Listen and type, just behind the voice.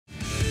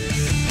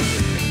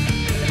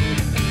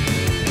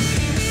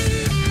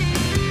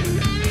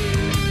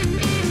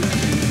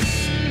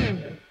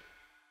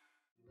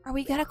Are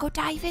we gonna go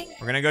diving?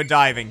 We're gonna go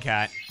diving,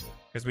 Cat.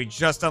 Because we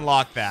just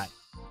unlocked that.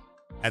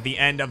 At the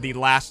end of the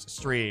last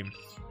stream.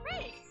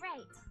 Right.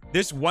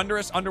 This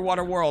wondrous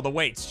underwater world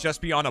awaits just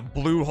beyond a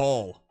blue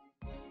hole.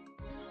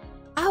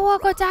 I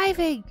wanna go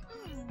diving.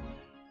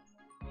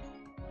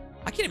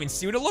 I can't even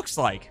see what it looks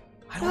like.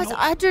 I don't It's know.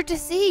 under the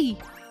sea.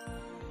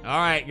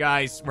 Alright,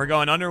 guys. We're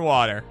going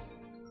underwater.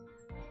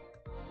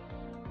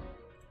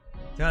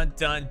 Dun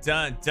dun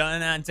dun dun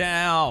dun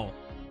down.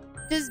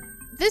 Does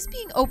this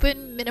being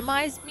open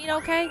minimize mean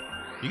okay?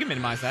 You can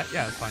minimize that.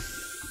 Yeah, that's fine.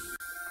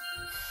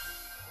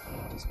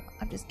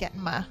 I'm just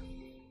getting my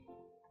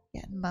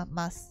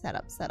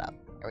setup set up.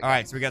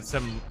 Alright, so we got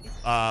some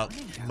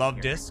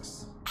love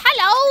discs.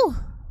 Hello!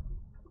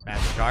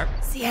 Master Sharp.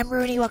 CM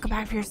Rooney, welcome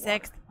back for your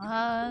 6th.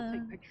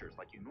 Take pictures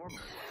like you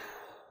normally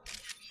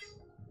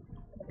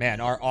Man,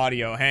 our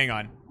audio, hang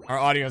on. Our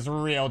audio's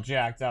real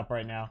jacked up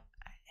right now.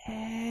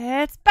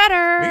 It's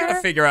better. We gotta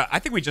figure out, I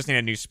think we just need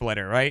a new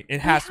splitter, right? It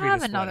has to be the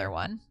have splitter. another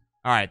one.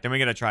 Alright, then we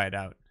gotta try it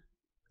out.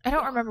 I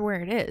don't remember where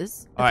it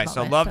is. Alright,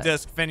 so love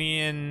disc,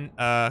 Finian,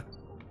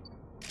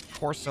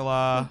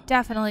 Corsola.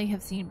 Definitely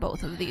have seen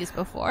both of these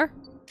before.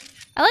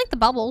 I like the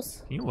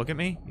bubbles. Can you look at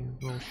me, you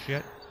little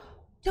shit?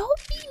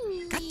 Don't be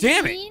mean. God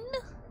damn it.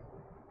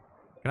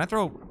 Can I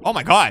throw? Oh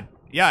my god.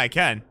 Yeah, I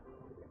can.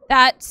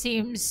 That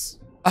seems...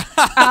 the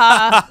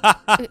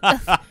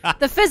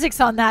physics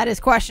on that is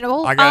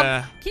questionable. I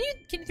gotta... Can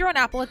you throw an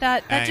apple at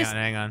that?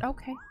 Hang on.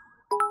 Okay.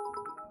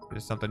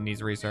 There's something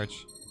needs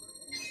research.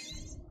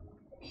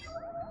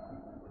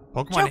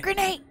 Pokemon Joke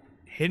grenade.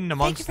 hidden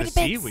amongst the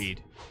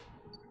seaweed.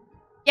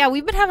 Yeah,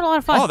 we've been having a lot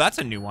of fun. Oh, that's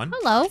a new one.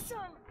 Hello.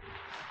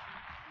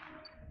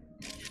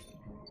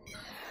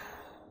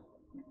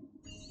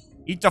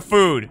 Eat the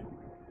food.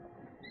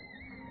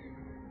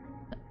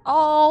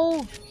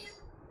 Oh.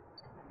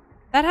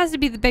 That has to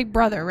be the big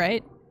brother,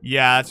 right?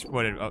 Yeah, that's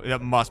what it.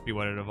 That must be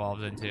what it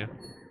evolves into.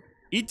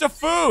 Eat the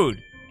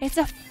food. It's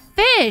a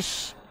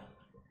fish.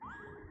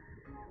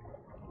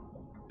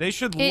 They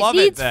should love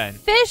it then.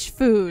 Fish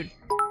food.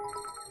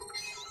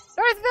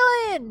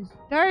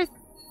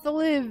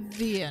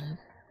 Dartholivian.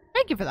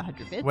 Thank you for the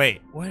 100 bits.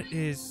 Wait, what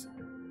is?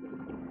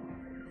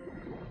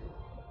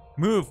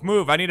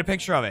 Move! I need a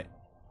picture of it.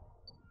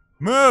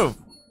 Move!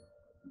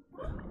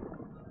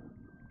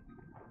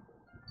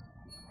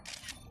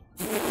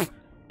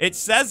 It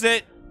says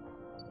it.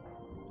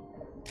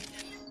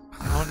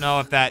 I don't know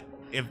if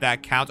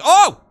that counts.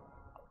 Oh!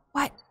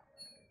 What?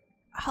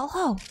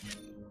 Hello.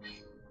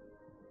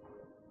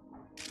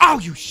 Oh,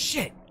 you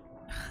shit!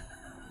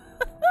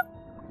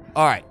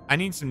 All right, I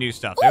need some new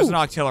stuff. There's an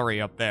auxiliary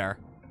up there.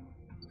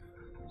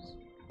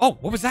 Oh,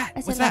 what was that?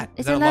 What's that?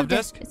 Is that a love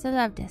disc? It's a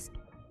love disc.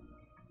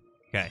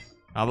 Okay,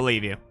 I'll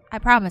believe you. I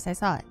promise, I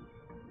saw it.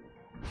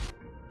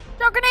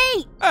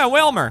 Grenade! Oh,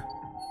 Wilmer.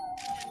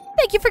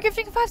 Thank you for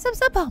gifting a 5-sub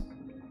sub bomb.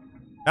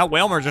 That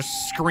Wilmer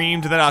just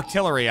screamed that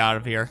auxiliary out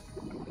of here.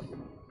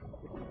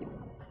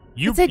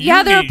 It said,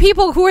 yeah, there are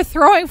people who are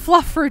throwing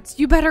fluff fruits.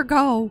 You better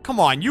go. Come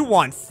on, you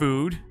want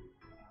food.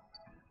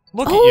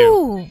 Look at you.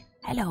 Oh,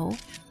 hello.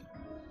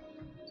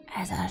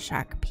 As a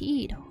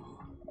Sharkpedo.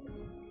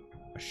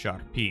 A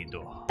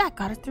Sharkpedo. That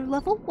got us through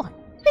level 1.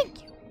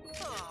 Thank you.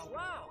 Oh,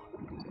 wow.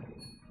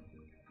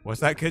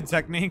 What's that good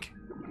technique?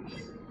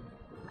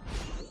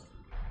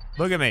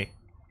 Look at me.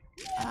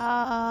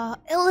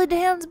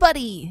 Illidan's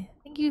buddy.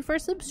 Thank you for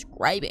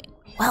subscribing.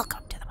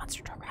 Welcome to the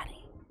Monster Truck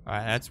Rally.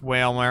 Alright, that's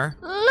Whalmer.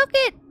 Look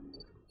it.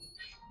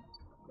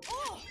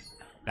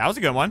 That was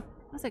a good one.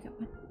 That's a good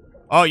one.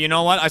 Oh, you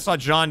know what? I saw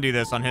John do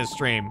this on his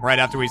stream right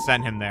after we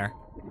sent him there.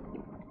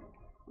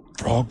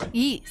 Frog.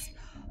 Yes.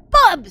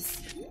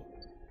 Bubs!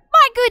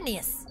 My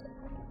goodness.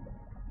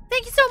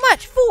 Thank you so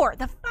much for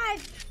the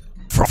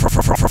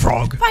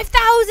Frog.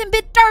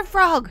 5,000-bit Dart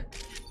Frog.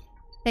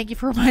 Thank you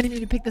for reminding me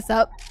to pick this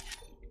up.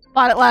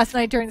 Bought it last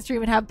night during the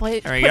stream and haven't put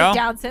it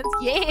down since.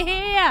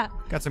 Yeah.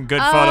 Got some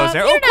good photos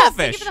there. Oh, Thank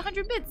Coolfish. you for the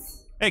 100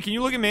 bits. Hey, can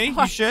you look at me?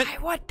 You shit. I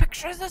want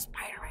pictures of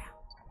Spider-Man.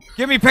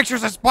 Give me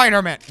pictures of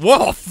Spider-Man.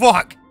 Whoa,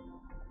 fuck.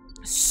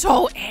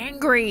 So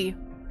angry.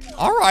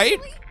 All right.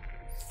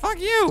 Fuck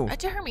you.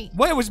 Jeremy.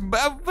 What, it was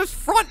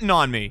fronting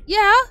on me.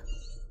 Yeah.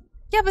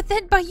 Yeah, but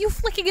then by you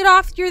flicking it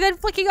off, you're then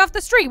flicking off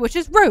the stream, which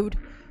is rude.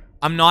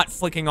 I'm not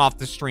flicking off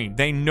the stream.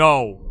 They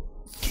know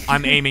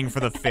I'm aiming for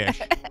the fish.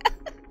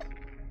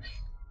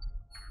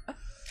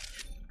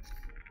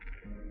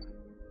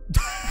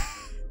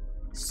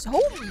 So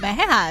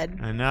mad.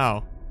 I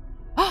know.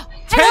 Hello?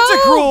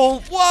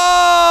 Tentacruel!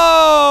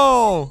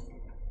 Whoa!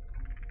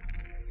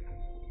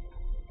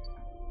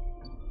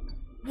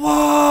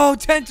 Whoa,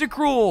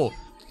 Tentacruel!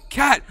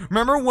 Cat,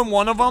 remember when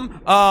one of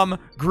them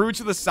grew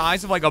to the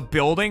size of like a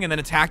building and then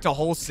attacked a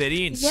whole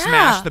city and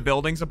smashed the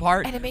buildings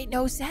apart? And it made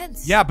no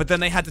sense. Yeah, but then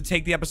they had to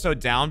take the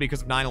episode down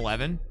because of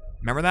 9/11.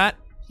 Remember that?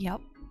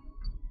 Yep.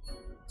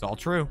 It's all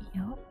true.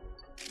 Yep.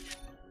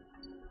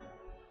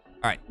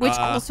 All right. Which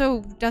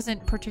also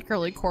doesn't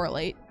particularly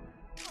correlate.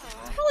 It's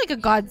kind of like a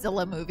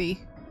Godzilla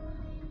movie.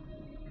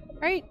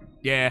 Right?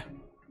 Yeah.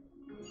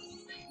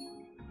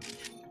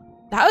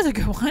 That was a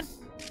good one.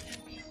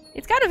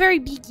 It's got a very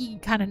beaky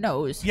kind of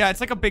nose. Yeah, it's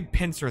like a big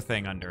pincer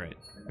thing under it.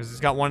 Because it's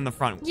got one in the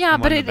front. Yeah,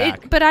 and one in the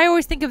back. but I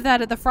always think of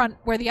that at the front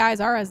where the eyes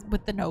are as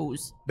with the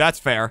nose. That's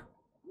fair.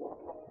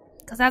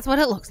 Because that's what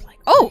it looks like.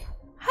 Oh,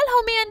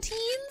 hello,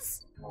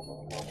 Manteens.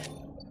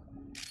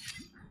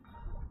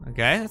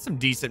 Okay, that's some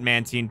decent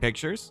Mantine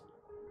pictures.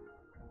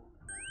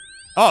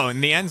 Oh,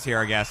 and the end's here,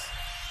 I guess.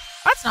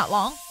 That's not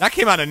long. That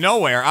came out of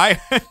nowhere.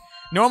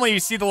 Normally you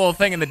see the little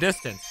thing in the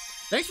distance.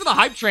 Thanks for the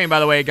hype train, by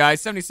the way,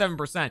 guys.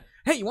 77%.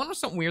 Hey, you want to know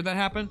something weird that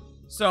happened?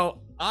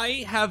 So,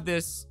 I have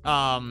this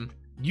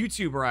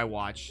YouTuber I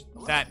watch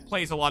that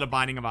plays a lot of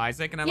Binding of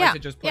Isaac, and I like to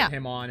just put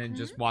him on and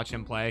just watch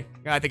him play.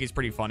 I think he's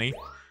pretty funny.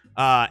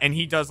 And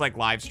he does, like,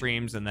 live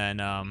streams, and then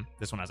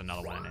this one has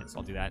another one in it, so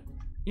I'll do that.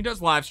 He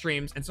does live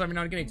streams, and so every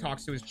now and again he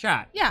talks to his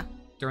chat. Yeah.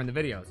 During the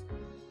videos.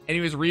 And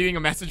he was reading a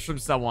message from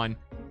someone,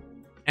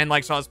 and,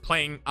 like, so I was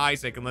playing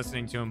Isaac and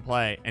listening to him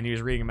play, and he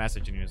was reading a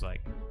message, and he was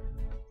like,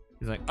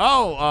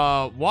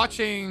 oh,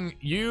 watching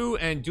you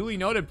and Dooley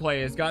Noted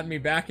play has gotten me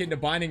back into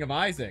Binding of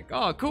Isaac.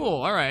 Oh,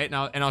 cool. All right.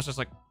 Now, and I was just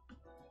like,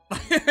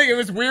 it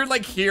was weird,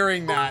 like,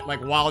 hearing that,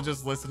 like, while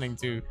just listening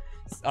to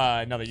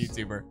another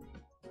YouTuber.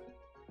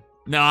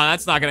 No,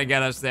 that's not going to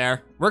get us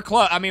there. We're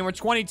close. I mean, we're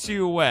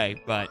 22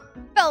 away, but.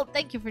 Well,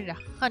 thank you for the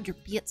 100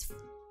 bits.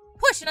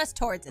 Pushing us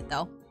towards it,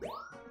 though.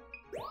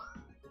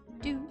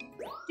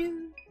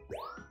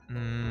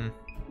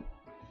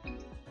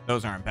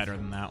 Those aren't better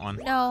than that one.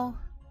 No.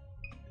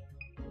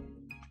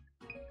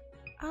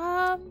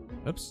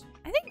 Oops.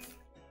 I think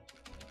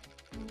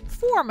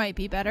 4 might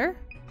be better.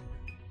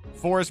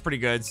 4 is pretty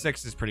good.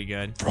 6 is pretty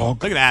good.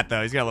 Frog. Look at that,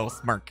 though. He's got a little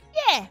smirk.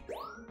 Yeah.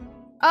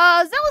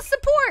 Zealous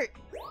support.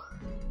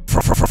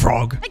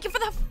 Frog. Thank you for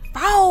the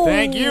frog.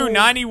 Thank you.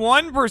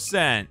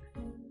 91%.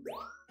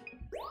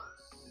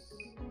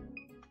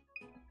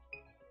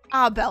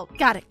 Ah, Belle.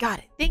 Got it.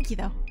 Thank you,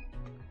 though.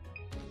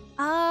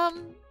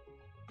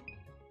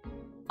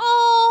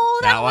 Oh,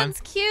 that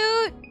one's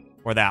cute.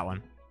 Or that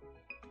one.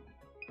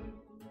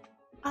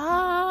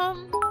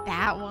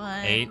 That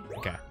one. 8.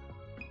 Okay.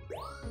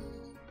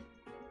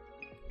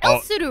 El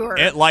Sudur.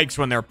 It likes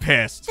when they're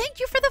pissed. Thank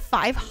you for the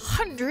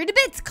 500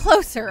 bits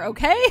closer,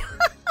 okay?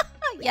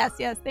 yes,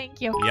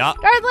 thank you. Yup.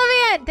 Darth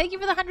Livian, thank you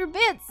for the 100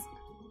 bits.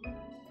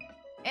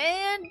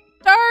 And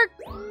Dark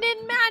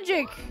Nin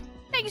Magic,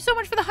 thank you so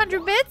much for the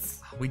 100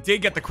 bits. We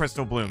did get the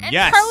Crystal Bloom. And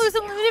yes. Carlos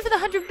Unlimited for the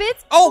 100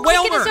 bits. Oh,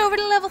 Taking Whalmer. us over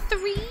to level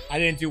 3. I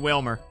didn't do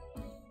Whalmer.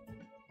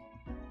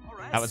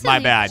 Alright. That was Silly my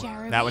bad.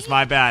 Jeremy. That was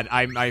my bad.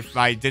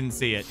 I didn't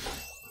see it.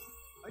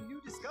 A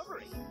new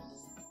discovery.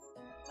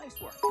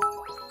 Nice work.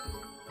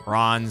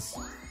 Bronze.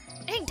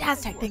 And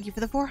Daztec, thank you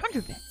for the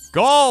 400 bits.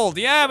 Gold.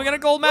 Yeah, we got a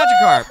gold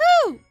Magikarp.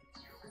 Woohoo!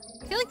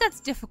 I feel like that's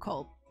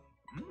difficult.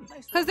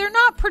 Nice Because they're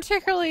not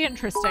particularly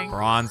interesting.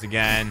 Bronze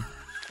again.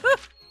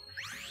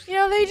 You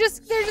know, they're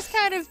just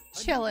kind of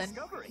chilling.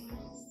 discovery.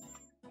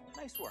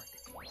 Nice work.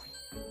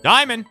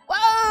 Diamond.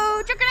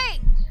 Whoa,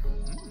 Trick-or-Treat!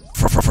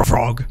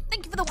 Frog.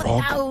 Thank you for the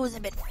Frog.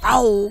 1,000 bit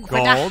frog. For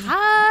the Gold.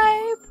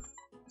 hype.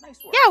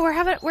 Nice work. Yeah,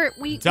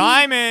 we're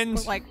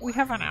Diamond. we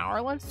have an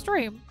hour left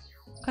stream.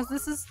 Because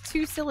this is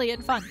too silly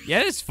and fun.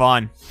 Yeah, it is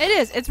fun. It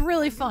is. It's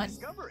really fun.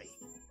 Discovery.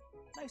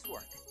 Nice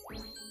work.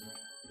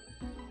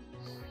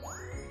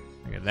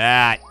 Look at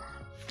that.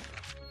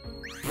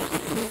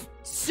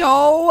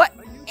 So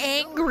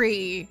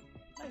angry.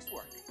 Nice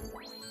work.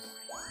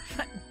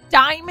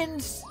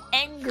 Diamond's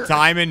anger.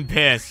 Diamond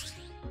pissed.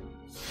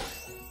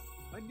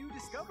 A new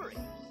discovery.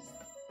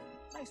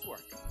 Nice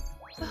work.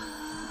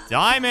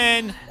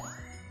 Diamond.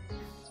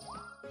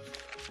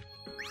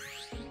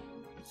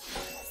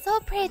 So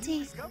pretty.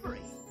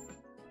 Discovery.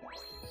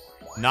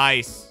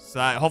 Nice. So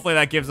hopefully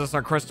that gives us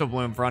our Crystal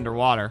Bloom for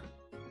underwater.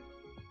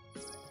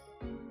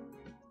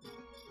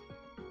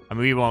 I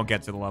mean, we won't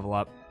get to the level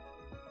up.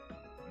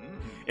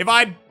 If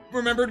I'd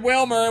remembered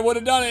Whalmer, I would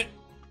have done it.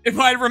 If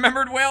I'd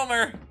remembered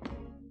Whalmer.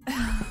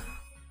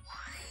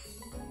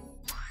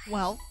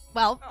 Well,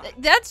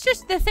 that's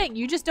just the thing.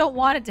 You just don't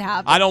want it to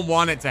happen. I don't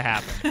want it to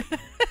happen.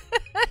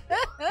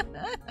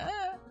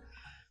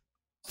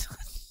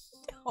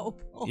 No.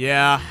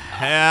 Yeah.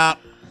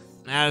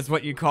 That is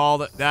what you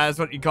call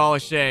a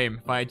shame.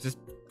 If I just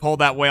pulled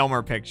that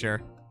Whalmer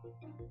picture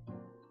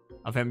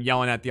of him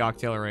yelling at the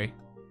Octillery.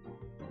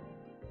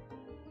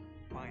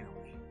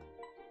 Finally.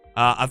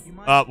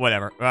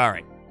 Whatever. All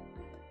right.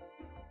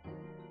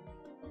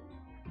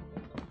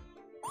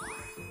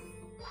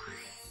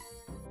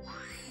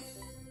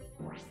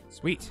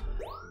 Sweet.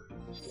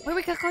 Where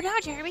we gonna go now,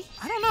 Jeremy?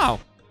 I don't know.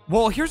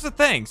 Well, here's the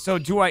thing. So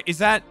is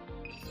that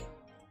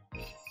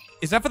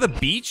for the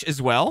beach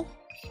as well?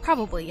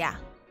 Probably, yeah.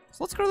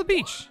 So let's go to the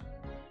beach.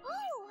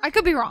 I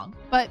could be wrong,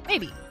 but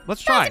maybe.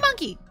 Let's try. Fancy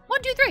Monkey,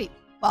 1, 2, 3.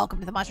 Welcome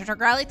to the Monster Truck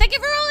Rally. Thank you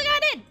for rolling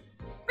on in.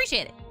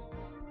 Appreciate it.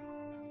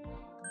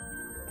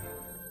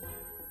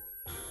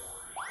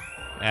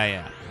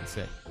 Yeah, that's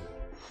it.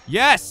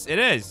 Yes, it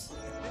is.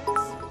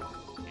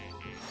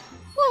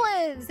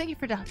 Woolens, thank you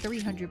for the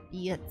 300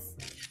 bits.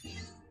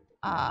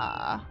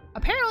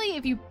 Apparently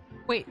if you,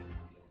 wait.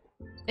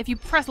 If you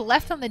press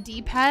left on the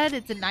D-pad,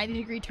 it's a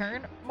 90-degree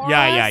turn. More or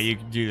Yeah, less? you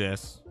can do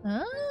this.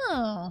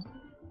 Oh.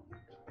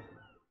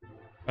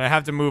 But I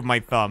have to move my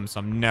thumb, so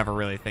I'm never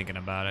really thinking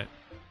about it.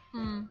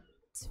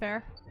 It's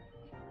fair.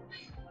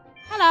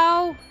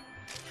 Hello.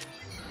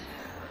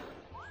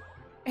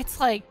 It's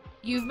like,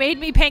 you've made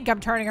me pink, I'm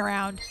turning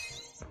around.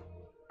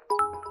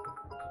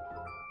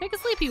 Pick a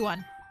sleepy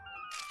one.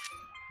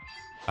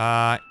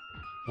 Why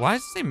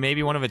does it say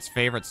maybe one of its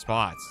favorite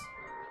spots?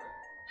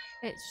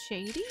 It's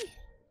shady?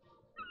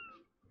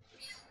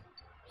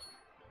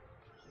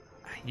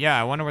 Yeah,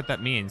 I wonder what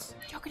that means.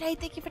 Jokerday,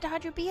 thank you for the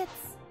 100 bits.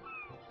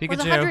 Pikachu. Or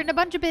the 100 and a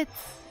bunch of bits.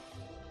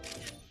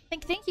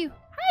 Thank you.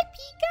 Hi,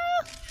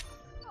 Pika.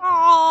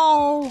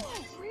 Oh,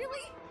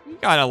 really? You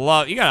gotta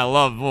love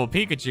little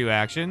Pikachu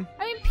action.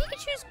 I mean,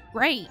 Pikachu's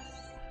great.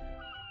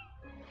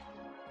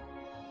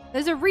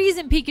 There's a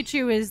reason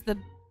Pikachu is the,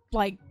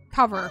 like,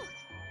 cover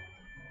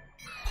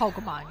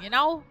Pokemon, you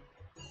know?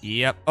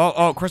 Yep.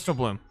 Oh, Crystal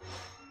Bloom.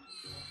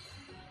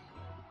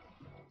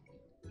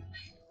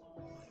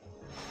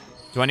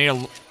 Do I need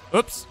to...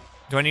 Oops.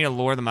 Do I need to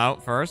lure them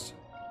out first?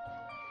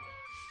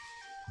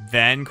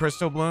 Then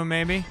Crystal Bloom,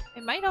 maybe?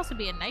 It might also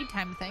be a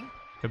nighttime thing.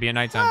 Could be a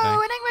nighttime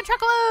Enigma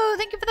Truckalo!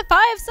 Thank you for the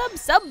 5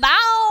 sub-bound!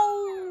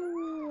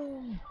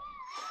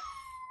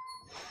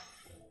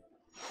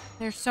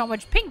 There's so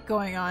much pink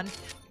going on.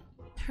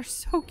 They're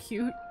so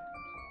cute.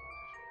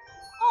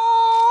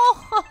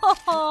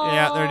 Oh!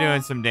 Yeah, they're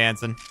doing some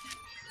dancing.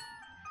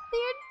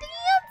 They're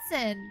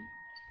dancing.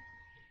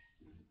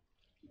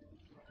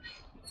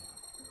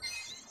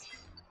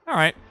 All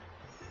right.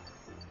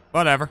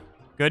 Whatever.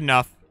 Good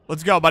enough.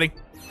 Let's go, buddy.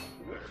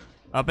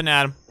 Up and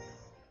at him.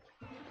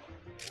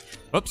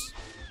 Oops.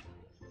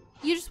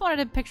 You just wanted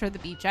a picture of the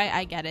beach.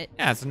 I get it.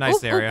 Yeah, it's a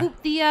nice area.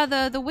 Oop.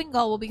 The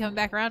Wingull will be coming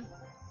back around.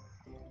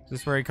 Is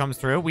this where he comes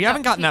through? We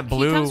haven't gotten that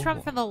blue. He comes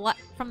from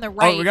the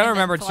right. Oh, we gotta and then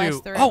remember flies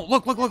too. through. Oh,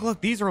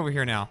 look. These are over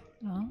here now.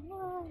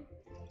 Oh.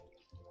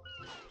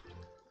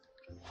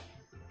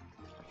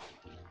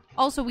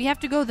 Also, we have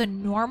to go the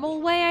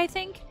normal way, I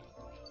think.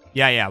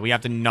 Yeah. We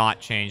have to not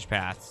change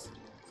paths.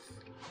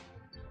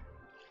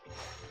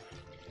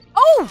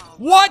 Oh!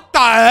 What the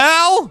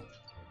hell?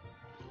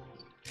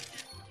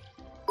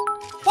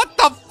 What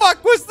the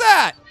fuck was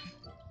that?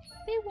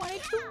 They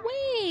wanted to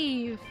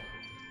wave.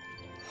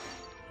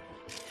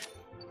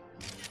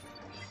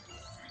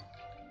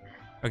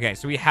 Okay,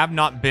 so we have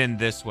not been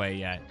this way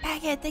yet.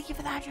 Baggett, thank you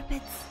for the 100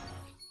 bits.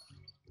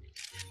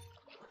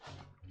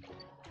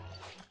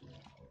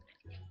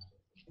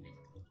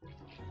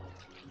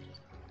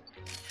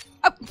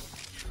 Oh.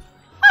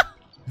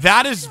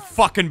 That is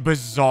fucking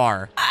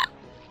bizarre.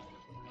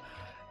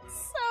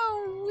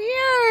 So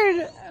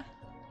weird.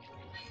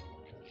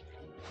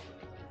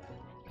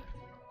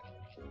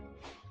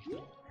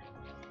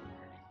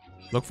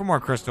 Look for more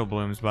Crystal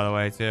Blooms, by the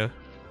way, too.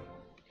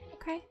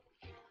 Okay.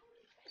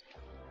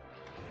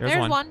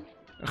 There's one.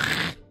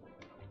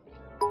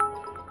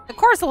 The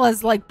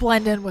Corsolas, like,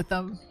 blend in with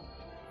them.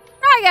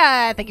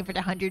 Raga, thank you for the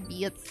 100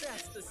 bits.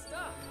 That's the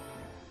stuff.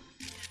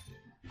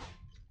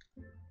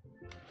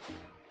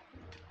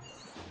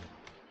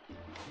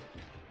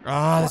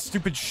 Ah, the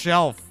stupid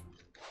shelf.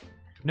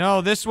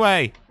 No, this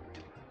way.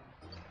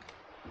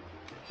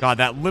 God,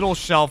 that little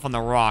shelf on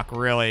the rock,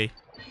 really.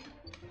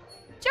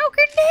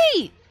 Joker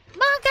Nate!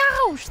 My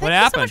gosh! Thank you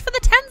happened? so much for the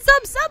 10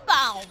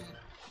 sub-bomb!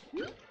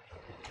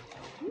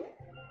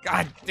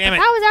 God damn it. I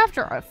was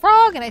after a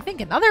frog, and I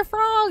think another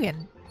frog,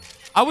 and...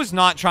 I was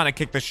not trying to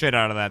kick the shit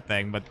out of that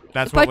thing, but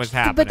that's what was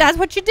happening. But that's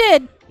what you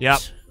did. Yep.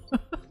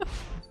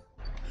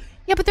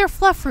 Yeah, but they're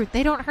fluff fruit.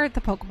 They don't hurt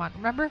the Pokemon,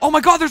 remember? Oh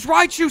my god, there's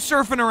Raichu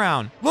surfing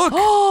around. Look.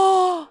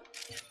 Oh!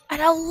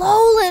 And a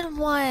Alolan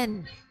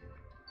one!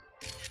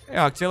 Hey,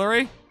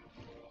 Auxiliary.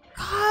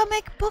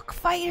 Comic book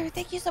fighter,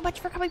 thank you so much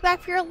for coming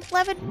back for your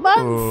 11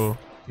 months. Ooh.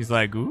 He's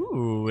like,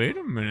 ooh, wait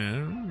a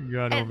minute. What we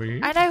got over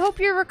here? And I hope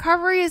your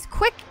recovery is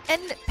quick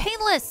and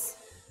painless.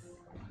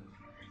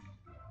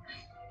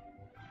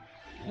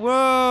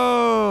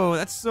 Whoa,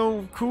 that's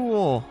so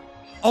cool.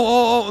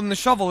 Oh, and the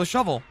shovel.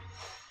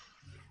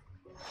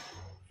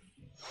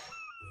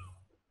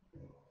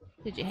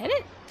 Did you hit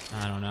it?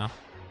 I don't know.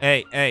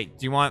 Hey,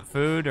 do you want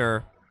food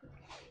or?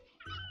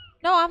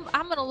 No, I'm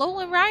gonna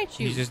Alolan Raichu.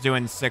 He's just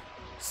doing sick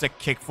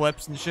kick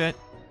flips and shit.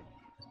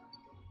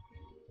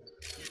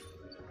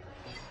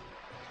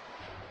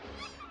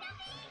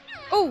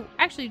 Oh,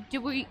 actually,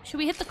 should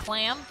we hit the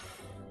clam?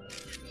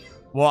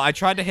 Well, I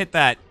tried to hit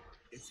that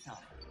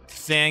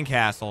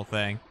sandcastle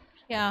thing.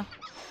 Yeah.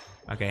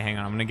 Okay, hang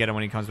on. I'm gonna get him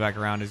when he comes back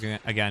around again.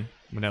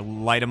 I'm gonna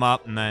light him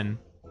up and then.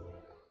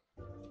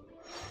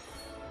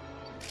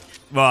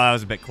 Well, that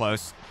was a bit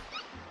close.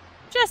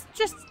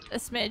 Just a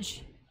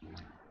smidge.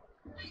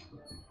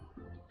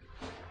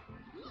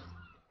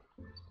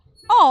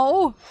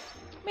 Oh,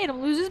 made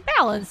him lose his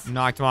balance.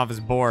 Knocked him off his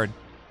board.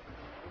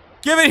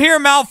 Give it here,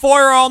 Malfoy,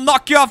 or I'll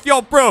knock you off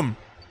your broom.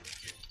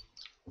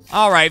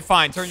 All right,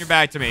 fine. Turn your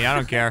back to me. I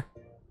don't care.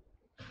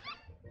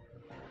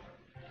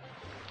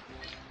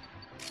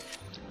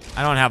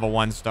 I don't have a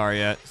 1-star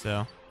yet,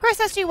 so. Chris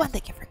SG1,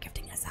 thank you for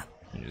gifting us up.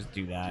 Just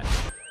do that.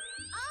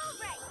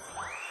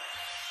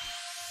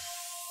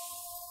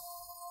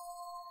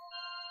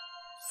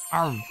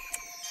 I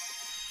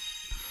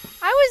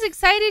was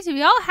excited to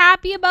be all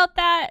happy about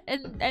that,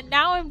 and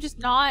now I'm just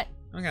not.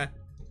 Okay.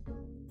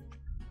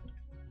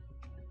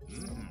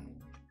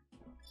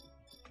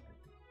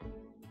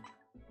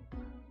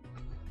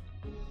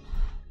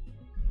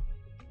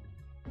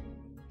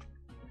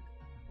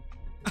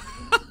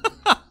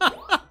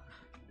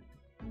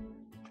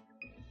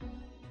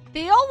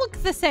 They all look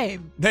the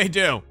same. They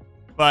do.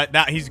 But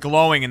that he's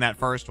glowing in that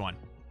first one.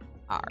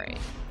 All right.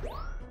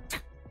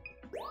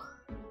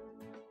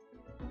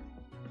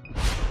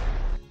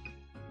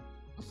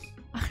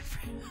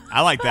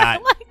 I like that.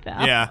 I like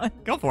that. Yeah,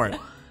 go for it.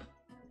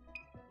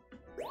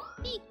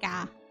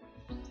 Pika.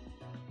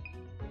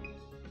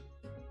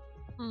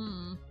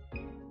 I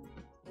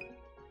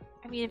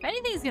mean, if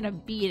anything's gonna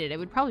beat it, it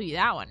would probably be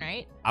that one,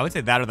 right? I would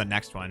say that or the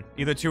next one.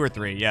 Either 2 or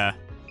 3, yeah.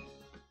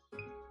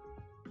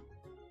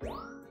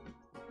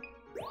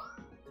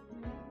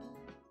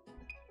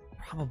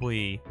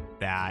 Probably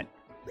that.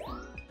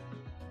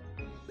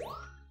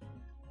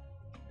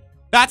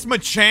 That's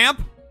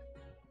Machamp?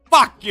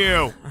 Fuck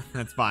you!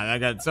 That's fine. I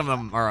got some of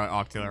them are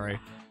Octillery.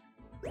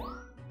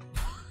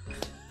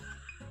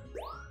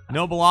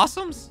 No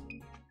Blossoms?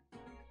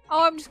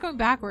 Oh, I'm just going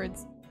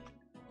backwards.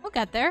 We'll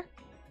get there.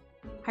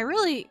 I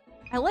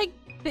like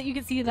that you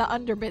can see the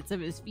underbits of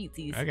his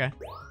feetsies. Okay.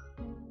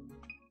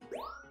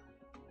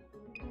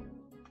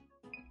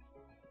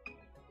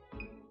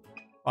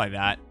 Like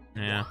that.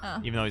 Yeah.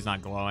 Even though he's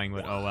not glowing,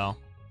 but oh well.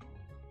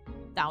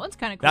 That one's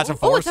kind of cool. That's a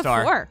 4-star. Oh, it's a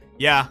 4.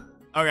 Yeah.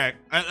 Okay.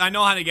 I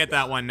know how to get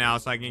that one now,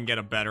 so I can get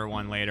a better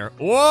one later.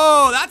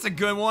 Whoa, that's a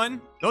good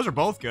one. Those are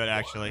both good,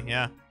 actually.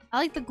 Yeah. I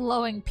like the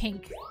glowing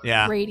pink.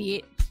 Yeah.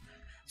 Radiate.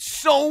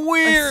 So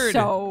weird.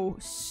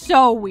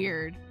 So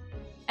weird.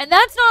 And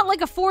that's not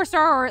like a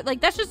 4-star or like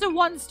that's just a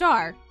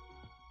 1-star.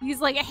 He's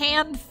like a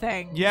hand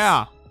thing.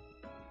 Yeah.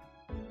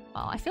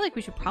 Well, I feel like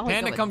we should probably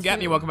Panda, go come with get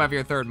 2. me. Welcome back for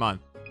your 3rd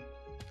month.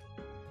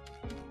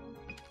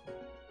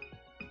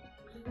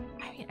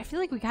 I mean, I feel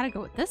like we gotta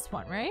go with this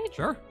one, right?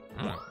 Sure.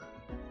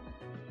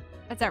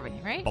 That's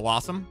everything, right?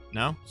 Blossom?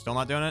 No? Still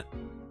not doing it?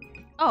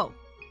 Oh.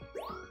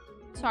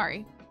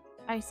 Sorry.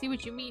 I see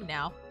what you mean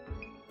now.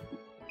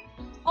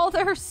 Oh,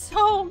 they're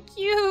so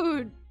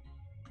cute.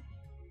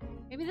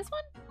 Maybe this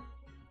one?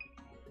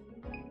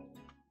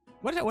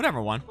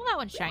 Whatever one. Well, that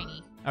one's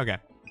shiny. Okay.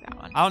 That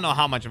one. I don't know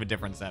how much of a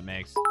difference that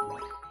makes.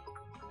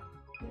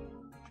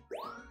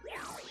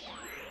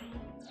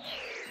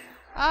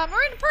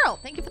 Maroon Pearl,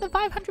 thank you for the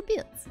 500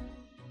 bits.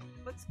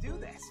 Let's do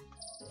this.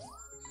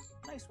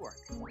 Nice work.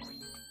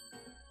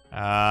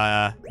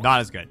 Not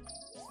as good.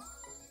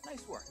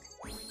 Nice work.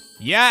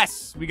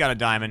 Yes! We got a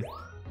diamond.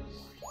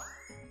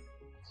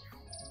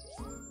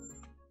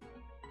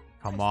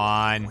 Come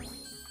on.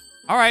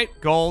 All right,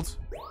 gold.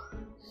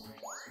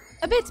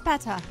 A bit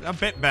better. A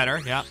bit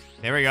better, yeah.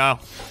 There we go.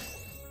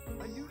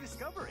 A new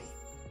discovery.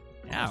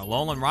 Yeah,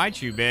 Alolan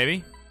Raichu,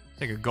 baby.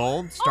 Take a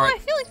gold. Start. Oh, I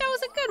feel like that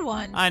was a good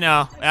one. I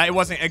know. It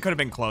wasn't. It could have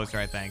been closer,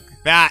 I think.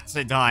 That's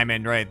a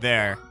diamond right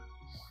there.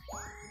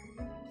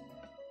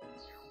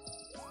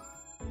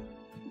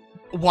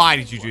 Why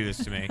did you do this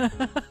to me?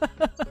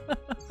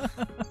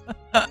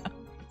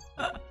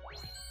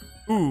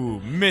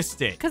 Ooh,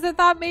 missed it. Because I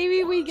thought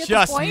maybe we get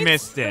Just the points.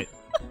 missed it.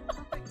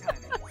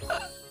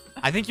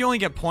 I think you only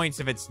get points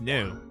if it's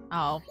new.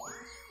 Oh.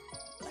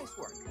 Nice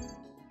work.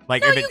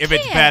 Like No, if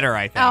it's better,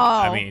 I think. Oh,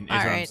 I mean, is all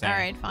what I'm right, saying. all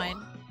right,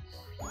 fine.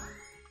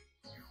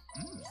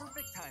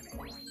 Perfect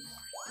timing.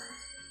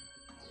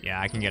 Yeah,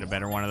 I can get a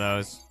better one of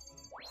those.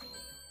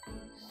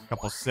 A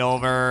couple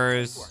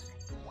silvers.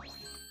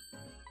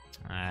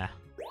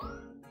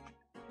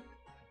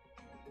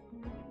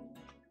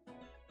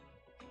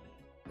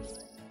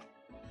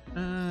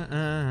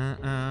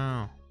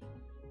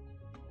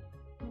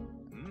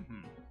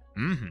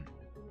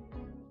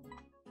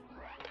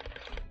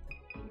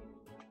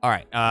 All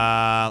right,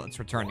 let's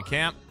return to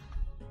camp.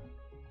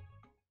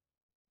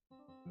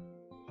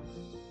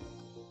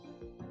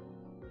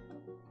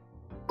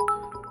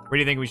 Where do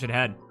you think we should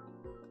head?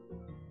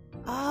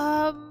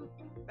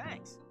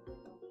 Thanks.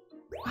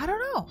 I don't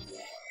know.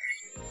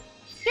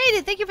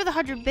 Jaded, thank you for the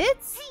 100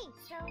 bits.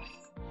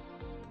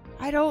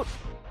 I don't.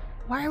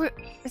 Why are we?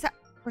 Is that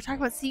we're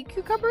talking about sea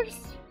cucumbers?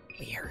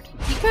 Weird.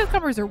 Sea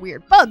cucumbers are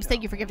weird. Bubs,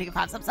 thank you for gifting a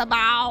 5 subs.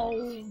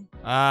 We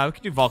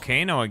could do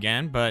volcano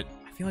again, but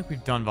I feel like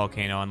we've done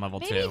volcano on level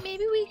 2.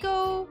 Maybe we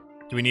go.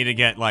 Do we need to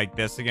get like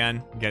this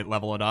again?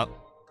 Level it up?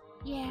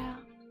 Yeah.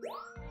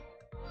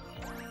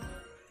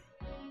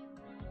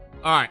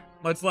 All right,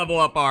 let's level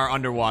up our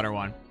underwater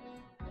one.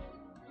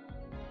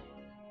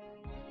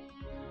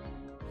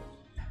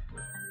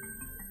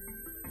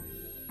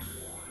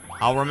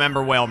 I'll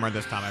remember Whalmer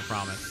this time, I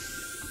promise.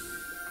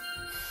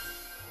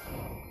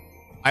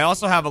 I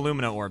also have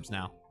Illumina orbs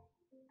now.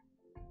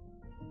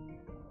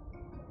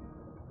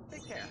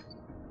 Take care.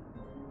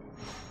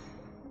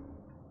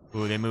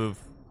 Ooh, they move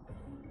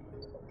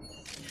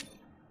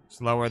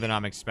slower than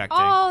I'm expecting.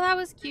 Oh, that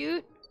was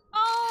cute.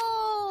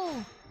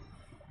 Oh.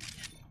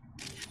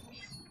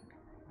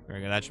 There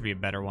we go. That should be a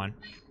better one.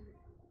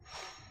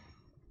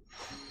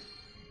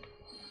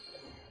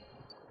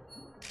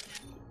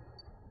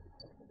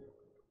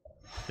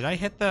 Did I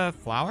hit the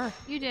flower?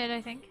 You did,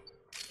 I think.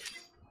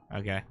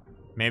 Okay.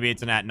 Maybe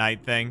it's an at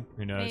night thing.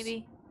 Who knows?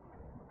 Maybe.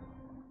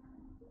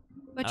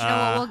 But you know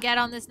what we'll get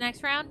on this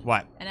next round?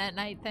 What? An at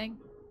night thing.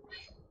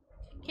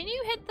 Can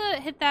you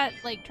hit that,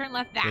 like, turn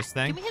left? That. This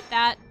thing? Can we hit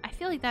that? I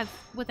feel like that's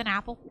with an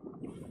apple.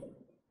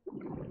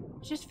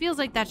 It just feels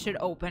like that should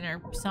open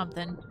or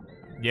something.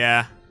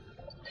 Yeah.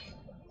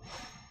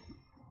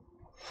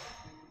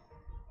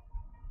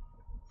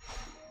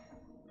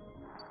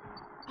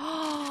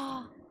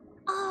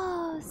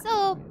 Oh,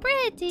 so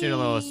pretty. Did a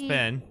little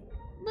spin.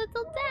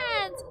 Little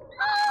dance.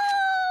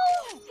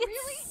 Oh,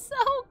 it's so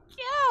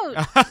cute.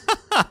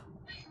 I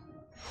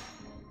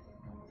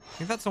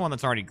think that's the one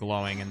that's already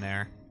glowing in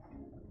there.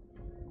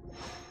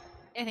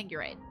 I think you're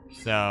right.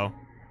 So.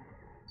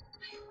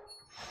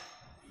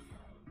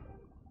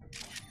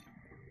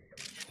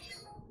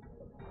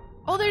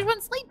 Oh, there's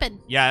one sleeping.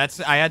 Yeah,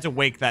 I had to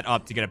wake that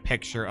up to get a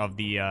picture of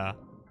the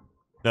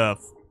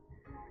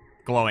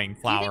glowing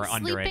flower Do you think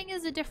under sleeping it.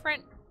 is a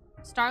different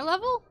star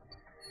level?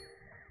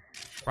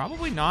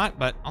 Probably not,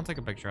 but I'll take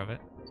a picture of it.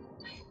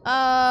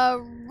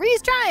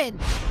 Ree's trying.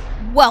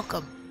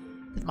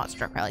 Welcome to the Monster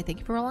Truck Rally. Thank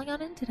you for rolling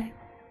on in today.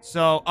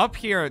 So up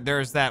here,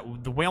 there's the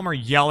Whalmer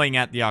yelling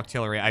at the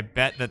Octillery. I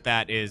bet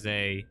that is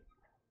a,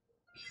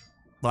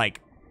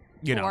 like,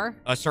 you know, 4?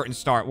 a certain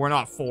star. We're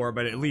not 4,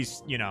 but at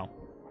least, you know,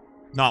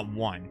 not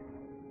 1.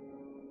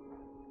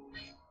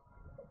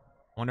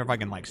 I wonder if I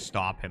can, like,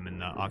 stop him and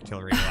the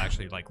Octillery will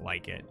actually,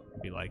 like it.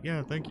 Be like,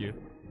 yeah, thank you.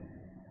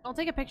 I'll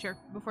take a picture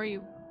before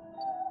you.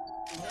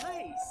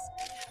 Nice.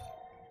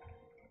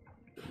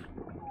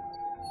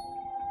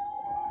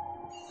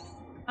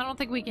 I don't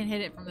think we can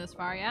hit it from this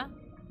far, yeah?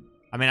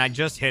 I mean, I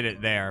just hit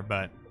it there,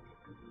 but...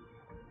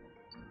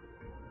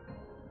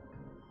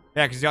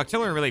 Yeah, because the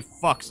Octillery really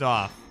fucks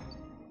off.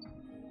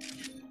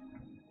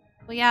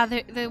 Well, yeah,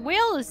 the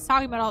whale is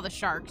talking about all the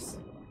sharks.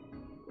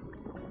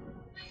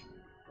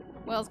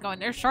 Whale's going,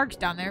 there's sharks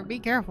down there, be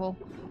careful.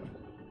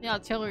 The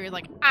artillery is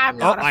like, I'm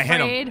not afraid. I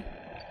hit him.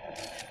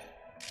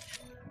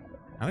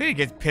 I think he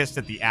gets pissed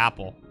at the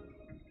apple.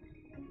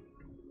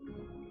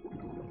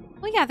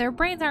 Well, yeah, their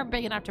brains aren't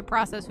big enough to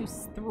process who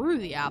threw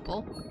the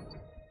apple.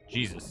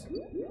 Jesus.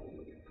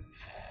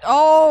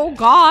 Oh,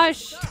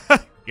 gosh.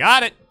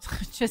 Got it.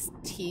 Just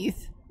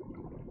teeth.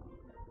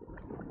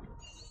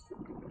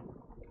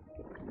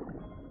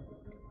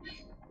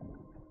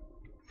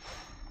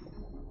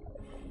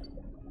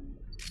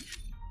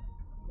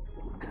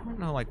 I don't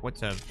know, like, what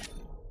to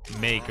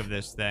make of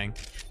this thing.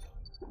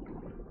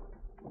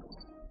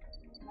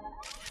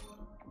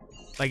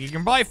 Like, you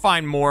can probably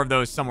find more of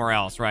those somewhere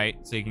else, right?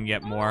 So you can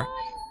get more.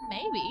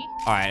 Maybe.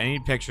 All right, I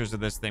need pictures of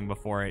this thing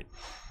before it,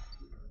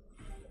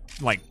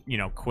 like, you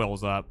know,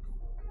 quills up.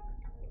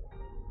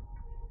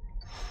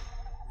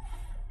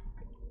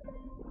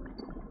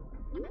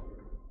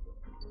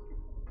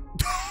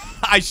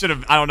 I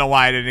don't know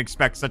why I didn't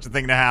expect such a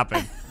thing to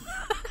happen.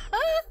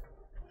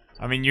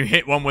 I mean, you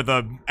hit one with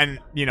a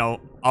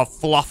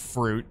fluff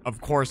fruit.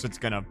 Of course it's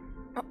gonna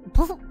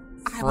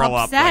throw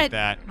up like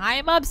that.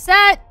 I'm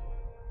upset.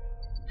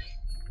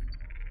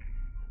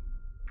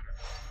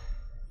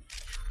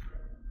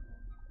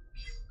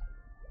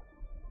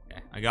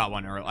 Okay, I got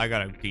one earlier. I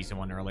got a decent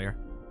one earlier.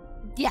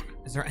 Yeah.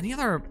 Is there any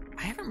other?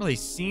 I haven't really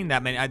seen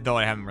that many, though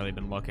I haven't really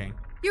been looking.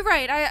 You're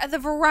right. The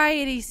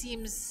variety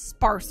seems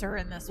sparser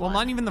in this one. Well,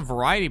 not even the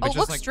variety, but just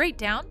look like straight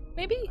down,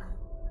 maybe?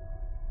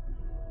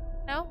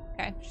 No?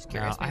 Okay, just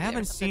curious. I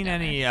haven't seen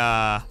any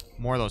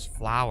more of those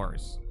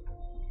flowers.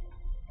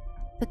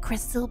 The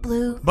crystal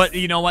blue. But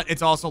you know what?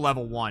 It's also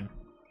level 1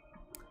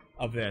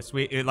 of this.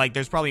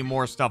 There's probably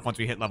more stuff once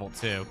we hit level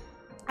 2.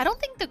 I don't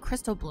think the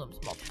crystal blooms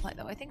multiply,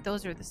 though. I think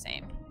those are the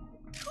same.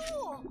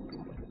 Cool.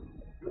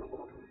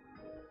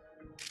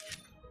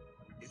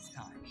 It's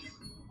time.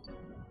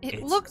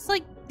 It looks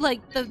like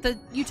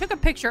you took a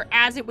picture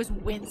as it was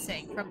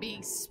wincing from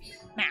being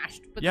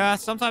smashed. Yeah,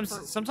 sometimes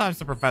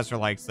the professor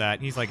likes that.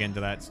 He's like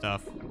into that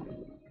stuff.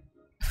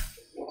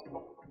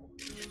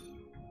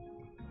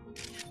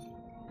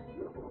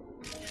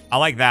 I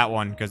like that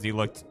one because he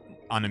looked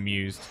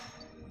unamused.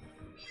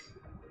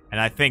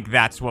 And I think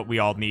that's what we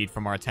all need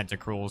from our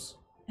tentacruels.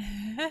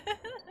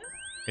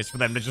 Is for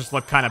them to just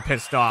look kind of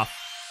pissed off.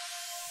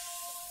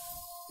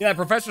 Yeah, the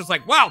professor's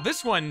like, wow,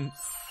 this one,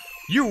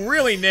 you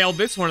really nailed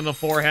this one in the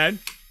forehead.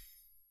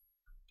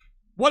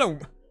 What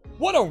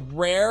a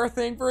rare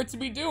thing for it to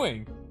be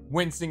doing.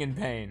 Wincing in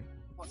pain.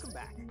 Welcome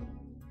back.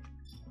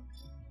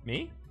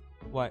 Me?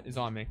 What is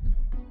on me?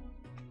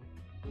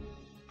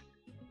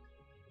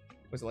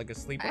 Was it like a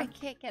sleeper? I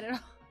can't get it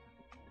off.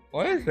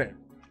 What is it?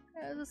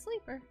 It was a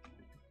sleeper.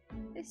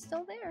 It's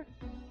still there.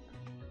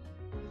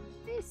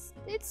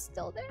 It's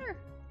still there.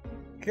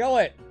 Kill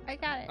it. I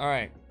got it. All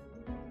right.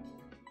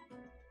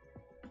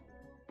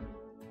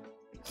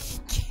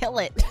 Kill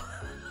it.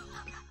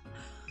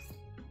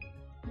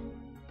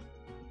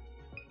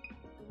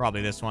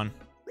 Probably this one.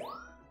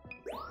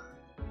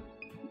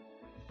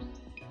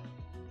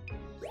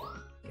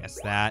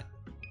 Press that.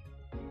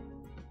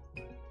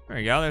 There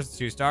you go. There's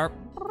a 2-star.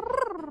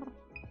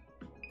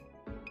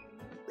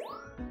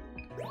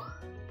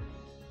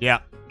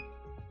 Yep.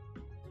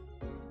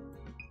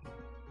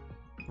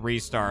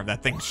 3-star of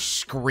that thing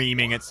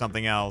screaming at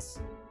something else.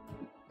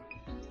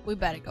 We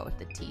better go with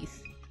the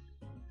teeth.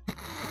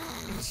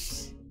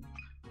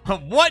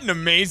 What an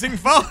amazing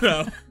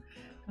photo.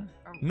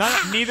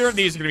 Neither of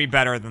these are going to be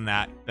better than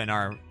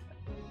our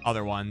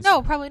other ones.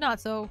 No, probably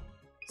not. So,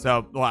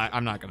 well,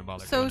 I'm not going to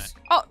bother doing it.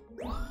 Oh,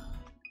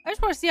 I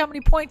just want to see how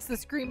many points the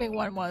screaming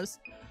one was.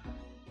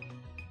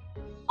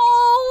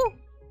 Oh,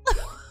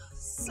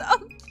 so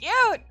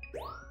cute.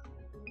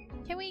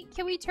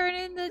 Can we turn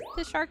in the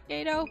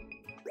Sharknado?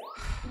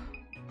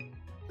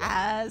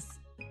 As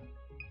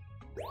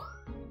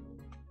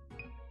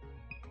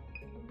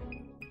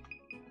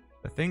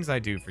the things I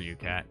do for you,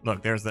 Cat.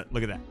 Look,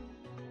 look at that.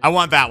 I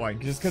want that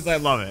one just because I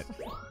love it.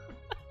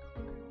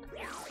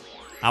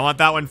 I want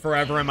that one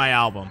forever in my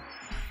album.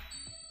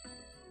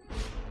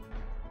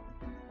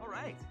 All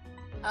right.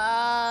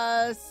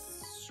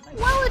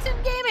 Skeleton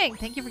Gaming.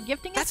 Thank you for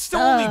gifting us. That's still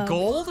only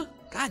gold?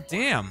 God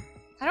damn.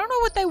 I don't know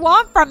what they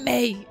want from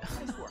me.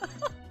 Nice work.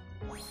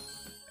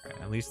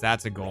 At least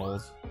that's a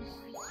gold.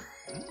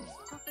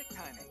 Perfect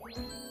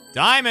timing.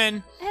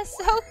 Diamond. That's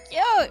so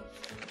cute.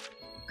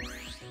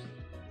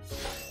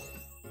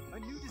 A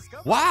new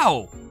discovery.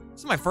 Wow.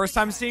 This is my first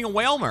time seeing a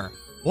Whalmer.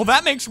 Well,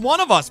 that makes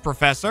one of us,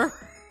 Professor.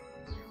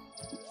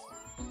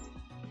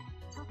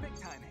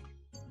 Perfect timing.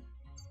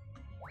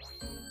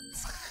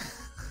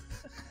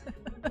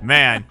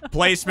 Man,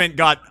 placement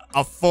got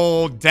a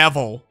full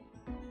devil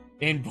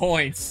in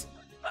points.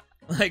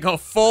 Like a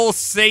full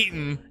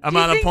Satan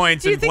amount of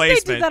points in placement. Do you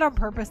think they did that on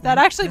purpose? That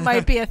actually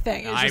might be a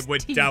thing. It's I just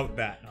would teeth. doubt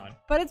that, hon.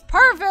 But it's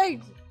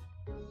perfect.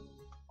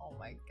 Oh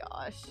my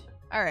gosh.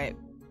 All right.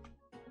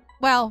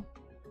 Well.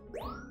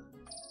 All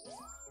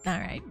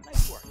right.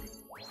 Nice work.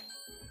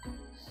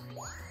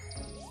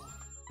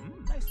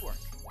 Nice work.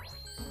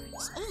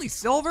 It's only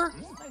silver?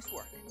 Nice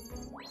work.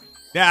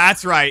 Yeah,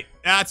 that's right.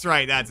 That's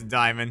right. That's a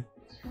diamond.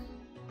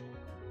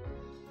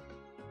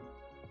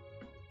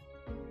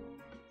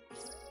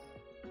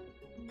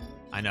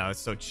 I know, it's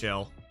so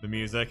chill. The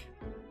music.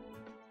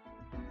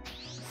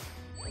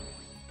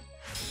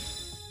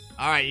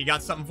 Alright, you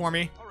got something for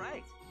me? All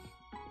right.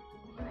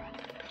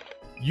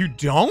 You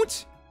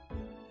don't?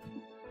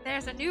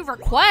 There's a new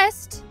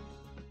request.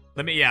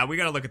 Yeah, we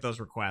gotta look at those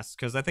requests,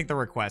 because I think the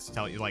requests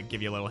tell you, like,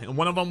 give you a little hint.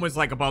 One of them was,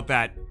 like, about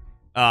that,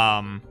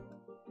 that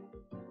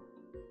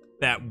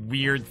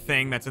weird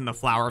thing that's in the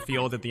flower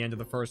field at the end of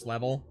the first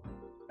level.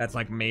 That's,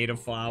 like, made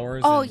of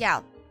flowers. Oh, and, yeah.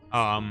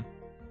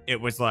 It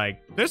was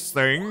like, this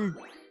thing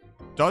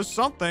does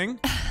something.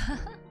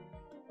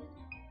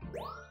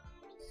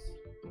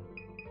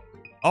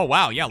 Oh,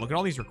 wow. Yeah, look at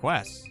all these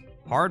requests.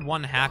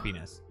 Hard-won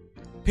happiness.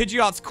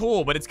 Pidgeot's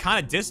cool, but it's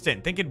kind of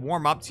distant. Think it'd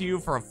warm up to you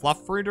for a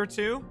fluff fruit or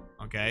two?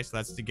 Okay, so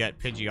that's to get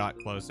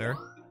Pidgeot closer.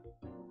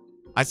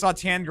 I saw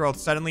Tangrowth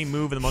suddenly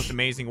move in the most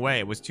amazing way.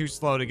 It was too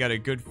slow to get a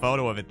good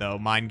photo of it, though.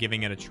 Mind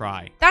giving it a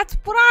try. That's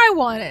what I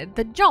wanted.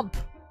 The jump.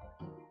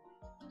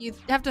 You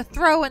have to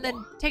throw and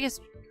then take a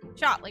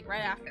shot, like,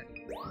 right after.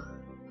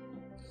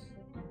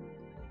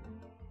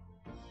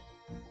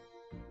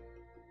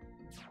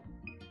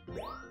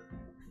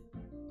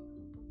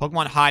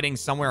 Pokemon hiding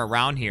somewhere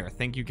around here.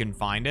 Think you can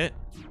find it?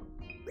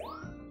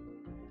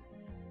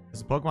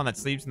 There's a Pokemon that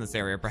sleeps in this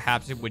area.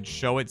 Perhaps it would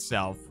show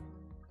itself.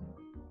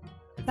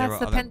 That's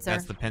the Pinsir.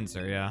 That's the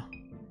Pinsir, yeah.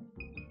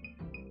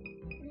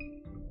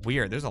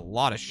 Weird. There's a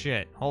lot of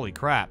shit. Holy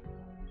crap.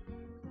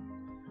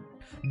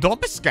 Don't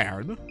be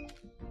scared.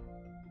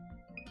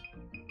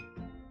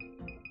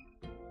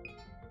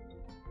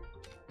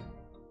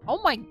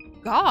 Oh my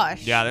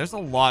gosh. Yeah, there's a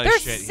lot of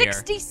shit here. There's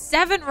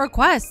 67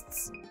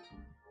 requests.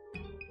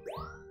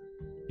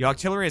 The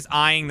Octillery is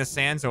eyeing the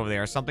sands over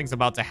there. Something's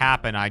about to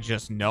happen. I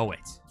just know it.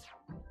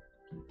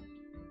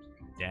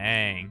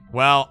 Dang.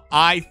 Well,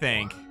 I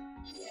think,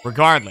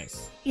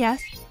 regardless,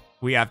 Yes.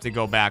 we have to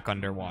go back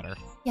underwater.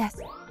 Yes.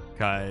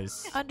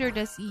 Because Under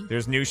the sea.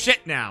 there's new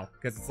shit now.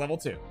 Because it's level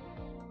 2.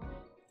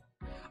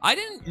 I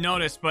didn't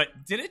notice, but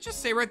did it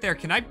just say right there,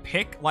 can I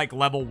pick, like,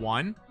 level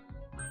 1?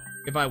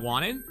 If I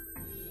wanted?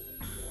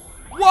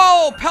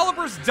 Whoa!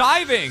 Pelipper's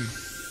diving!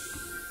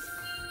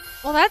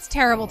 Well, that's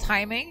terrible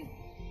timing.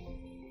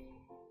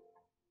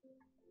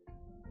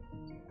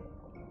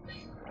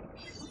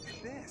 Look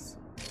at this.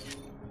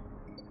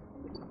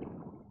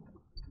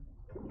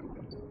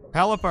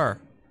 Pelipper.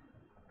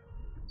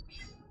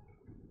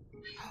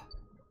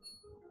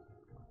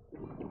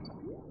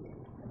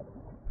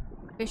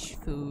 Fish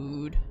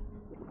food.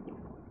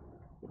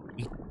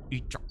 Eat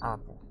your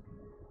apple.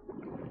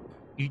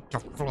 Eat your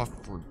fluff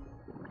fruit.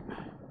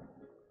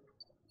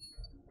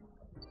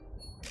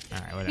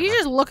 Alright, whatever. He's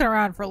just looking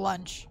around for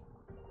lunch.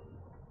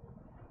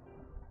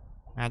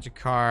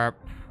 Magikarp.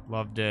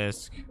 Love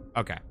Disc.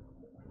 Okay.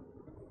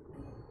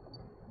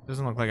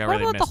 Doesn't look like I What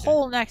really about the missed it.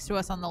 hole next to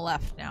us on the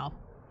left now?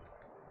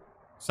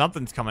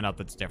 Something's coming up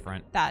that's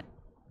different. That.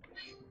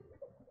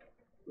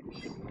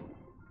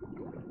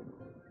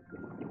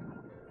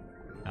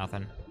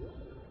 Nothing.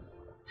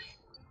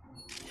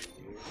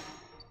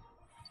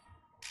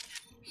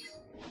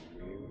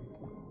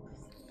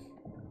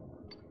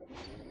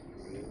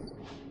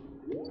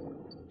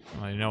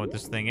 I don't know what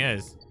this thing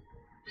is.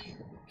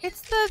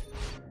 It's the...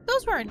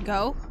 Those were in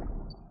Go.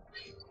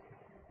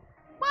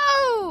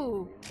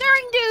 Whoa!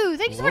 Daring Do!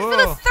 Thank you so much for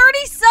the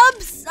 30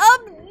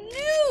 sub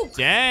new!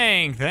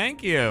 Dang,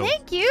 thank you.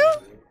 Thank you!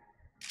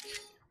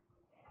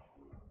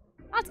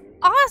 That's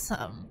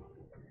awesome.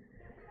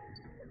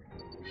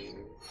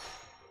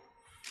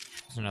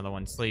 There's another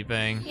one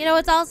sleeping. You know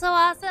what's also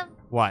awesome?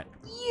 What?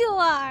 You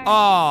are.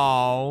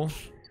 Oh.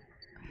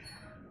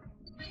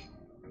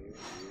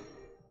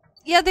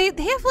 Yeah, they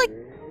have,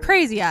 like,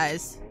 crazy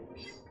eyes.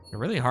 They're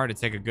really hard to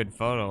take a good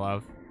photo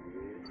of.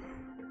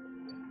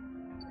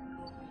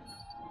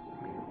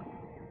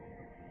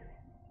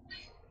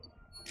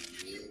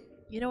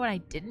 You know what I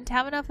didn't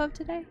have enough of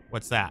today?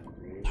 What's that?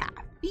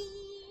 Caffeine.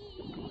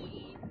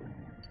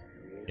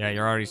 Yeah,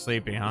 you're already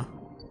sleepy, huh?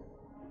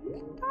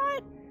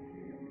 Not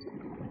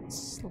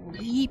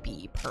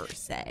sleepy, per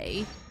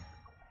se.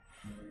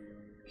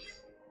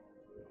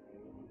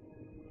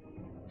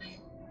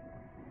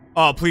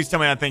 Oh, please tell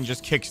me that thing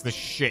just kicks the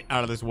shit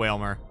out of this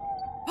Whalmer.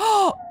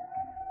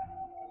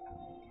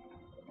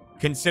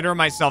 Consider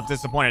myself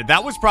disappointed.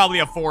 That was probably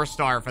a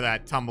 4-star for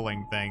that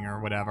tumbling thing or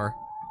whatever.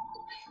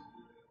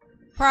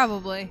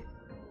 Probably.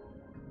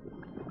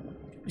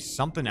 There's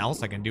something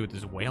else I can do with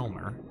this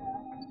Whalmer.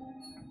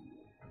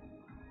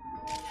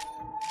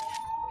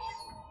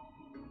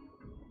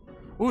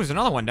 Ooh, there's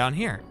another one down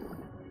here.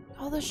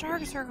 Oh, the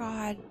sharks are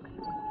gone.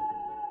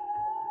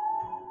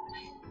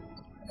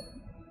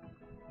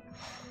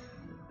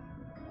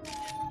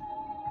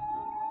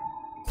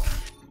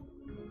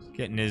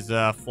 Getting his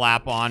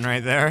flap on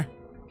right there.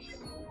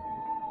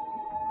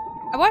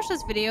 I watched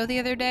this video the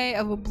other day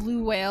of a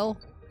blue whale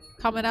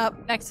coming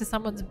up next to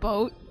someone's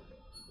boat.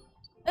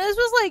 And this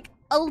was like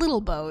a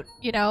little boat,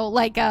 you know,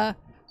 like a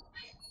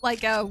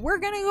we're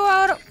gonna go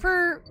out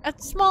for a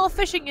small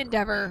fishing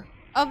endeavor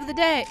of the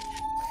day.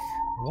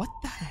 What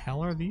the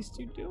hell are these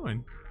two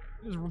doing?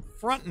 Just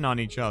fronting on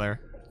each other.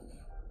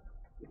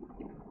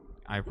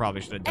 I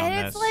probably should have done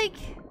And this. it's like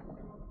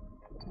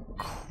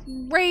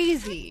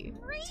crazy.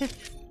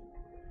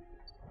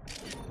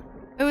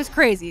 It was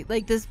crazy.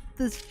 Like this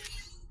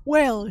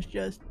whale is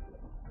just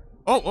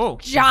Oh,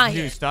 giant.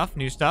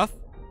 New stuff.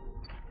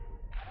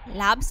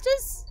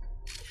 lobsters.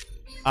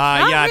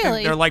 Yeah,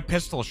 really. they're like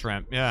pistol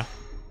shrimp. Yeah,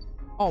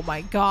 Oh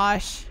my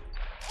gosh.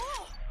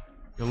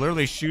 they're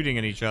literally shooting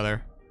at each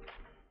other.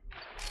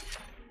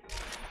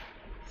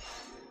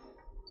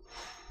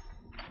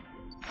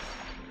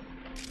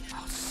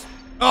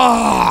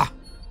 Ah!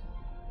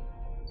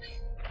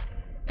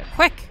 They're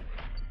quick.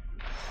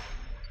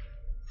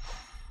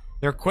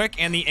 They're quick,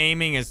 and the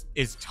aiming is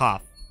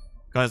tough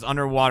because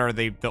underwater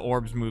the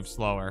orbs move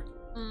slower.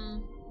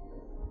 Mm.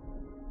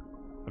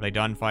 Are they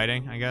done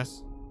fighting? I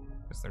guess.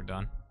 Guess they're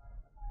done.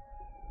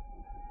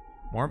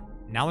 More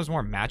now. There's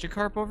more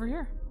Magikarp over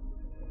here.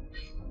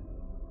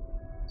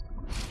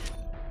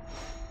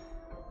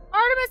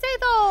 Artemis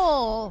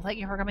Aethel! Thank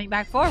you for coming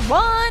back for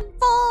 1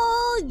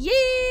 full year!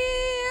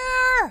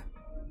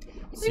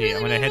 Let's see,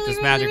 I'm gonna hit this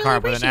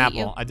Magikarp with an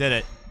apple. I did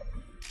it.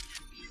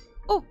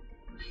 Oh.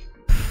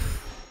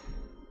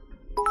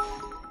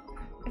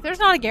 If there's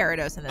not a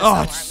Gyarados in this,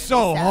 Oh, it's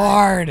so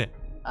hard.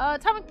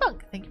 Atomic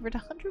Punk, thank you for the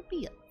 100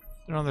 beats.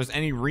 I don't know if there's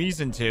any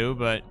reason to,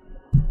 but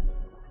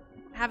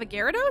Have a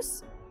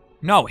Gyarados?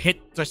 no,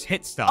 just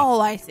hit stuff.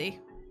 Oh, I see.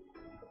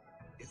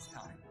 It's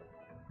time.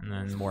 And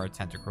then more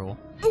Tentacruel.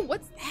 Oh,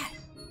 what's that?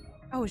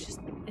 Oh, it's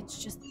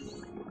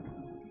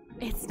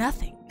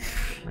nothing.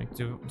 Like,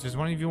 does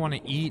one of you want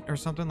to eat or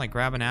something? Like,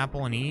 grab an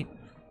apple and eat?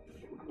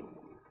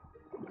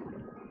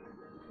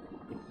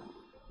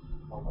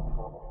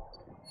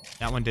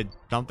 That one did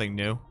something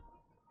new.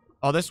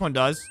 Oh, this one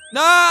does.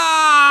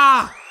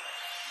 Ah!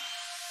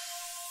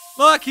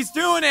 Look, he's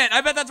doing it.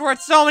 I bet that's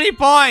worth so many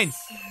points.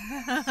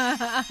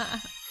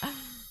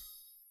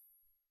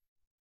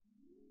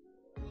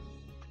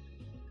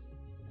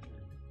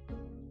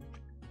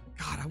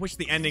 God, I wish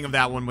the ending of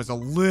that one was a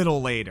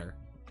little later.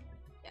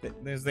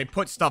 They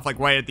put stuff like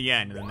right at the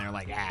end, and then they're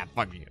like, ah,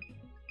 fuck you.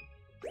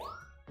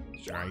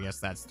 Sure, I guess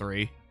that's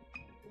 3.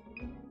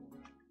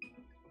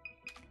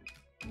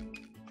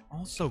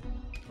 Also,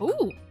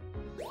 Ooh.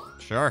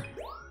 sure.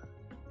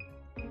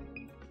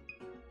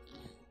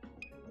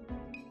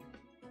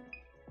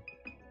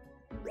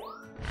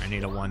 I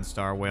need a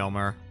 1-star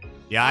Whalmer.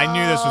 Yeah, I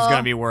knew this was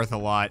gonna be worth a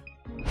lot.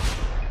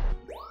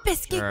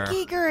 Biscuit Sure.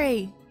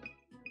 Geekery.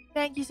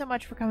 Thank you so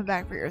much for coming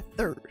back for your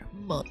 3rd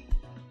month.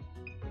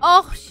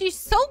 Oh, she's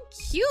so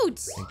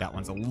cute. I think that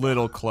one's a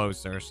little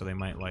closer, so they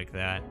might like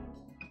that.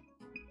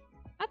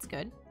 That's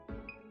good.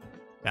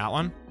 That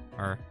one?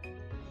 Or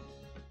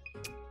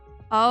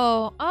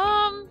Oh,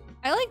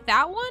 I like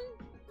that one,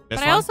 this but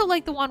one? I also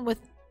like the one with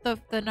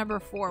the number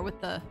 4 with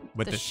the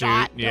With the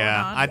shot shoot? going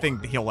Yeah, on. I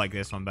think he'll like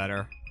this one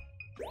better.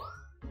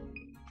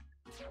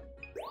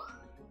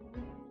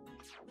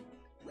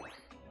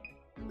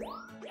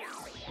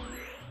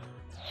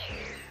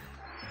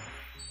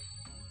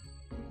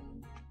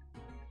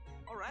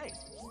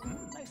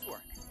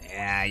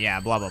 Yeah,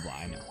 blah, blah, blah.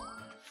 I know.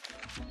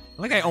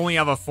 I think I only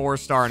have a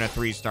 4-star and a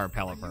 3-star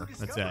Pelipper.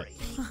 That's it.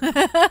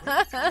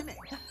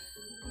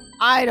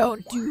 I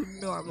don't do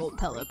normal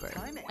Pelipper.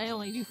 I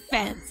only do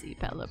fancy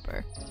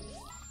Pelipper.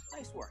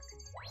 Nice work.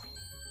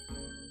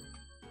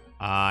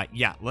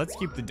 Yeah, let's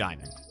keep the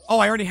diamond. Oh,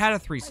 I already had a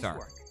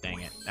 3-star. Dang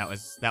it. That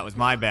was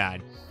my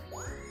bad.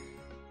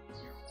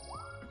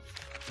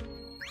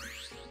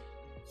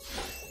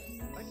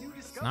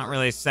 Not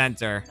really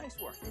center. Nice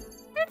work.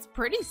 It's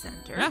pretty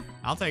center. Yeah,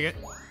 I'll take it.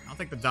 I'll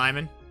take the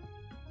diamond.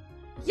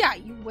 Yeah,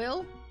 you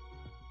will.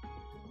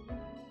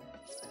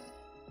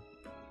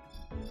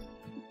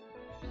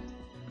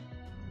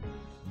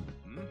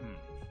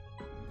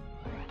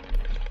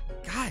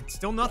 God,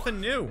 still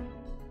nothing new.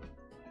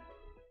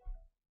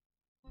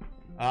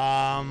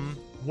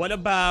 What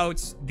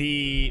about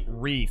the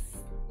reef?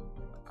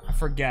 I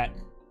forget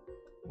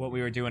what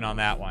we were doing on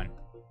that one.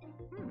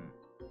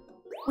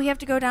 We have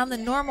to go down the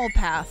normal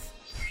path.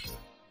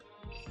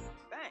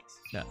 Thanks.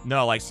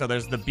 No, like, so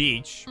there's the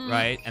beach,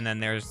 right? And then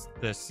there's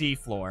the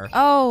seafloor.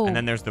 Oh. And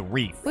then there's the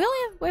reef.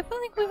 I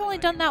think we've only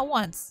done that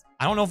once.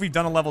 I don't know if we've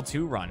done a level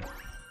 2 run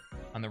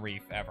on the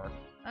reef ever.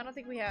 I don't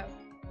think we have.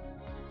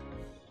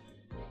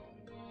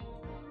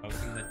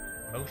 Posting the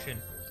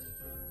motion.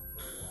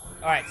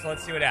 Alright, so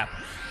let's see what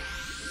happens.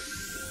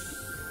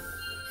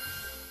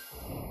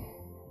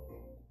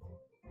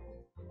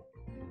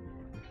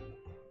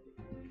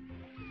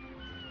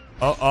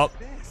 Oh.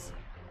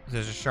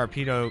 There's a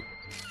Sharpedo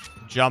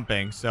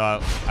jumping,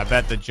 so I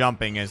bet the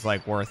jumping is,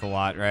 like, worth a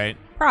lot, right?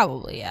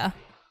 Probably, yeah.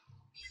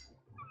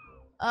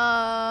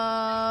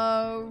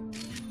 Rowan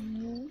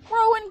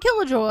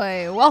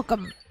Killjoy,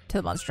 welcome to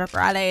the Monster Truck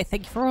Rally.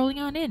 Thank you for rolling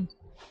on in.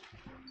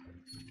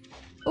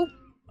 Oh.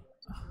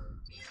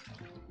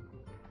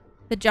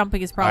 The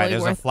jumping is probably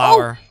there's worth... a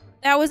flower. Oh,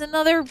 that was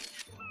another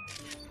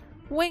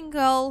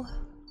Wingull.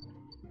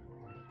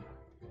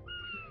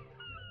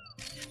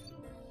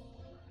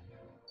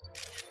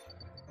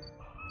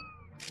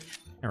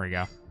 There we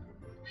go.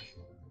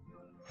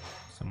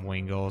 Some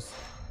Wingulls.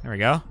 There we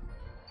go.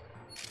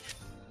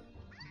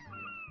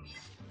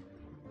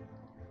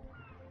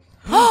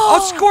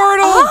 Oh,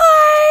 Squirtle!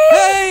 Hi!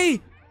 Hey!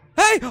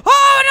 Hey!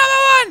 Oh,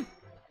 another one!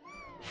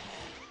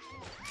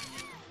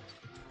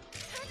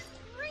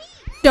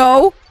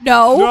 No.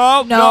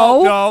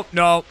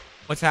 No.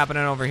 What's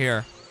happening over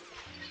here?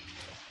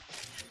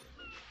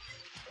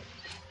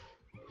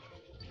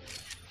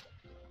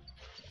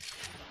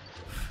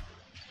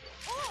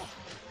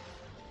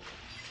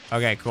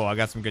 Okay, cool. I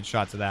got some good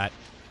shots of that.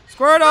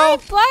 Squirtle! Hi,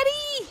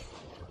 buddy!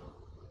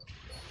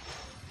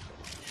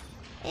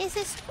 Is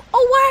this...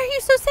 Oh, why are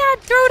you so sad?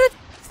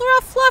 Throw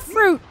a fluff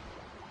fruit.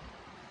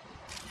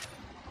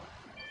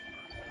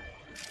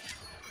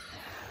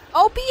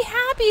 Oh, be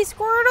happy,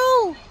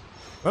 Squirtle.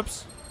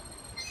 Whoops.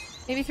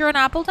 Maybe throw an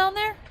apple down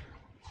there?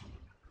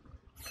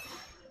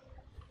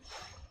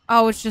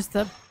 Oh, it's just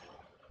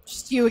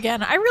you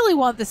again. I really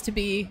want this to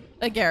be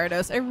a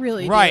Gyarados. I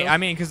really do. Right, I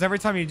mean, because every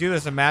time you do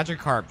this, a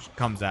Magikarp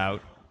comes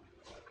out.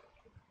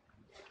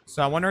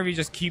 So I wonder if you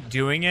just keep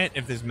doing it,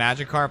 if this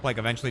Magikarp, like,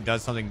 eventually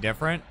does something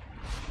different.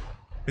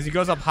 Because he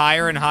goes up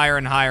higher and higher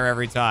and higher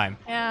every time.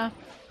 Yeah.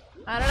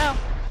 I don't know.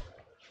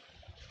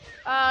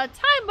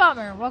 Time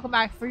Bomber, welcome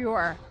back for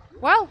your...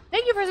 Well,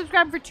 thank you for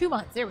subscribing for 2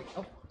 months. There we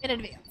go. In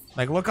advance.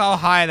 Like, look how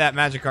high that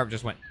Magikarp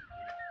just went.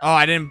 Oh,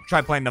 I didn't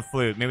try playing the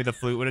flute. Maybe the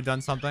flute would have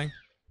done something.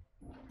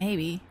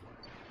 Maybe.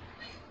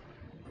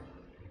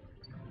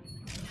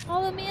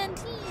 All the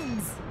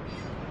Manteens.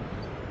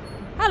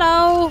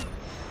 Hello.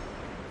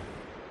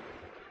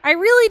 I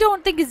really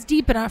don't think it's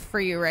deep enough for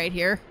you right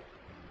here.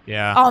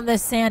 Yeah. On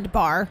this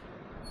sandbar.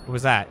 What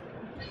was that?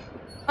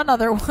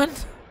 Another one.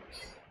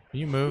 Can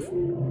you move?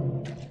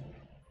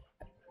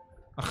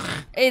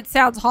 It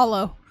sounds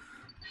hollow.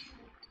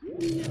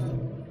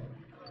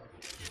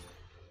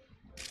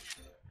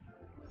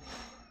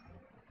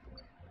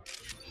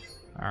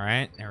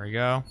 Alright, there we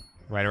go.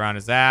 Right around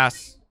his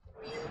ass.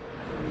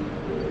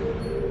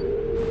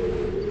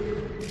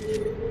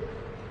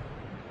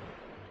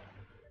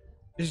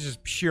 This is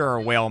just pure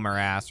Whalmer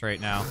ass right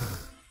now.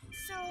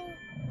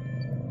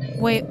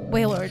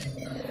 Wailord.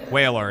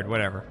 Wailord,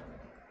 whatever.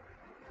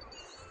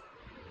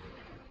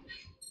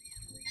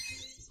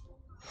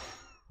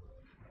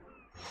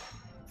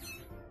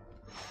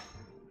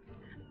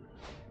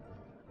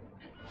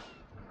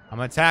 I'm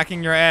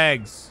attacking your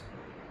eggs.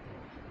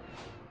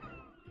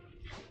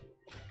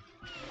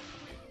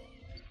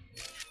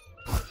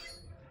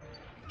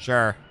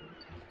 Sure.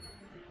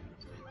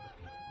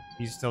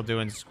 He's still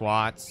doing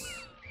squats.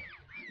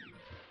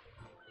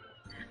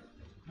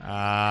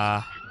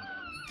 Oh!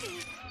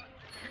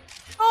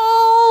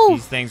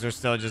 These things are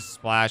still just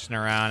splashing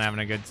around, having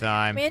a good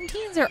time.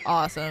 Manteens are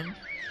awesome.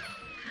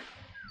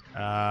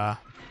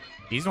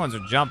 These ones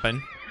are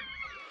jumping.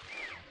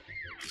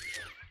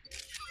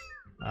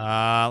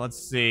 Let's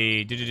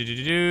see.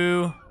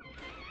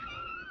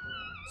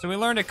 So we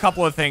learned a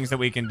couple of things that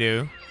we can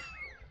do.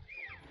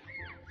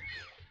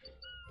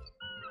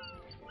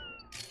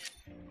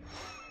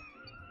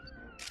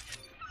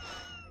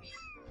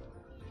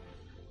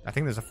 I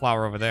think there's a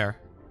flower over there.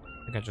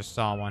 I think I just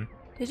saw one.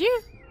 Did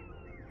you?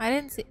 I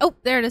didn't see. Oh,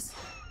 there it is.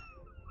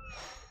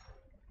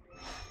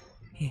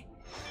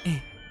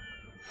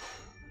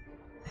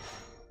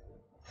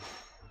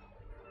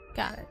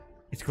 Got it.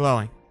 It's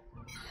glowing.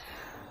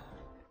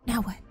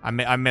 Now what?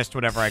 I missed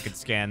whatever I could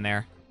scan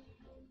there.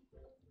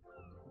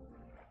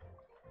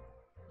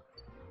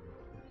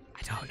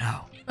 I don't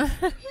know.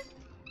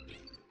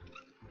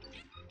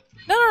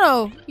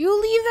 No.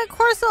 You leave that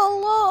course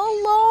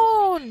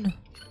alone.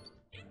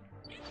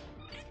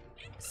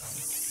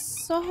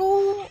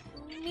 So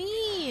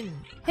mean.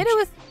 Hit it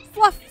with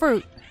fluff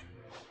fruit.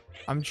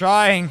 I'm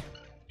trying.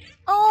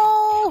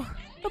 Oh,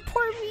 the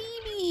poor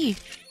baby.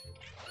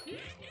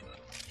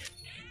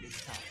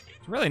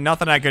 There's really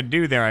nothing I could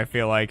do there, I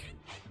feel like.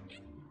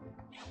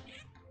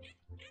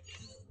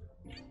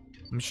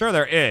 I'm sure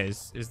there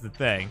is the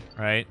thing,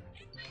 right?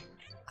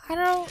 I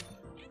don't.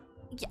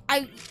 Yeah,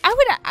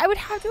 I would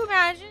have to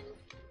imagine.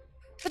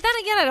 But then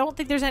again, I don't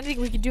think there's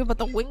anything we can do about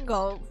the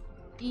Wingo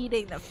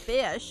eating the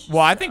fish.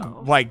 Well, I think,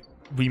 like,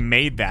 we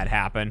made that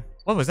happen.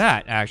 What was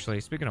that, actually?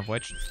 Speaking of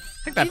which,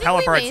 I think that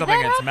Pelipper had something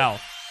in its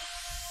mouth.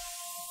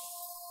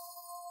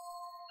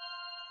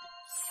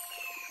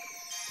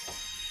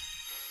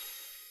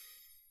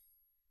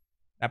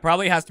 That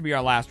probably has to be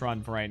our last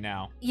run for right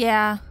now.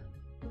 Yeah.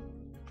 So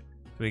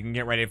we can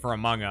get ready for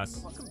Among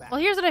Us. Well,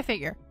 here's what I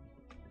figure.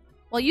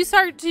 Well, you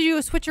start to do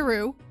a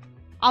switcheroo.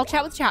 I'll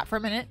chat with chat for a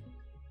minute.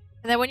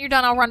 And then when you're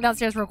done, I'll run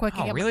downstairs real quick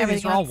and get really? everything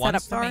These are all set one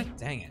up for star? me.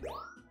 Dang it.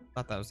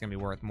 Thought that was going to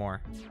be worth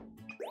more.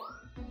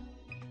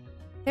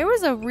 There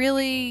was a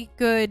really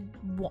good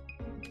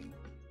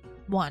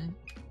one.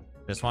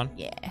 This one?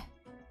 Yeah.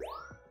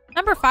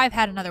 Number 5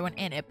 had another one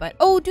in it, but...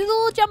 Oh, do the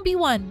little jumpy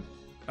one.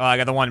 Oh, I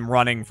got the one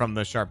running from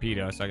the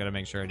Sharpedo, so I got to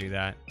make sure I do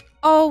that.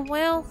 Oh,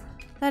 well,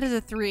 that is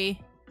a 3.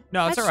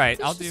 No, it's all right.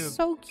 I'll That's do...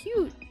 so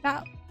cute.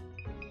 That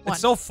one. It's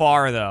so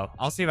far, though.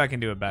 I'll see if I can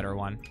do a better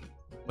one.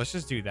 Let's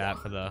just do that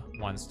for the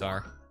 1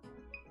 star.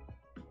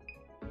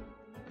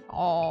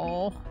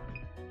 Oh.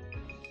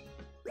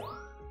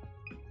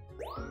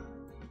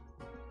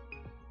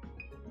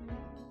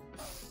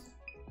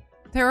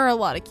 There are a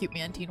lot of cute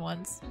Mantine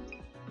ones.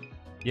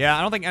 Yeah,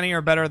 I don't think any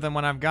are better than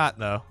what I've got,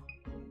 though.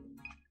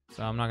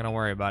 So I'm not going to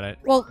worry about it.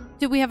 Well,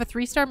 did we have a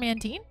 3-star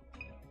Mantine?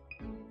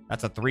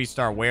 That's a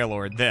 3-star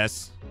Wailord,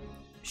 this.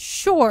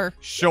 Sure.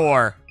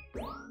 Sure.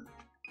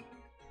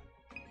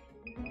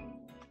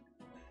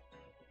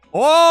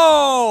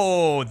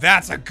 Oh,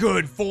 that's a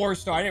good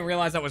 4-star. I didn't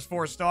realize that was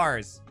 4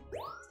 stars.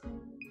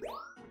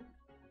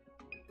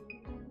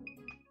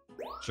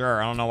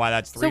 Sure, I don't know why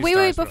that's 3 So stars.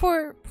 wait,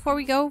 but- before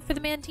we go for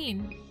the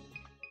Mantine.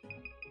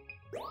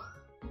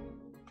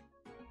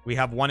 We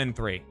have 1 and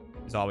 3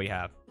 is all we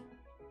have.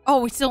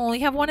 Oh, we still only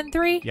have 1 and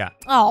 3? Yeah.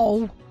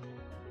 Oh.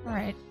 All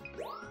right.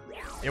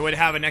 It would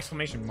have an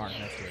exclamation mark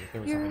next to it if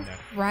there was You're something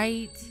there.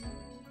 right.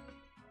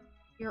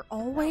 You're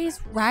always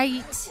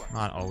right.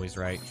 Not always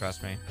right,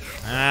 trust me.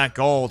 Ah,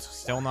 gold.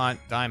 Still not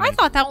diamond. I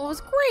thought that one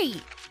was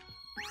great.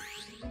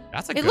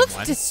 That's a It good looks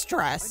one.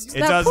 distressed.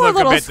 It That does poor look a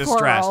little bit squirrel.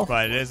 distressed,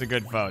 but it is a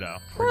good photo.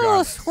 Poor little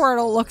regardless.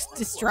 Squirtle looks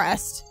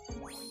distressed.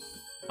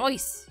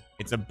 Nice.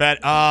 It's a bet.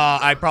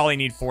 I probably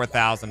need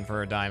 4,000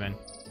 for a diamond.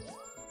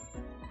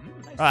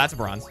 Oh, that's a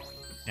bronze.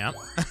 Yep.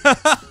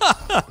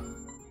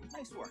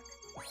 Nice work.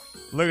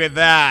 Look at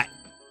that.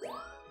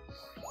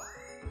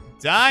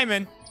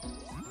 Diamond.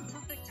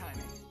 Perfect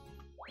timing.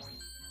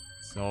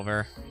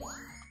 Silver.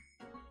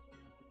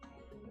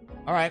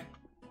 All right.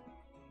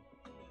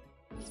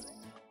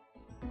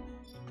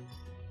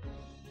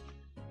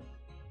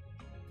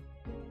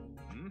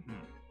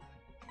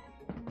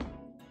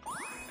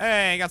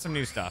 Hey, got some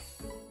new stuff.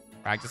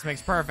 Practice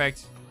makes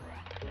perfect.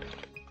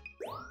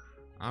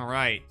 All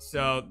right,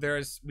 so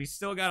we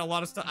still got a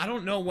lot of stuff. I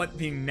don't know what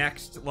the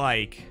next,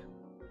 like,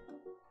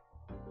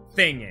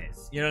 thing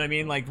is. You know what I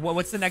mean? Like,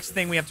 what's the next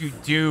thing we have to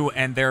do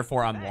and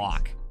therefore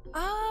unlock?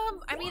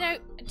 I mean,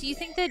 do you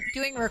think that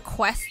doing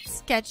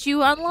requests gets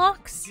you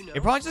unlocks?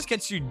 It probably just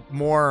gets you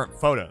more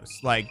photos,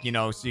 like, you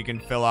know, so you can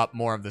fill up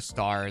more of the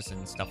stars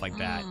and stuff like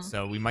that.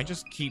 So we might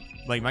just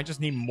might just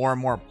need more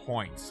and more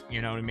points.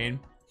 You know what I mean?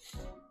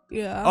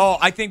 Yeah. Oh,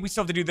 I think we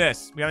still have to do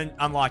this. We haven't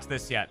unlocked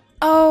this yet.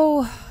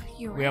 Oh,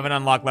 you're right. We haven't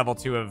unlocked level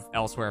 2 of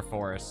Elsewhere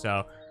Forest,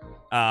 so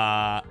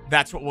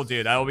that's what we'll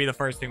do. That will be the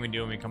first thing we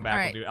do when we come back. All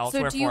right. We'll do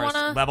Elsewhere So do you Forest,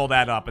 wanna- level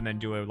that up, and then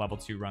do a level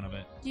 2 run of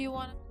it. Do you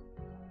want to?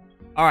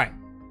 All right.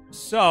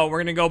 So we're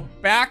gonna go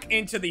back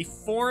into the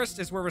forest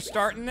is where we're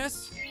starting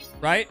this,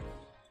 right?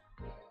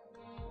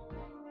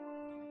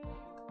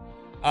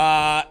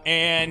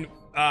 And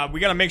we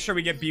gotta make sure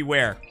we get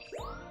Beware.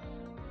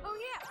 Oh,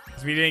 yeah.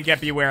 Because we didn't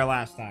get Beware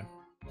last time.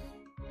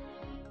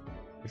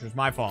 Which was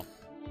my fault.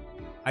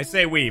 I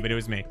say we, but it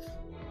was me.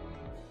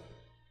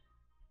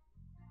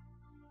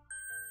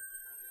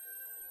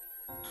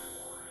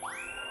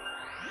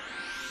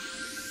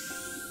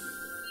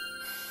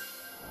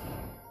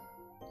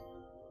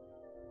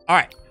 All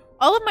right.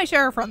 All of my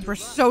sheriff runs were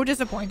so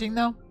disappointing,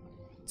 though.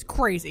 It's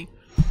crazy.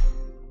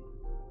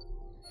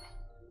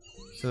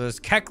 So there's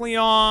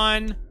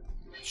Kecleon,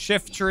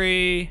 Shift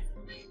tree.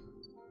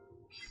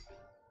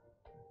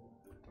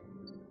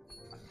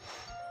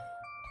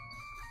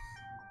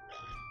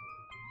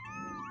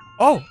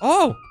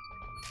 Oh!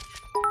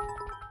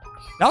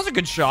 That was a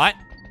good shot.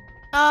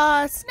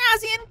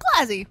 Snazzy and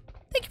Classy.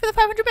 Thank you for the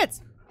 500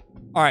 bits.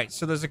 All right,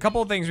 so there's a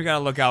couple of things we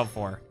gotta look out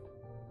for.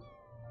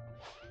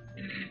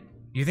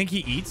 You think he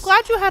eats?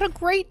 Glad you had a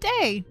great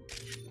day.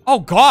 Oh,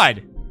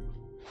 God.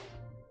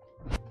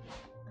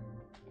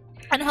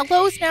 And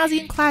hello, Snazzy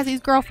and Classy's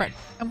girlfriend.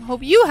 I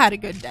hope you had a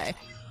good day.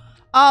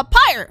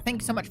 Pyre,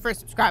 thank you so much for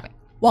subscribing.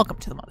 Welcome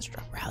to the Monster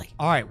Truck Rally.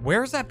 All right,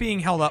 where's that being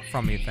held up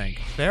from, you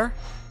think? There?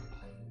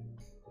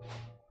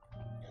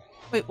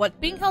 Wait, what's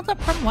being held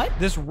up from what?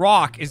 This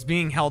rock is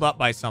being held up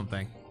by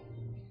something.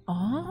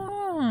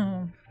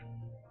 Oh.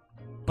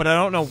 But I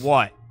don't know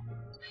what.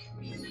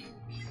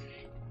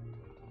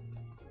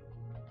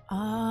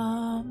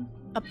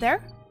 Up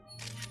there?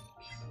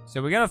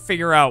 So we gotta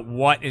figure out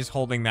what is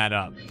holding that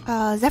up.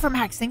 Zephyr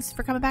Max, thanks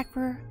for coming back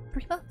for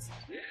 3 months.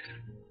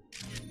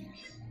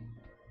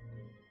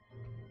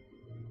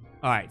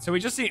 All right, so we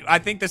just see. I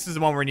think this is the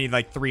one where we need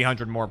like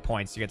 300 more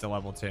points to get to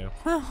level 2.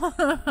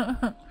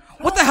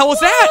 What the hell was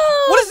that?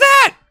 Whoa! What is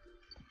that?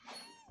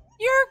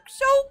 You're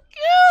so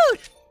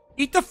cute!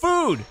 Eat the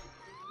food.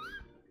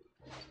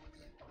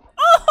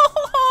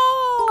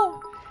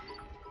 Oh!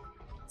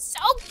 So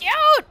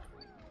cute!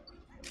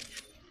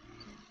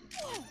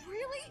 Oh,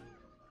 really?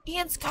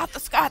 Ian Scott the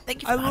Scott,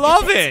 thank you for I the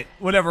love 100 bits. it.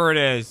 Whatever it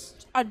is.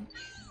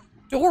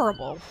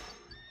 Adorable.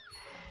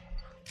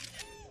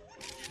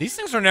 These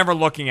things are never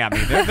looking at me.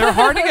 They're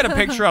hard to get a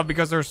picture of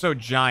because they're so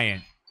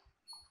giant.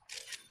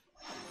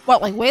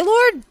 What, like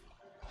Waylord?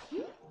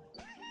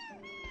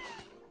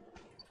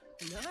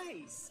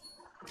 Nice.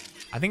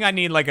 I think I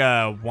need like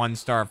a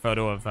 1-star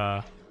photo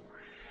of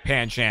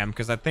Pancham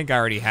because I think I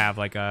already have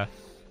like a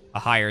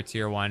higher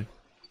tier one.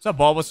 What's up,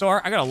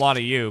 Bulbasaur? I got a lot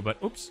of you, but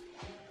oops.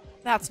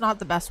 That's not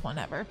the best one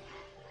ever.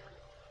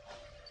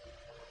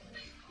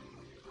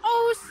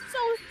 Oh, so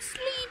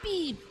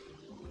sleepy.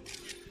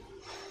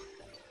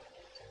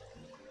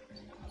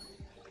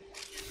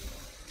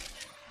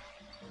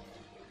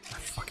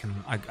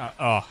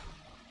 Oh.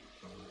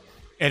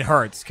 It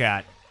hurts,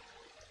 cat.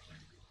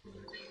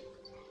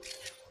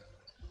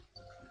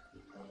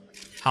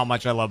 How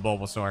much I love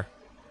Bulbasaur.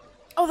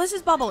 Oh, this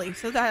is bubbly,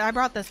 so that I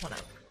brought this one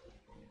up.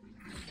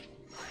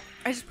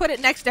 I just put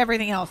it next to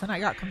everything else, and I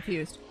got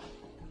confused.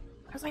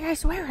 I was like, I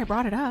swear I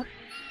brought it up.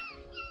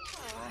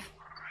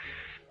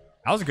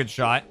 That was a good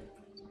shot.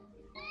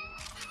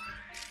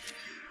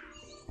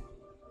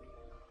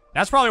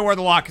 That's probably worth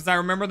a lot, because I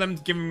remember them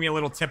giving me a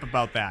little tip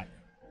about that.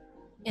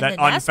 That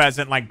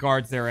unpheasant, like,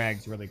 guards their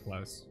eggs really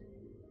close.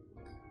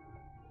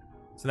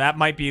 So that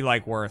might be,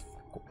 like, worth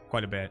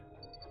quite a bit.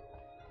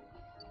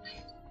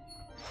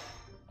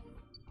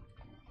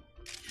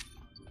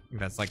 I think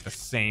that's, like, the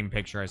same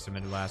picture I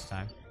submitted last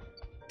time.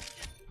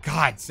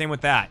 God, same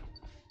with that.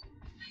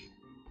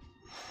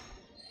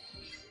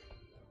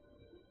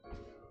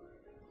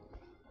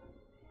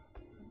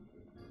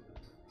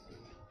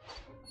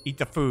 Eat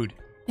the food.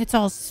 It's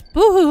all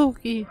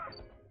spooky.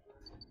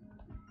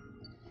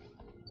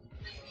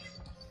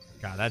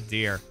 God, that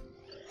deer.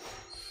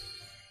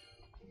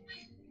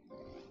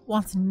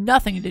 Wants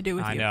nothing to do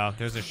with I you. know.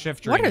 There's a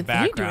shifter What in are the they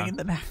background. doing in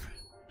the background?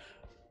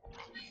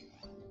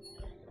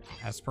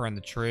 Esper in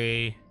the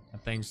tree.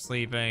 That thing's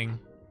sleeping.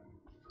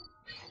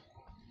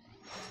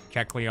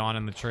 Kecleon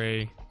in the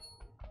tree.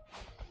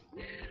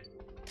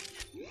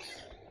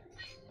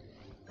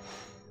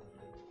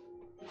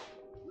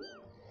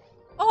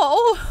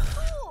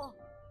 Oh!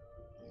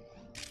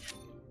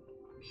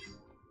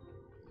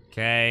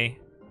 Okay.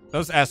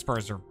 Those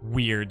Espers are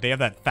weird. They have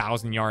that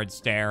 1,000-yard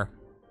stare.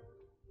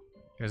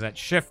 There's that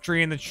shift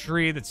tree in the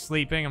tree that's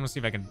sleeping. I'm gonna see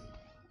if I can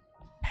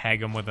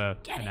peg him with an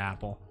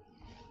apple.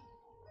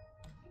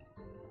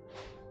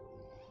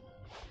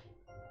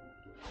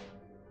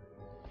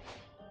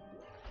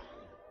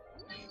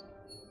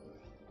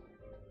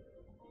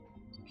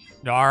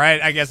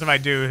 Alright, I guess if I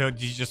do,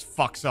 he just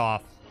fucks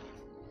off.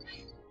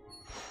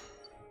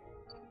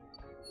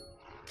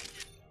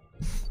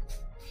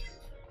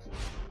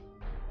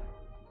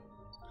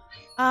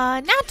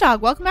 Nat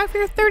Dog, welcome back for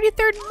your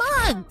 33rd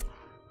month.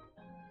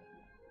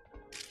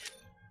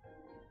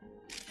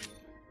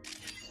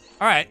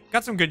 Alright,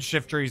 got some good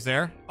shift trees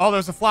there. Oh,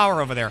 there's a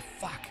flower over there.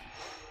 Fuck.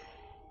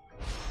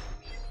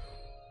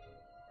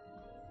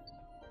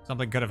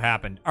 Something could have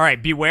happened.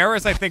 Alright, Beware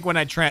is, I think, when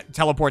I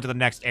teleport to the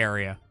next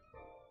area.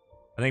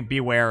 I think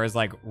Beware is,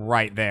 like,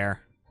 right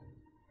there.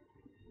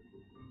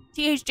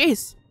 TH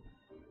Jace,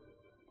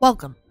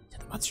 welcome to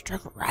the Monster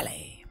Truck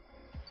Rally.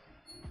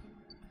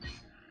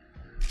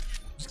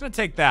 Just gonna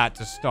take that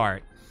to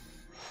start.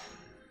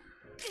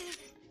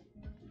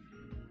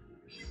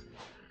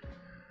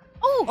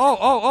 Oh!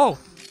 Oh!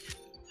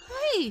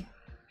 Hey!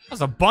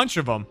 There's a bunch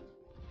of them.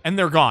 And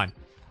they're gone.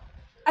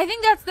 I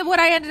think that's what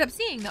I ended up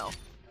seeing, though.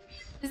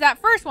 Is that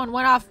first one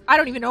went off, I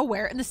don't even know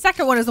where, and the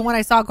second one is the one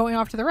I saw going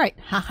off to the right.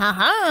 Ha ha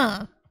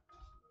ha!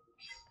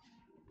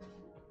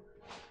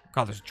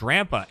 God, there's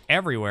Drampa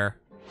everywhere.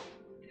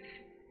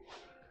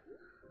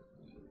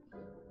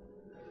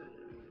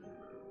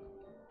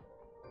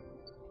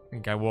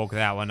 think I woke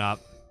that one up.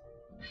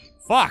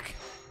 Fuck!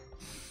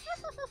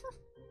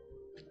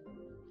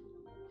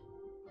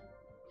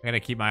 I gotta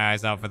keep my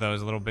eyes out for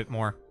those a little bit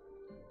more.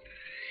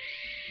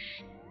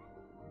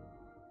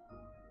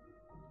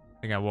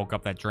 I think I woke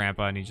up that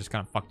Drampa and he just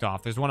kind of fucked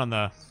off. There's one on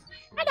the...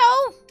 I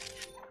know.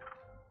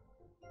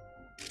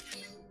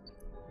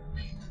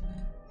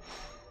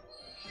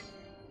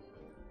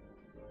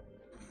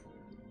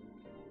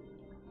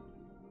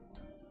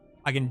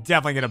 I can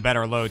definitely get a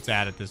better load to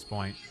add at this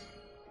point.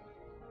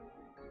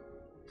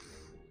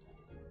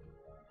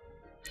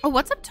 Oh,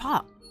 what's up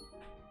top?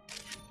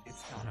 I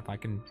don't know if I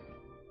can...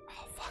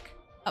 Oh, fuck.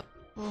 Up.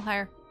 A little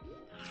higher.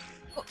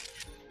 Oh.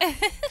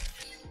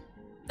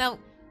 Now,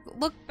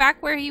 look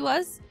back where he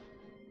was.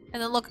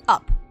 And then look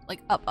up. Like,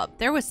 up, up.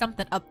 There was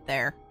something up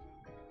there.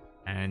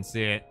 I didn't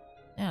see it.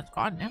 Yeah, it's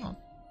gone now.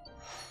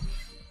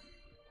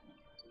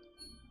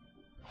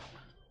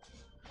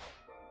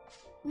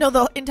 No,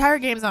 the entire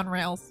game's on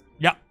rails.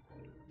 Yep.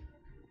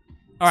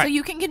 All right. So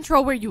you can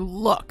control where you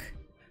look.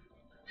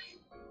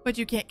 But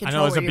you can't I control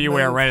know there's a where you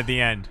beware move. right at the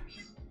end.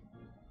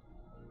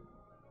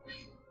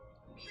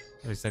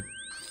 At least that...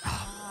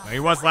 well,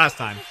 he was last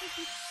time.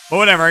 But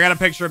whatever, I got a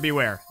picture of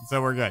beware.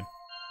 So we're good.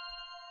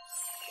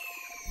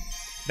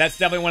 That's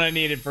definitely what I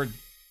needed for,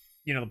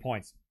 you know, the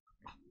points.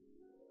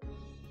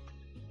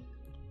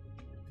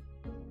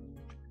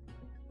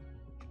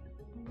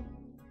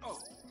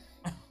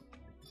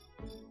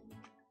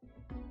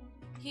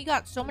 He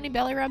got so many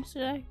belly rubs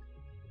today.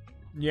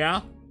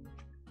 Yeah?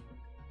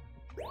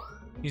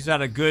 He's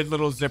had a good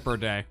little zipper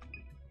day.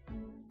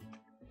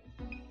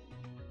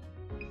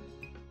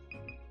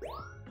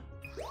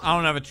 I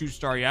don't have a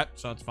 2-star yet,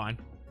 so it's fine.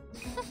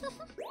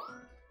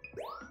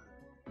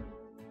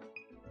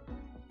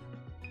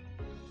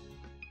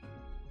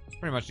 It's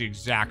pretty much the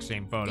exact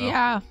same photo.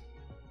 Yeah.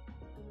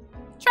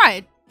 Try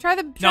it. Try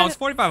the... No, it's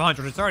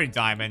 4,500. It's already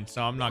diamond,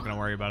 so I'm not going to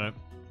worry about it.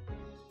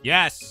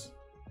 Yes.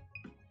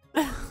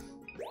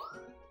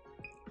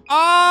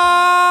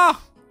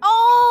 Ah!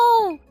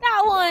 Oh,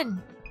 that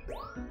one.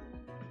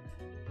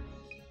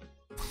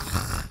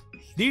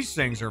 These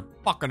things are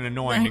fucking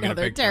annoying I to get know, a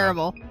they're picture of.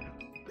 terrible.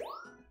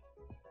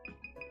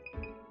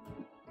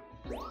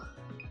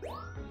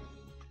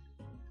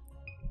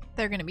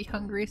 They're gonna be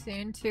hungry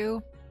soon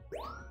too.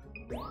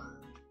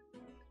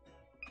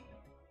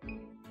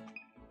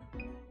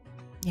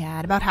 Yeah,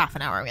 in about half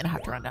an hour, I'm gonna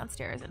have to run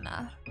downstairs and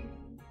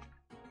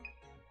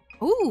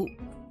ooh,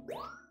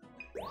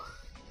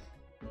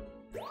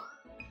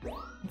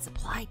 and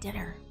supply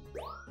dinner.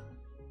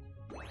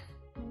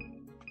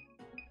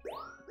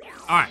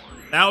 All right,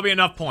 that'll be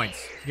enough points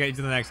to get you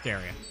to the next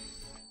area.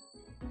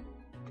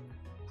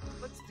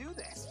 Let's do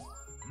this.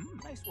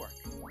 Nice work.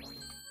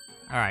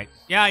 All right.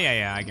 Yeah,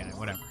 I get it.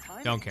 Whatever.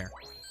 Don't care.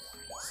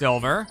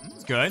 Silver.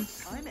 It's good.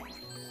 Timing.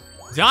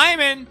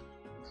 Diamond.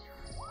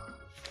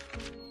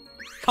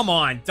 Come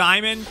on,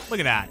 diamond.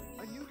 Look at that.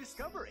 A new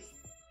discovery.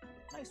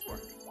 Nice work.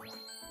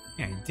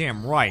 Yeah, you're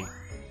damn right.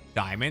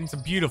 Diamond. It's a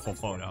beautiful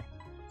photo.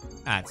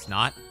 That's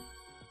not.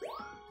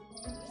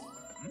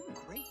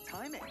 Great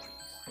timing.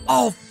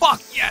 Oh,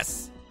 fuck,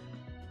 yes!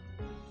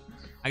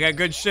 I got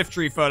good shift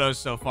tree photos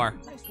so far.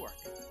 Nice work.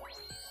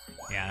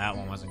 Yeah, that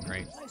one wasn't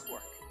great. Nice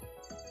work.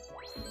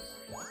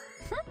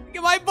 Look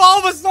at my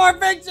Bulbasaur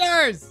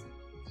pictures!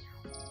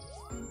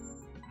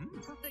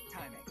 Perfect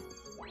timing.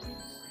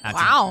 That's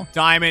Wow. a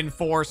diamond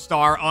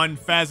 4-star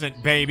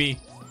unpheasant, baby.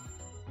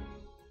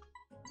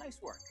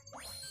 Nice work.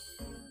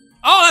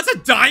 Oh, that's a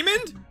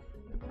diamond?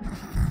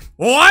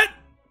 What?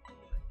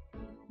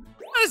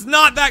 That is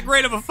not that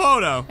great of a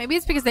photo. Maybe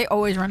it's because they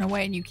always run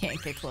away and you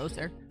can't get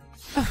closer.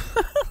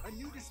 A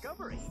new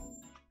discovery.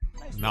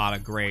 Nice work. Not a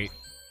great...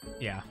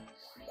 Yeah.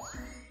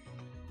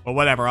 But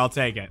whatever, I'll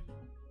take it.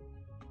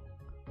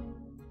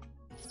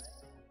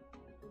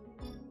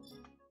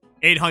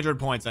 800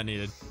 points I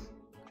needed.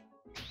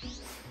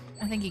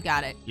 I think you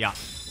got it. Yeah.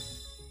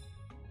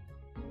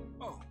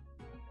 Oh.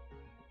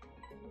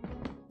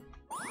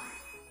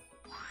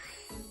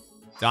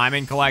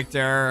 Diamond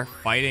collector,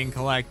 fighting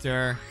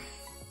collector.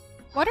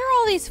 What are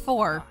all these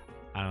for?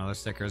 I don't know, the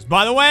stickers.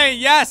 By the way,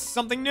 yes,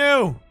 something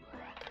new.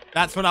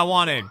 That's what I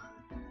wanted.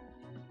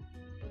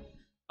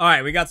 All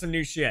right, we got some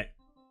new shit.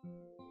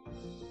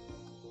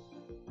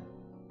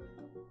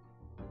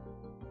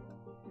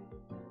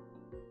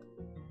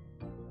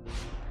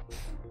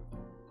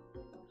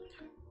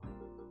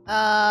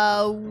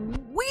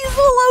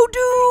 Weasel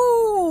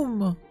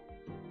O'Doom!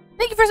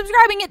 Thank you for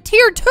subscribing at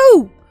tier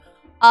 2.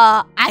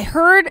 I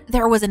heard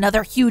there was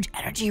another huge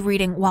energy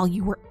reading while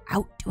you were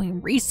out doing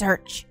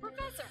research.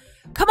 Professor.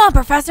 Come on,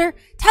 Professor.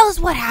 Tell us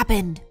what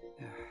happened.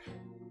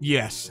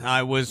 Yes,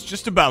 I was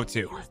just about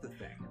to. Here's the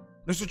thing.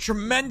 There's a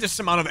tremendous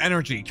amount of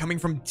energy coming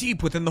from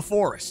deep within the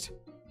forest.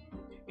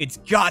 It's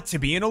got to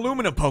be an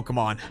Illumina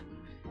Pokemon.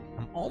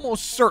 I'm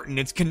almost certain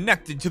it's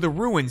connected to the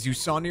ruins you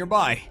saw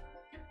nearby.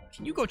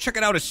 Can you go check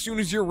it out as soon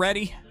as you're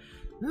ready?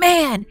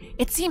 Man,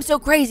 it seems so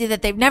crazy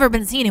that they've never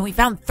been seen and we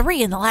found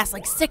 3 in the last,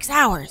 6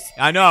 hours.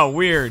 I know,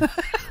 weird.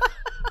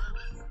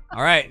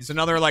 All right, it's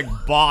another,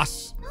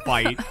 boss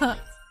fight.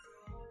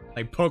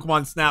 Like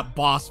Pokemon Snap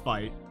boss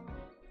fight.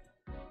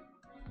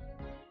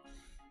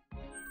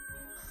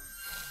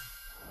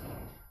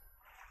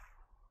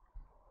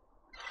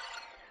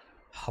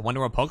 I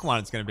wonder what Pokemon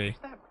it's gonna be.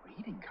 Where's that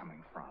reading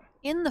coming from?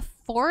 In the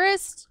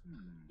forest?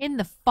 In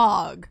the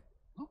fog.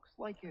 Looks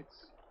like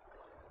it's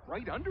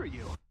right under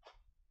you.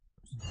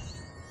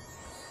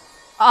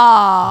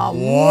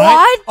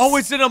 What? Oh,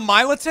 is it a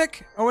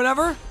Milotic or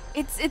whatever?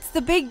 It's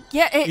the big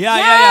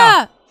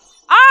Yeah.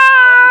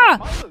 Ah!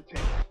 Milotic.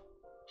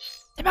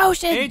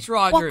 Emotion. H.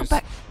 Welcome Rogers.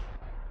 back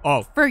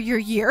Oh, for your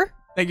year.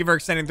 thank you for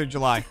extending through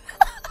July.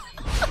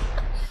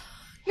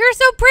 You're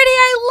so pretty.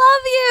 I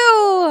love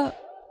you.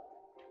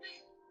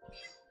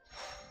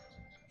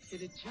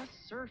 Did it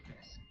just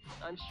surface?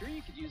 I'm sure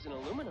you could use an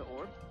Illumina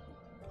orb.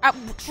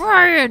 I'm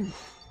trying.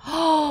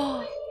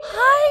 Hi,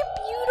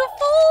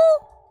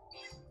 beautiful.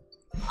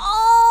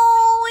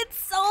 Oh, it's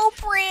so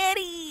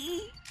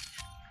pretty.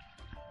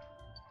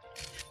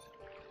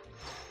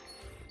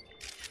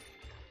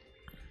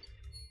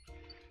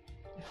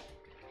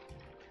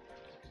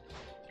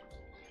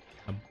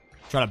 I'm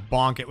trying to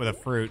bonk it with a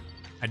fruit.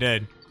 I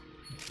did.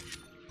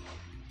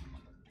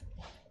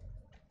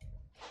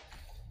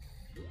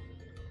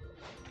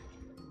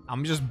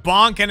 I'm just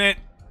bonking it.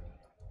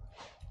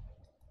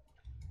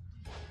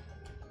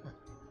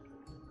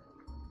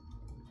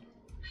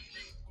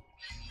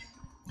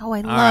 Oh,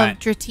 I love right.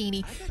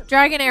 Dratini.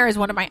 Dragonair is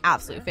one of my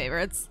absolute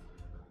favorites.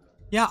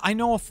 Yeah, I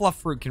know a fluff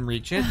fruit can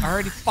reach it. I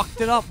already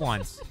fucked it up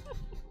once.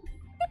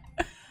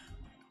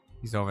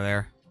 He's over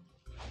there.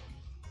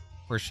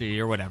 Or she,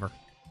 or whatever.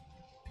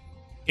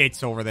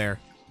 It's over there.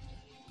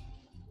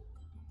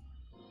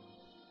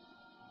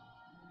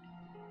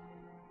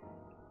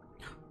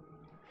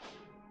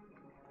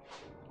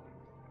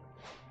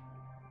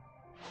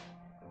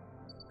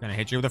 Gonna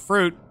hit you with a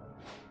fruit.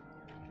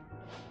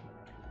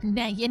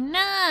 No, you're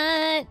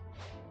not.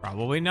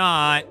 Probably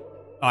not.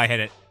 Oh, I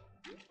hit it.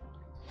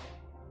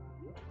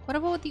 What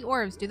about with the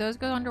orbs? Do those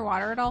go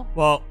underwater at all?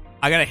 Well,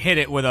 I gotta hit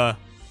it with a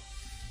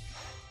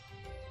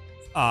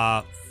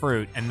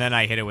fruit, and then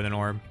I hit it with an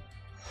orb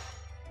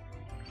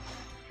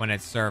when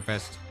it's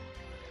surfaced.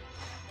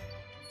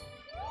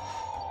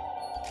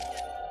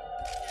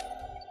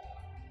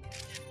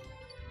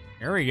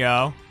 There we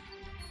go.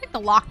 Like the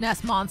Loch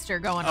Ness monster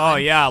going on. Oh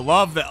yeah, I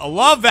love that. I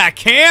love that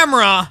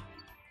camera.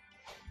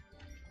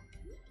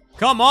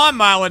 Come on,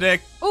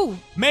 Milotic. Ooh,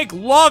 Make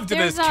love to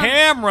this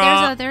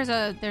camera. There's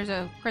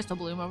a crystal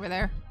bloom over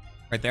there.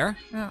 Right there?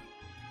 Yeah.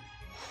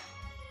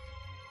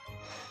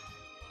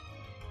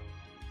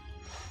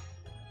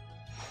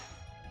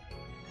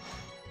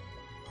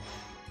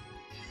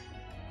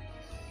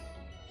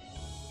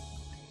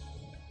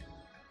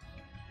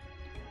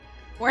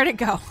 Where'd it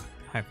go?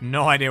 I have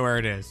no idea where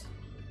it is.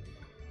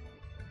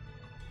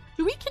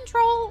 Do we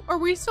control? Or are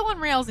we still on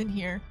rails in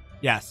here?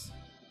 Yes.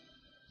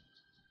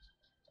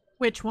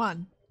 Which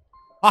one?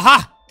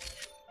 Aha!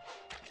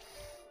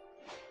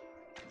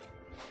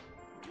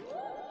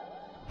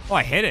 Oh,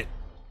 I hit it.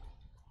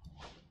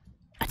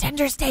 A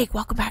tender steak.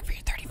 Welcome back for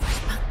your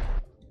 31st month.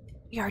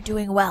 We are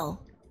doing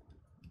well.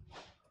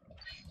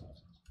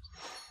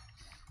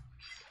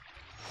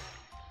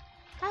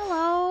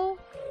 Hello.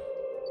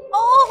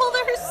 Oh,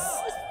 they're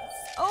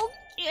so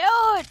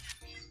cute.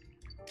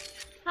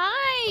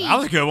 Hi. That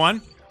was a good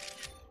one.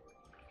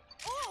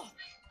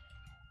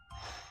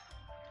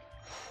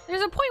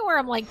 There's a point where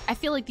I'm like, I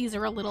feel like these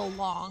are a little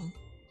long.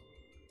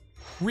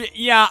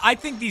 Yeah, I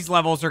think these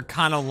levels are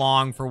kind of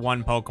long for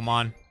one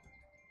Pokemon.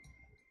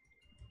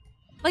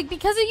 Like,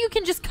 because you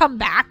can just come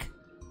back.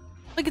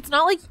 Like, it's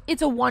not like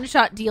it's a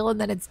one-shot deal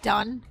and then it's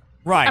done.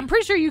 Right. I'm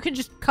pretty sure you can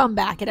just come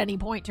back at any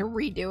point to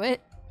redo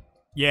it.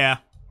 Yeah.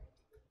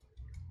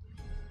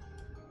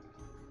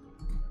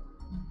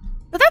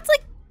 But that's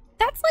like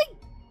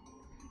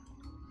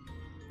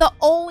the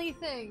only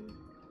thing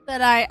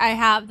that I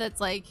have that's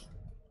like,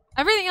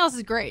 everything else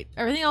is great.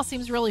 Everything else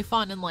seems really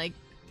fun and like,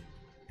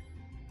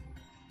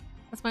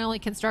 that's my only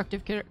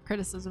constructive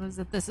criticism is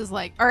that this is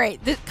like, all right,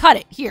 cut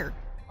it here.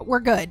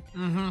 We're good.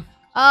 Mm-hmm.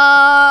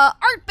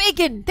 Art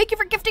Bacon, thank you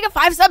for gifting a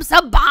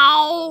 5-sub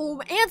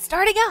boom and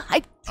starting a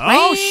hype train.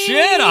 Oh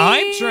shit, a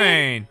hype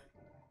train.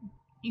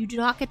 You do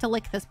not get to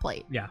lick this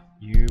plate. Yeah,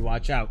 you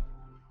watch out.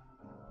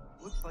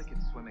 Looks like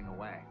it's swimming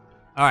away.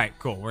 All right,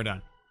 cool, we're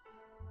done.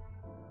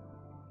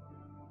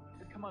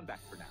 Come on back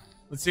for now.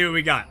 Let's see what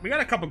we got. We got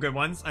a couple good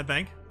ones, I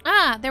think.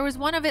 There was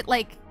one of it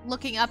like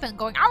looking up and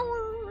going,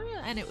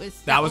 "Ow," and it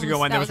was That was a good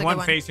one. There was a one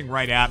good facing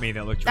right at me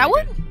that looked That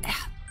really one. good.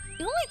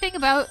 The only thing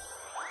about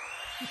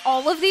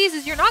all of these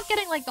is you're not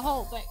getting like the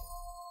whole thing.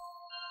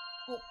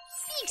 Oh,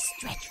 big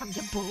stretch from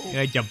Jaboo.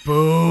 Yeah, ya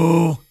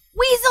boo.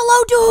 Weasel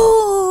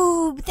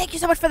O'Doob! Thank you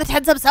so much for the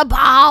 10 sub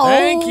bow.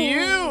 Thank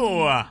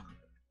you.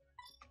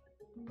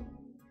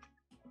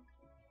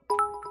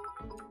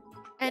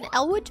 And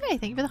Elwood J,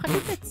 thank you for the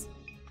 100 bits.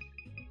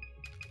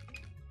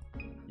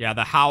 Yeah,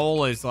 the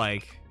howl is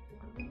like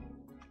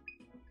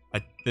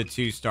the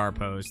 2-star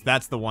pose.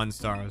 That's the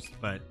 1-stars,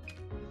 but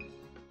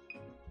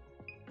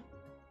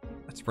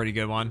that's a pretty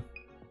good one.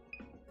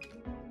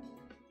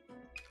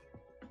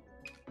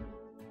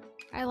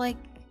 I like...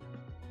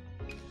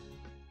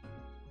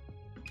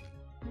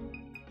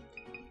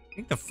 I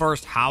think the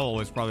first Howl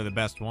is probably the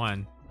best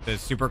one. The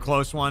super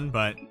close one,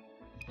 but...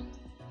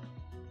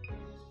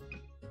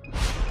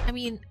 I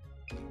mean,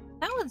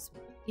 that one's...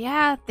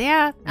 Yeah,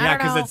 yeah. Yeah,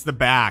 because it's the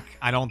back.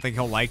 I don't think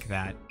he'll like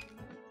that.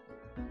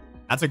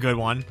 That's a good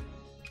one.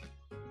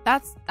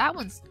 That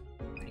one's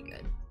pretty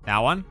good. That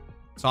one?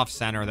 It's off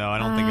center, though. I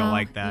don't think he'll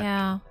like that.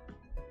 Yeah.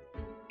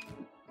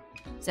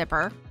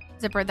 Zipper.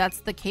 Zipper,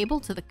 that's the cable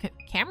to the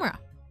camera.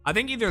 I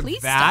think either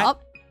Please that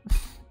stop.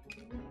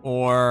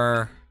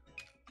 or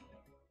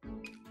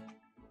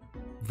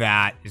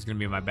that is going to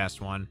be my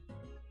best one.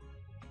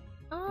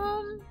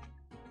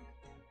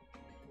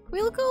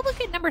 We'll go look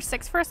at number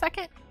 6 for a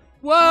second.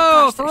 Whoa!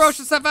 Oh, gosh,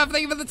 Ferocious FF,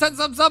 thank you for the 10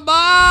 subs sub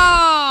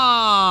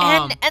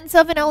bomb! And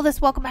Sylvan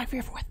Eldest, welcome back for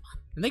your 4th month.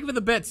 And thank you for the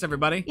bits,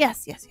 everybody.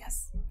 Yes, yes,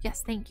 yes.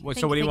 Yes, thank you.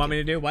 So what do you want me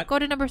to do? What? Go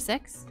to number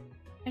 6.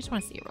 I just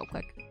want to see it real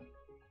quick.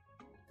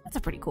 That's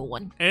a pretty cool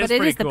one. It is but it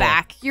pretty is the cool.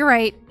 back. You're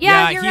right.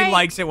 Yeah, you're he right.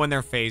 likes it when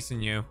they're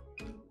facing you.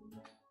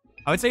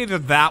 I would say either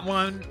that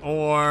one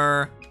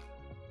or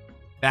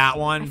that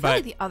one, I feel but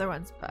like the other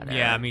one's better.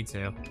 yeah, me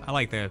too. I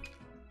like the...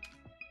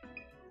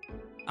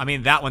 I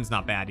mean, that one's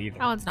not bad either.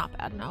 That one's not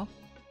bad, no.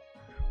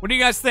 What do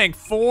you guys think?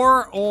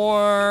 4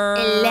 or...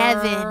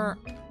 11.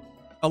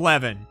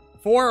 11.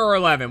 4 or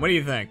 11? What do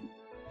you think?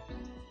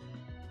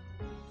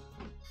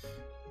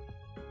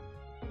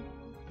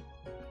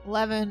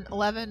 11,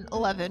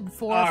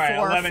 4, All right,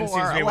 4, 11 4.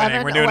 seems to be 11,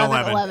 winning. We're doing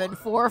 11. 11,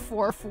 4,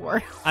 4,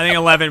 4. I think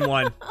 11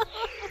 won.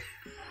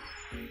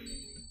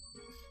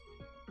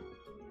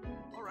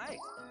 All right.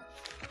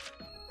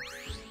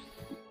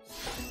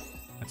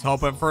 Let's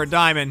hope it for a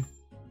diamond.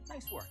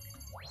 Nice work.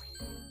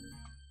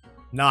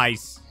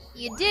 Nice.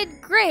 You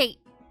did great.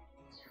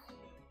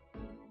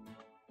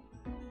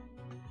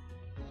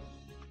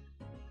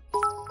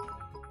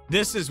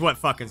 This is what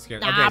fucking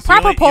scares. Nah, Okay, so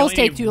proper you polls only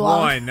take need too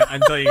long. one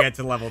until you get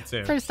to level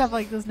 2. For stuff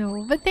like this,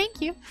 no. But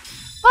thank you.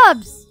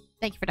 Bubs,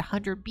 thank you for the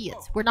 100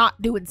 bits. We're not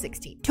doing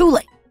 16. Too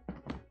late.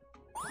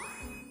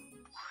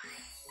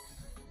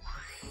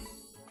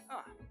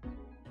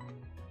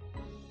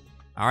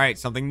 All right,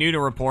 something new to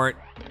report.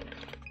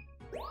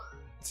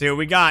 Let's see what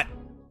we got.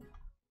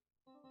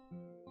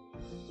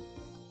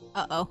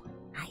 Uh-oh.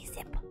 Hi,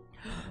 Zip.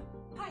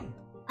 Hi.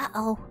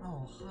 Uh-oh.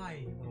 Oh,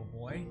 hi, little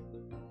boy.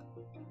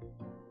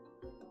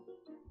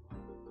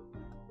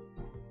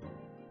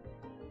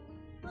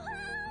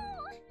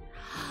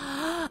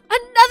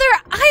 Another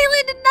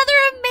island, another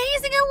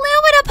amazing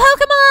Illumina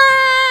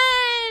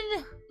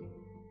Pokemon!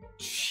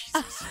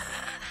 Jesus.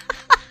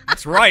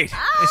 That's right.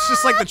 It's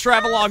just like the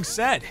Travelogue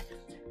said.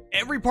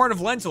 Every part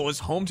of Lentil is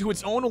home to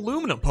its own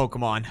Illumina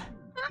Pokemon.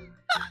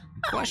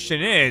 The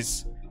question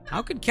is,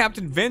 how could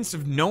Captain Vince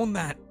have known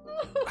that?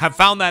 Have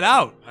found that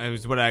out? That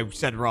was what I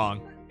said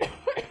wrong.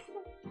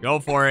 Go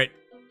for it.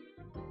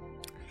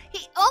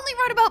 He only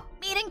wrote about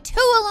meeting 2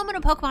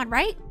 Illumina Pokemon,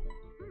 right?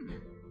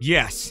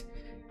 Yes.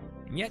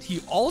 And yet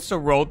he also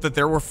wrote that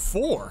there were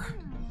 4.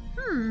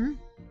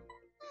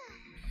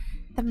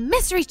 The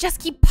mysteries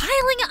just keep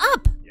piling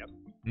up.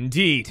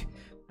 Indeed.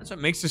 That's what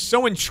makes this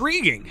so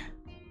intriguing.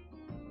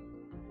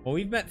 Well,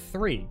 we've met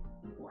 3.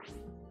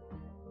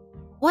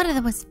 One of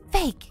them was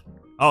fake.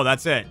 Oh,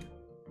 that's it.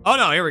 Oh,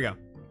 no, here we go.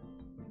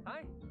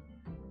 Hi.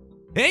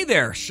 Hey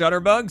there,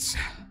 Shutterbugs.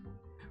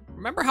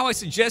 Remember how I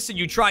suggested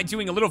you try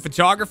doing a little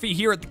photography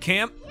here at the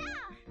camp?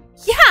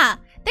 Yeah,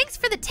 thanks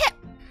for the tip.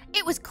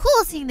 It was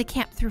cool seeing the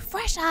camp through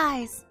fresh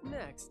eyes.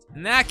 Next.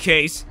 In that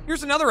case,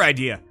 here's another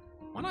idea.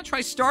 Why not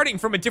try starting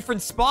from a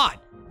different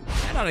spot?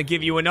 That ought to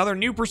give you another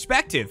new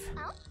perspective.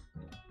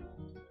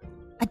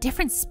 A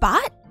different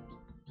spot?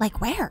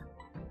 Like where?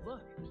 Look.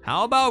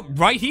 How about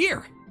right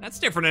here? That's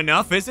different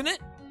enough, isn't it?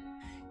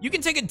 You can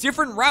take a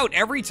different route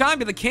every time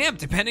to the camp,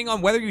 depending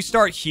on whether you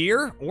start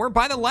here or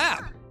by the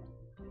lab.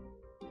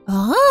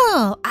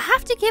 Oh, I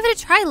have to give it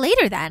a try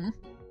later then.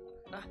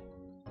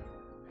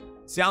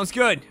 Sounds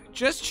good.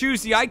 Just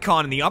choose the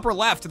icon in the upper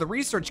left of the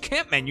research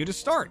camp menu to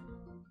start.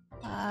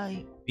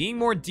 Being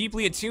more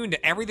deeply attuned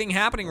to everything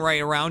happening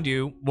right around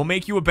you will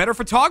make you a better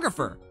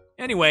photographer.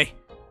 Anyway,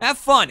 have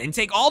fun and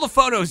take all the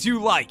photos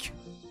you like.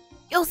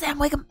 Yo, Sam,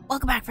 welcome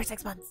back for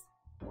 6 months.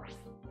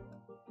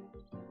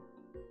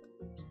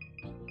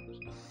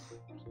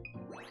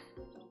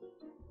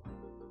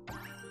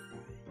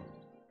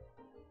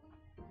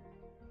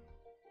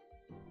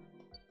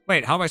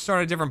 Wait, how do I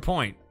start at a different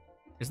point?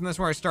 Isn't this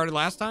where I started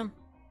last time?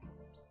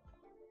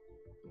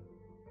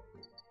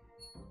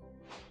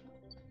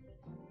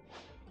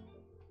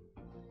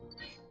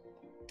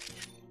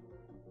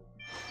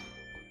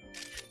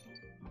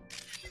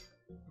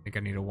 I think I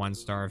need a 1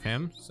 star of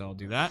him, so I'll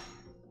do that.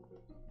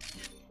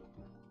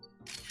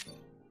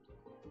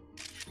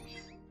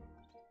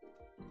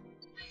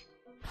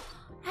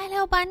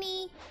 Hello,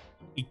 bunny.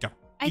 Eat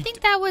I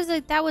think that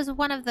was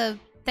one of the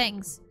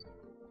things.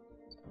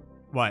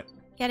 What?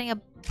 Getting a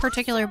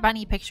particular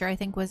bunny picture, I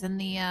think, was in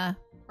the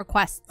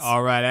requests.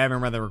 All right, I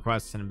haven't read the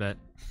requests in a bit.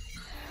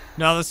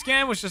 No, the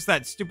scan was just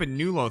that stupid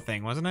Nulo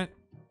thing, wasn't it?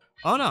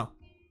 Oh no,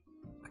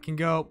 a can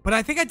go. But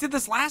I think I did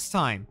this last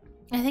time.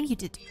 I think you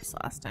did do this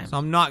last time. So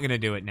I'm not gonna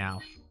do it now.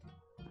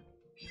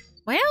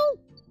 Well,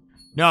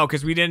 No,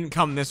 because we didn't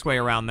come this way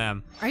around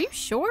them. are you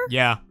sure?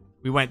 Yeah,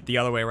 we went the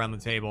other way around the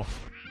table.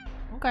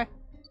 Okay.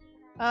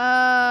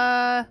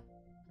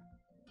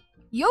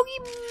 Yogi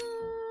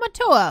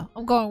Matoa,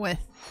 I'm going with.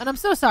 And I'm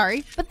so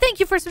sorry, but thank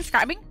you for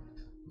subscribing.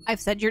 I've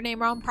said your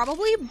name wrong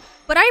probably,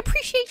 but I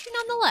appreciate you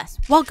nonetheless.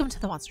 Welcome to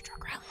the Monster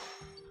Truck Rally.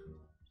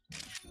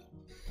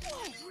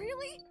 Oh,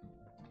 really?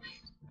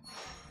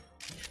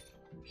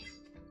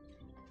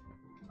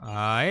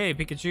 Hey,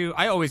 Pikachu.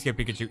 I always get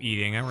Pikachu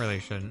eating. I really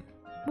shouldn't.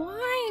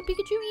 Why?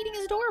 Pikachu eating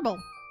is adorable.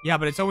 Yeah,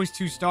 but it's always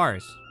 2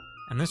 stars.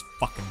 And this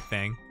fucking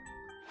thing.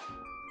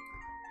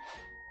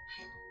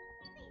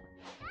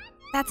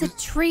 That's a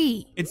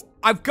tree.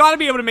 I've got to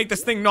be able to make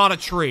this thing not a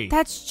tree.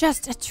 That's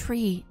just a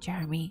tree,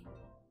 Jeremy.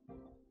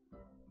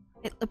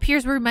 It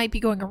appears we might be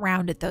going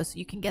around it, though, so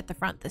you can get the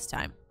front this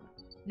time.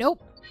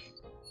 Nope.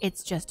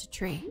 It's just a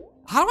tree.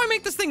 How do I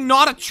make this thing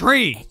not a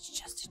tree? It's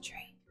just a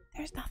tree.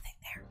 There's nothing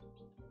there.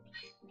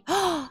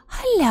 Oh,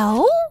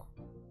 hello?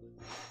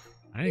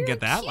 I didn't get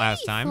that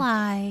last time.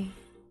 Fly.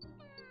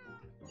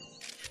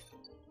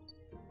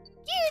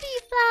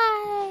 Cutie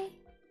fly.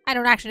 I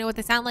don't actually know what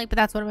they sound like, but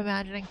that's what I'm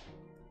imagining.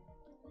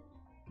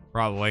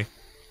 Probably.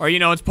 Or, you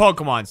know, it's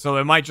Pokemon, so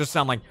it might just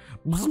sound like...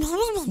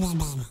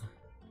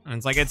 And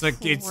it's like,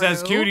 it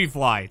says cutie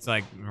fly. It's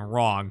like,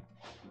 wrong.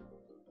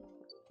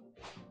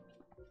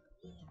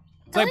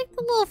 It's I like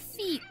the little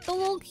feet, the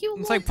little cute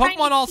It's little like Pokemon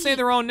tiny all say feet.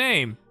 their own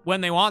name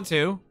when they want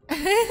to.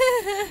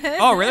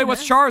 Oh, really?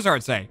 What's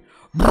Charizard say?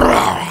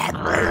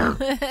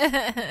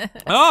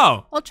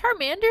 Oh! Well,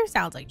 Charmander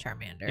sounds like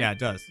Charmander. Yeah, it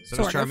does. So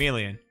Sort does of.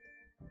 Charmeleon.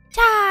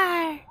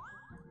 Char.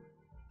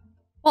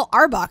 Well,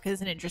 Arbok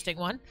is an interesting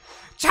one.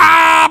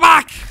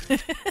 Charbok!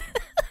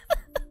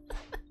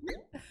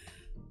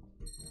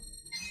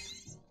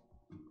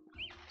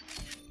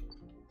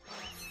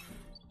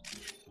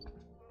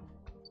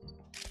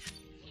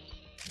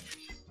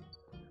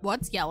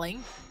 What's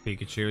yelling?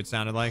 Pikachu, it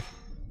sounded like.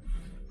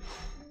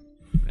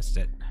 Missed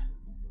it.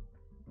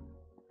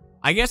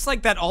 I guess,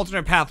 like, that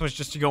alternate path was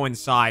just to go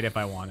inside if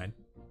I wanted.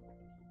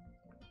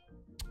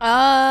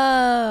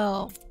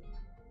 Oh.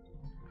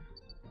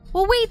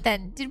 Well, wait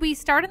then. Did we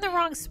start in the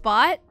wrong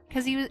spot?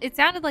 Because it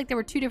sounded like there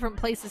were 2 different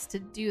places to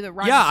do the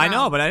run. Yeah, I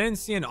know, from. but I didn't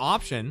see an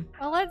option.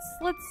 Well, let's.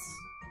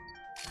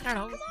 I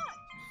don't know.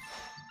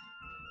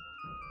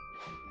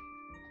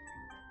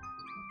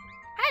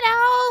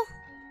 Hello.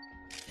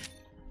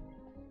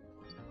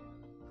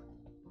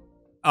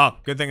 Oh,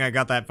 good thing I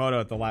got that photo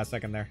at the last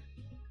second there.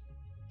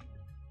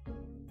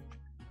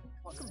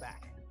 Welcome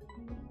back.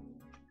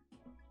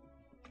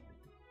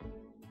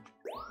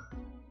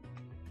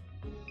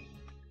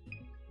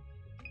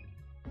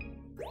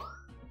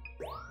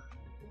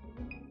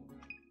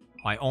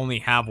 I only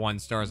have 1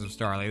 Stars of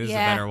Starly. This is a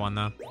Yeah. better one,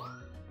 though.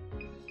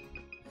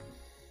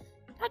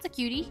 That's a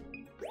cutie.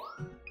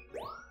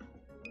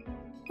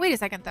 Wait a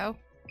second, though.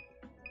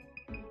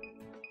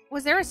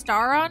 Was there a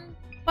star on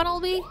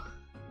Funnelby?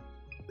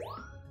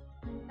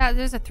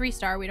 There's a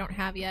 3-star we don't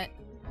have yet.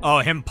 Oh,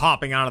 him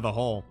popping out of the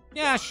hole.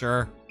 Yeah,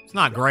 sure. It's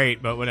not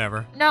great, but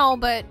whatever. No,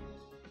 but...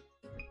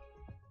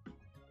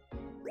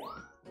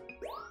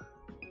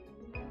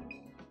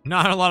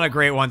 Not a lot of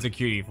great ones at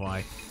Cutie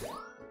Fly.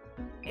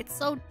 It's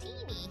so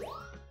teeny.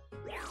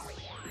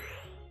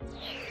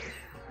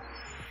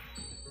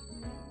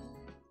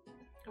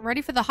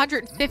 Ready for the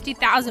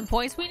 150,000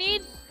 points we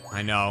need?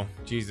 I know.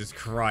 Jesus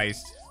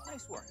Christ.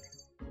 Nice work.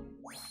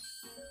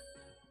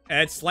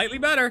 It's slightly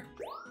better.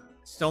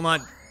 Still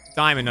not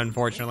diamond,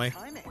 unfortunately.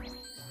 Timing.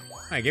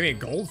 Hey, give me a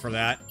gold for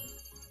that.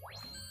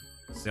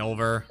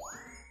 Silver.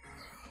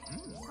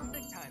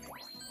 Perfect timing.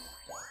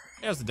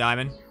 There's the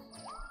diamond.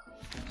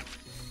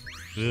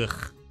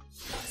 Ugh.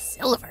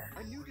 Silver.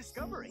 A new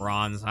discovery.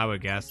 Bronze, I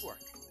would guess. Nice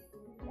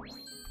work.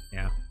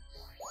 Yeah.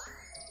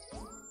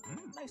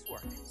 Nice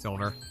work.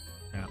 Silver.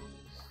 Yeah.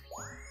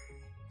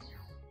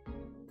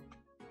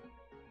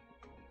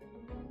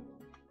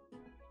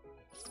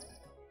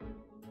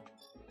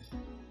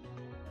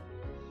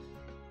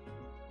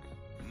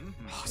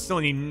 Still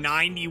need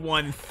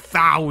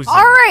 91,000.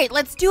 All right,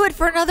 let's do it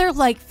for another,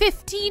 like,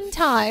 15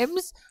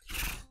 times.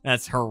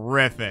 That's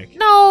horrific.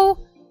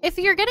 No, if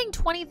you're getting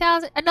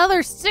 20,000,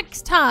 another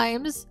 6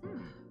 times.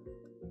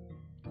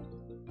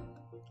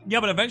 Yeah,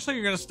 but eventually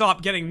you're going to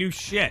stop getting new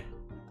shit.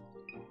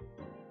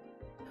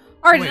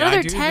 All right, Wait, I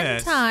another do 10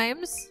 this.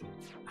 times.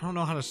 I don't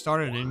know how to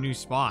start it in a new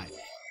spot.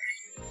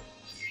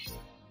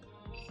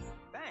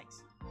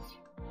 Thanks.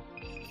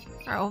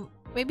 Oh,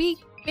 maybe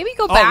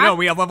go Oh, back. no,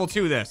 we have level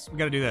 2 this. We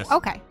got to do this.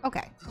 Okay.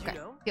 Did you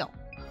know? Deal.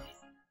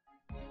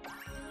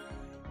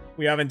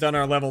 We haven't done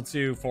our level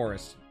 2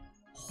 forest.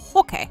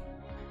 Okay.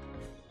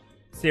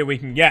 See what we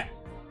can get.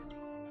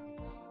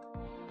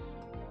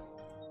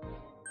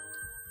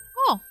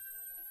 Oh.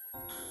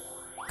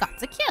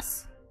 Got a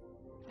kiss.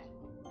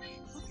 Look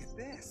at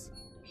this.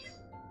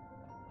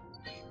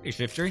 Hey,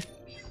 Shiftry.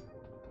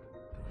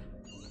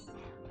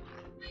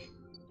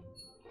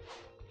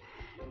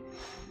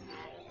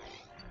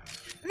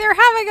 they're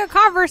having a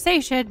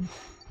conversation.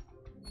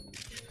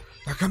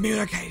 They're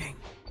communicating.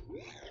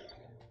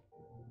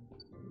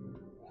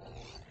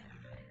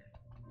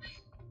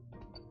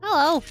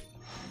 Hello.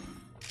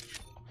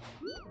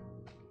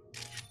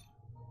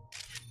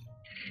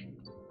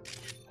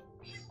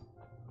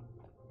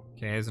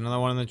 Okay, there's another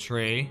one in the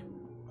tree.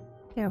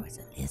 There was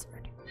a lizard.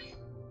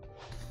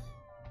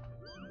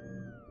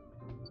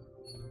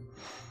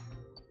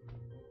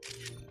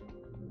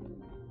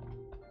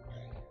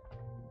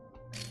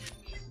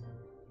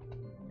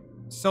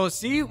 So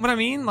see what I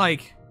mean?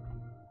 Like,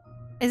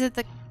 Is it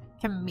the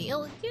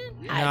chameleon?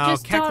 no, I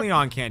just don't.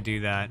 Kecleon can't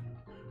do that.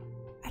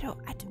 I don't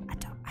know.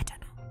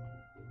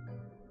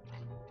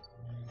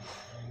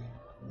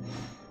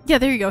 Yeah,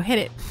 there you go. Hit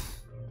it.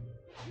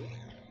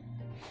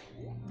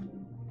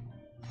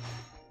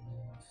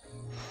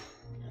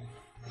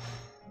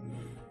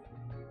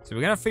 So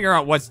we gotta figure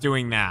out what's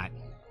doing that.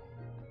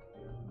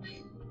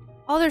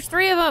 Oh, there's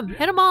 3 of them.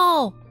 Hit them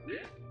all.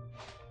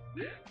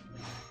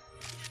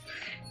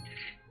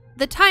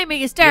 The timing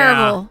is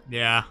terrible.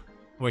 Yeah.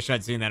 Wish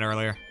I'd seen that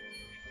earlier.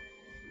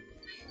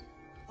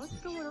 What's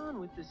going on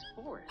with this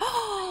forest?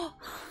 Oh,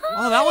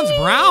 that one's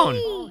brown.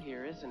 All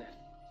here, isn't it?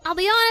 I'll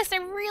be honest, I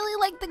really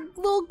like the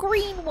little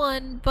green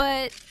one,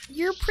 but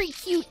you're pretty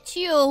cute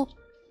too.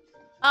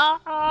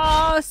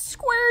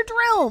 Square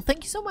Drill,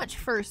 thank you so much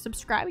for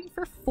subscribing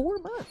for 4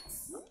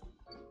 months.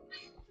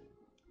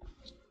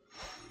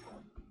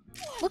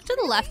 Look to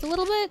the left a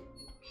little bit.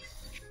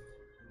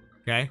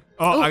 Okay.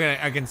 Oh, Ooh.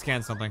 I can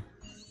scan something.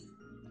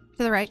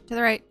 To the right, to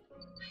the right.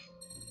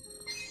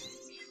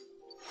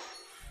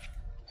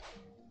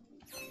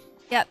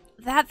 Yep,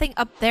 that thing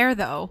up there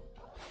though.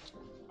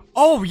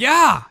 Oh,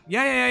 yeah.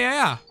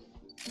 Yeah.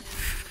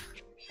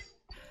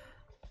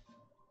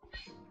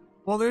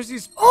 Well, there's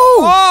these...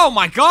 Oh,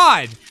 my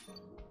God.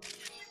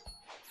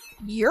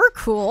 You're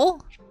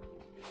cool.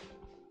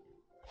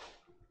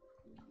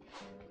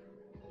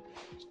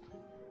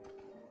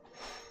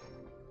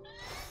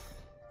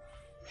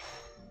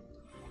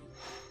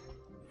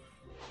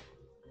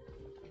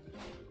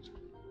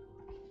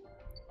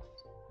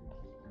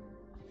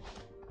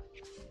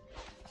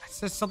 It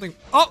says something...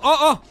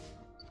 Oh.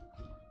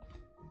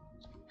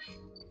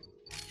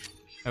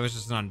 That was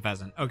just an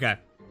unpheasant. Okay.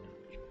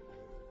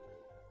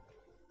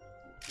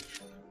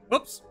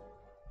 Whoops.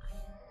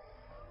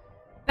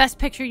 Best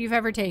picture you've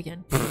ever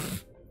taken.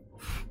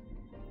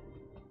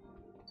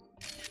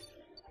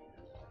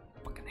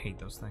 Fucking hate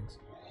those things.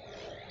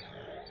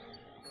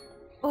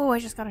 Oh, I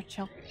just gotta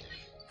chill.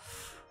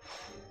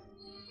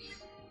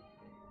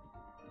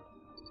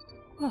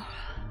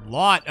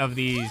 Lot of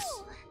these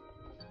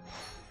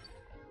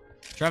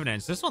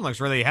Trevenants. This one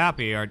looks really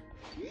happy, or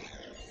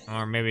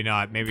maybe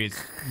not. Maybe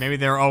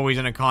they're always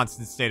in a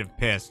constant state of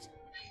pissed.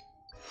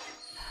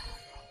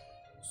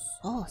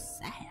 So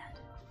sad.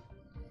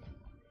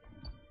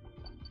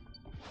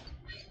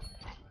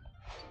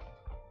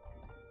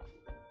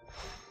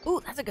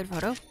 Ooh, that's a good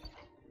photo.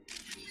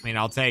 I mean,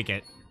 I'll take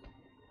it.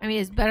 I mean,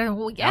 it's better than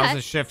what we That get.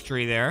 was a shift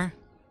tree there.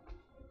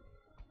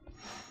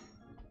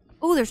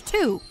 Ooh, there's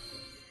 2.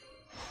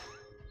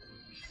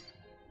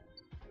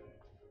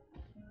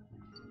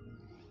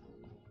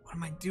 What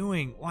am I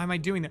doing? Why am I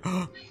doing that?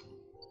 All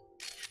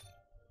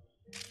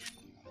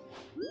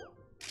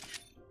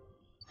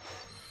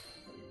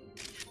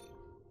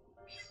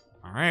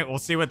right, we'll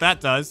see what that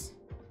does.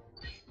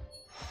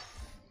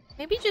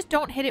 Maybe just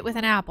don't hit it with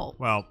an apple.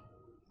 Well,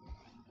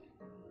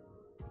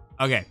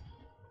 okay.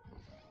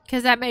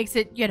 Because that makes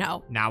it, you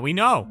know, Now we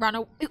know. run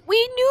away.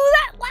 We knew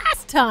that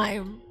last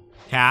time.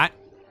 Cat.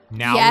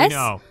 Now Yes? we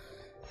know.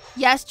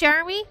 Yes,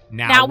 Jeremy?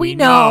 Now we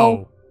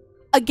know.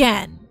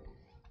 Again.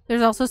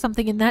 There's also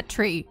something in that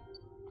tree.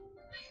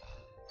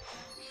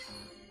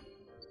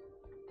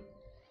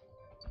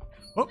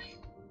 Oh.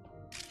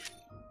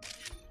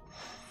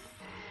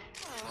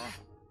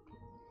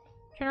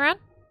 Turn around.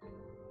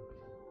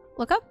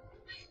 Look up.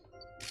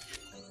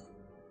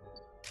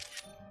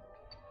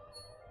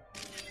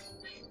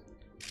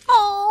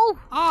 Oh! Oh,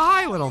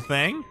 hi, little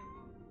thing.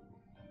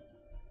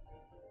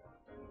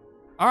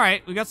 All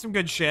right, we got some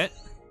good shit.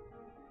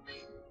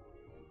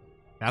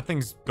 That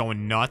thing's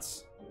going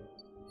nuts.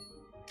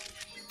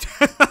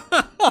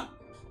 I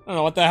don't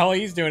know what the hell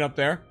he's doing up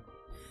there.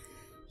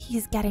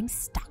 He's getting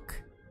stuck.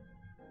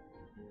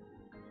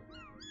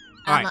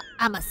 All right.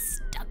 I'm a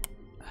stuck.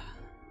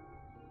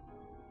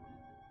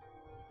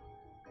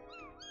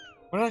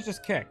 What did I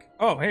just kick?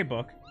 Oh, hey,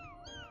 book.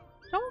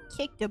 Don't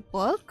kick the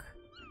book.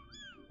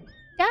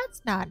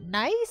 That's not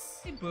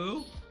nice. Hey,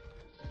 Boo.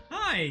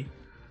 Hi.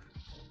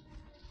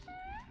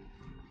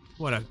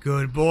 What a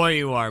good boy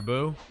you are,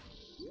 Boo.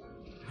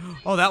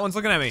 Oh, that one's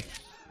looking at me.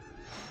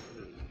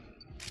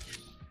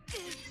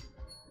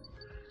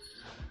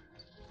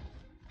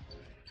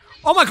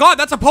 Oh my god,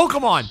 that's a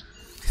Pokemon!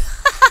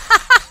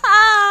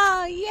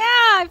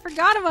 Yeah, I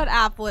forgot about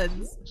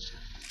Applins.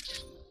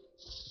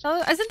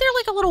 Oh, isn't there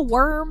like a little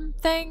worm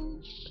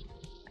thing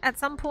at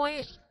some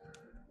point?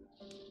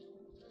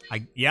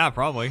 Yeah,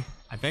 probably.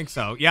 I think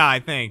so. Yeah, I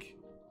think.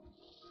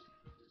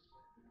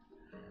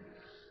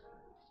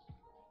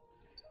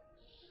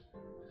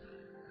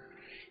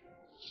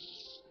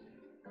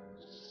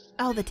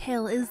 now the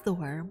tail is the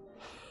worm.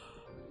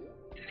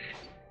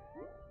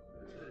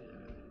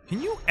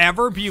 Can you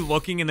ever be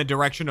looking in the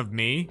direction of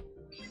me?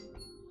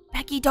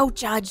 Becky, don't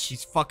judge.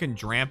 These fucking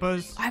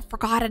drampas. I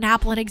forgot an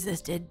applin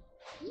existed.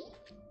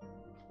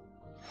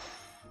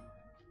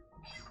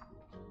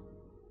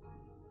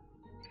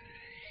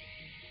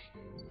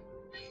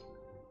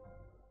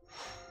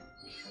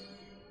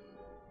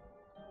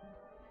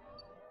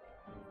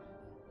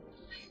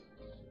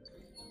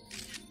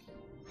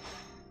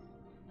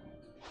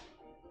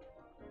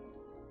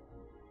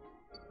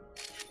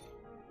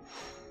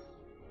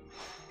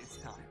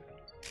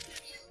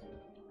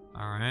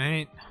 All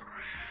right.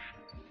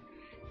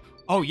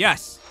 Oh,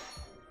 yes.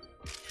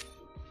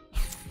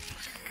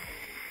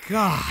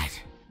 God.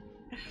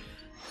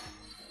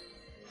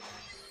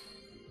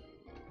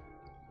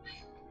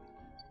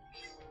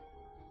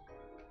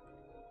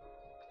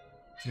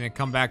 He's gonna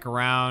come back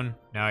around.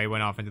 No, he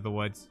went off into the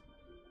woods.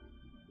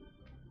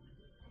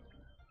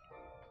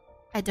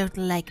 I don't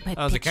like my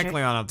there's a picture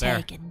Kecleon up there.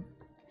 taken.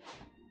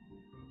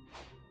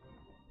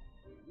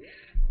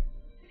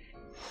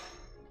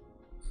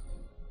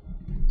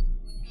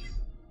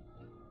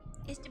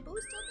 Is the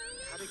boost still down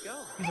there? How'd it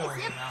go? He's over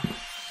here now.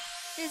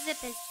 The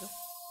zip is too.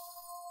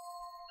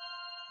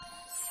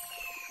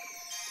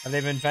 Have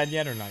they been fed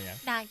yet or not yet?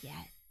 Not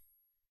yet.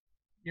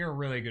 You're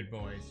really good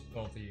boys,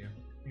 both of you.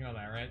 You know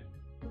that, right?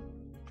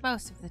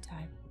 Most of the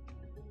time.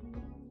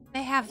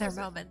 They have their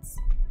moments.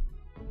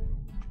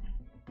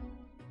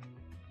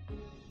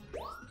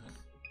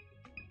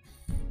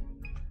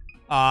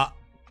 All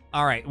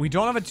right. We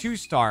don't have a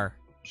 2-star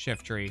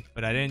shift tree,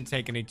 but I didn't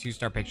take any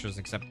 2-star pictures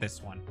except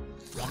this one.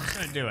 So I'm just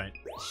gonna do it.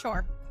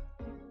 Sure.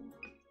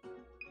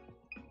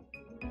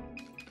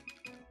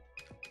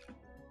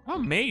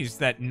 I'm amazed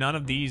that none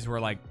of these were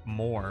like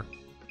more.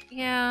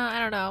 Yeah, I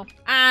don't know.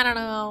 I don't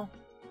know.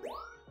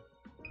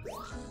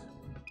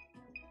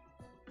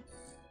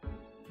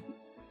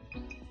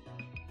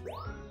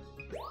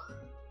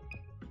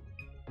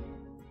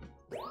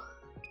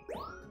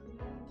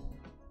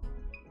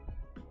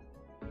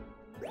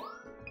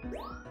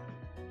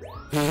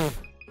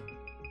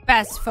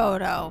 Best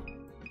photo.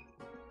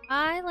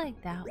 I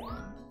like that one.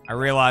 I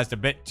realized a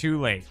bit too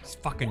late. These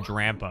fucking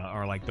Drampa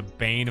are like the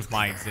bane of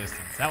my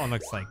existence. That one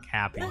looks like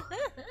happy.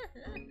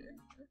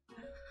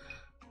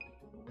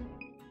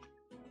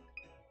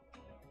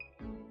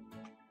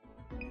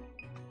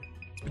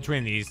 It's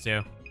between these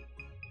two.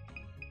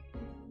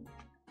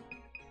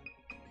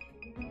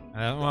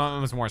 Well,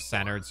 it was more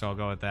centered, so I'll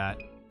go with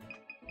that.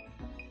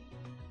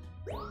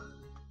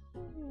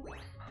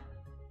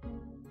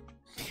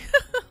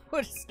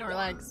 What is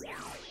Snorlax?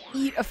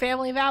 Eat a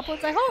family of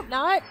apples? I hope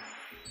not.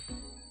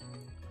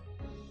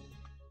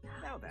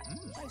 Now then,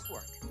 nice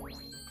work.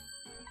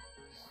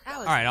 That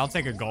was All right, I'll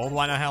take a gold.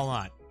 Why the hell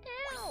not?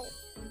 Ow.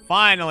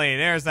 Finally,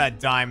 there's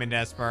that diamond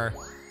Esper.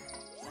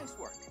 Nice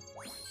work.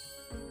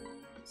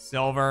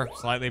 Silver,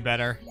 slightly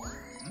better.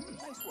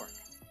 Nice work.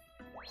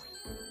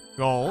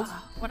 Gold,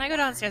 When I go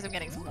downstairs, I'm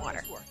getting some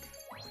water. Nice work.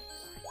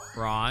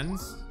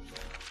 bronze.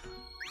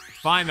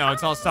 Fine though,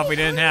 it's all stuff we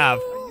didn't have.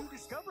 A new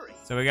discovery.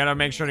 So we gotta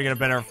make sure to get a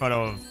better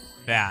photo of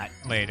that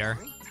later.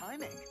 Great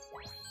timing.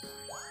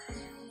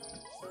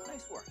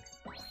 Nice work.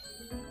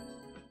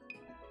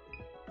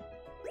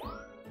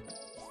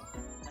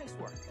 Nice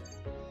work.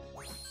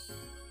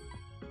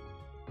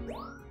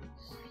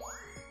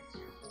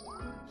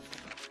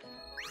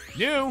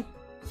 New.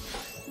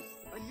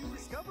 A new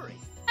discovery.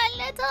 A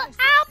little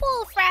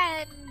apple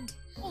friend.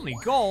 Only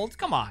gold?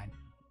 Come on.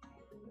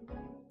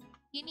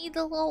 You need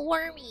the little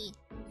wormy.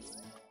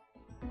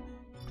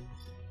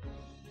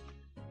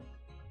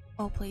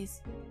 Oh,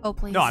 please. Oh,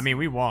 please. No, I mean,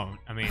 we won't.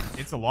 I mean,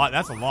 it's a lot.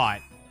 That's a lot.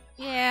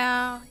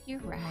 Yeah, you're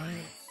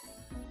right.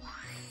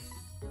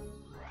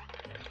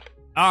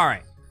 All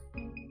right.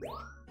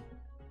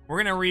 We're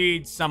going to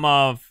read some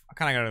of... I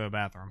kind of got to go to the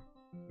bathroom.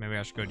 Maybe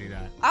I should go do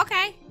that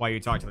Okay. while you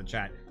talk to the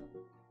chat.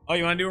 Oh,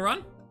 you want to do a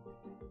run?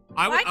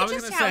 I was could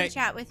just gonna have say... a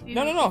chat with you.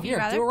 No. if you'd Here,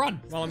 rather. do a run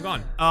while I'm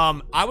gone.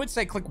 I would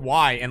say click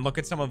Y and look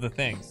at some of the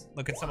things.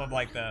 Look at some of,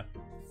 like, the...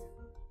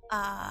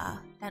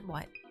 Then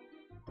what?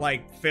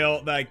 Like,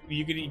 Phil, like,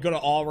 you could go to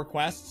all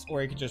requests,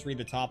 or you could just read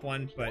the top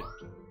one, but,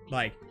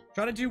 like,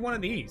 try to do one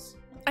of these.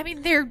 I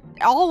mean, they're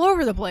all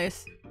over the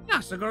place. Yeah,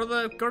 so go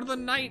to the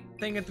night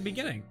thing at the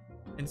beginning,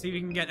 and see if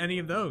you can get any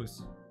of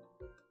those.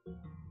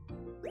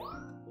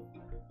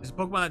 There's a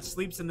Pokemon that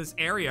sleeps in this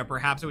area.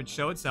 Perhaps it would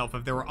show itself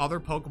if there were other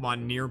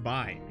Pokemon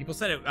nearby. People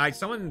said it.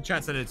 Someone in the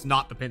chat said it's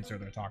not the pincer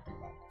they're talking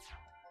about.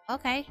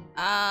 Okay.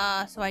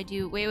 So I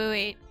do.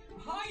 Wait.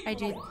 I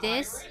do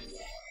this.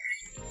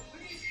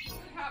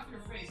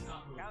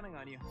 Counting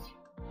on you.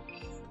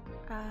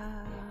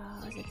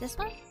 Is it this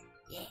one?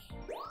 Yeah.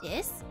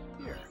 This.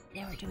 Here.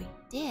 Now we're doing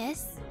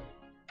this.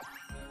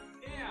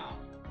 Yeah.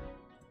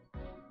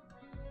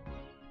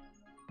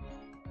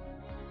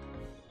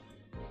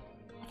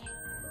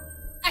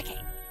 Okay.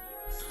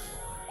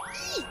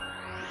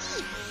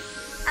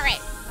 All right.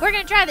 We're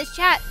gonna try this,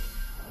 chat.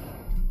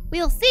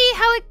 We'll see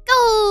how it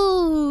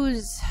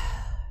goes.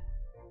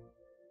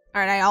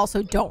 All right. I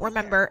also don't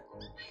remember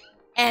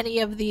any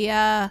of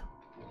the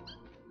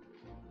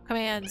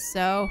commands,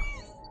 so.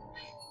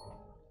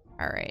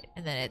 Alright,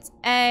 and then it's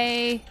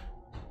A.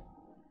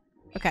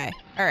 Okay,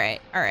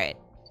 alright, alright.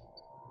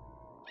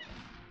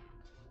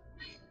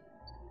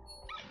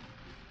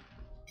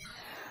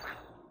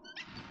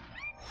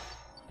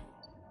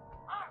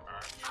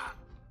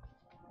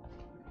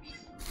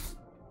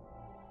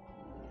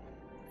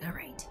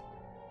 Alright.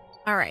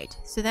 Alright,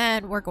 so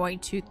then we're going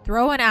to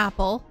throw an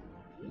apple.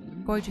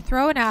 I'm going to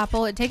throw an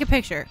apple and take a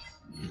picture.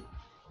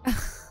 I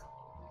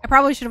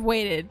probably should have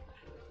waited,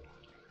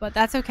 but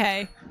that's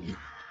okay.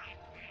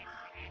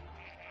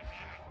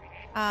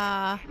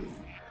 Hi!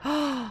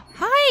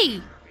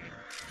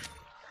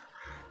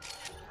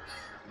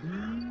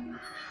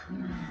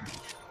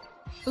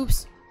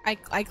 Oops,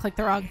 I clicked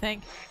the wrong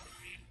thing.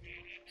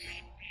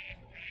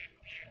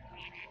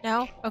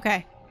 No?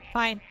 Okay,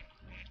 fine.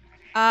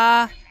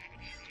 I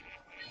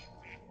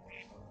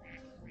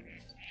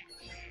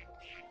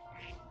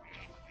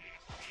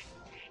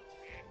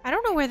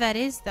don't know where that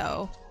is,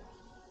 though.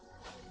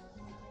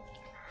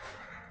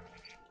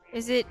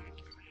 Is it...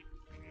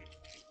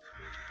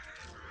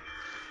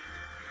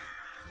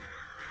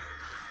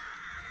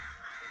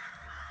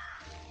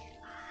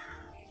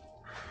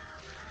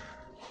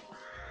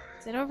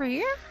 Is it over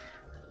here?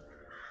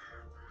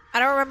 I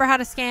don't remember how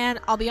to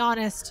scan, I'll be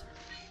honest.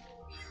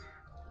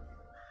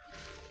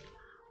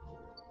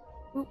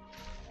 Ooh.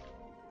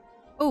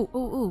 Ooh,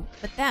 ooh, ooh,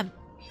 but them.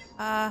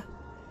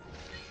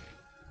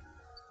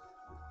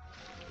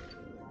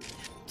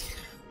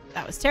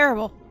 That was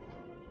terrible.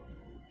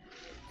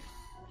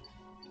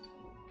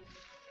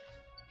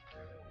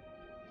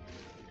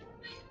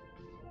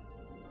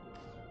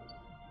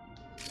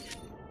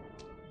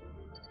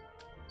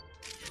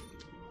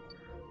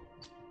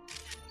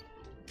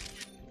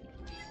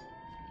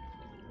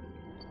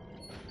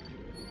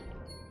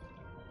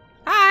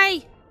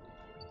 Hi!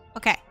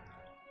 Okay.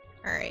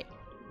 Alright.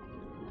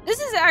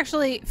 This is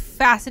actually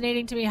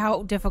fascinating to me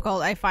how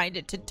difficult I find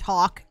it to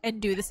talk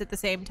and do this at the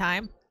same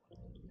time.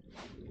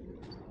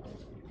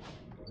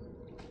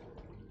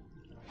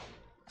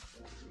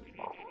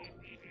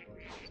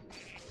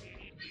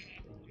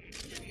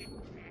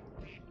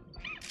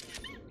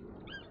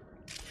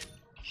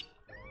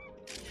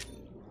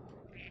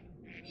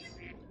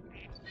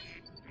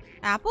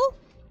 Apple?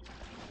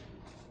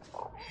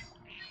 Oh,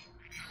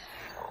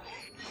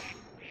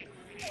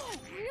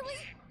 really?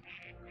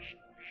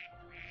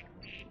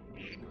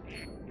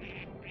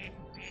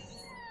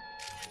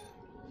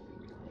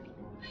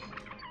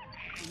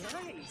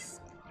 Nice.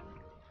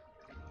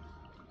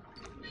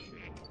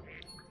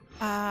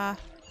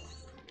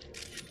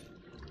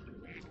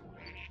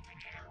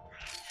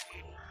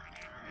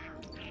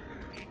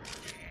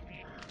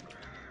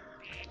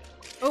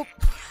 Oh.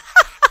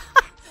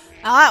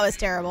 Oh, that was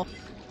terrible.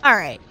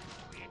 Alright.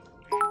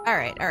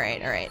 Alright,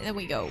 alright, alright. And then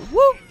we go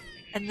whoop.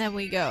 And then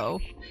we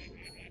go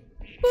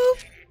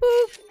boop,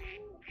 boop.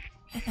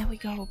 And then we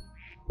go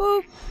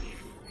boop.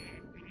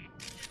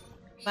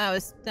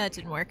 That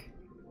didn't work.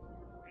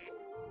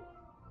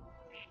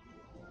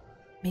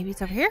 Maybe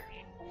it's over here?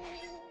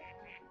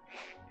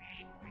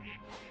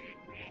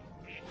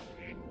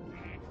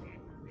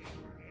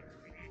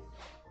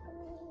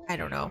 I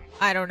don't know.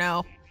 I don't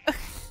know.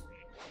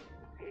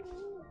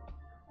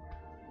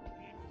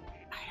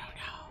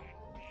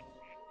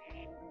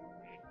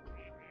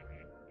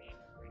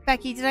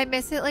 Becky, did I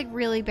miss it like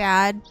really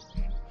bad?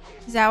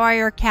 Is that why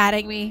you're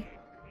catting me?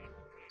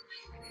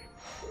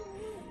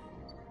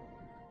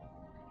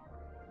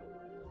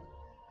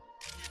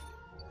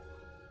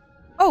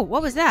 Oh,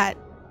 what was that?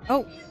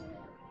 Oh.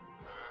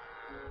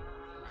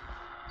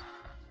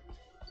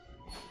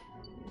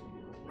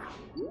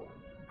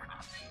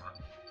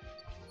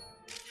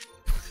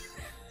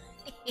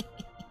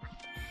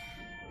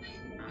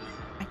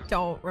 I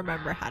don't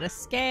remember how to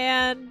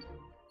scan.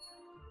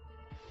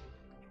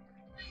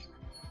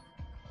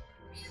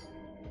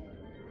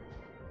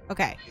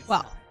 Okay,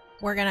 well,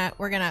 we're gonna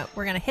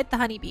hit the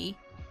honeybee.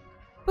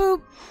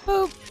 Boop,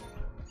 boop.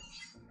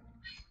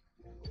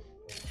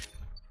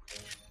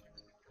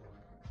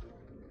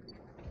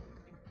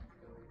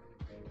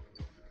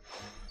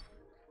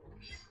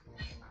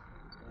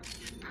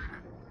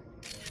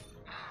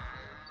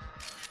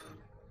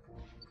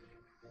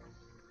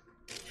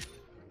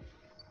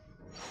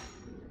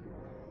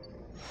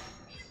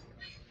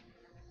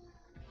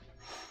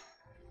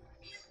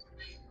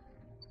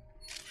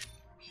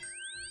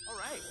 All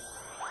right.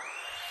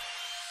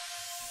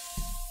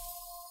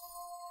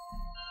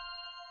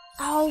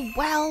 Oh,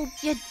 well,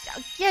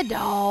 you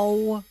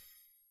know.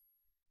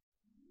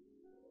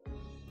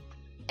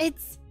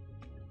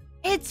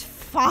 It's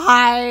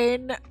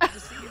fine.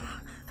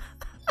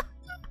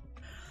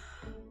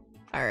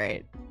 All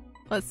right.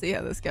 Let's see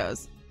how this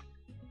goes.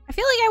 I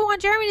feel like I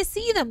want Jeremy to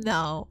see them,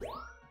 though.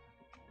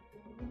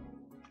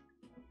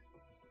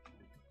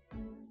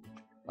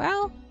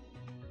 Well.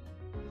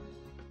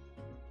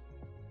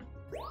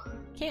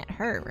 Can't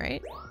hurt,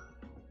 right?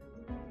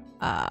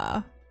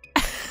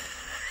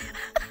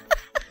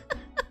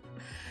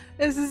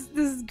 This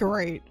is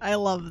great. I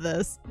love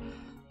this.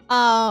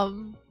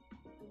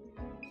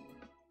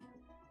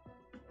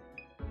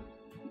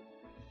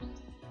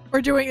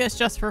 We're doing this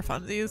just for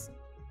funsies.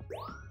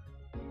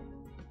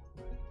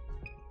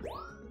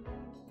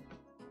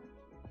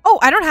 Oh,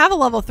 I don't have a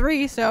level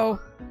 3, so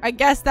I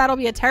guess that'll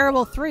be a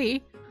terrible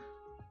 3.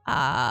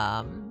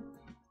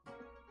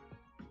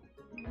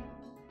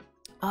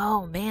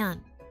 Oh,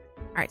 man.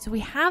 Alright, so we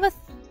have a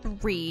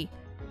 3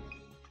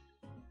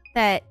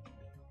 that...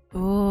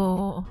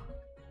 Ooh.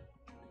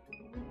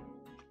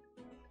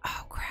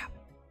 Oh, crap.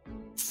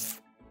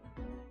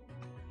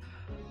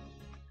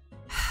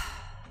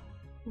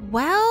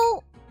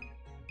 Well,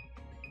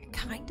 I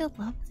kind of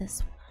love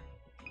this one.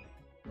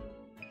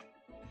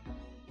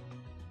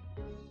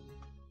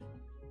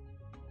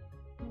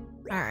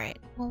 Alright,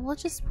 well, we'll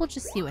just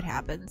see what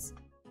happens.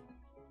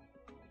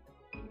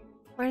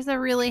 Where's the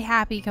really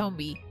happy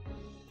Combi?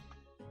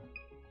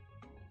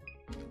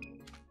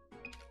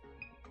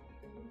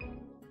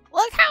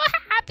 Look how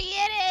happy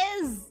it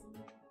is!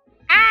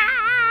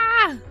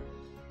 Ah!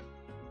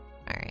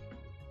 Alright.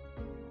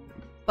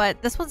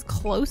 But this one's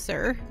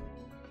closer.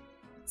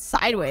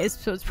 Sideways,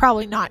 so it's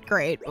probably not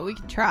great, but we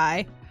can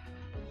try.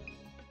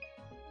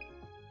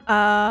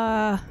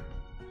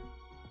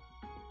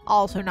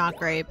 Also not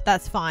great, but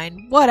that's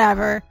fine.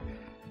 Whatever.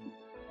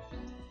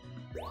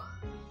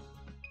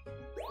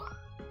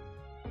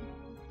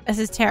 This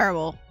is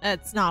terrible.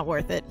 It's not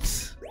worth it.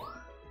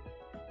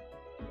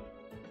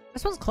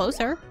 This one's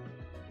closer.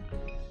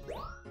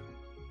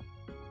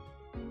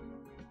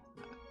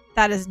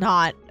 That is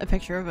not a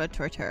picture of a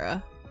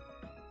tortura.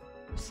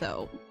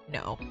 So,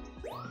 no.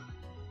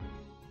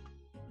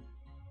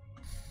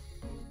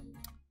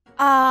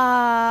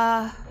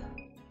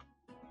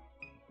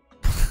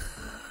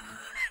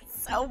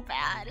 It's so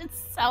bad.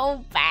 It's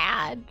so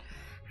bad.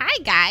 Hi,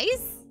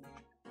 guys.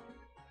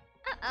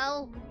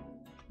 Uh-oh.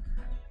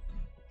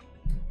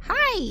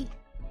 Hi.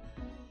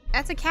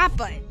 That's a cat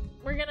butt.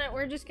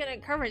 We're just gonna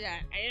cover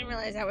that. I didn't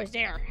realize that was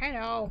there.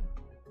 Hello.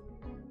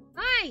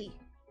 Hi.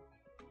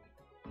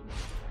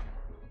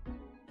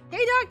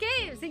 Hey, Dog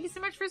Games. Thank you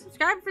so much for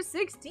subscribing for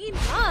 16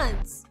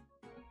 months.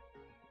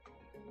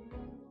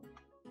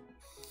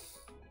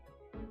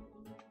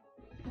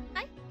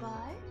 Hi,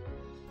 bud.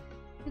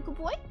 You a good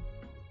boy?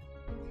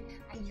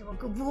 Are you a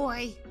good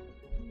boy?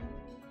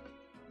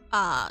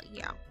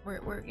 Yeah.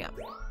 We're yep.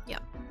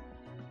 Yep.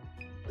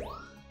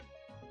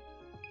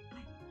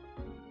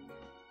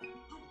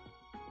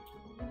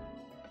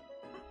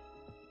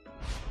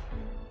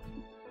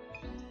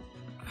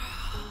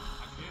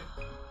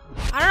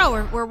 I don't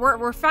know.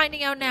 We're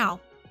finding out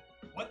now.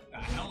 What the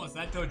hell is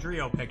that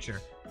Dodrio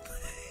picture?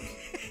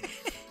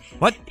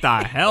 What the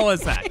hell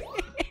is that?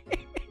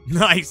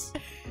 Nice.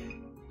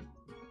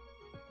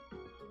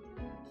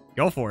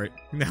 Go for it.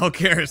 Who the hell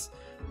cares?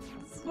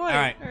 All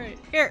right.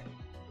 Here.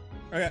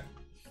 Okay.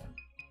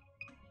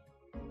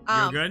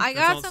 You're good? I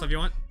That's all got the stuff you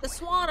want? The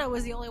Swanna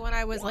was the only one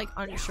I was like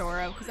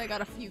unsure of because I got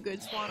a few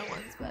good Swanna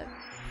ones, but.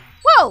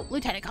 Whoa,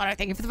 Lieutenant Connor!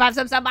 Thank you for the 5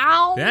 subs.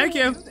 Ow! Thank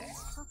you.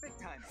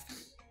 Perfect timing.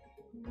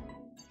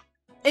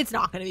 It's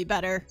not gonna be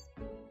better.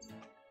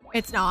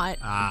 It's not.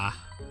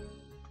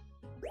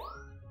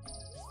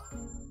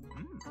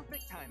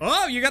 Perfect timing.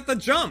 Oh, you got the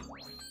jump.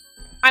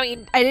 I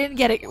mean, I didn't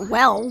get it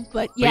well,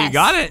 but yes. But you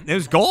got it. It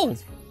was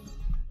gold.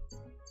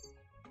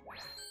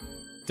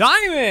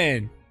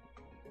 Diamond.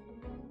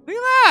 Look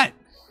at that.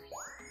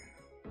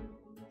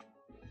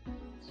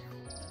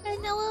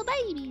 And the little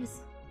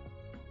babies.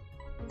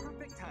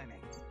 Perfect timing.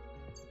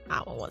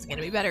 That one wasn't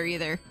gonna be better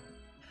either.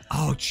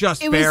 Oh,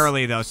 just It was-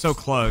 barely though. So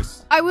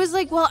close. I was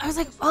like, well,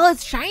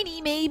 it's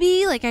shiny,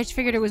 maybe. Like, I just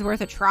figured it was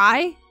worth a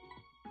try.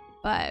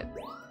 But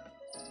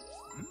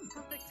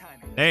Perfect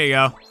timing. There you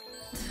go.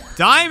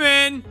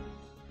 Diamond.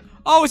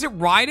 Oh, is it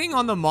riding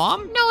on the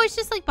mom? no, it's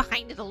just like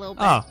behind it a little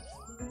bit. Oh.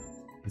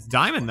 It's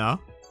Diamond though.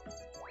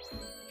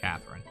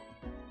 Catherine.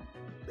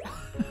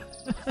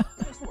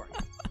 Just work.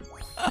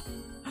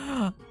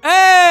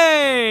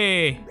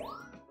 Hey!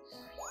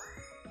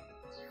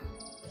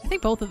 I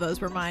think both of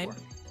those were mine.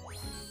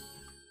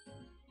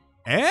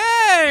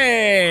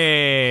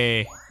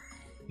 Hey!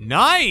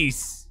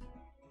 Nice.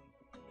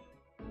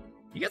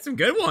 You got some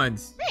good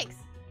ones. Thanks.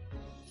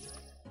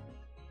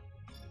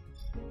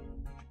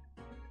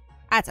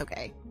 That's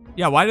okay.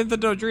 Yeah, why did the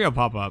Dodrio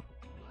pop up?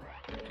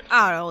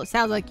 I don't know. It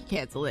sounds like you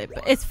canceled it,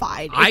 but it's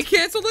fine. I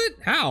canceled it?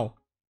 How?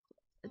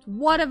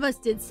 One of us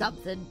did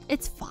something.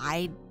 It's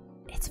fine.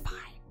 It's fine.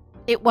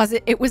 It was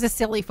a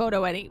silly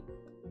photo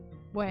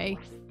anyway.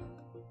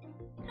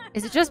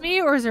 Is it just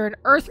me or is there an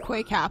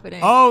earthquake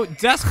happening? Oh,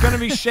 desk's gonna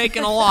be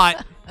shaking a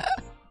lot.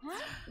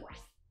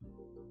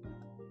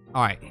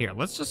 All right, here,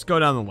 let's just go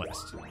down the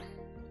list.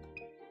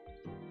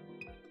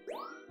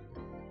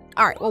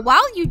 All right. Well,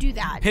 while you do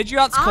that,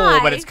 Pidgeot's cool,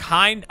 but it's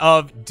kind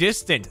of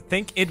distant.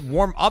 Think it'd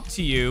warm up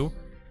to you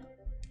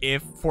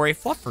if for a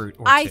fluff fruit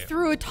or I two.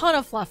 threw a ton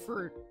of fluff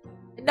fruit.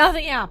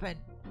 Nothing happened.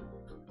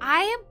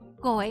 I am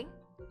going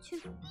to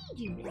feed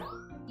you now.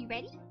 You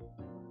ready?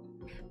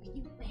 Are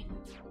you ready?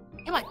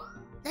 Come on.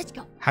 Let's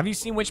go. Have you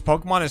seen which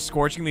Pokemon is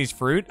scorching these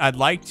fruit? I'd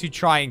like to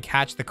try and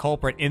catch the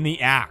culprit in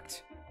the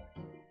act.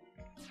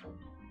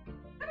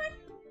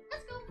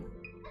 Let's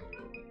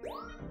go.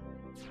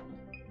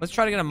 Let's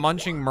try to get a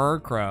munching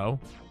Murkrow.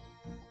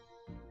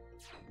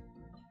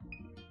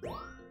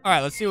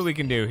 Alright, let's see what we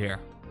can do here.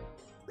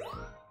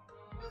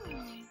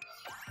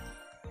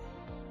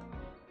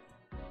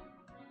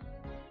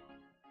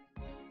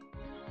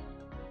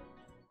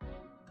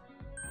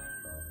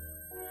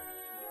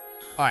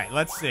 Alright,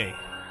 let's see.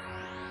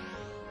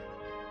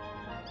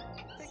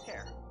 Take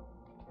care.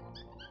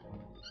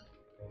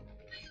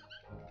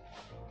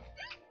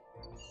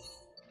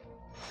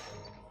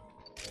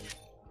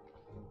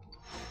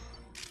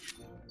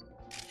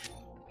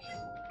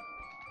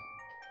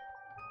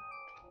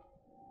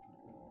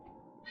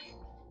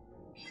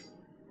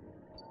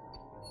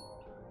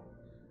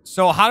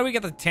 So how do we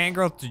get the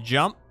Tangrowth to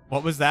jump?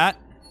 What was that?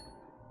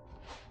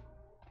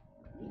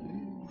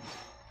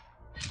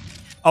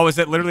 Oh, is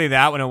it literally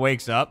that when it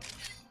wakes up?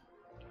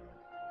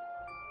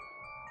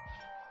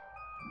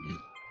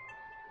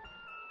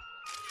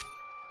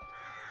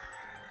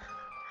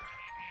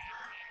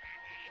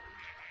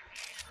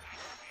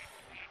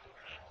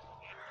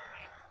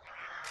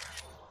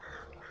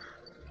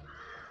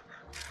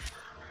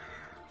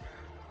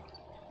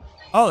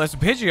 Oh, there's a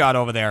Pidgeot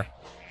over there.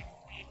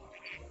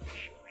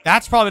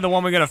 That's probably the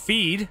one we're gonna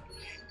feed.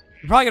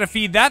 We're probably gonna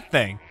feed that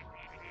thing.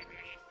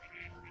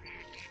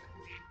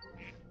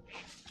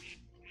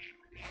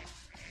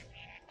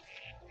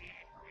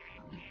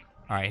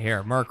 All right,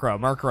 here,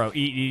 Murkrow,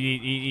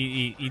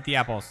 eat the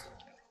apples.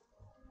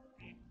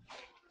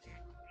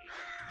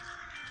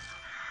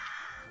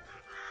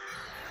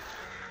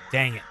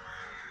 Dang it.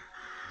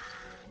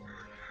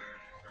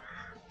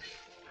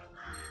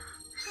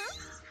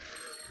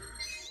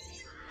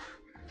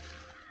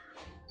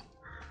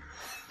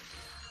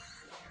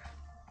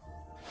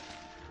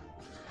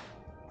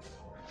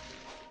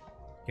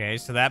 Okay,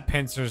 so that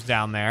Pinsir's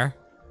down there.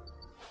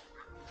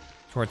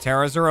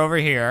 Torterras are over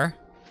here.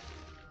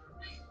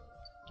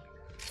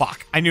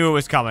 Fuck, I knew it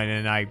was coming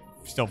and I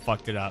still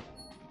fucked it up.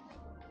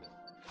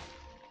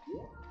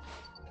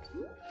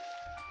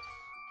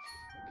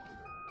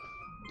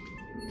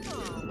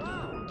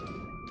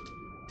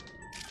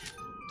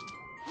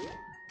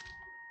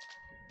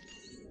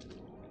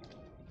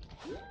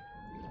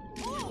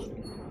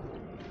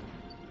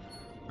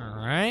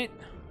 Alright.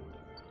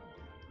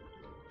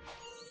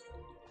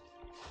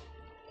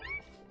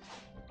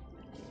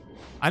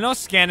 I know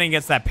scanning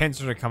gets that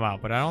Pinsir to come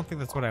out, but I don't think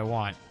that's what I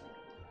want.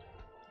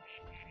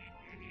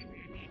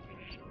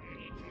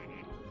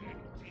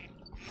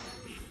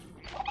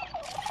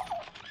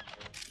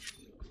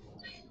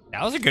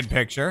 That was a good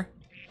picture.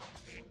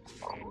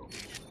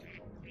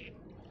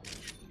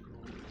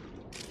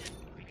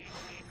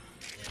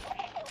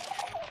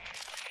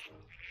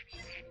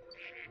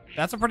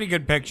 That's a pretty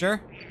good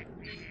picture.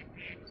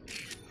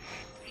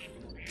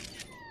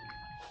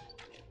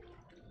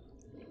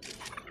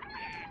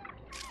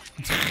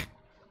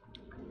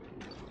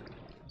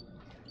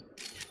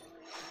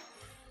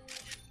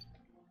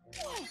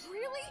 Oh,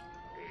 really?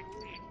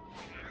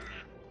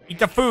 Eat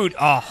the food.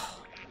 Oh.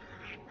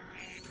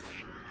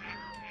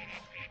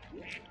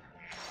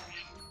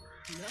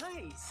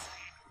 Nice.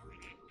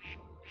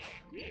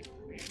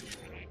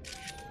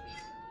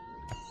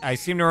 I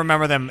seem to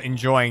remember them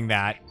enjoying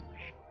that.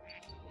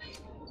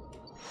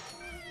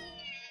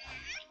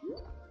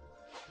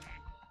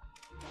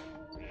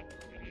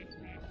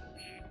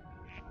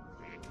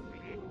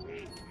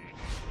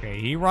 Okay,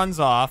 he runs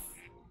off.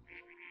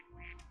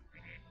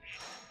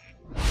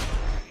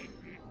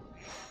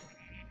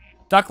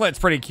 Ducklet's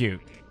pretty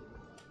cute.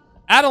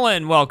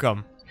 Adeline,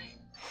 welcome.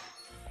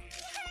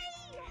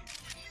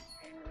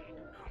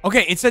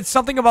 Okay, it said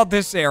something about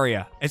this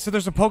area. It said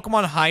there's a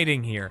Pokemon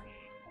hiding here.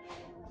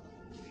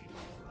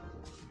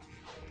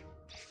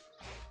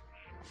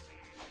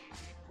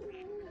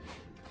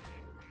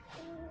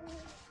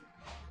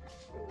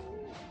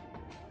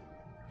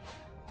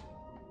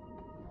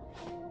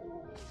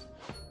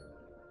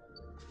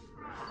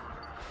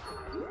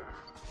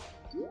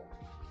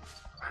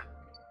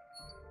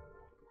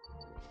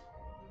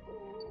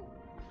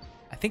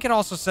 I think it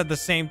also said the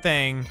same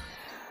thing.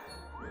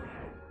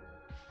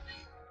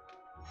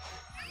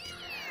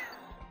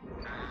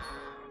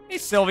 Hey,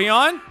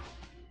 Sylveon.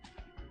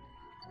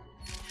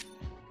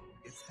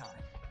 It's time.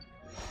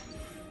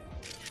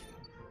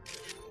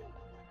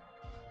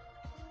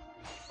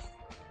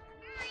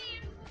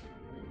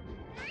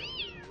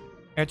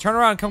 Here, turn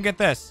around and come get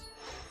this.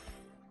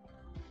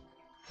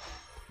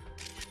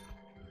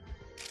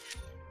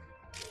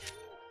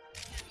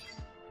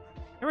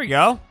 Here we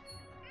go.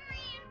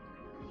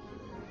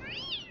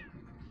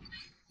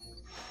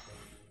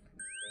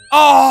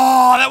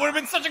 Oh, that would have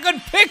been such a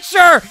good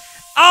picture.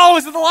 Oh, it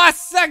was at the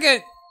last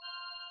second.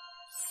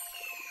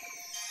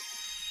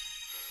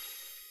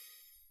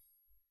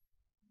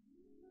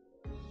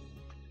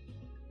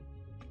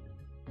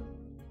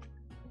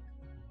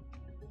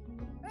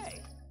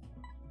 Hey.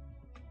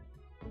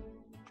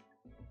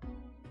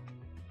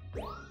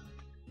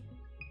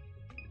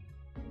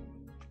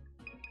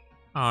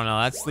 I don't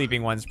know. That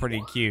sleeping one's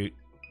pretty cute.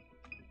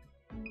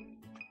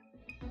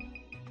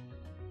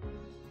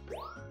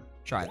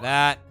 Try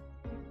that.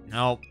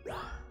 Nope.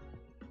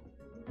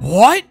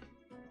 What?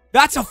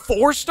 That's a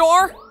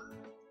 4-star?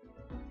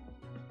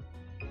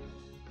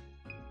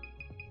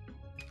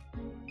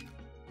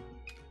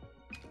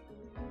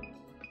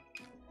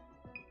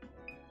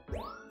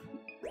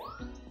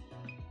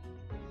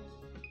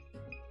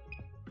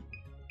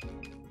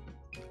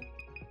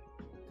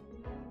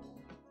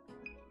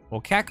 Well,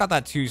 Cat got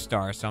that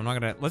 2-star, so I'm not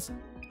gonna... Let's...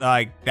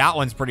 Like, that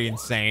one's pretty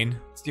insane.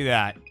 Let's do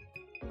that.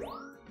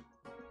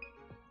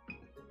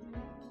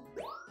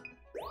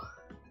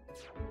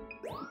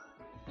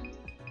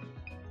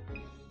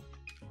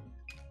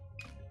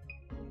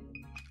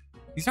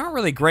 These aren't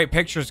really great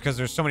pictures because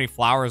there's so many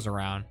flowers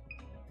around.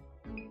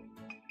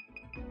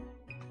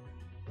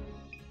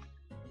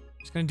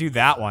 Just gonna do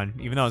that one,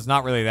 even though it's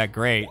not really that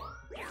great.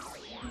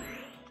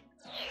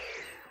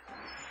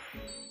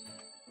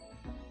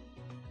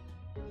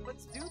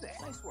 Let's do that.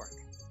 Nice work.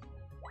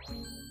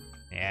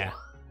 Yeah.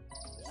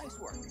 Nice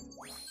work.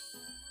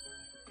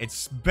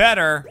 It's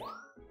better.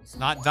 It's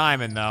not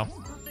diamond, though.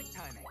 Perfect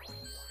timing.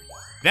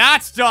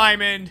 That's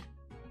diamond!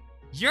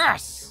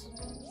 Yes!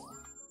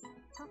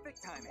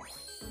 Perfect timing.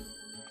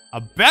 A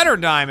better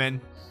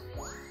diamond.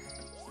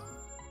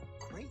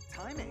 Great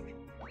timing.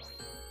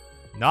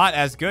 Not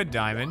as good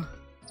diamond.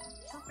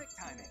 Perfect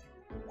timing.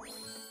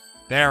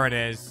 There it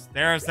is.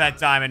 There's that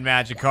diamond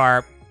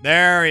Magikarp.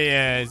 There he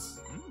is.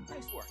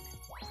 Nice work.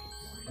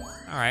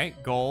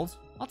 Alright, gold.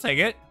 I'll take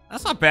it.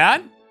 That's not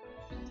bad.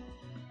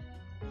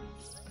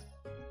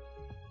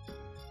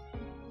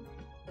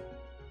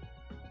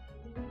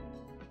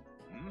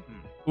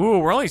 Ooh,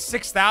 we're only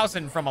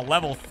 6,000 from a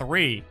level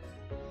 3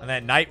 on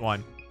that night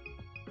one.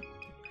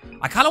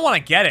 I kind of want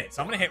to get it,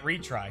 so I'm going to hit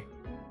retry.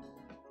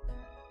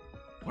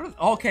 What is,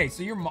 okay, so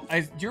did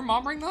your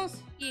mom bring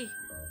those? Yeah.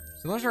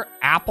 So those are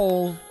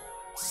apple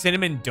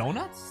cinnamon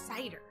donuts?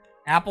 Cider.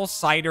 Apple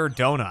cider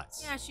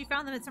donuts. Yeah, she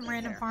found them at some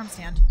random farm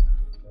stand.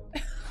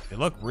 They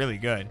look really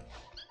good.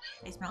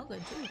 They smell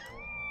good too.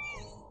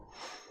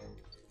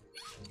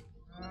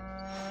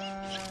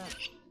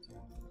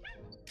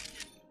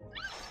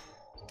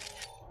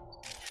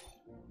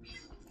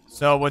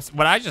 So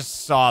what I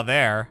just saw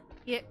there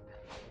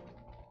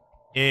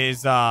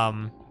is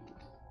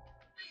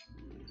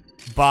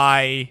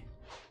by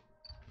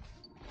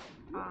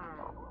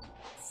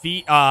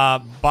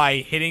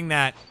hitting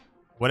that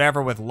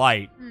whatever with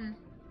light.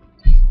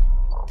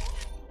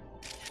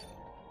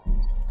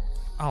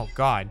 Oh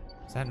god.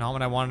 Is that not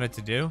what I wanted it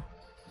to do?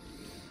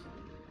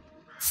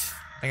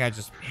 I think I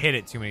just hit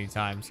it too many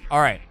times.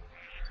 Alright.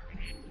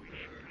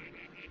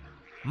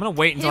 I'm gonna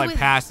wait until I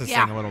pass this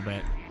thing a little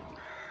bit.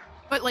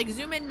 But like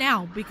zoom in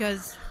now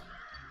because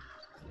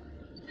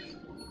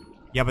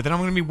yeah, but then I'm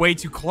gonna be way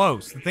too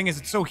close. The thing is,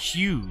 it's so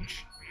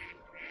huge.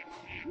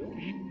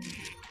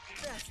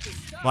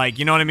 Like,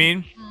 you know what I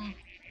mean?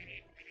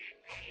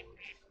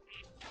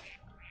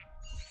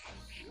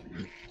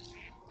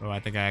 Oh, I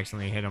think I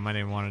accidentally hit him. I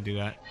didn't want to do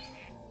that.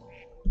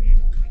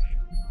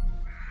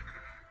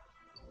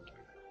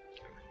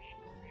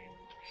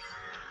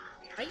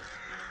 right?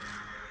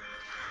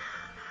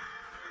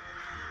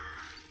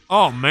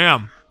 Oh,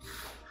 man.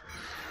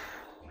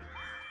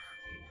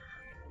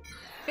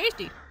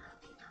 Tasty.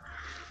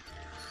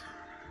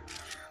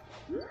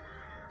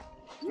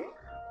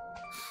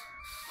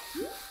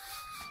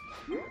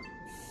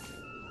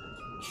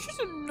 She's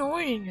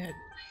annoying it.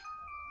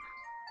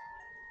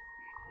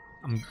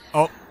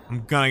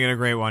 I'm gonna get a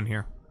great one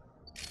here.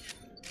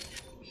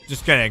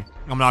 Just kidding.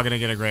 I'm not gonna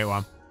get a great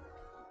one.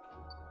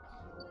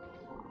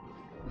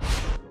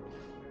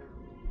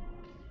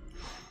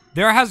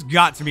 There has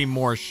got to be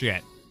more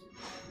shit.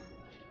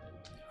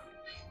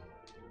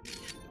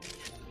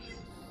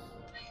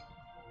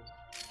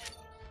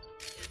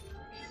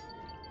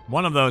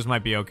 One of those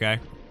might be okay.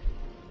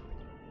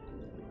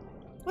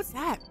 What's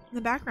that in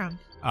the background?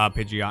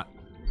 Pidgeot.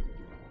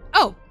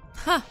 Oh,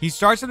 huh. He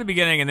starts at the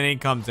beginning and then he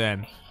comes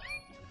in.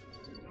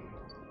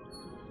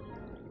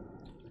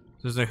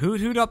 There's a Hoot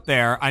Hoot up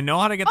there. I know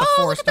how to get the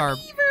 4-star.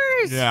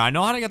 Yeah, I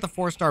know how to get the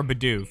 4-star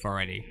Bidoof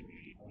already.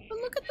 But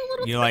look at the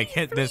little. You like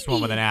hit this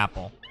one with an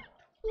apple.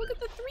 Look at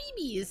the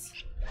 3Bs.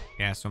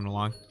 Yeah, swimming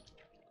along.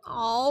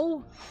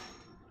 Oh,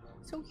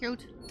 so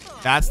cute.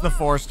 That's the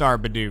 4-star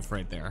Bidoof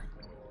right there.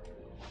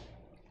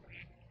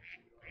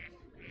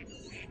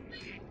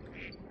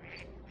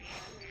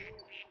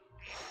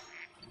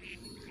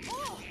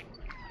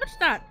 What's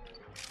that?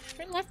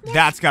 Turn left more.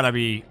 That's gotta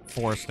be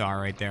 4-star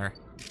right there.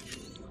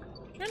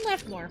 Turn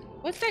left more.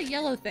 What's that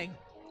yellow thing?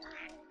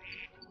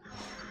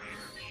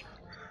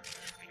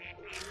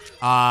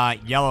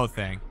 Yellow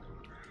thing.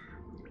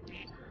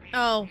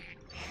 Oh,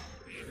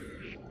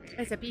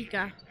 it's a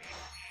Pika.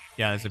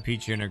 Yeah, there's a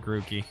Pichu and a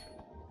Grookey.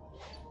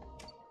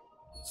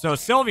 So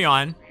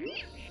Sylveon,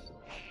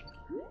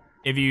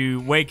 if you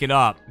wake it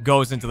up,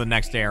 goes into the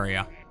next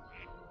area.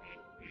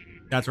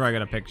 That's where I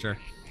got a picture.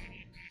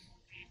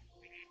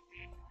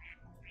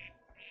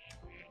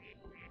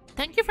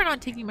 Thank you for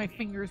not taking my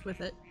fingers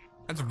with it.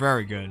 That's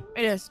very good.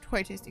 It is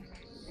quite tasty.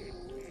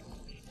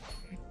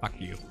 Fuck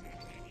you.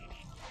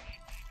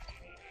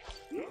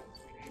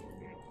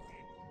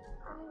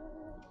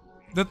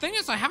 The thing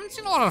is, I haven't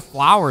seen a lot of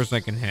flowers I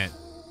can hit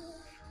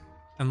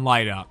and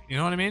light up. You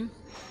know what I mean?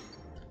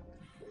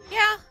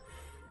 Yeah.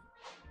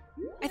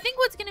 I think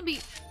what's going to be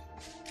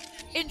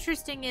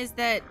interesting is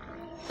that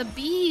the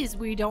bees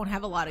we don't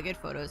have a lot of good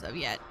photos of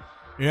yet.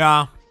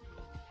 Yeah.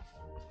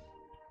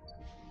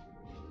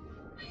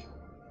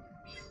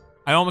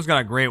 I almost got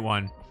a great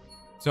one.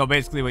 So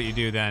basically what you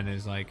do then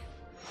is like...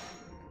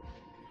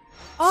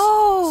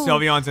 Oh!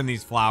 Sylveon's in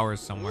these flowers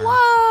somewhere.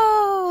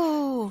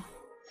 Whoa!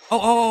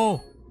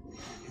 Oh!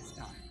 It's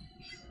time.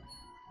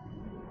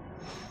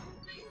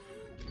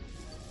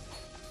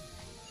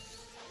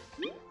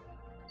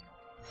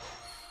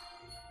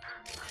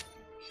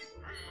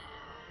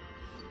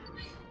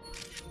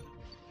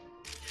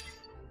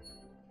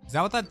 Is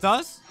that what that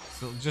does?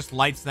 So it just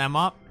lights them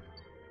up?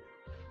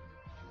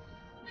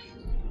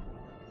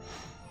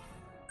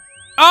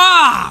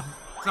 Ah!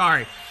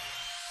 Sorry.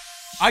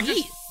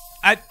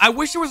 I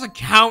wish there was a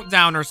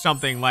countdown or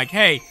something. Like,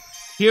 hey,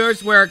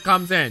 here's where it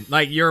comes in.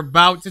 Like, you're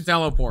about to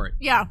teleport.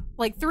 Yeah,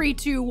 like 3,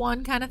 2,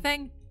 1 kind of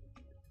thing.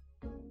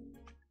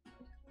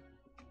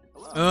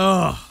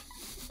 Ugh.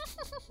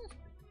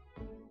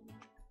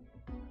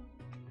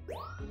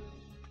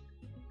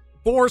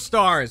 Four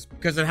stars,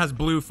 because it has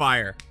blue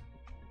fire.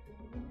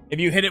 If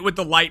you hit it with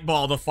the light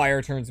ball, the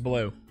fire turns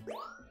blue.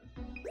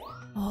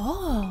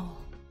 Oh.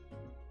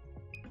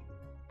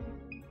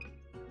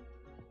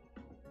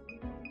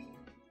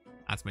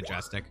 That's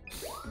majestic.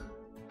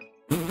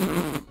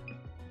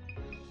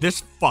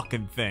 This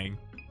fucking thing.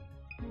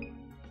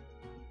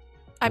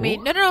 I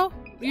mean, no.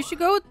 You should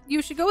go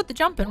with the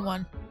jumping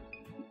one.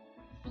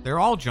 They're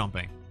all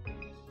jumping.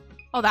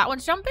 Oh, that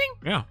one's jumping?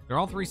 Yeah, they're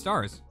all 3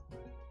 stars.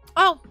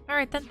 Oh, all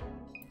right then.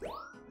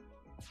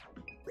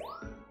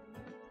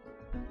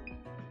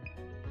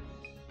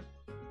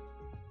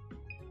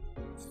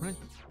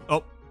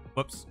 Oh,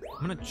 whoops.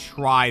 I'm gonna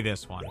try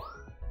this one.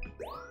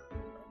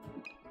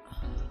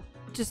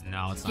 Just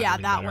No, it's not. yeah,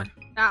 any that better. one.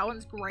 That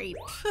one's great.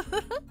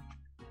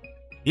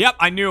 Yep,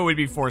 I knew it would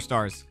be 4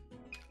 stars.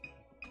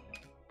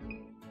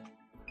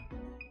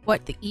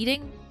 What, the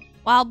eating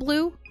wild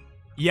blue?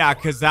 Yeah,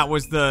 because that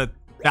was the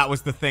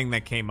thing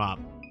that came up.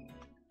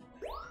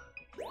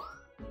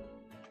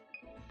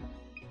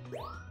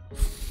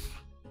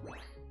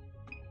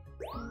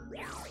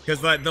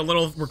 Because the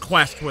little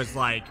request was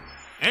like,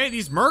 hey,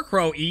 these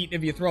Murkrow eat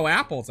if you throw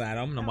apples at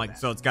them. And I'm like,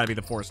 so it's got to be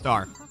the 4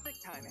 star.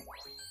 Perfect timing.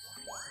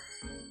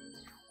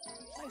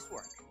 Nice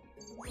work.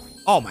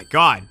 Oh my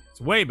god, it's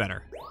way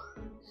better.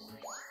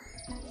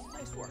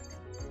 Nice work.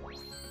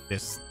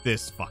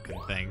 This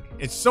fucking thing.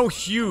 It's so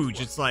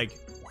huge. It's like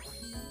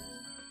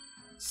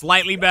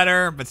slightly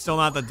better, but still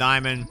not the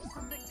diamond.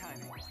 Perfect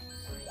timing.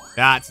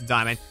 That's a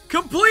diamond.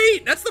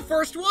 Complete! That's the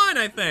first one,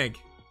 I think.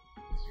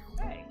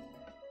 Hey,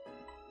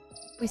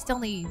 We still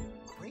need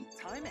great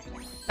timing.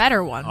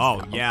 better ones.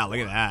 Oh, though. yeah, look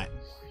at that.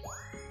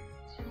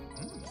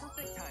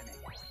 Perfect timing.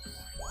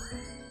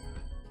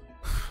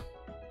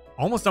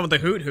 Almost done with the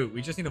Hoot Hoot.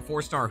 We just need a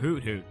 4-star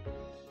Hoot Hoot.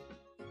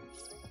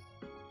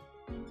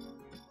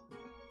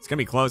 It's gonna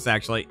be close,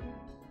 actually.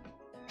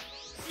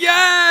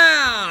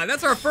 Yeah!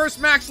 That's our first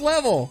max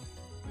level.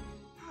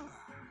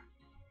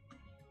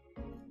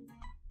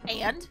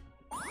 And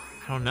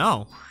I don't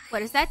know. what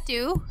does that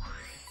do?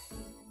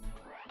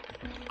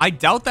 I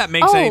doubt that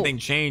makes Oh, anything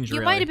change, You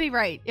really. might be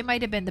right. It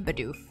might have been the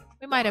Bidoof.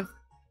 We might have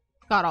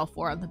got all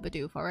 4 on the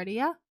Bidoof already,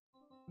 yeah?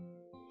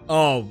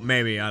 Oh,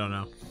 maybe. I don't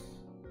know.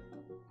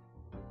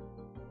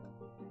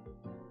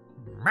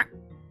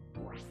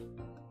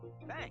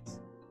 Thanks.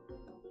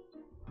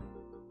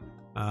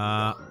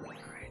 Alright.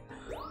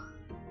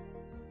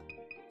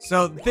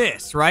 So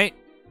this, right?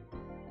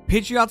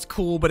 Pidgeot's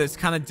cool, but it's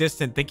kind of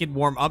distant. They could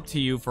warm up to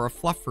you for a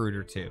fluff fruit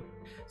or 2.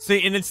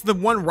 See, and it's the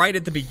one right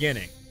at the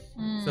beginning.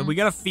 So we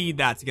gotta feed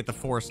that to get the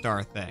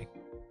 4-star thing.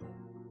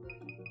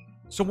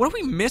 So what are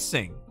we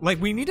missing?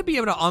 Like, we need to be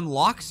able to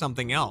unlock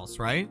something else,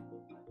 right?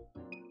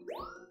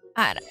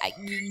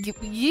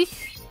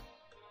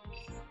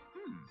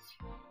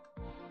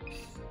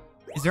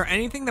 Is there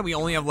anything that we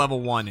only have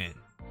level 1 in?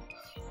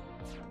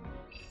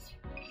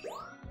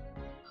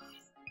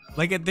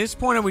 Like, at this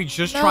point, are we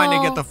just trying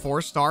to get the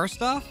 4-star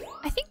stuff?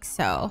 I think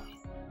so.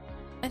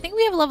 I think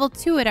we have level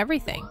 2 at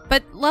everything.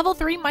 But level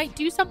 3 might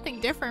do something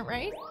different,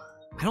 right?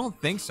 I don't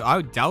think so. I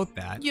would doubt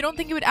that. You don't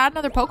think it would add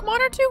another Pokemon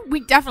or 2?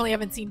 We definitely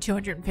haven't seen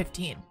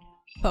 215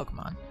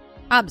 Pokemon.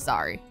 I'm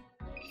sorry.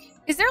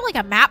 Is there like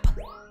a map?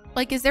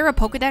 Like, is there a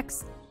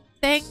Pokedex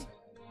thing?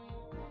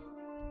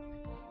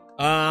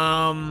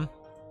 I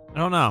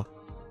don't know.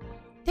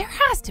 There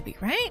has to be,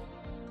 right?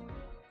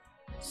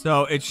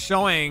 So it's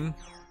showing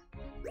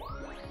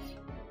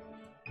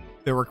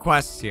the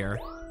requests here.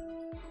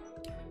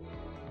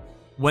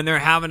 When they're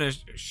having a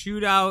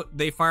shootout,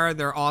 they fire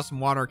their awesome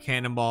water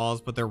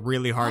cannonballs, but they're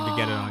really hard to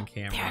get it on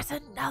camera. There's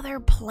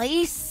another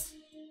place.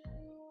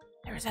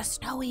 There's a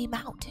snowy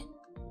mountain.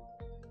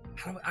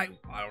 I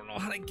don't know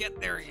how to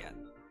get there yet.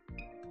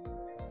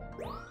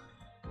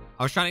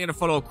 I was trying to get a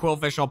photo of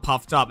Quillfish all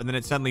puffed up, and then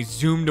it suddenly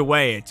zoomed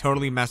away. It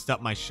totally messed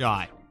up my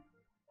shot.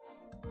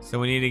 So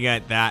we need to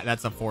get that.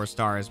 That's a 4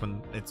 stars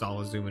when it's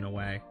all zooming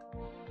away.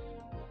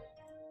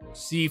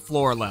 Sea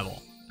floor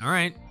level. All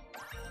right.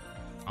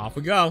 Off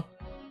we go.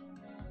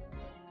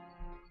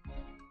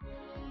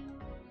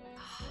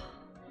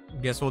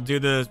 Guess we'll do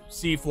the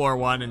sea floor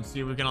one and see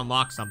if we can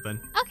unlock something.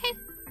 Okay.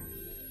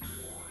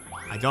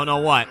 I don't know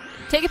what.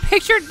 Take a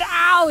picture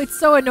now. It's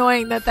so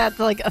annoying that that's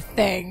like a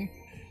thing.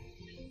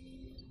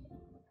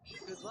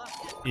 Good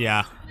luck.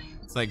 Yeah.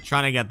 It's like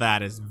trying to get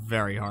that is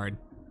very hard.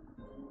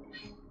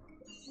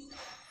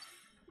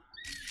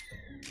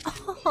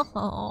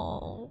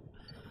 Oh.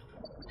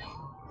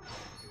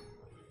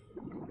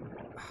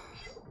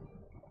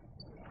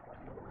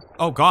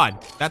 Oh,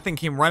 God. That thing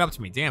came right up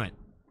to me. Damn it.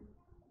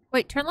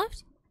 Wait, turn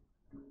left?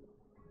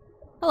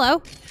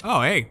 Hello.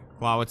 Oh, hey,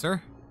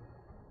 Glowitzer.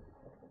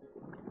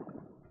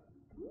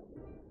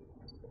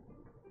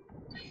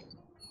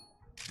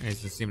 He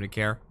doesn't seem to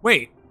care.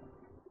 Wait.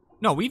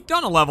 No, we've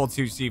done a level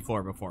 2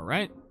 seafloor before,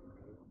 right?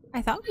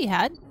 I thought we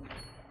had.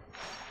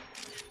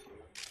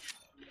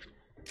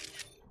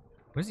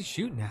 What is he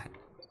shooting at?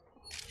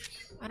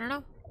 I don't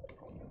know.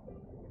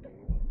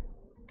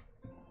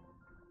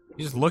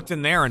 He just looked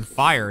in there and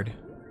fired.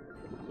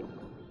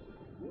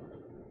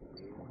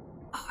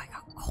 Oh, I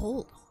got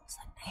cold. All of a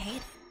sudden. I hate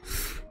it.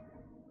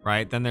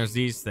 Right, then there's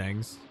these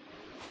things.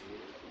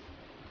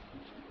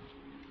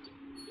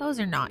 Those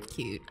are not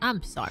cute.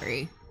 I'm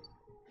sorry.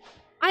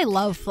 I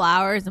love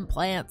flowers and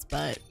plants,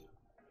 but...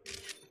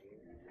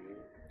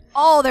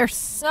 Oh, they're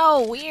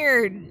so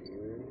weird.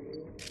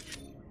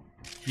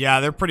 Yeah,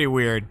 they're pretty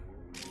weird.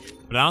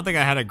 But I don't think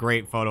I had a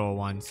great photo of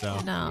one, so...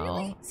 No.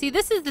 Really? See,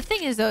 this is the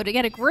thing is, though, to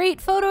get a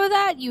great photo of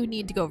that, you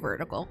need to go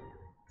vertical.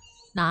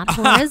 Not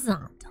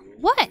horizontal.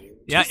 What?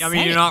 Yeah, Just I mean,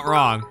 saying. you're not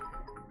wrong.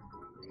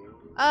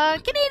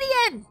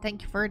 Canadian!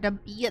 Thank you for the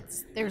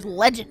bits. There's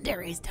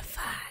legendaries to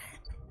find.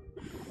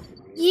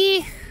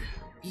 Yeah.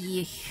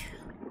 Yeah.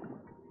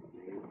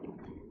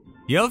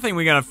 The other thing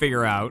we gotta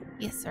figure out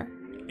Yes, sir.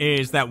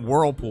 is that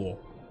whirlpool.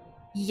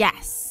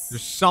 Yes.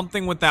 There's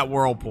something with that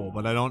whirlpool,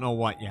 but I don't know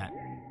what yet.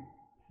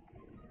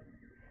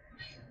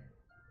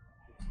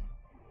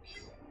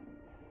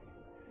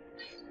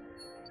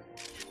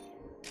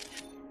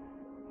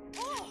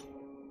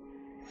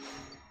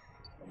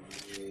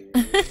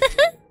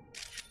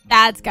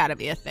 That's gotta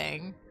be a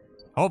thing.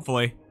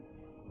 Hopefully.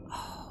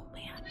 Oh,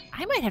 man.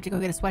 I might have to go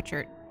get a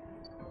sweatshirt.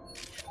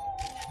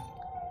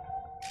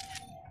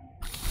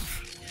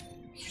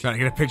 Trying to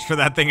get a picture of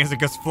that thing as it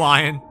goes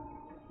flying.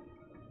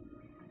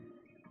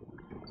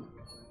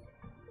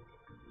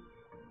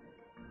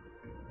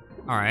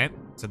 Alright.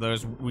 So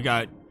we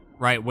got,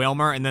 right,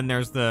 Whalmer, and then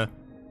there's the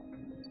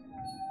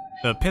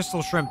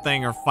pistol shrimp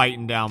thing are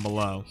fighting down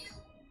below.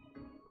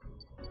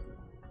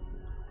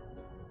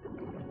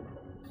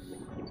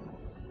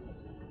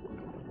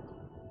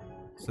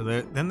 So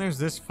then there's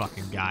this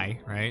fucking guy,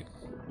 right?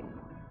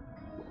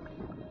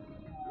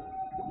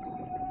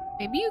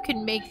 Maybe you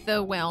can make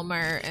the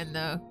Whalmer and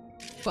the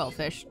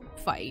Quillfish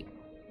fight.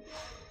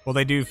 Well,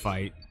 they do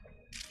fight.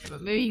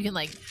 But maybe you can,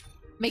 like,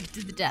 make it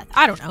to the death.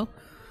 I don't know.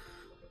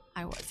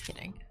 I was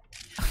kidding.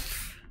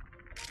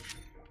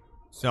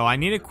 So I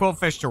need a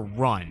Quillfish to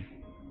run.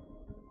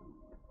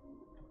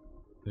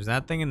 There's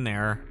that thing in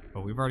there,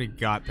 but we've already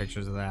got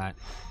pictures of that.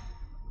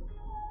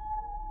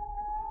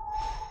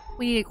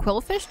 We need a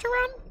Quillfish to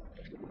run?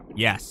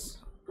 Yes.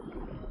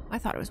 I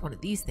thought it was one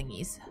of these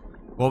thingies.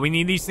 Well, we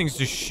need these things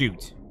to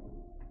shoot.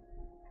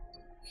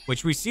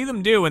 Which we see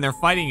them do when they're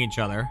fighting each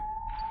other.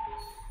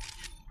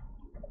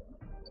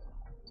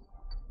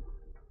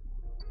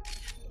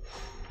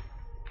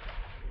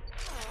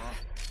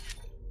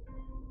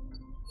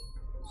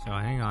 So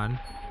hang on.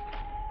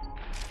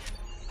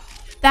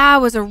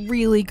 That was a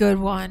really good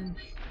one.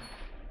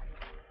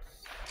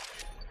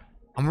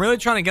 I'm really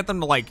trying to get them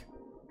to like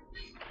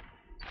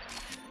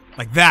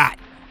that.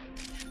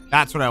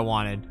 That's what I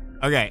wanted.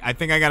 Okay, I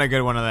think I got a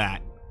good one of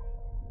that.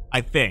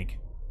 I think.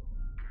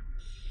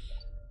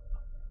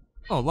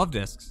 Oh, love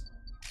discs.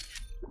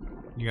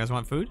 You guys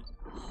want food?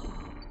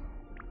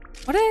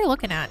 What are they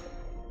looking at?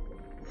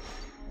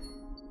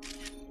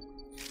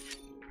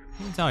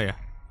 I can tell you.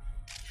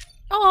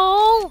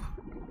 Oh!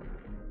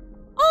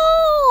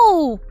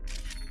 Oh!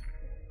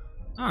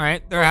 All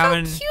right, they're Look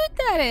having. how cute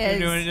that is.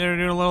 They're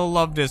doing a little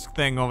love disc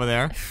thing over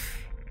there.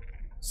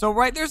 So,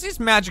 right, there's these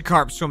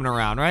Magikarp swimming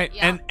around, right?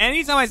 Yeah. And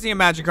anytime I see a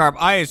Magikarp,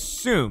 I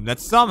assume that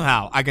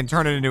somehow I can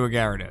turn it into a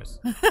Gyarados.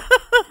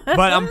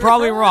 But I'm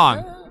probably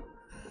wrong.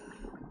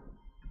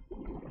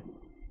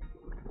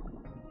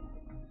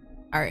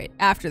 All right,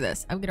 after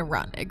this, I'm gonna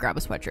run and grab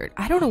a sweatshirt.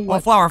 I don't know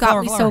what flower, got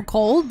flower, me flower. so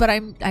cold, but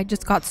I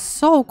just got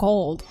so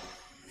cold.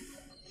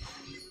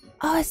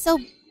 Oh, it's so.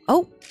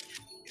 Oh,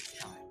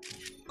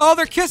 Oh,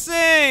 they're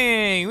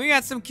kissing! We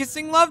got some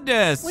kissing love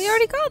discs. we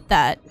already got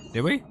that.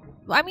 Did we?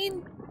 I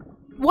mean,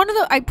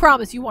 I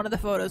promise you, one of the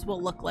photos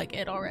will look like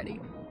it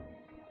already.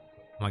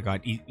 Oh my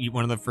god, eat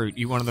one of the fruit.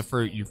 Eat one of the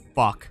fruit, you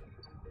fuck.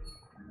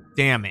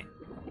 Damn it.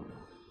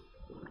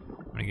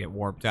 I'm gonna get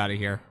warped out of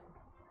here.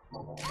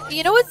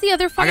 You know what's the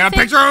other funny I got a thing?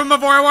 picture of him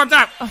before I warped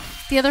out. Oh,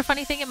 the other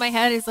funny thing in my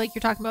head is like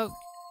you're talking about,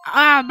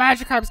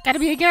 Magikarp's gotta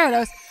be a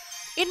Gyarados.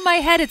 In my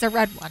head, it's a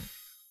red one.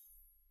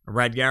 A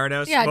red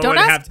Gyarados? Yeah, But don't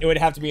ask. it would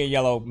have to be a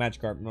yellow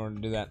Magikarp in order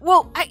to do that.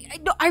 Well,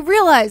 I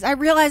realize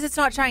it's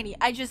not shiny.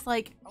 I just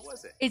like, How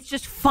was it? it's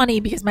just funny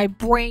because my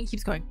brain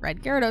keeps going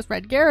red Gyarados,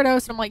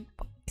 and I'm like,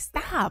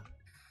 stop.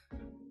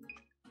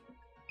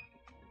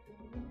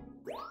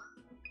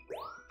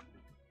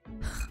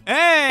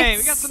 Hey, we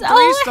It's got some so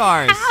 3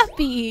 stars.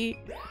 Happy.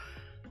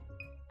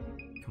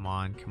 Come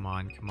on, come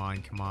on, come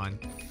on, come on.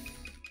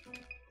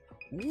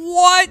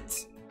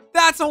 What?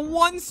 That's a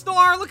 1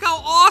 star? Look how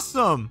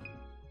awesome.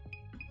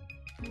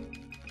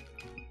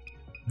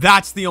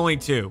 That's the only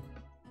 2.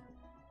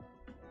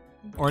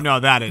 Or no,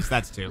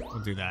 that's 2. We'll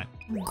do that.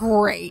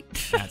 Great.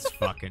 That's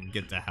fucking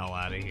get the hell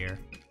out of here.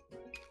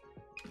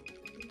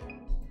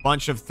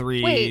 Bunch of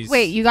 3s.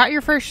 Wait, you got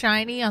your first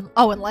shiny on.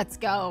 Oh, and let's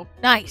go.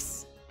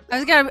 Nice. I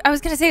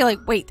was gonna say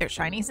like, wait, there's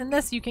shinies in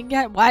this. You can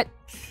get what?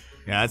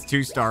 Yeah, that's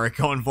 2 star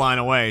going flying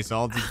away, so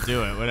I'll just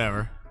do it.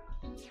 Whatever.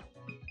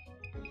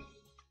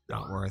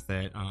 Not worth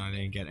it. I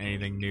didn't get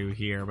anything new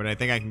here, but I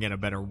think I can get a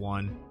better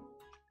one.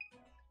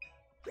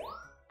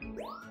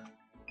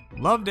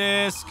 Love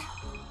disc.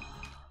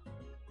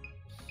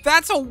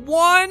 That's a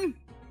 1.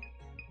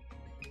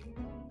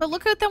 But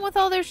look at them with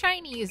all their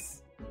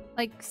shinies.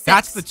 Like 6.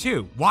 That's the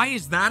 2. Why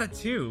is that a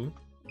 2?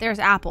 There's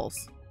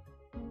apples.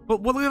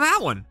 But look at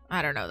that one.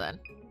 I don't know then.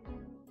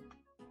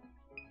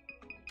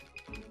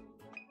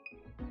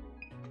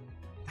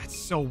 That's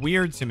so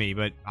weird to me,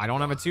 but I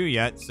don't have a 2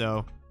 yet,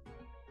 so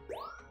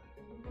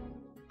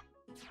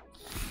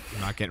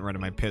I'm not getting rid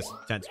of my piss.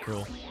 That's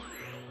cruel.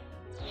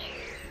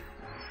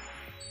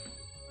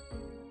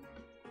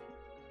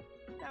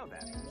 Now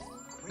then,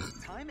 great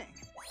timing.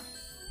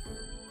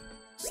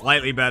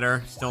 Slightly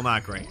better. Still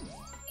not great.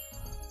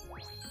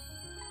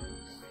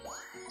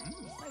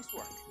 Nice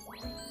work.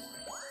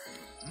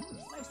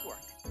 Nice work.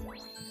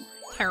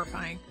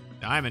 Terrifying.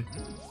 Diamond.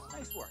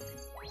 Nice work.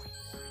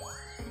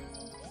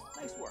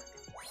 Nice work.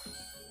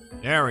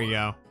 There we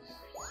go.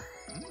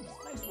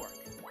 Nice work.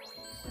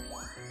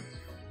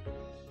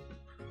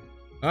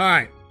 All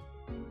right.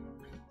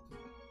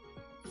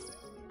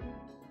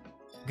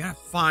 Gotta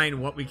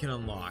find what we can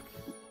unlock.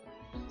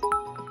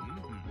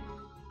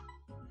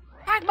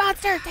 Hag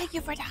Monster, thank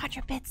you for the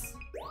 100 bits.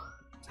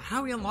 So how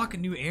do we unlock a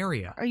new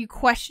area? Are you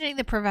questioning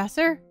the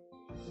professor?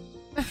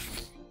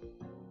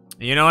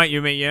 You know what?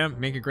 You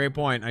make a great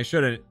point. I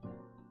shouldn't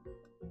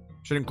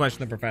question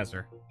the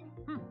professor.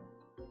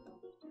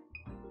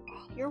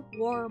 You're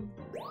warm.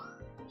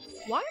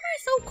 Why am I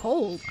so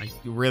cold? I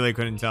really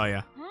couldn't tell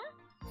you.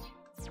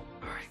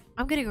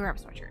 I'm gonna go grab a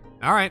sweatshirt.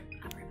 All right.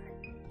 I'll be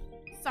right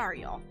back.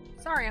 Sorry, y'all.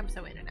 Sorry I'm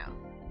so in and out.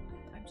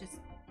 I'm just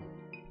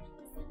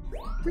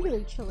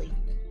really chilly.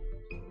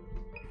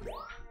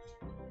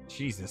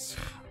 Jesus.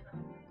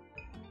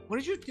 What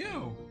did you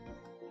do?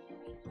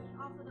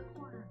 Off of the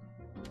corner.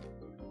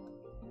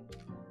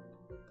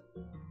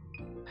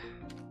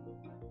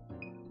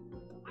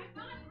 I'm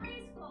not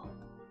graceful.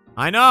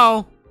 I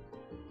know.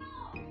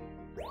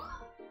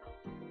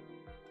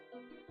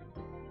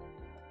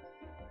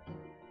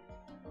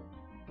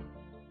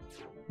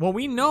 Well,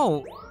 we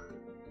know.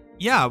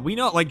 Yeah, we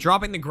know. Like,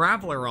 dropping the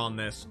grappler on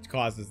this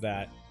causes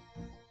that.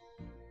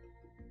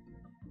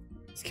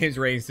 This game's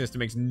rating system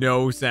makes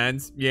no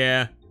sense.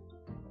 Yeah.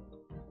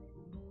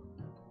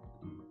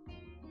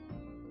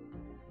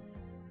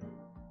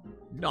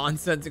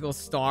 Nonsensical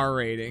star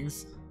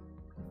ratings.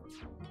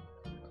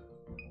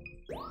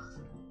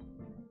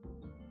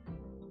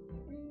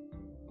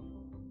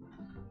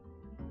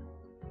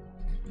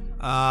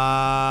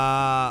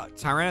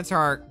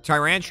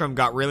 Tyrantrum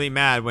got really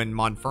mad when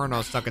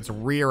Monferno stuck its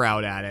rear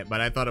out at it,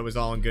 but I thought it was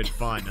all in good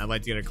fun. I'd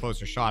like to get a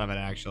closer shot of it,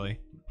 actually.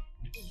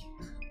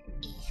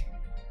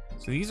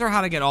 So these are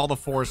how to get all the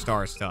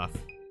 4-star stuff.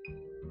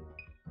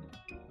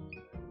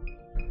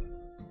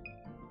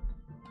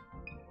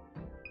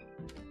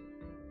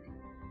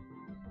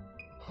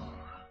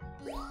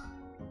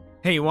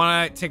 Hey, you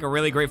want to take a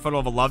really great photo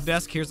of a love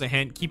desk? Here's a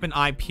hint. Keep an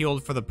eye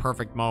peeled for the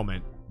perfect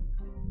moment.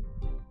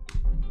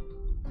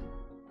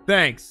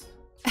 Thanks.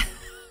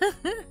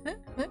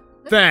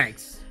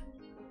 Thanks.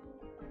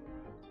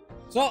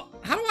 So,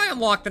 how do I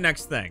unlock the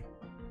next thing?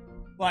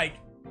 Like,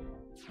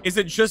 is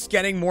it just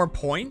getting more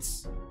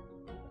points?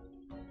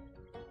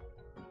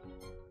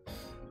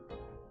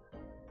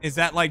 Is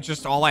that, like,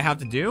 just all I have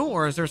to do?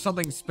 Or is there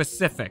something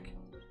specific?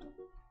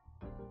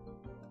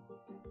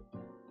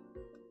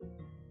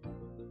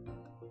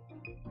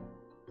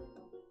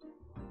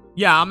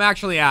 Yeah, I'm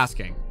actually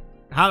asking.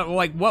 How do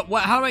I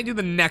do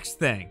the next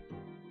thing?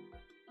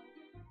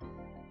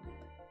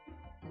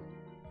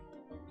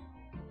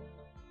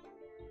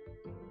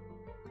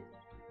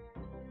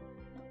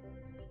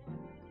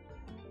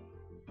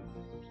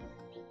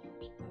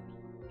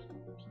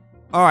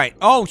 All right.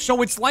 Oh,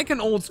 so it's like an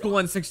old school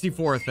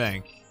N64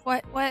 thing.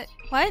 What?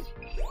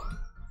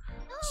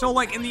 So,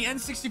 like, in the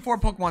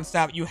N64 Pokemon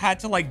stuff, you had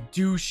to, like,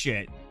 do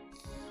shit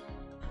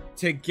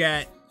to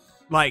get,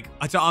 like,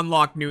 to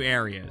unlock new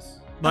areas.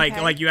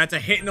 Like you had to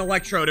hit an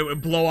electrode, it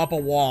would blow up a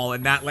wall,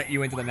 and that let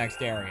you into the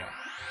next area.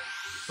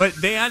 But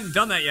they hadn't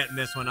done that yet in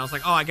this one. I was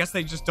like, oh, I guess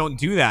they just don't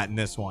do that in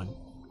this one.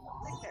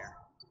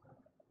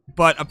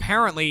 But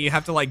apparently, you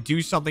have to, like,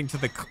 do something to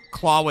the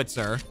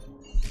Clawitzer.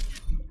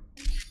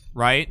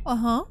 Right?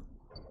 Uh-huh.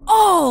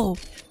 Oh!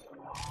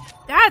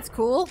 That's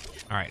cool.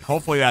 All right,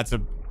 hopefully that's a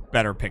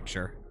better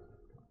picture.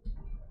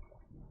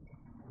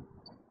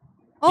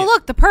 Oh, Yeah.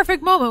 look, the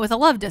perfect moment with a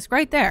love disc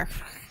right there.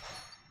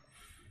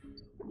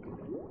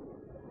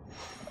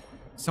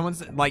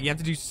 Someone's, like, you have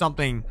to do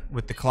something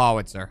with the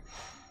Clawitzer.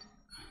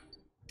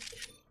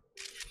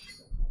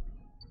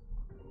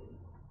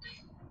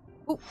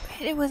 Oh,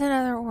 hit it with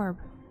another orb.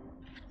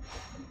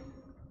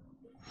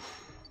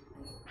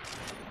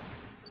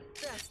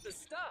 That's the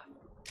stuff.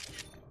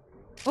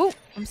 Oh,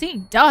 I'm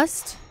seeing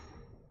dust.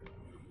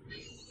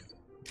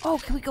 Oh,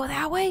 can we go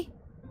that way?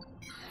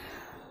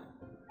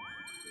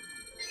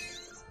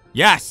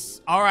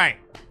 Yes! All right.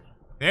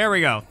 There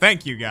we go.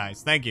 Thank you,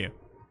 guys. Thank you.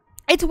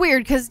 It's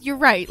weird because you're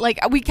right. Like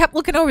we kept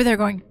looking over there,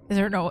 going, "Is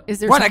there What?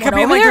 someone I kept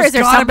being over like, there? there's Is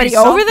there gotta be somebody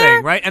over there?"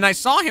 something, right? And I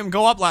saw him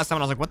go up last time,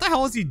 and I was like, what the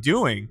hell is he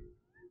doing?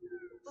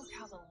 Look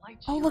how the light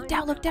Oh, look shines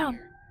down, look down.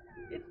 here.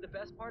 It's the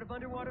best part of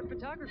underwater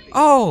photography.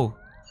 Oh,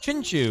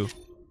 Chinchu.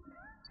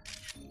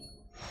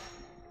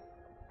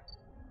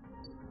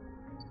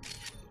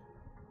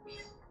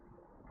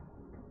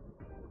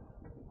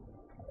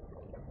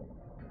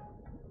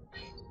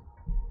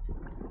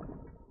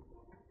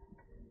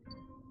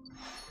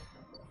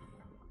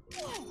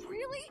 Whoa,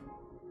 really?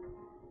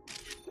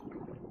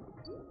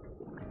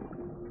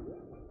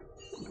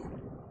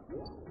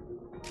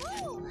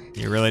 Whoa.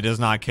 He really does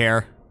not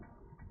care.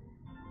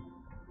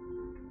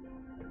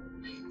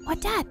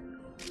 What, Dad?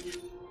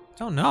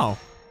 Don't know.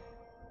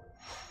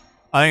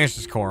 I think it's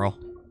just coral.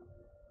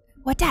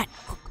 What, Dad?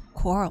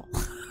 Coral.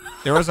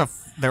 There was a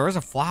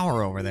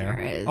flower over there.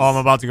 There is. Oh, I'm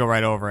about to go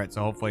right over it,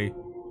 so hopefully.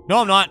 No,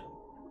 I'm not.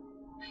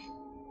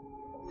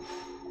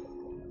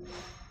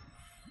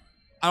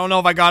 I don't know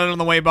if I got it on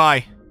the way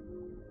by.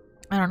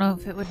 I don't know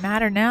if it would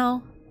matter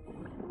now.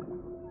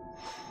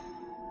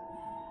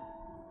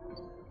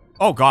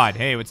 Oh God!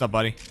 Hey, what's up,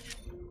 buddy?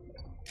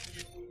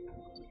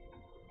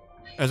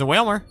 There's a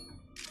whaler.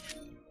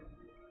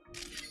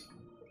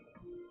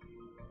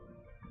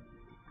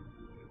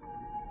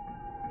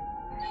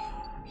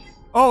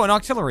 Oh, an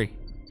auxiliary.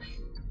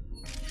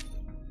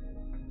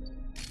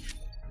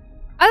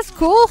 That's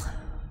cool.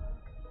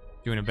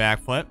 Doing a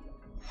backflip.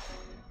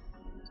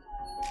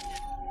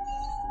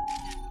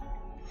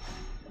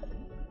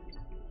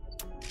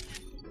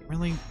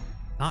 Really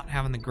not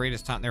having the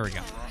greatest time. There we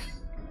go.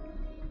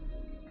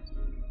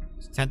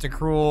 It's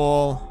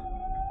Tentacruel.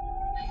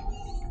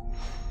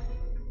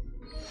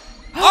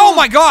 Oh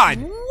my God!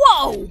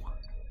 Whoa!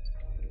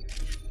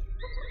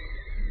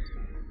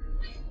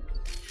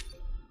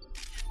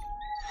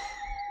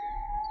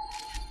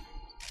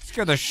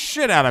 Scared the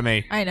shit out of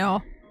me. I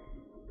know.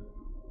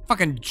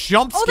 Fucking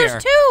jump Oh, scare.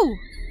 there's two!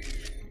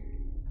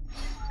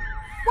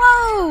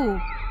 Whoa!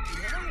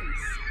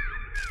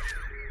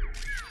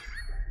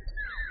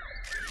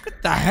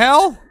 What the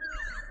hell?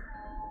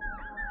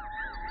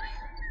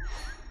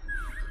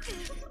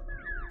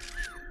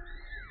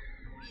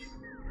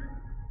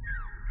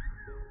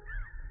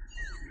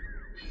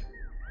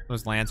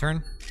 Was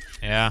lantern?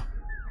 Yeah.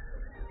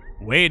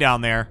 Way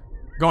down there.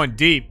 Going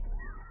deep.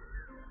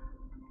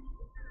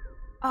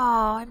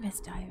 Oh, I miss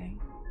diving.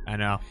 I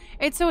know.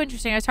 It's so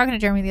interesting. I was talking to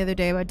Jeremy the other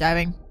day about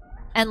diving.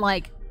 And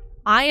like,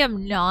 I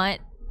am not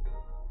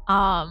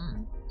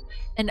an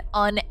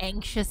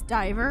unanxious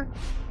diver.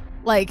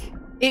 Like,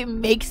 it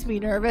makes me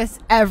nervous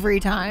every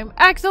time.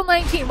 Axel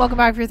 19, welcome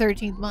back for your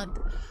 13th month.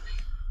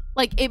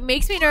 Like, it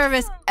makes me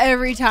nervous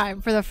every time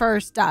for the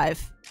first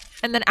dive.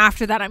 And then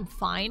after that, I'm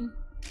fine.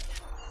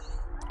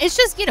 It's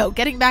just, you know,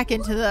 getting back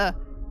into the,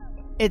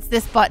 it's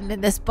this button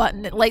and this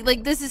button.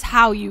 Like this is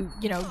how you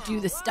know, do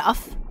the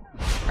stuff,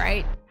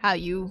 right? How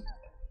you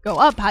go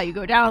up, how you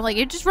go down. Like,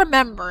 it's just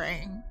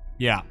remembering.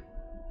 Yeah.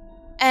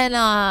 And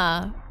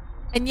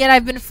yet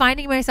I've been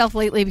finding myself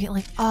lately being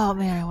like, oh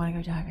man, I want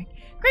to go diving.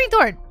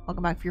 Greenthorn,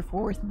 welcome back for your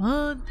 4th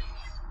month.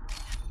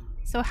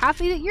 So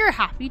happy that you're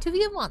happy to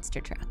be a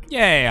monster truck.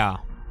 Yeah.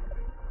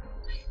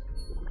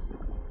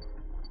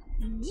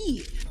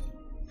 Yeah.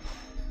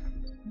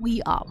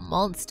 We are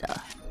monster.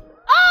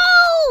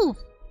 Oh!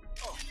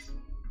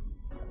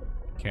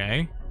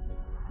 Okay.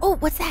 Oh,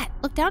 what's that?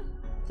 Look down.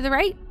 To the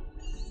right?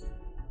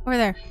 Over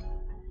there.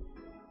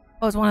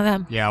 Oh, it's one of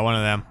them. Yeah, one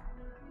of them.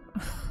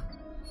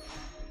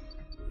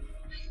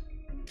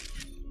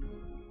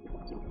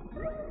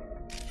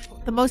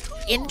 The most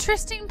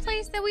interesting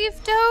place that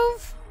we've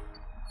dove?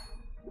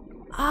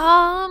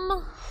 I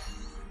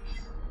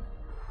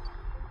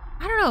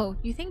don't know.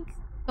 You think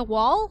the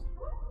wall?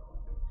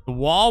 The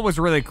wall was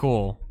really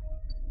cool.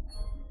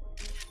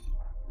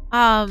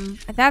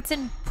 That's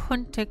in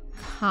Punta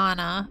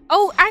Cana.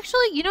 Oh,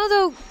 actually, you know,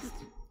 though,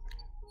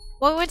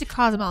 when we went to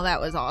Cozumel, that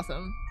was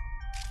awesome.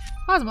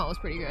 Cozumel was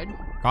pretty good.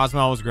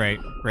 Cosmo was great.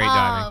 Great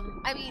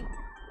diving. I mean,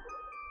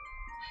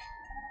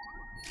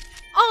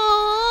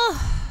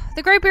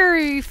 The Great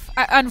Barrier Reef,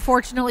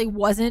 unfortunately,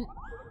 wasn't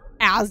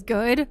as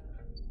good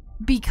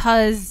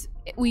because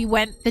we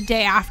went the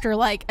day after,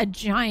 like, a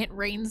giant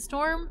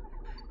rainstorm.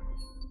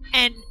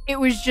 And it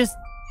was just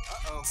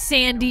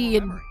sandy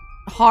and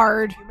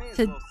hard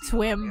to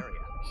swim.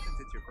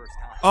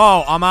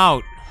 Oh, I'm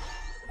out.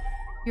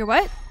 You're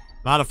what?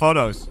 I'm out of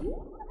photos.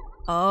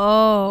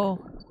 Oh. All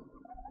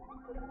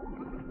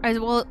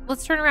right, well,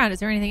 let's turn around. Is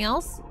there anything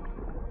else?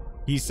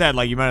 He said,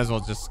 like, you might as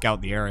well just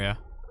scout the area.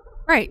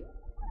 Right.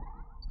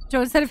 So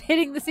instead of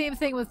hitting the same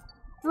thing with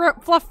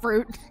fluff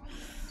fruit.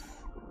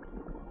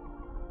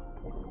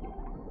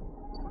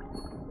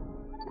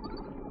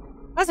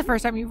 That's the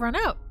first time you've run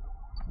out.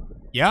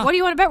 Yeah. What do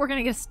you want to bet we're going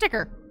to get a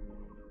sticker?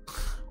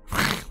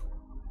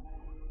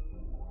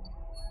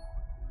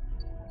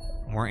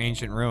 More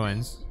ancient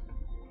ruins.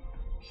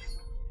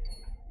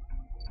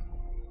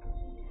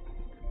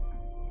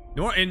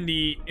 Nor in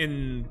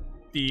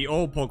the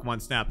old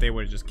Pokemon Snap, they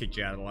would have just kicked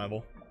you out of the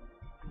level.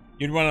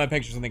 You'd run out of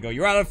pictures and they go,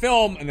 "You're out of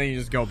film," and then you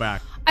just go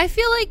back. I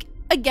feel like,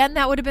 again,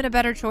 that would have been a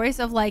better choice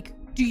of, like,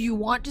 do you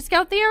want to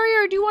scout the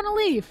area or do you want to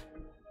leave?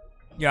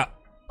 Yeah.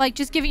 Like,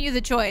 just giving you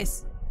the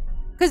choice.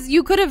 Because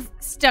you could have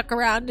stuck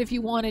around if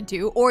you wanted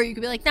to, or you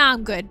could be like, nah,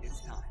 I'm good.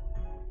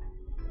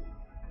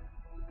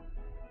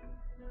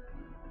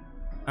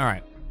 All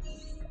right.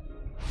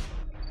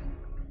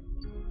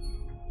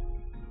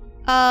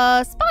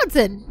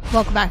 Sponson,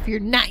 welcome back for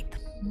your 9th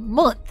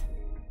month.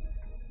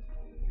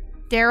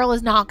 Daryl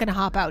is not going to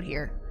hop out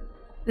here.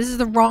 This is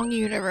the wrong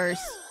universe.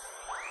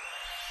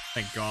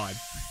 Thank God.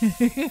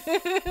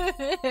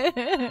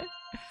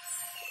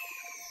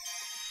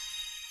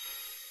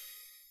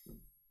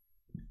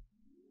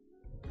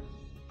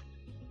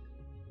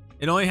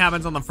 It only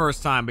happens on the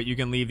first time, but you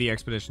can leave the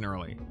expedition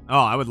early. Oh,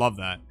 I would love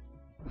that.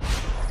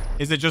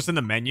 Is it just in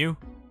the menu?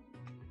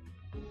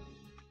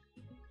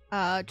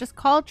 Just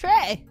call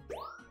Trey.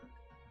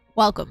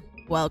 Welcome.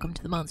 Welcome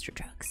to the monster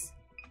trucks.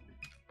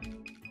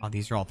 Oh,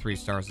 these are all 3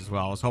 stars as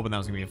well. I was hoping that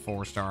was going to be a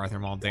 4-star.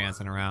 They're all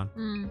dancing around.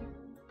 Mm.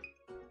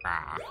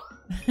 Ah.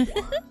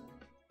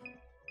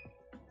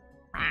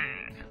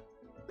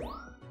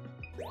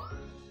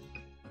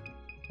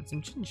 Got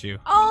some Chinchu.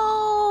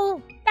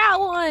 Oh, that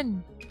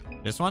one.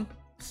 This one?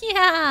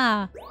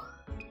 Yeah.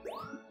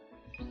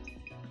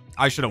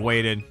 I should have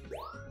waited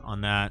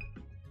on that.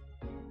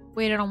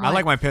 Waited on what? I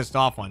like my pissed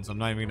off one, so I'm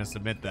not even going to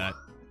submit that.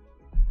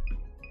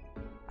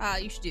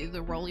 You should do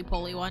the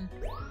roly-poly one.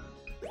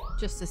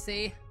 Just to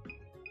see.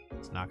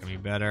 It's not going to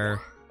be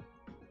better.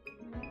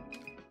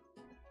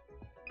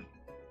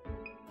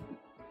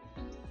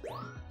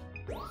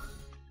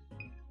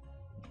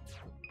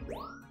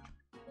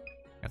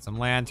 Got some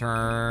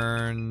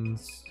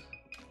lanterns.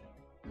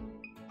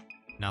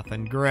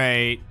 Nothing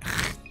great.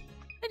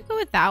 I'd go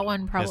with that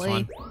one,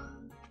 probably. This one?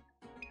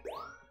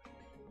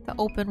 The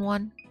open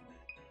one.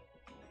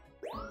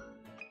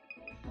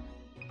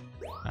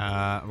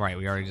 Right,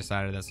 we already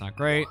decided that's not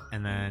great.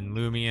 And then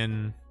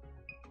Lumion.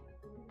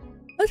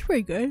 That's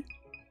pretty good.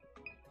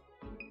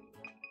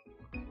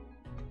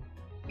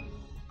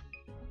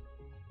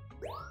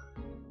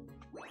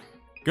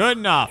 Good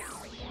enough.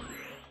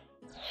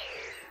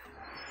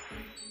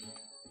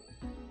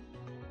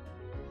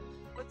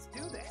 Let's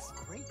do this.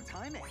 Great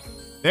timing.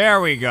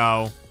 There we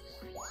go.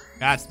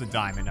 That's the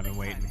diamond I've been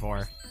waiting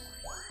for.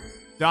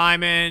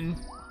 Diamond.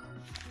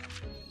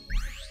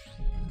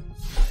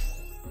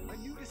 A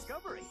new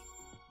discovery.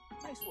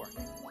 Nice work.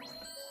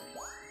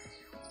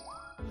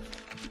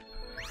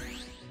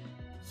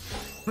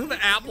 Look at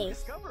the apple.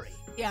 Discovery.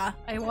 Yeah,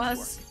 I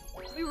was.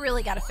 We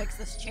really gotta fix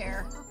this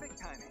chair. Perfect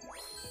timing.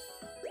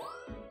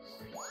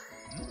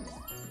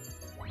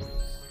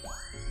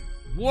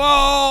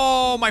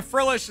 Whoa, my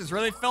Frillish is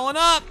really filling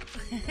up.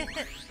 A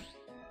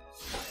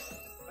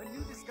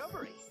new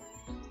discovery.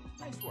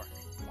 Nice work.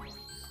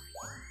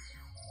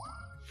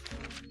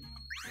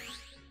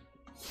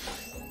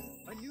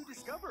 A new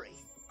discovery.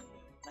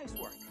 Nice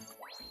work.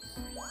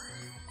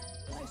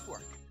 Nice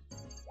work.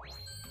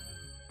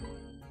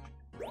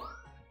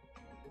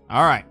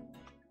 All right.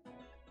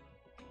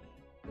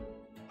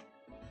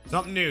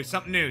 Something new,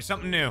 something new,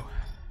 something new.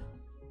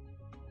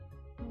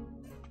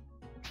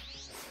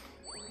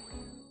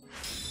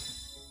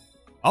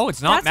 Oh,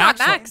 it's not That's Max.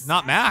 not Max. It's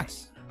not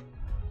Max.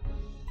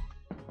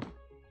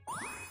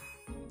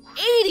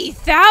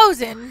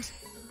 80,000?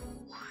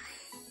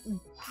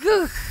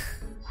 Ugh.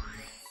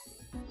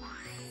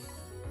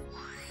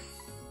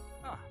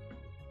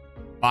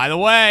 By the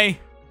way.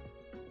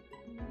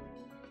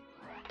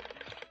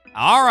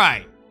 All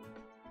right.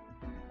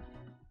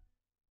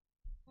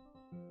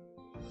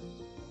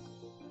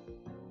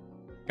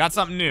 Got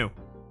something new.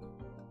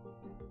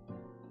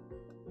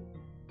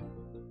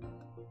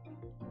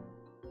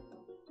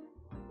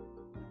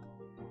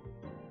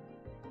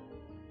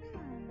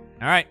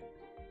 All right.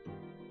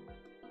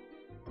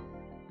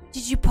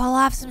 Did you pull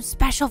off some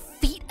special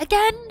feat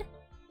again?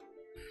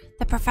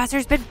 The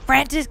professor's been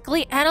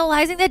frantically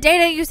analyzing the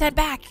data you sent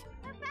back.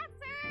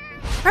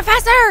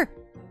 Professor!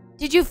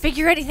 Did you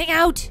figure anything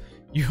out?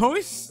 You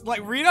always,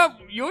 like, Rita,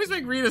 you always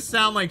make Rita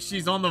sound like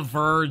she's on the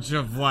verge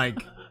of, like,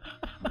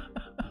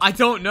 I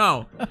don't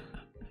know.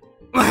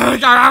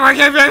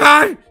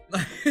 I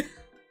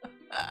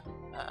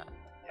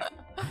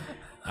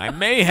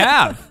may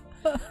have.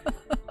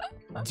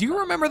 Do you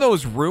remember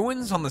those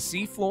ruins on the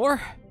seafloor?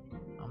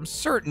 I'm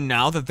certain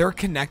now that they're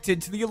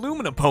connected to the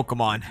Illumina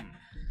Pokemon.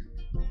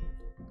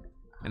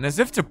 And as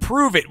if to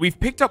prove it, we've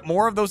picked up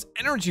more of those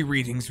energy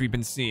readings we've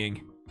been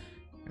seeing.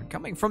 They're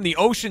coming from the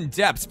ocean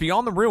depths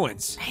beyond the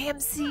ruins.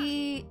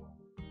 AMC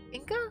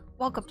Inca?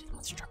 Welcome to the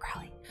Monster Truck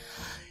Rally.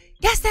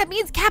 Yes, that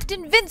means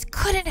Captain Vince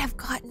couldn't have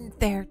gotten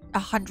there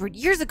 100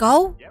 years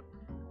ago. Yep.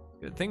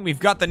 Good thing we've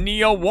got the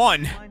Neo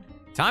 1.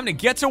 Time to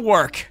get to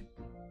work.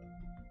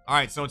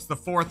 Alright, so it's the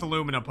 4th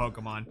Illumina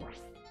Pokemon.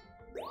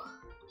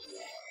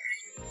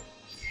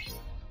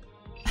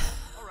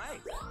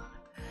 Alright.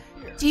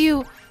 Do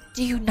you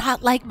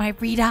not like my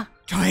Rita?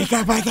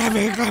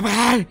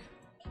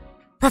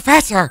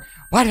 Professor,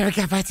 why did I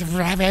get back to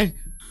rabbit?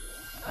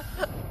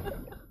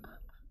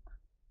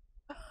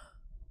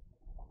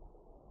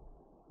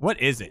 What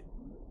is it?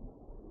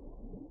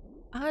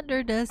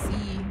 Under the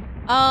sea.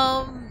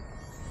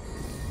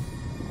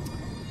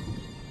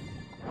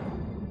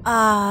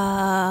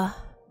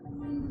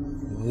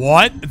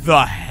 What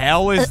the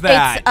hell is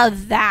that? It's a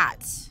that.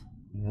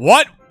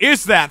 What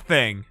is that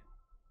thing?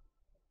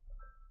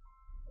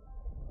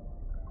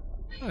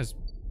 Oh, it's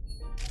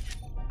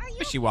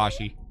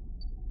wishy-washy.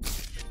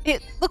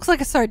 It looks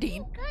like a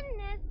sardine.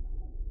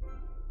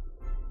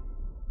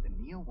 The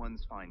Neo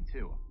one's fine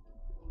too.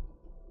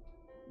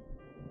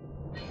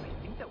 I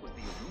think that was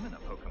the Illumina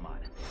Pokemon.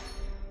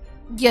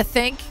 You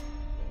think?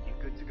 You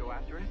good to go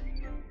after it?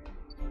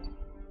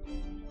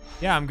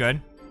 Yeah, I'm good.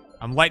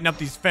 I'm lighting up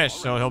these fish,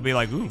 so he'll be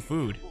like, ooh,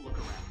 food. We'll look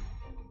around.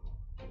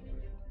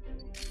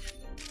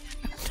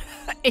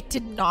 It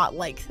did not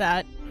like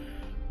that.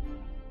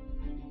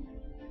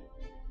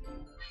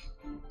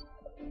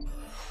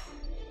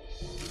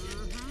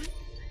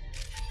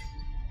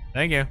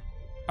 Thank you.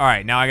 All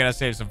right, now I gotta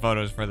save some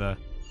photos for the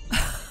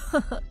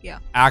Yeah.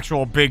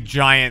 actual big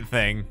giant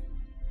thing.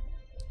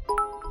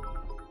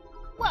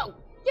 Whoa,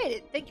 did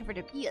it. Thank you for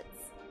the beats.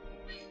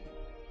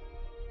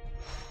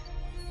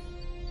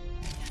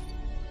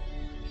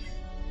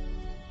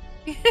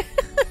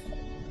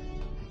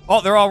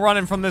 Oh, they're all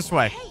running from this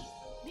way.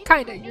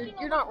 Kinda,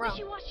 you're not wrong.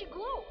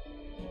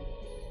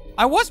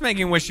 I was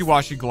making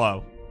wishy-washy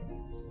glow.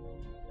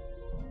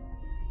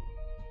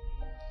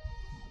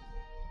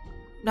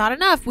 Not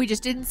enough. We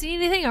just didn't see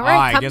anything. All Ah,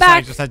 right, I come guess back.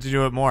 I just had to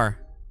do it more.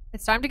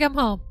 It's time to come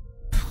home.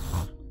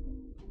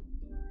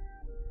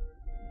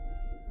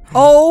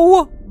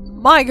 Oh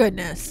my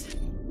goodness.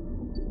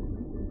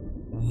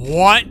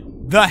 What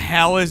the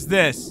hell is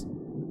this?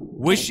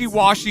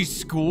 Wishy-washy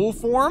school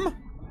form?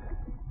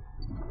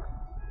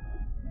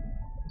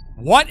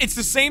 What? It's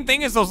the same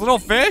thing as those little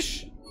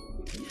fish?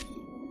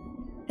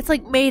 It's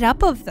like made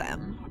up of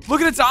them.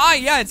 Look at its eye.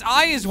 Yeah, its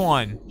eye is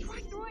one. Try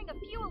throwing a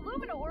few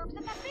Illumina orbs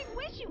at that big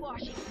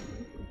wishy-washy.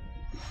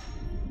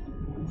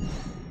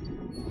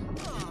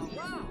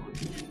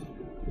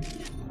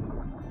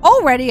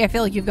 Already, I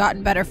feel like you've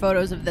gotten better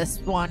photos of this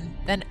one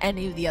than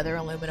any of the other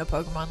Illumina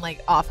Pokemon,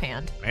 like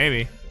offhand.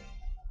 Maybe.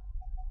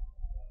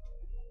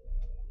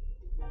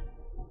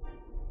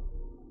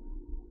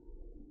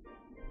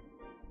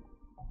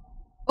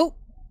 Oh,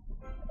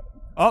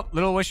 Oh,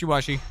 little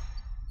wishy-washy.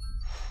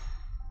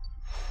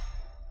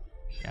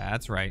 Yeah,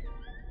 that's right.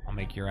 I'll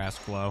make your ass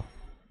glow.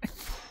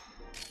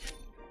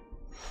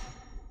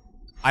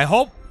 I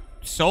hope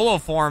solo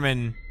form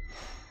and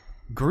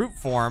group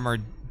form are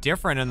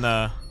different in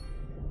the...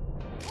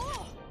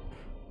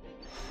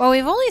 well,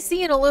 we've only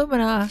seen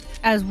Illumina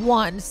as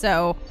one,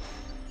 so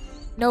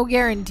no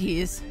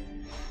guarantees.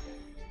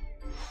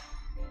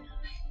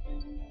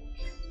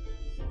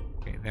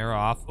 Okay, they're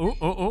off. Ooh,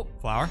 ooh, ooh,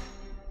 flower.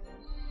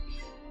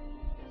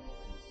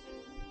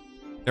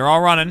 They're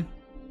all running.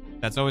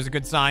 That's always a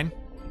good sign.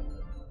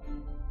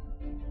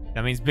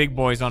 That means Big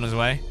Boy's on his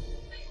way.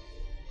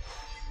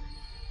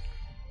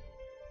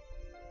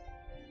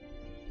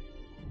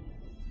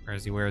 Where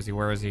is he? Where is he?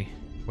 Where is he?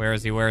 Where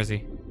is he? Where is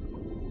he?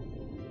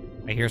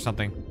 I hear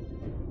something.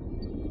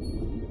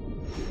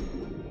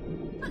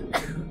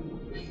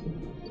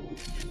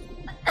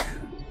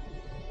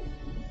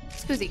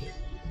 Scusi.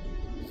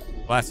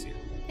 Bless you.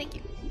 Thank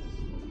you.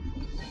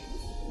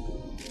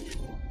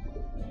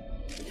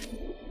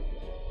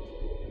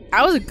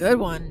 That was a good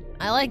one.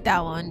 I like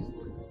that one.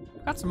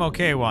 Got some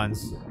okay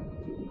ones.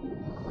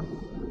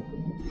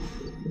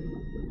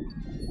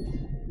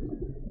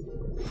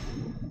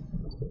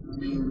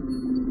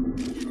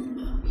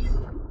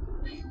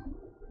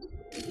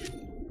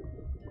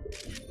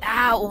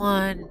 That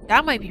one.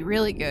 That might be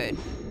really good.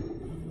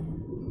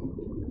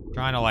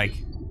 Trying to, like,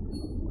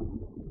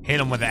 hit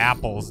him with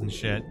apples and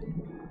shit.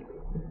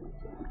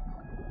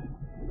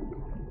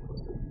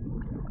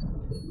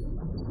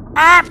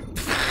 Ah!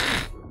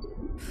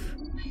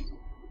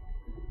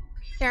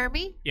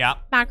 Jeremy, Yeah,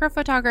 macro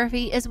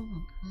photography is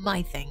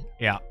my thing.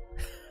 yeah.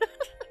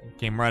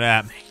 Came right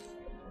at me.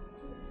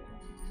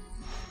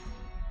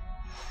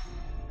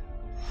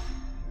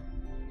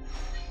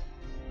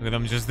 Look at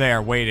them just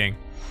there, waiting.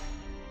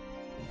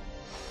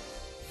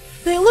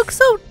 They look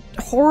so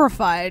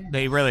horrified.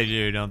 They really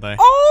do, don't they?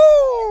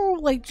 Oh,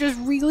 like just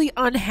really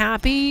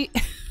unhappy.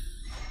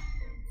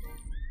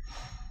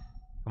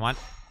 Come on.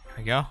 There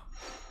we go.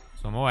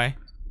 Swim away.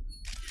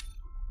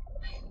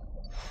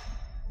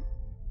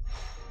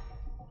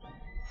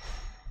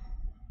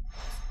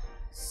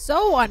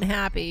 So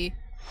unhappy.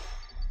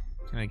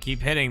 I'm gonna keep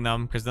hitting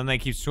them because then they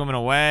keep swimming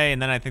away, and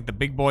then I think the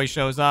big boy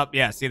shows up.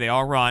 Yeah, see, they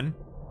all run.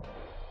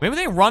 Maybe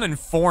they run and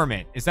form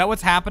it. Is that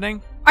what's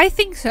happening? I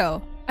think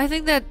so. I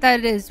think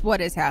that is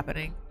what is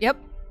happening. Yep.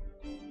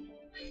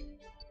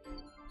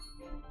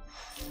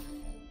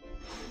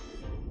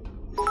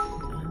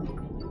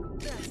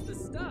 That's the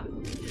stuff.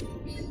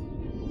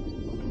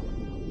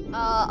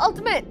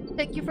 Ultimate,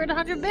 thank you for the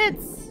 100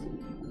 bits.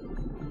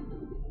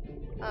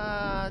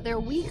 They're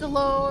weak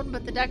alone,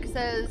 but the deck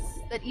says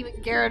that even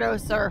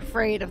Gyarados are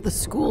afraid of the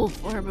school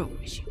form of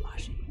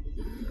Wishy-Washy.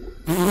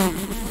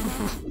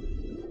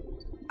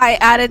 I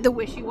added the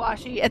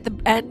Wishy-Washy at the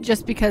end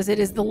just because it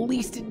is the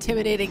least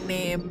intimidating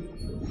name.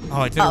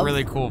 Oh, it did a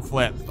really cool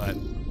flip, but...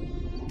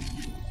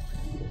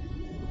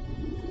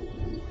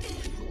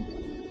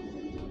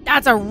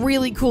 That's a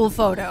really cool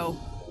photo.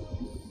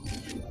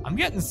 I'm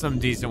getting some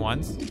decent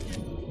ones.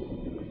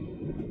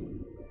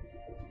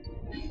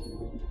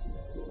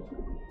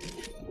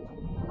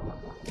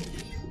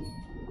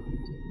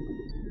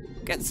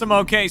 Getting some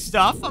okay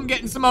stuff. I'm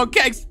getting some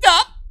okay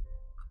stuff.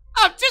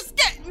 I'm just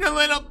getting a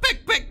little pick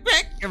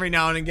every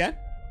now and again.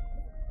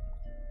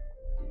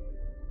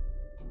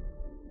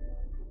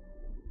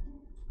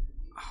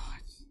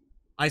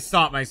 I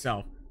stopped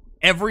myself.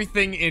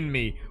 Everything in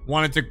me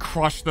wanted to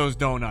crush those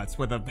donuts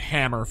with a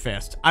hammer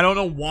fist. I don't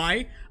know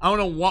why. I don't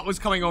know what was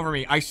coming over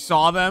me. I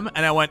saw them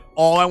and I went,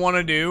 all I want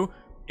to do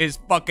is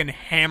fucking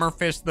hammer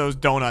fist those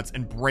donuts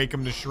and break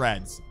them to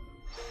shreds.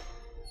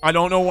 I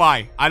don't know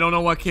why. I don't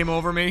know what came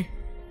over me.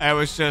 I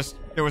was just,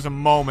 there was a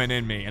moment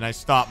in me and I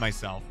stopped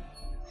myself.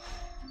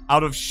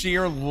 Out of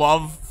sheer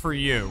love for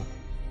you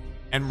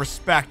and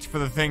respect for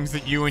the things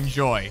that you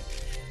enjoy,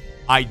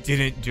 I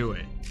didn't do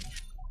it.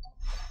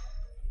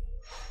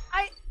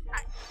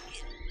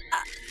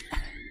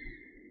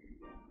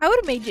 I would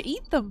have made you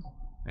eat them.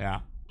 Yeah.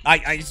 I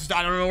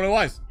don't know what it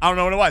was. I don't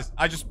know what it was.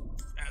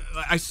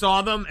 I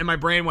saw them and my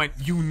brain went,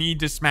 you need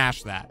to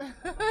smash that.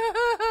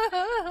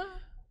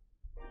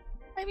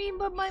 I mean,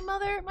 but my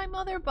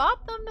mother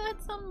bought them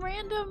at some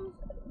random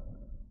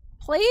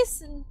place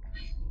and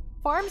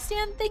farm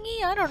stand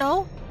thingy. I don't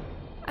know.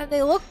 And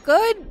they look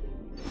good.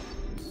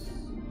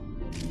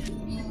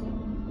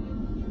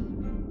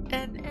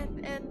 And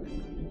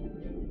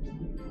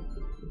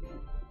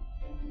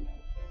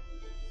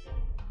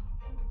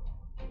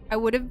I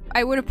would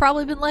have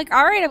probably been like,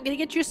 all right, I'm gonna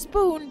get you a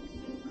spoon.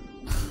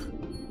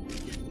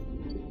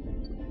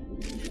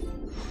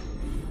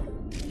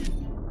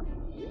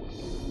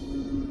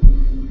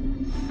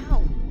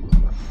 Ow.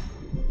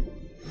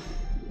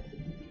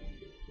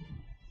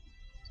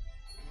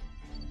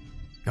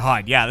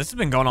 God, yeah, this has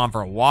been going on for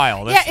a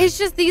while. Yeah, it's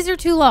just these are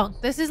too long.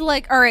 This is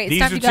like, all right, it's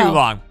these time are to go. too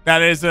long.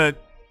 That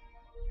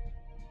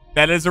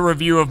is a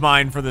review of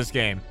mine for this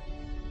game.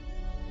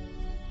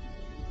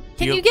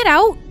 Can you get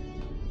out?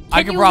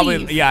 I could probably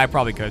leave? Yeah, I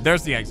probably could.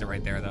 There's the exit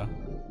right there, though.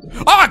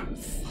 Ah!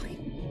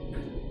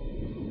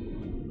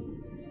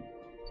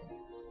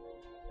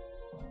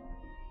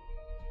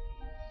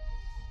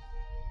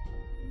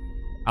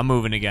 I'm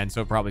moving again,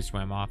 so it probably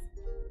swam off.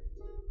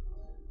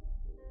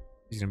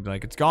 He's gonna be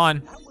like, it's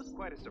gone. That was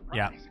quite a surprise.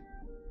 Yeah.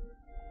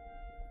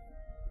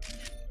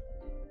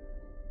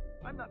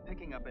 I'm not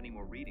picking up any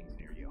more readings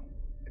near you.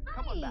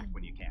 Come on back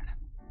when you can.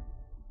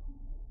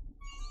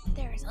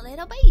 There's a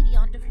little baby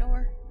on the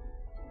floor.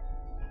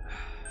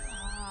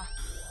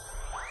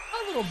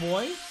 Hi, little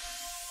boy.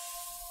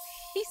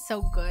 He's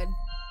so good.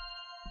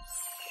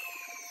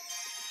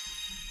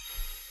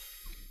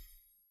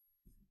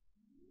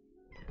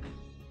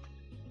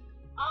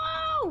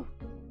 Oh!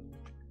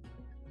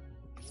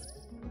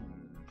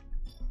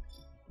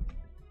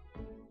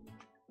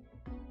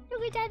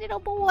 Look at that little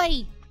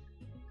boy.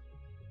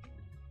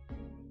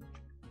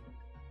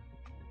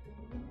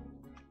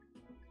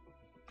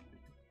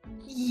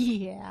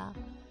 Yeah.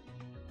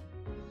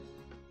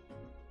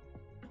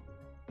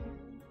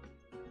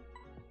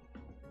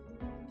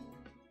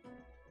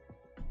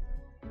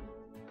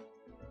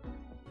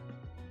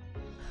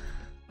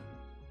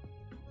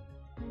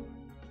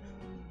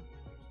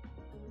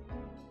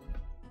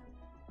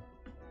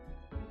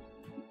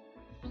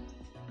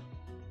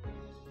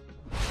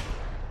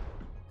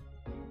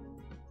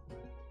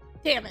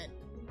 Damn it.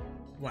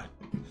 What?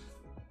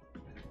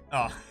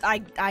 Oh.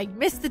 I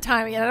missed the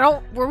timing. I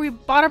don't. Were we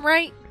bottom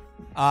right?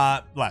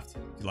 Left.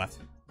 You left.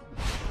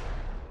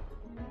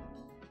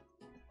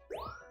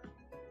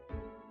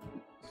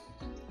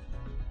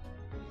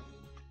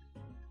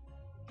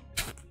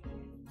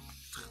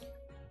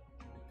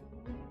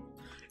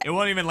 It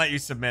won't even let you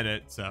submit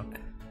it, so.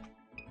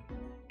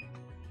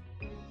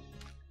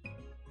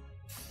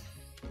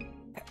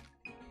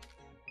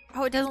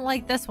 Oh, it doesn't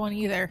like this one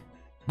either.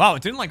 Wow,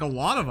 it didn't like a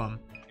lot of them.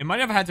 It might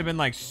have had to been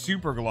like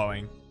super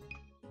glowing.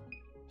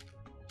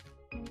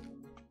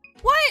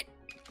 What?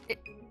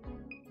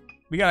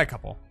 We got a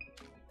couple.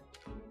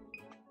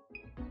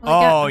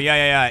 Oh, Oh,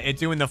 yeah. It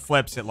doing the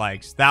flips it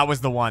likes. That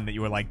was the one that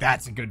you were like,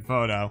 that's a good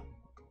photo.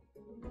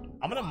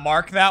 I'm going to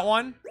mark that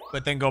one,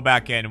 but then go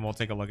back in and we'll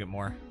take a look at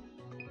more.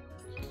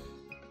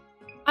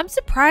 I'm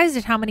surprised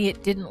at how many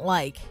it didn't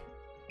like.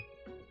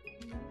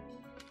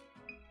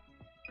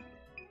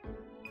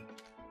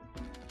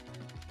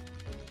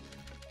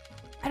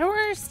 I don't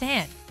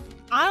understand.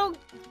 I don't...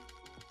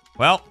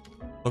 Well,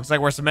 looks like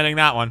we're submitting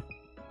that one.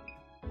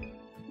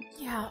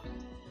 Yeah.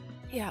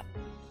 Yeah.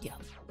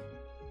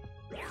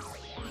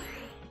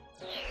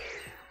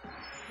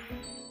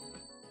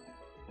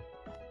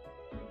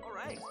 All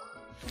right.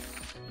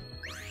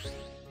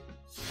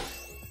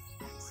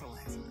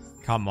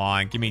 Excellent. Come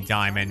on, give me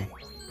diamond.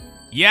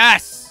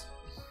 Yes!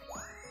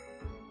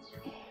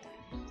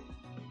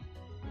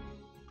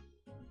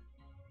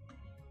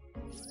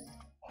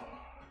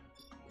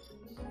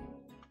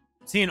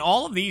 See, in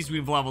all of these,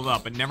 we've leveled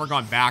up and never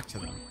gone back to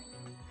them.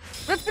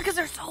 That's because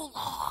they're so long.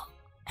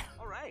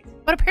 All right.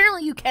 But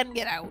apparently you can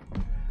get out.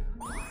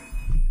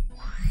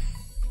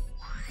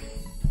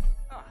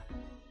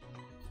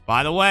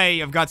 By the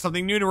way, I've got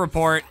something new to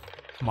report.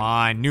 Come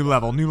on, new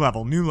level.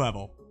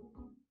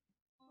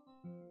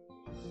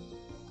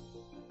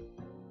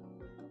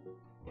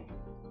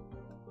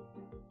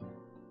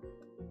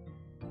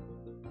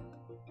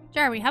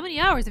 Jeremy, how many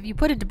hours have you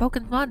put into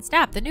Pokemon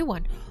Snap, the new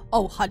one?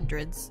 Oh,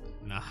 hundreds.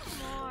 Nah.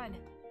 Come on.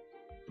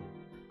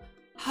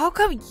 How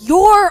come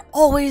you're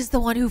always the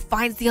one who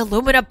finds the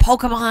Illumina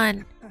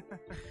Pokemon?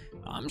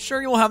 I'm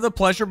sure you'll have the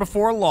pleasure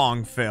before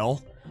long,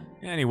 Phil.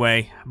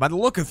 Anyway, by the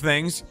look of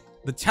things,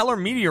 the Teller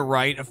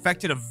meteorite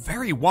affected a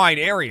very wide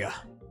area.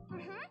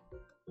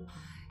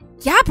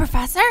 Yeah,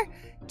 Professor.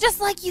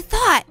 Just like you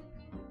thought.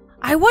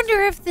 I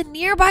wonder if the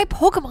nearby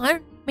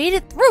Pokemon made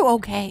it through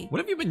okay. What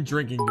have you been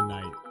drinking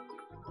tonight?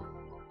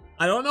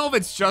 I don't know if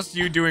it's just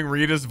you doing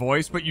Rita's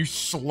voice, but you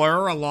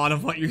slur a lot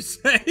of what you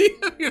say.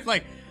 You're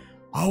like,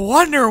 I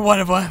wonder what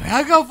if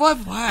I go for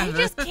I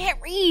just can't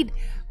read.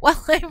 Well,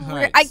 All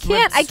right, I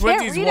can't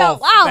Swifty's read Wolf,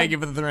 out loud. Thank you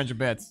for the 300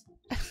 bits.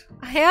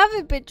 I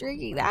haven't been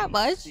drinking that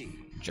much.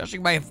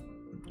 Judging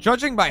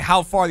by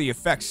how far the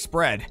effects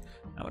spread,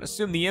 I would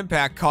assume the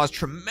impact caused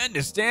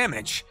tremendous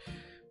damage.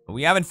 But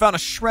we haven't found a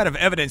shred of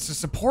evidence to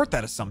support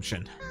that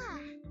assumption.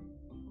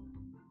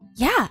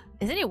 Yeah,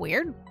 isn't it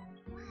weird?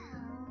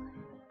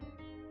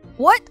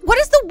 What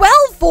is the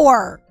well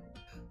for?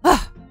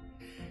 Ugh.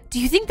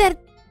 Do you think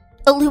that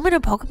Illumina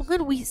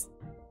Pokemon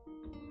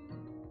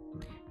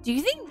Do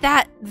you think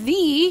that I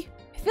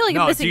feel like I'm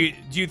No, missing...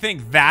 do you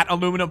think that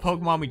Illumina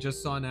Pokemon we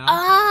just saw now?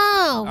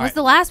 Oh, was right.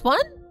 the last one?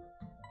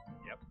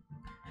 Yep.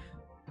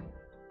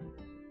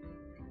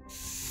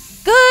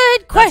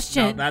 Good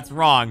question. No, that's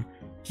wrong.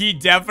 He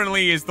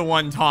definitely is the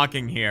one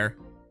talking here.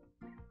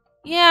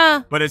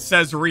 Yeah. But it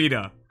says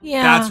Rita.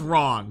 Yeah. That's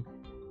wrong.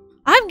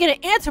 I'm gonna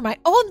answer my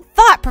own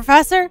thought,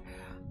 Professor.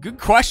 Good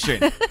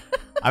question.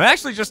 I've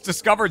actually just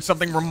discovered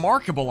something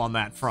remarkable on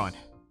that front.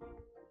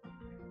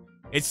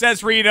 It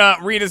says Rita.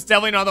 Rita's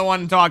definitely not the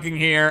one talking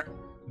here.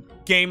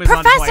 Game is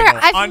Professor, unplayable.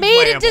 I've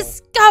made a Unplayable.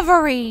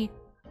 discovery.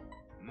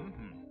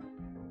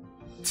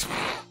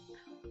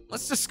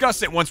 Let's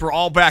discuss it once we're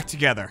all back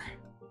together.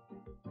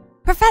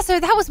 Professor,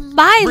 that was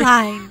my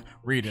line.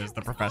 Rita's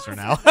the professor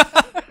now.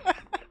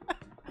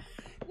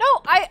 No,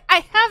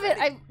 I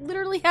haven't. I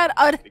literally had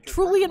a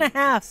truly and a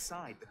half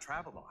Inside the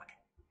travelogue.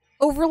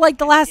 over like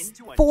the last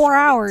Into 4 uncharted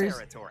hours.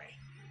 territory.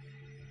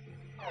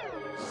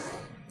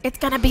 It's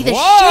gonna be the shape.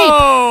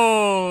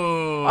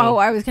 Whoa! Oh,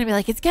 I was gonna be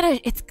like,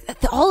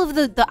 all of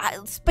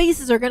the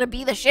spaces are gonna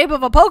be the shape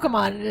of a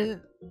Pokemon.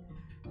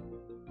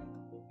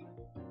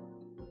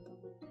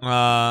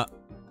 What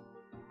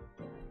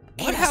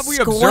In a have we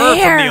observed from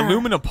square. the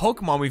Illumina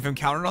Pokemon we've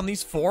encountered on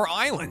these 4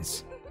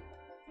 islands?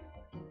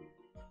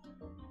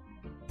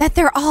 That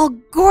they're all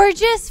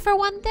gorgeous, for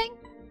one thing.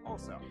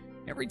 Also,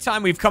 Every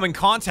time we've come in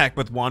contact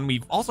with one,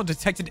 we've also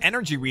detected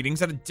energy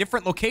readings at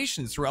different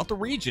locations throughout the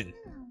region.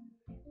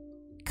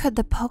 Could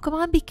the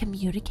Pokemon be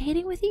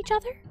communicating with each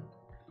other?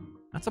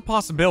 That's a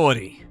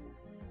possibility.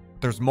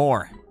 There's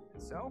more.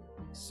 so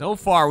So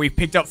far, we've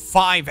picked up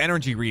 5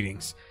 energy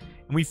readings,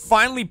 and we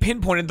finally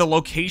pinpointed the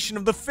location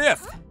of the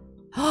 5th.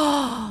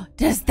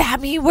 Does that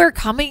mean we're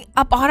coming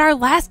up on our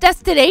last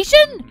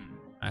destination?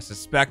 I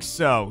suspect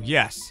so,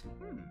 yes.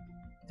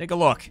 Take a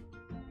look.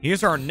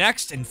 Here's our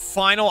next and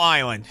final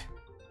island.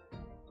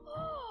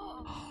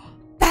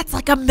 That's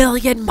like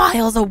 1,000,000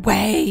 miles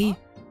away.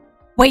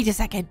 Wait a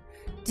second.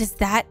 Does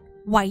that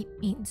white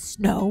mean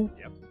snow?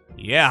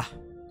 Yeah.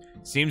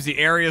 Seems the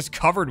area's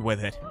covered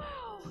with it.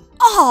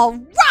 All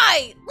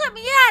right, let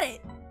me at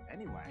it.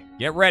 anyway,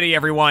 Get ready,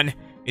 everyone.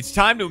 It's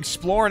time to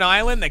explore an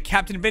island that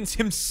Captain Vince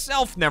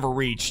himself never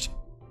reached.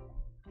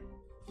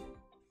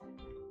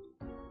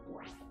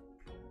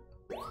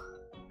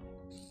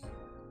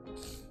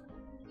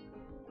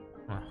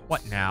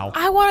 What now?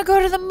 I want to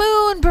go to the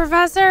moon,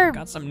 Professor.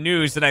 Got some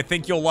news that I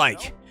think you'll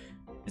like.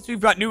 Since we've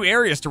got new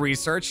areas to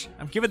research,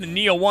 I'm giving the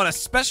Neo 1 a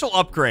special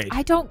upgrade.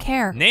 I don't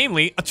care.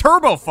 Namely, a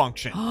turbo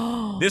function.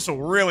 This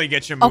will really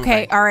get you moving.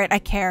 Okay, all right, I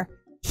care.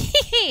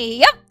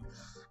 Yep.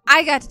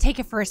 I got to take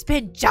it for a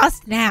spin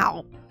just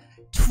now.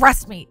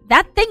 Trust me,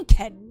 that thing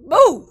can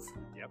move.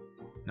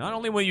 Not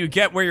only will you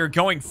get where you're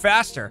going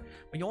faster,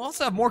 but you'll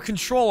also have more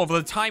control over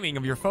the timing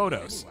of your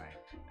photos.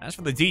 As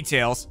for the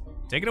details,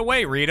 take it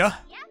away, Rita.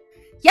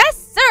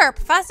 Yes, sir,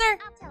 Professor.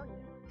 I'll tell you.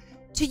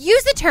 To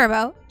use the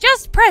turbo,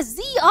 just press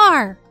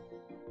ZR.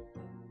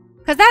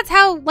 Because that's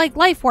how, like,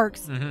 life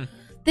works. Mm-hmm.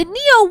 The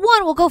Neo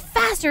 1 will go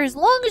faster as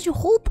long as you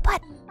hold the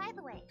button. By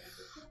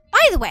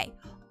the way.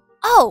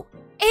 Oh,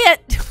 and...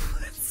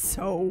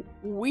 so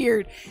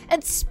weird.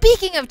 And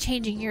speaking of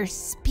changing your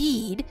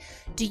speed,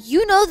 do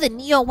you know the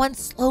Neo 1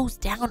 slows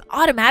down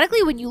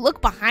automatically when you look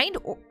behind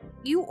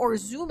you or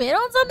zoom in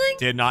on something?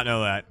 Did not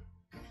know that.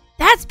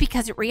 That's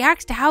because it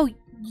reacts to how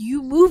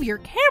you move your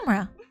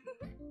camera.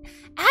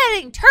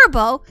 Adding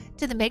turbo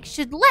to the mix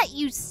should let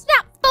you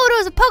snap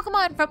photos of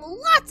Pokemon from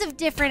lots of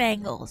different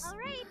angles. All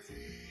right.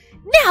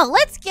 Now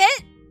let's get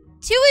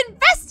to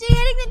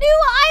investigating the new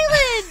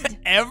island.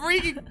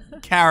 Every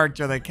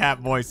character that Cat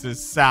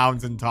voices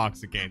sounds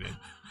intoxicated.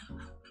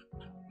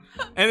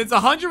 And it's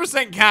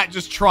 100% Cat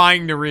just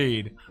trying to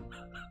read.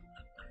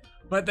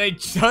 But they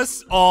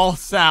just all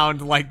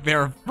sound like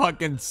they're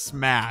fucking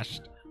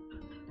smashed.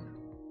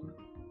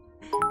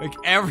 Like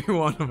every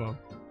one of them.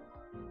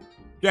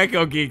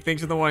 Gecko Geek,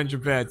 thanks for the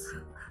 100 bits.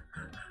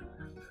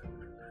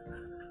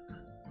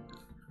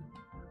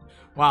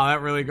 Wow,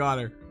 that really got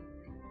her.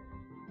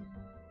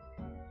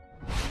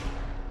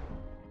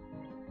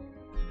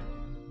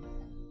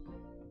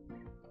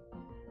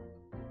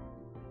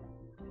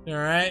 You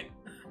alright?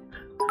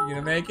 You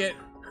gonna make it?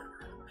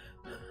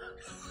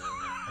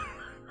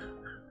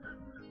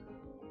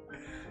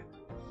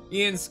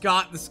 Ian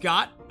Scott the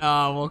Scott,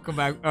 welcome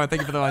back. Oh,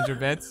 thank you for the 100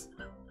 bits.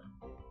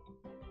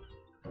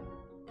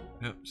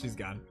 Nope, she's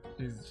gone.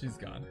 She's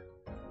gone.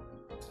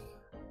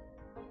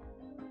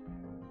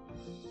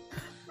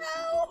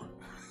 No.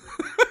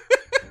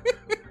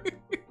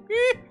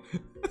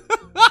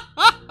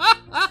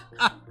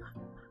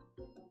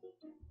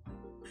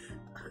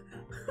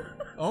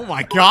 Oh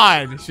my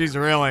god, she's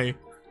really.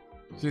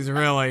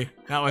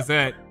 That was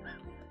it.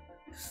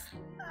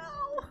 No.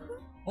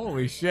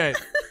 Holy shit.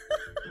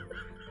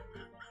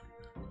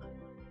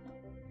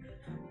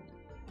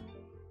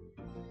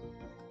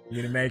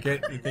 You gonna make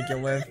it? You think you'll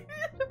live?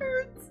 It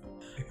hurts.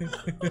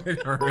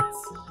 It hurts.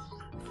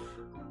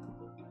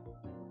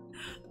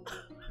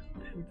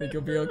 You think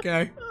you'll be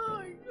okay?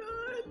 Oh my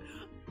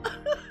god.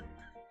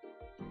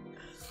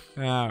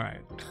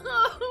 Alright.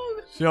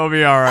 Oh. She'll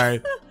be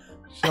alright.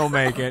 She'll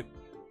make it.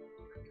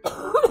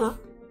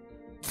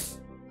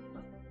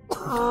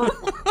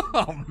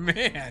 Oh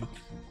man.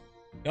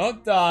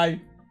 Don't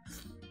die.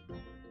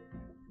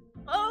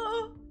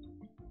 Oh.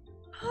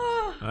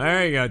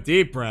 There you go.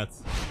 Deep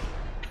breaths.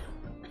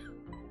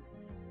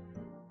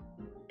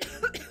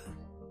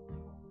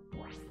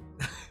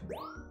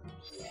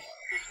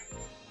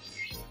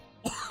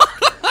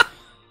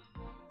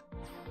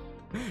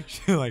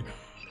 She's like,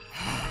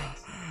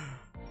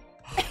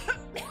 Did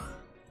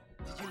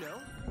you know?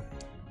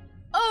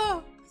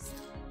 Oh.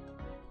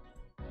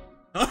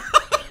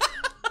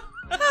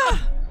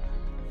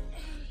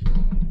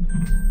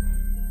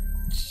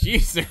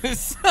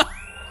 Jesus.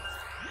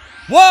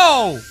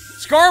 Whoa!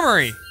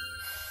 Skarmory!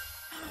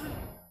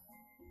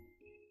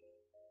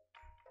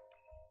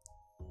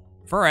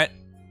 Furret.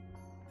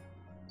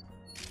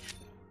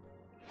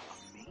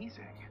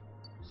 Amazing.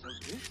 So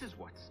this is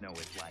what snow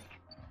is like.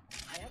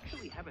 I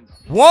actually haven't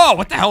seen. Whoa!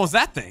 What the hell is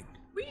that thing?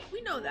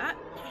 We know that.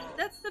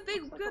 That's the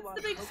big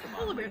Pokemon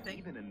polar bear live thing.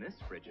 Even in this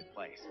frigid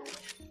place.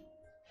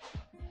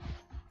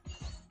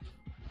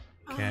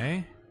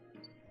 Okay.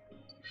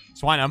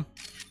 Swinum.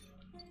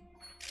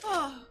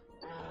 Oh.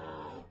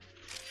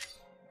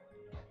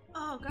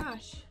 Oh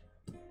gosh.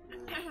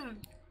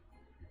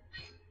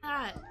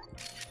 That.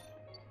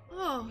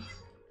 Oh.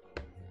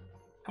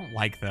 I don't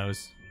like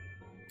those.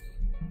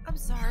 I'm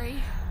sorry.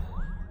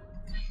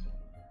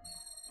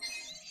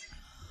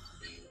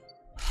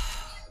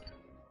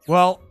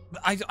 Well,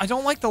 I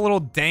don't like the little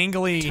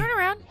dangly... Turn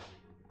around.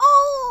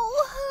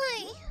 Oh,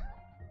 hi.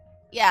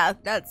 Yeah,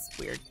 that's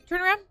weird.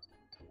 Turn around.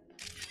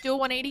 Do a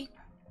 180.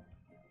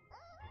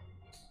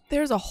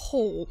 There's a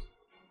hole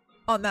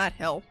on that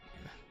hill.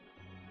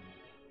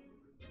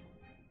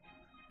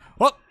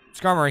 Whoop!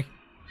 Skarmory.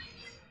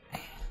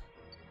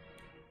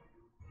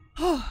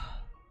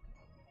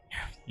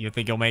 You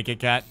think you'll make it,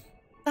 Cat?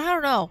 I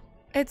don't know.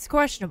 It's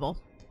questionable.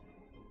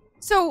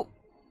 So,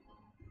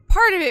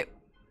 part of it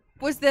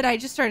was that I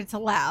just started to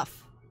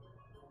laugh.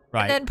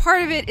 Right. And then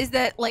part of it is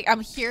that, like,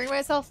 I'm hearing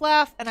myself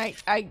laugh, and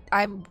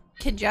I'm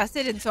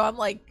congested, and so I'm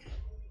like,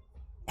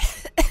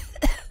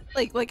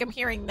 like I'm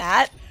hearing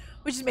that,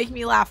 which is making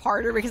me laugh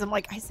harder because I'm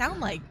like, I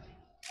sound like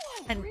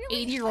an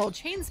 80-year-old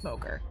chain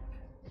smoker.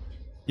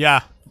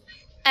 Yeah.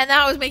 And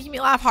that was making me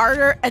laugh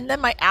harder. And then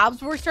my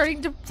abs were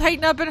starting to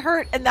tighten up and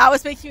hurt. And that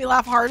was making me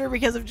laugh harder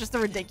because of just the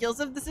ridiculous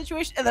of the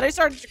situation. And then I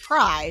started to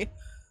cry.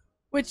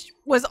 Which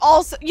was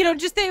also, you know,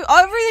 just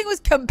everything was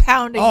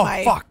compounding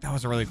my... Oh, fuck. That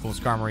was a really cool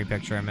Skarmory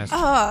picture I missed.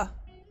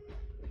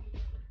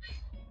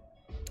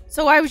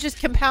 So I was just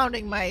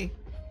compounding my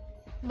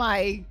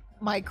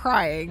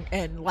crying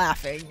and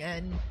laughing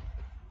and...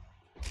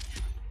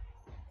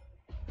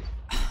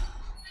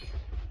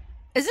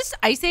 Is this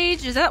Ice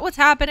Age? Is that what's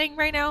happening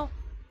right now?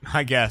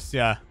 I guess,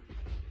 yeah.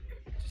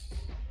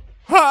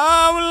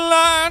 I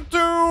would like to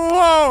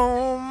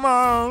hold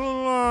my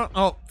love.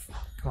 Oh,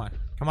 come on.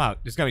 Come out.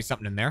 There's gotta be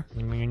something in there.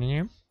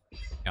 Yeah.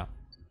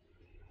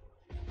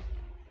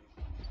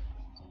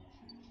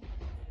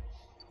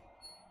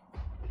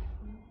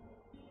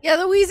 Yeah,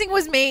 the wheezing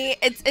was me.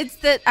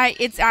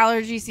 It's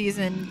allergy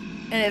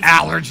season. And it's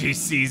Allergy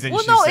season,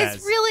 well, she no,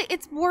 says.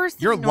 it's worse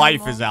than Your normal.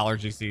 life is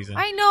allergy season.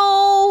 I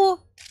know.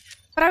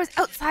 But I was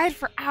outside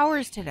for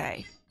hours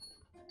today.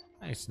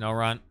 Hey, snow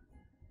runt.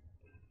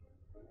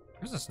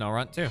 There's a snow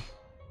runt, too.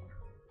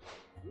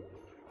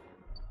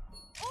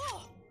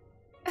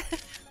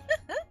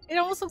 It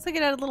almost looks like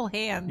it had little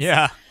hands.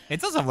 Yeah, it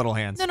does have little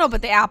hands. No,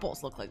 but the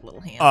apples look like little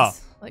hands. Oh.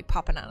 Like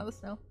popping out of the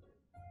snow.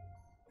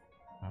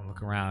 Oh,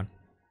 look around.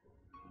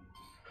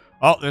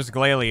 Oh, there's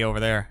Glalie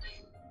over there.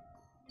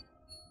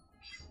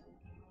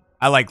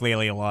 I like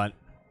Glalie a lot.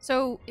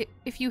 So,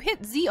 if you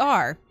hit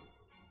ZR...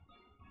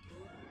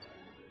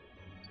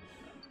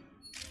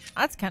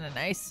 That's kind of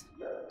nice.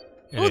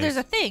 Oh, there's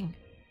a thing.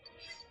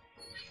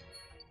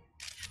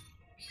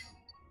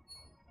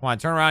 Come on,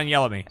 turn around and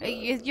yell at me.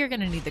 You're going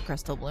to need the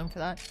crystal bloom for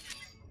that.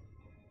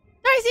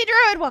 Nicey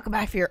Druid, welcome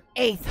back for your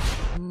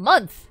 8th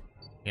month.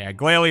 Yeah,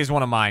 Glalie is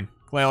one of mine.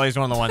 Glalie is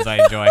one of the ones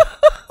I enjoy.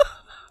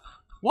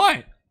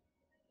 What?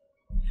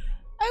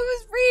 I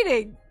was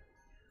reading.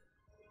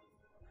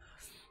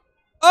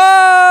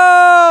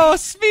 Oh,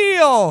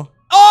 Spiel!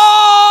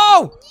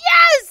 Oh!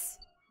 Yes!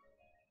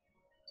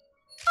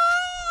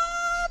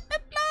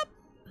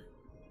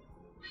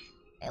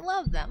 I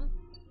love them.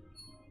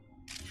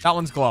 That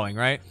one's glowing,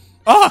 right?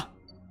 Ah!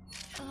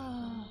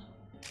 Oh.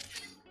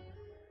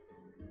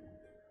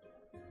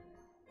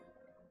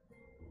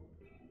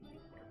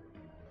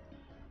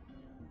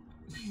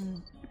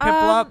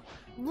 Piplup.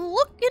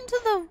 Look into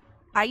the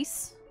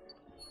ice.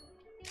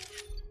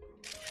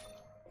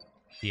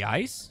 The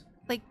ice?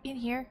 Like, in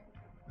here.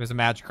 There's a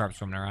Magikarp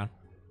swimming around.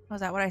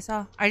 Was that what I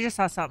saw? I just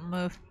saw something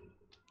move.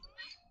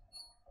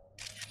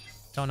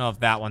 Don't know if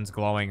that one's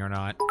glowing or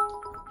not.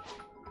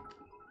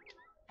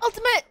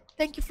 Ultimate!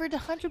 Thank you for the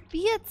 100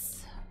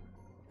 bits.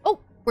 Oh,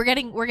 we're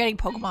getting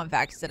Pokemon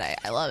facts today.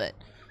 I love it.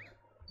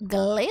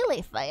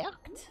 Glalie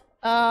fact.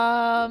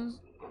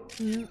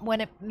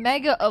 When it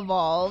mega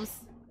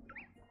evolves,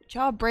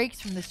 jaw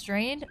breaks from the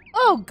strain.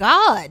 Oh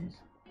God!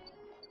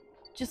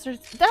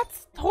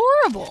 That's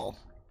horrible.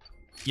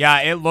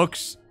 Yeah, it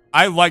looks...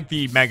 I like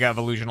the Mega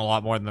Evolution a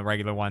lot more than the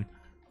regular one.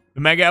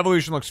 The Mega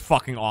Evolution looks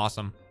fucking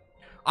awesome.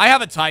 I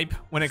have a type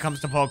when it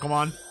comes to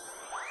Pokemon.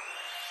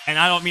 And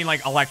I don't mean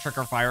like electric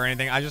or fire or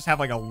anything. I just have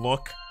like a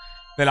look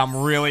that I'm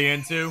really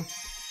into.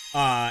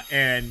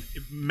 And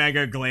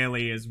Mega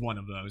Glalie is one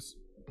of those.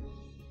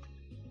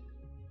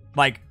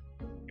 Like,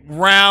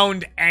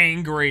 round,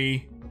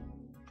 angry,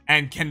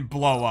 and can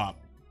blow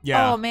up.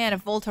 Yeah. Oh man,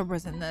 if Voltorb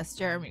was in this,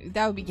 Jeremy,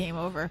 that would be game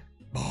over.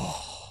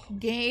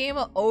 Game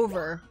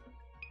over.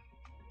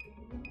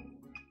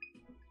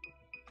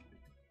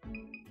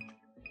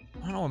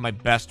 I don't know what my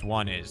best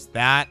one is.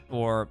 That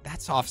or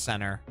that's off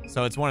center.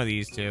 So it's one of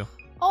these two.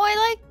 Oh,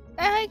 I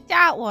like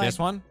that one. This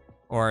one?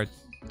 Or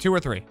 2 or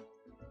 3?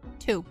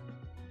 2.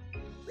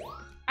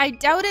 I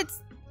doubt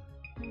it's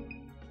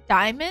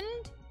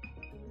diamond,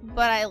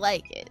 but I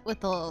like it with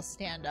the little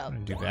stand-up.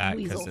 I'm gonna do that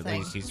because weasel at thing.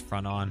 least he's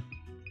front on.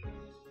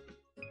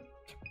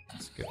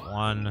 That's a good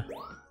one.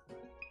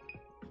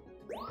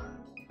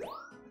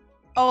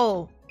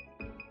 Oh,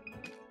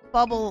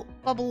 bubble.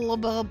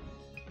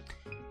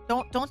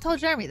 Don't tell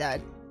Jeremy that.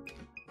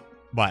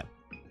 What?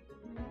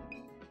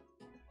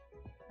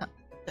 Uh,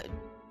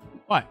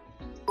 What?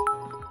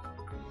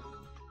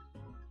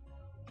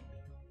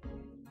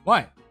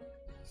 What?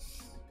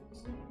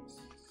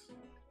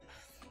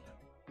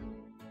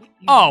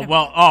 Oh,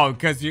 well, oh,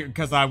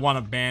 because I want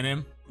to ban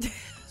him.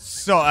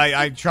 So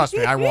I trust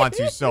me, I want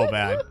to so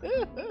bad.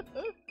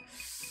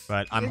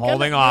 But I'm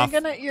holding off.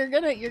 You're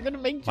gonna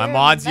make My Jeremy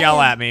mods yell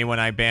mad. at me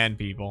when I ban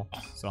people,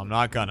 so I'm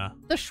not gonna.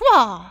 The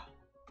schwa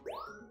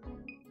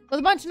with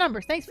a bunch of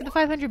numbers. Thanks for the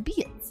 500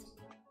 bits.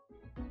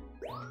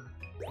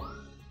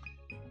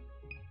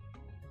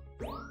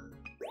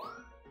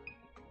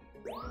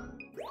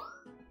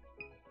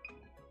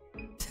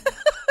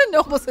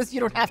 Noble says you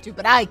don't have to,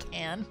 but I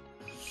can.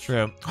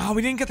 True. Oh,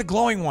 we didn't get the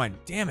glowing one.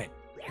 Damn it.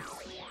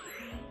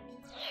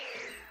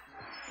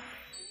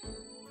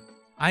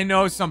 I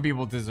know some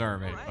people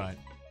deserve it, but...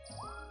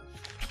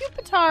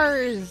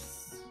 Pupitar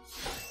is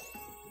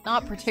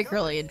not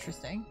particularly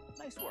interesting.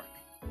 Nice work.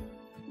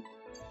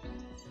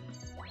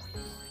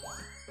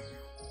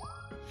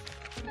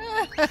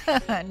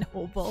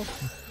 Noble.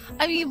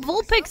 I mean,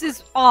 Vulpix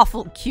is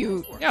awful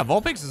cute. Yeah,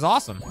 Vulpix is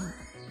awesome.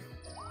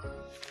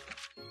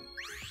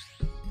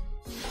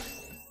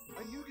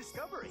 A new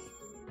discovery.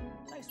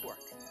 Nice work.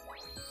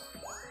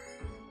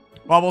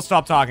 Bubble,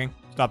 stop talking.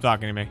 Stop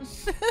talking to me.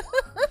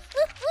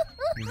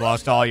 You've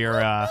lost all your,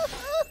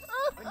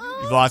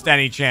 you've lost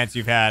any chance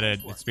you've had at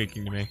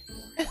speaking to me.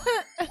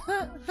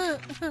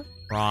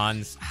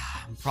 Bronze.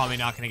 I'm probably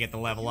not going to get the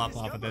level up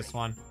off of this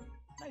one.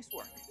 Nice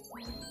work.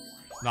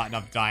 Not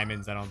enough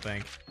diamonds, I don't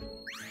think.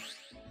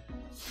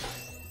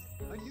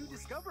 A new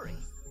discovery.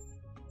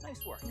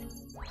 Nice work.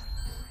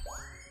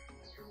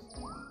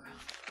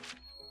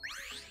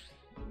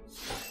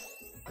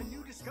 A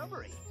new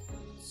discovery.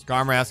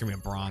 Skarmory asking me a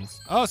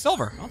bronze. Oh,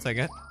 silver. I'll take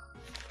it.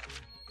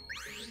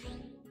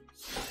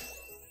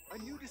 A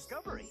new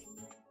discovery.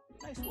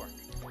 Nice work.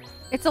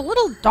 It's a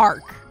little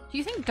dark. Do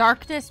you think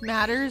darkness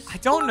matters? I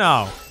don't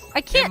know. I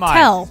can't might.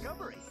 tell.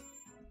 Discovery.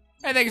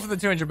 Hey, thanks for the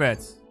 200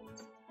 bits.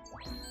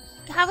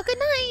 Have a good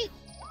night.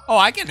 Oh,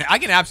 I can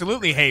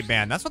absolutely hate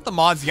ban. That's what the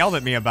mods yelled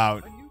at me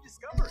about A new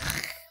discovery.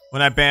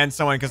 when I banned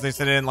someone because they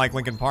said they didn't like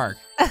Linkin Park.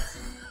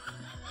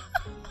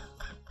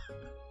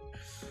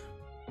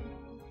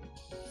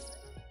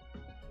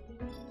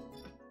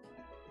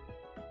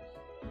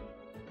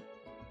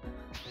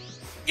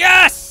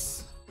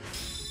 Yes!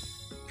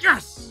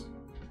 Yes!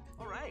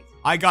 All right.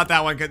 I got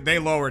that one because they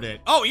lowered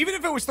it. Oh, even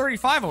if it was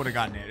 35, I would have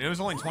gotten it. It was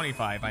only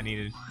 25 I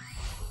needed.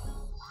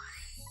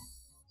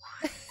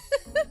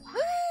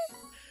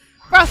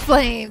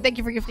 Frostflame, thank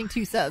you for gifting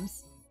 2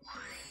 subs.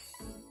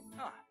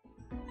 Huh.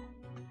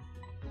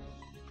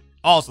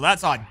 Also,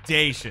 that's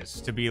audacious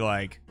to be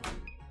like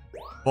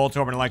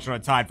Voltorb and Electro are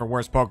tied for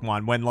worst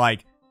Pokemon when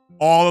like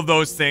all of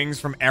those things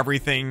from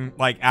everything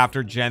like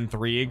after Gen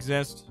 3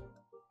 exist.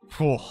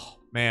 Oh,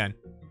 man.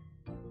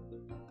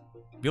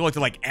 If you looked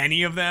at like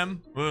any of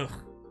them, ugh.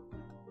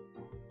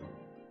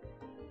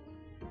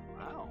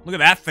 Wow. Look at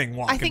that thing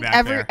walking I think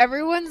back there.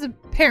 everyone's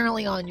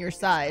apparently on your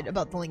side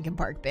about the Linkin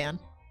Park ban.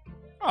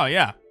 Oh,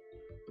 yeah.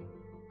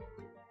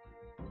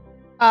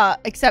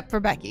 Except for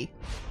Becky.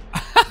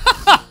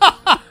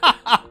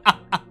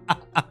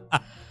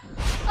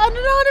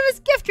 Anonymous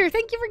gifter,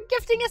 thank you for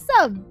gifting a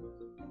sub.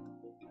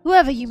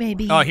 Whoever you may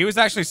be. Oh, he was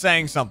actually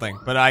saying something,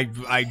 but I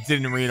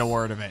didn't read a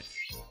word of it.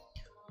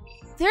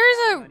 There's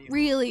a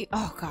really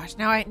oh gosh,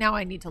 now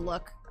I need to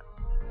look.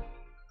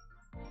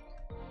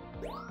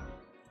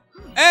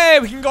 Hey,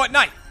 we can go at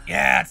night.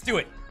 Yeah, let's do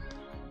it.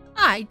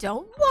 I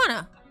don't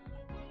wanna.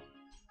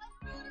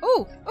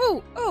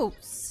 Oh,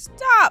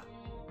 stop.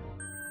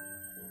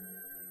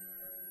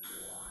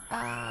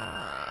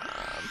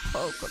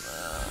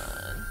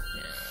 Pokemon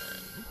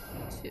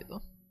Gen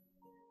 2.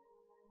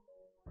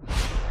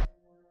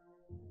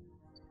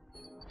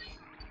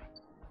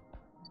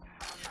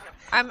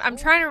 I'm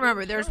trying to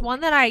remember. There's one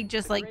that I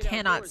just like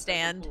cannot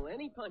stand.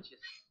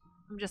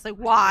 I'm just like,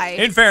 why?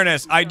 In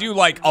fairness, I do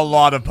like a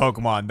lot of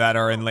Pokemon that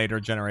are in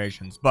later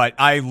generations, but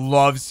I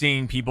love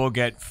seeing people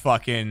get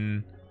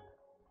fucking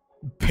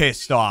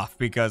pissed off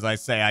because I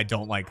say I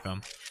don't like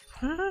them.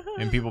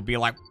 And people be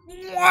like,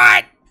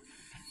 what?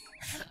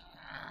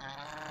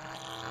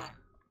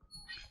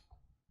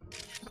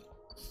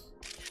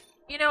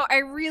 You know, I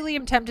really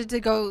am tempted to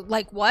go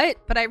like, what?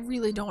 But I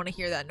really don't want to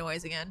hear that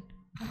noise again.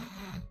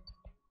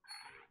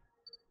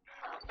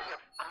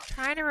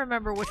 Trying to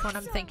remember which one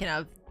I'm thinking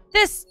of.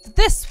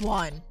 This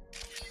one.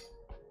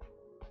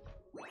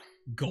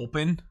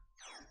 Gulpin?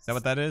 Is that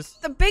what that is?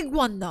 The big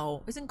one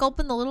though. Isn't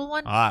Gulpin the little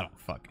one? I don't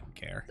fucking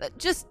care.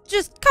 Just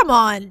come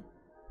on.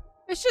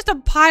 It's just a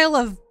pile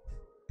of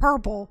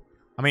purple.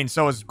 I mean,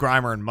 so is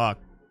Grimer and Muck.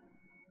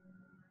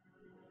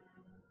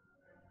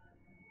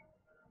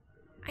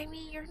 I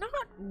mean, you're not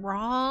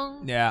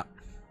wrong. Yeah.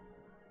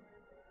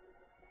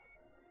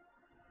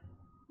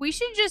 We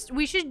should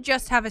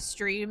just have a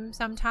stream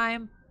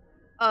sometime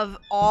of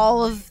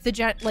all of the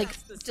Gen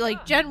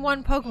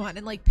 1 Pokemon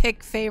and like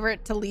pick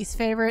favorite to least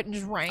favorite and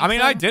just rank I mean,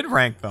 them. I did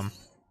rank them.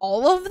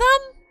 All of them?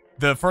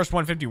 The first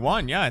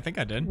 151, yeah, I think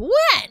I did. When?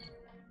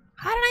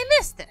 How did I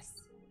miss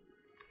this?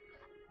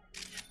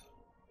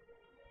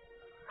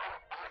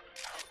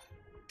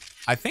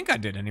 I think I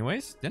did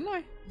anyways, didn't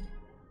I?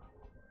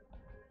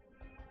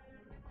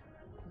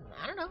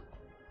 I don't know.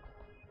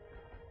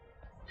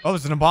 Oh,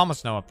 there's an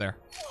Abomasnow up there.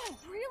 Oh,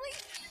 really?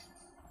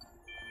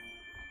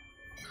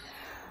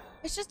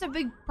 It's just a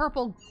big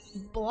purple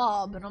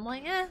blob, and I'm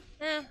like, eh.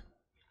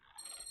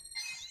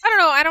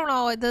 I don't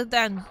know.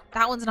 Then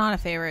that one's not a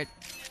favorite.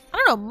 I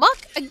don't know.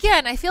 Muck,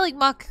 again, I feel like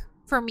Muck,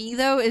 for me,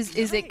 though, is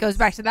it goes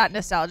back to that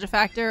nostalgia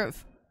factor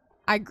of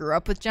I grew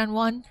up with Gen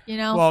 1, you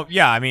know? Well,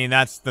 yeah, I mean,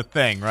 that's the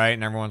thing, right?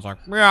 And everyone's like,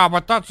 yeah,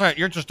 but that's it.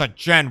 You're just a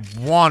Gen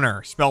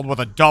 1er, spelled with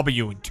a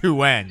W and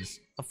 2 N's.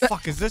 The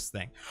fuck is this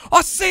thing?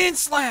 A Sand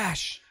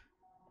Slash!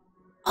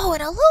 Oh,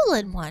 an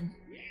Alolan one.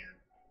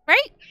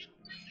 Right?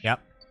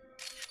 Yep.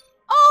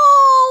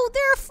 Oh,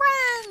 they're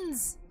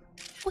friends.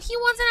 Well, he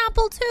wants an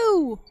apple,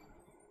 too.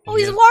 Oh,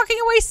 he's walking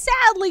away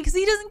sadly because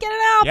he doesn't get an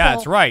apple. Yeah,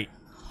 that's right.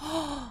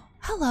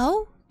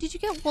 Hello? Did you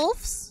get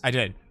wolves? I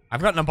did.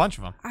 I've gotten a bunch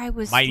of them. I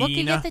was Mighty looking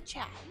Ina. at the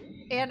chat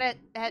and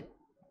at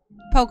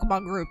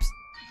Pokemon groups.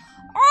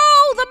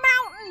 Oh, the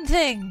mountain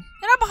thing.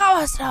 And a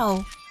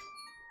Bahaso.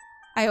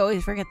 I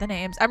always forget the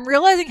names. I'm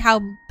realizing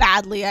how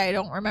badly I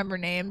don't remember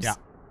names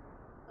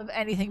of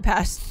anything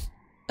past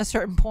a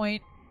certain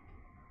point.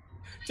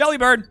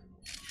 Jellybird.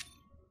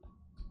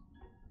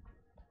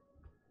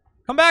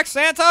 Come back,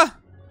 Santa.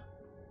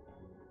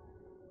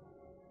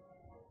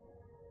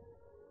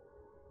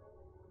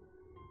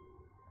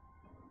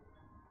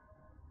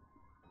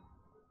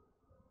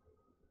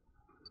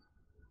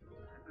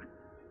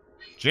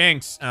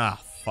 Jinx.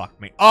 Ah, fuck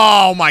me.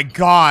 Oh my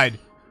god.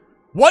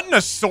 What an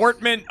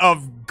assortment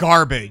of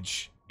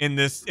garbage in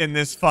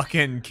this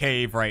fucking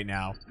cave right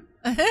now.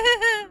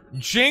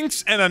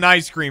 Jinx and an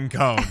ice cream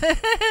cone.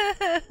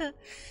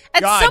 At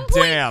God some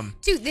point, damn.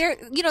 dude,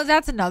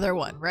 that's another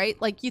one, right?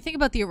 Like, you think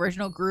about the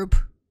original group,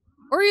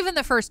 or even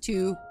the first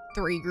 2-3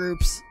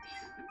 groups,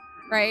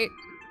 right?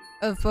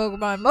 Of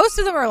Pokemon. Most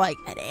of them are like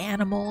an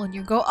animal, and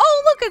you go,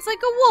 oh, look, it's like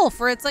a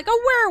wolf, or it's like a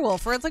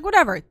werewolf, or it's like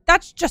whatever.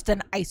 That's just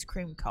an ice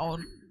cream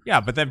cone.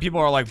 Yeah, but then people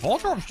are like,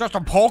 Voltorbe's just a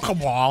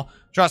Pokeball.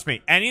 Trust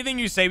me, anything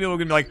you say, people are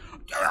gonna be like,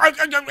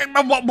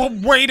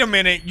 wait a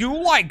minute,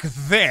 you like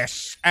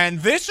this,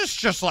 and this is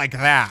just like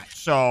that.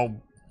 So,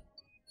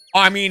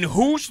 I mean,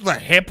 who's the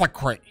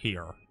hypocrite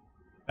here?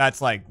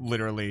 That's like,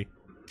 literally,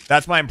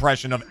 that's my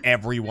impression of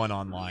everyone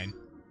online.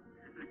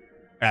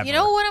 Ever. You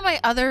know, one of my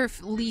other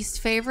least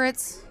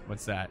favorites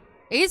What's that?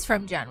 is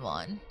from Gen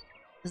 1.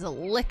 Is a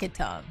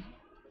Lickitung.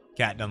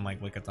 Cat doesn't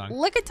like Lickitung.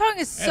 Lickitung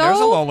is Hey, there's a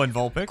so Alolan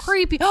Vulpix.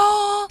 creepy.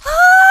 Oh,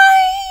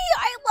 hi!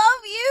 I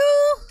love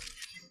you!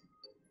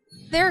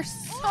 They're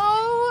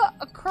so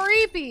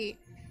creepy.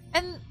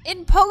 And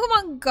in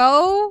Pokemon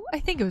Go, I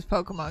think it was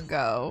Pokemon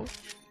Go,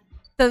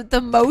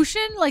 the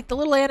motion, like the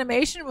little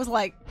animation was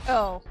like,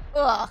 oh,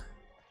 ugh.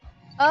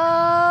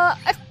 Tome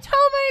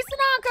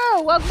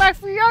Sanako, welcome back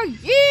for your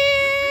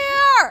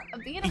year of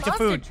being a Eat the monster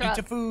food. truck.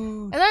 Eat the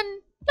food. And then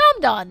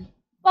Dum,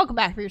 welcome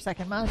back for your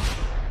 2nd month.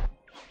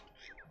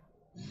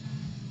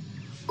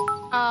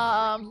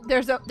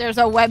 There's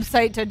a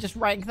website to just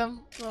rank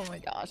them. Oh my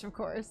gosh, of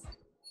course.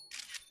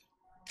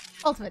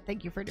 Ultimate,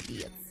 thank you for the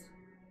beats.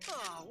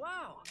 Oh,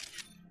 wow.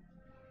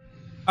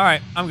 All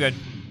right, I'm good.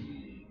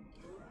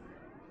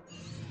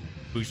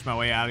 Boost my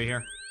way out of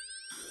here.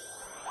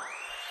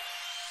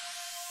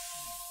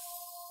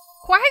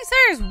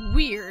 Quagsire is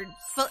weird,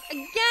 but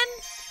again,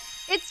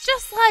 it's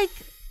just like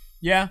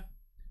Yeah.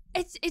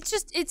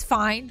 it's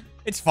fine.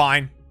 It's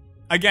fine.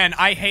 Again,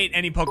 I hate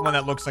any Pokemon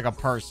that looks like a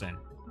person.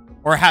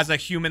 Or has a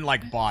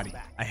human-like body.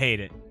 I hate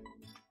it.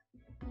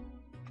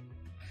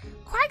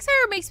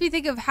 Quagsire makes me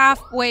think of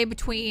halfway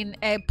between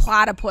a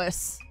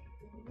platypus.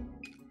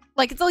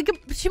 Like, it's like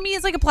to me,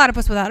 it's like a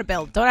platypus without a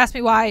bill. Don't ask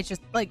me why. It's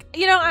just like,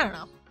 you know, I don't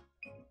know.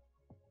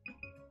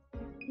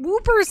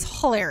 Wooper's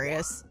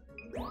hilarious.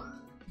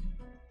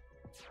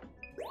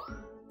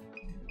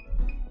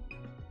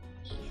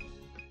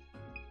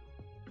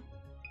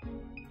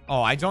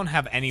 Oh, I don't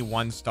have any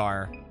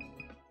 1-star.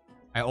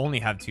 I only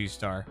have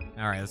 2-star.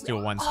 All right, let's do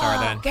a 1-star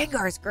then.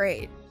 Gengar's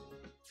great.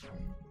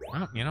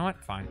 Oh, you know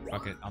what? Fine.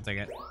 Fuck it. I'll take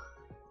it.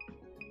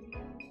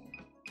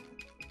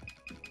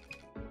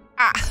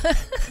 Ah.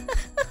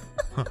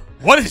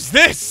 What is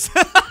this?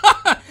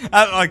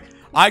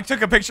 I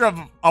took a picture of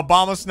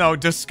Obama Snow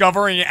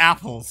discovering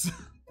apples.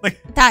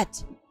 Like,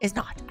 That is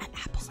not an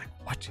apple.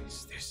 like, what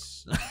is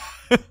this?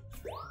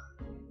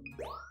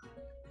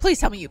 Please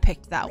tell me you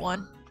picked that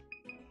one.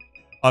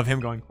 Of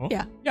him going, oh?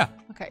 Yeah. Yeah.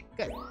 Okay,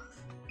 good.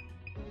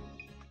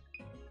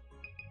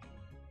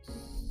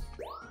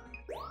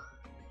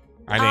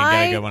 I didn't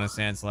get a good one of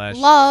Sandslash.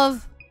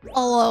 Love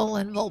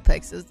Alolan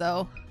Vulpixes,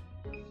 though.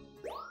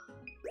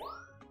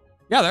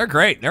 Yeah, they're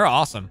great. They're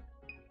awesome.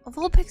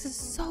 Vulpix is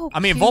so cute. I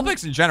mean,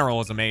 Vulpix in general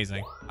is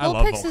amazing. I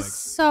love Vulpix is Vulpix.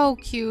 so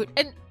cute.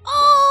 And,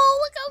 oh,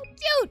 look how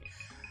cute.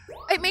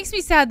 It makes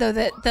me sad, though,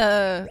 that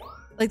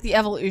the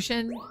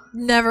evolution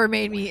never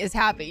made me as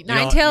happy.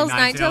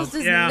 Ninetales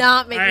does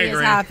not make me as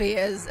happy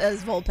as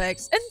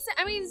Vulpix. And,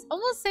 I mean,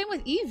 almost same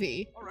with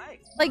Eevee. All right.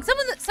 Like,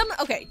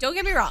 okay, don't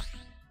get me wrong.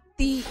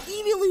 The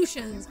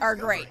evolutions are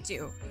great,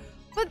 too.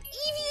 But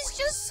Eevee is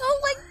just so,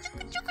 like...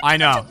 I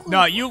know.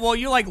 No, you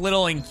like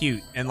little and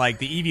cute. And, like,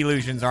 the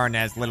Eeveelutions aren't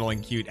as little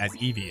and cute as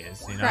Eevee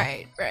is, you know?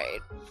 Right.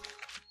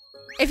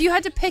 If you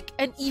had to pick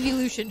an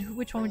evolution,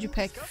 which one would you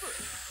pick?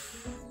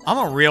 I'm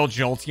a real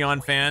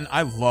Jolteon fan.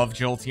 I love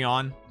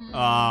Jolteon.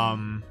 I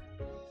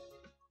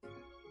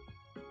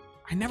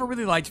never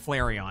really liked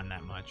Flareon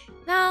that much.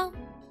 No.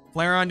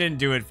 Flareon didn't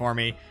do it for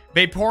me.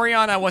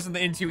 Vaporeon I wasn't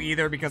into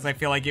either because I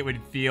feel like it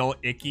would feel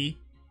icky.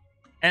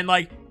 And,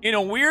 like, in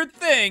a weird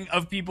thing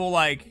of people,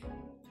 like,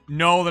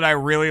 know that I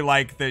really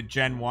like the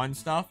Gen 1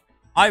 stuff,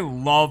 I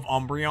love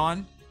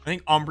Umbreon. I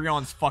think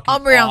Umbreon's fucking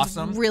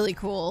awesome. Really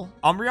cool.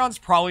 Umbreon's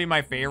probably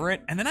my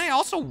favorite. And then I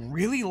also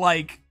really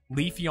like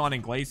Leafeon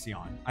and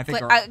Glaceon. I think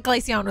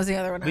Glaceon was the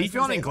other one.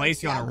 Leafeon and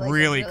Glaceon are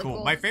really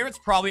cool. My favorite's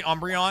probably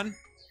Umbreon.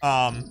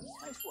 Nice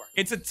work.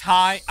 It's a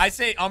tie. I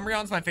say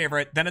Umbreon's my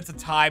favorite. Then it's a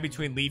tie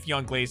between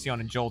Leafeon, Glaceon,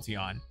 and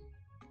Jolteon.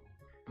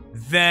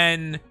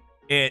 then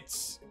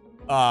it's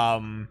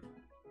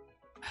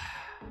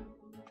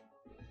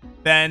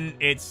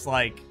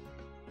like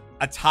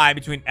a tie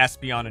between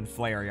Espeon and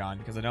Flareon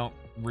because I don't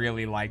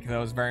really like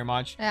those very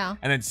much. Yeah.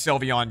 And then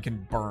Sylveon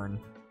can burn.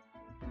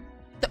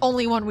 The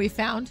only one we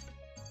found.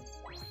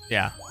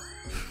 Yeah.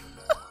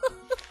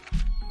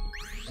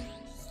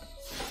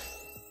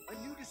 A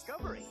new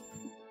discovery.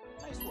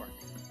 Nice work.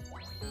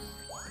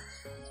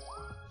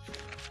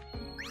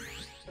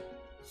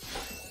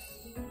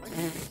 A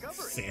new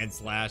discovery. Sand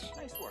Slash.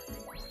 Nice work.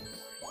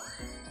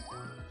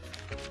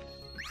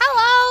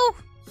 Hello.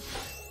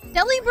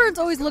 Delibirds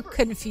always look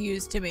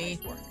confused to me.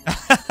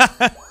 Nice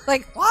work.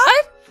 Like,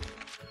 what?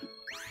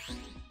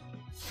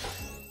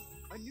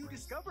 A new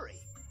discovery.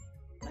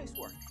 Nice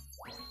work.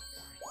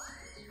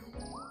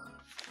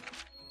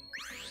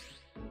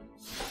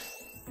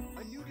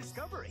 A new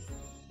discovery.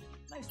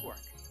 Nice work.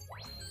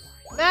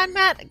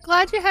 Matt,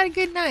 glad you had a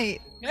good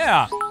night.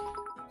 Yeah.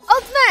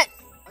 Ultimate.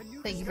 A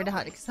new Thank you for the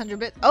discovery. 100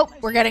 bits. Oh,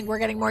 we're getting more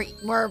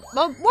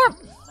Pokemon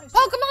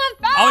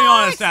facts. I'll be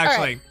honest, All right.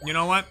 actually. You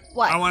know what?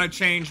 What? I want to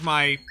change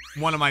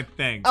one of my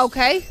things.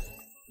 Okay.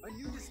 A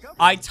new discovery.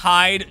 I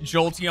tied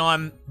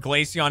Jolteon,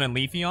 Glaceon, and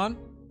Leafeon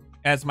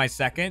as my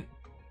second.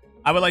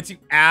 I would like to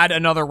add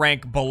another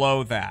rank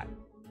below that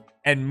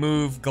and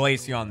move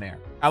Glaceon there.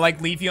 I like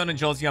Leafeon and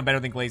Jolteon better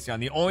than Glaceon.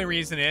 The only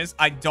reason is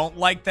I don't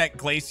like that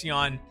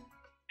Glaceon,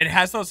 it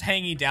has those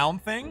hangy down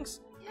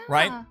things,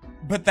 right? Yeah.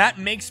 But that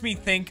makes me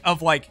think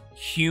of like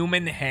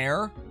human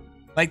hair.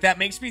 Like that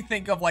makes me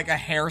think of like a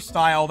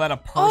hairstyle that a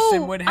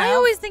person would have. I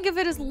always think of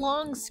it as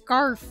long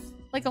scarf,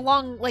 like a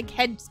long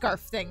head scarf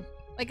thing,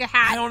 like a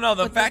hat. I don't know.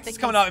 The with fact thing it's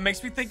coming is- out, it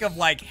makes me think of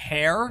like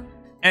hair.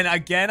 And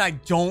again, I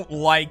don't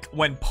like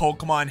when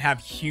Pokemon have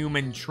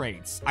human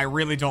traits. I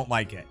really don't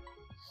like it.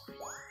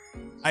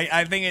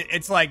 I think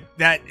it's like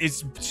that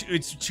is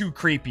it's too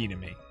creepy to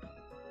me.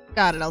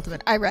 Got it,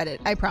 Ultimate. I read it.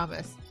 I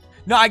promise.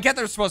 No, I get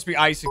they're supposed to be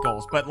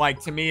icicles, but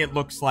like to me it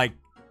looks like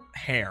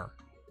hair.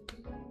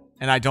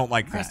 And I don't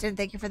like that. Kristen,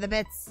 thank you for the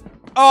bits.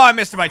 Oh, I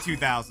missed it by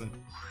 2,000.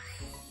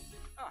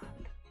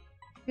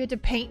 You had to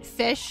paint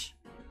fish.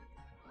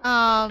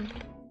 Oh,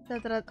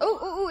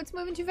 it's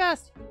moving too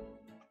fast.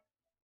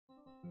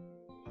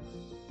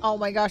 Oh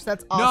my gosh,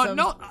 that's awesome.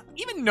 No,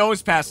 even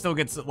Nosepass still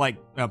gets like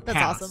a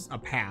pass. awesome. A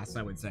pass,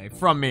 I would say,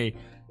 from me.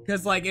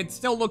 Because like it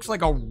still looks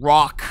like a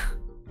rock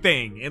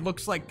thing. It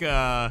looks like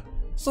a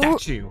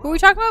statue. Who are we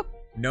talking about?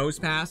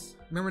 Nosepass.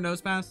 Remember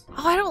Nosepass?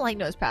 Oh, I don't like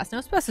Nosepass.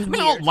 Nosepass is I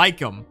mean, I weird. don't like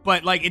them,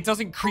 but like it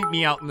doesn't creep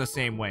me out in the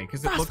same way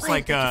because it Frost looks Flame,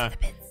 like thank you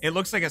for the bits. it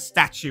looks like a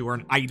statue or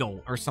an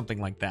idol or something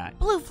like that.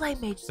 Blue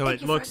Flame Mage. So thank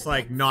it you for looks the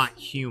like bits. not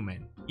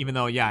human, even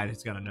though yeah,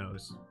 it's got a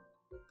nose.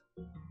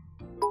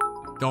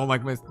 Don't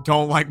like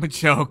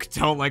Machoke.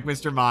 Don't like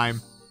Mr.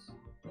 Mime.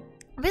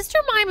 Mr.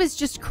 Mime is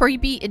just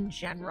creepy in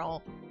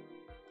general.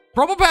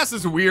 Probopass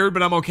is weird,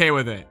 but I'm okay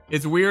with it.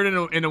 It's weird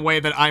in a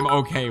way that I'm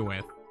okay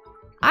with.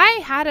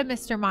 I had a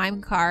Mr. Mime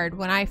card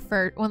when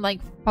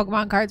like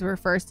Pokemon cards were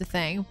first a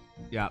thing,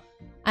 Yeah.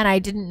 and I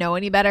didn't know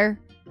any better,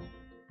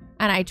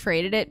 and I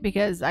traded it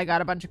because I got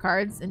a bunch of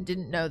cards and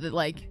didn't know that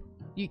like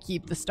you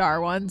keep the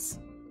star ones,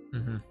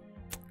 Mm-hmm.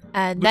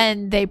 and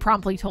then they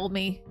promptly told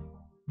me.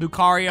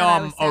 Lucario, And I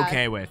I'm was sad.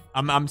 okay with.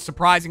 I'm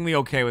surprisingly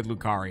okay with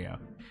Lucario.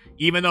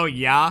 Even though,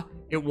 yeah,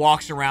 it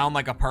walks around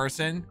like a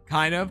person,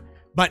 kind of.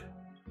 But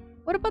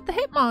What about the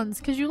Hitmons?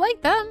 Because you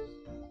like them.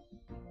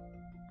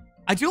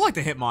 I do like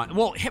the Hitmon.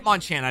 Well,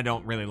 Hitmonchan I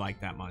don't really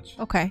like that much.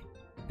 Okay.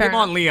 Fair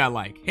enough. Hitmonlee I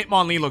like.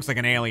 Hitmonlee looks like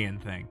an alien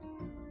thing.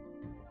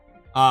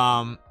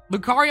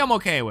 Lucario I'm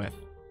okay with.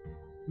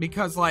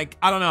 Because, like,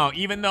 I don't know.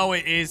 Even though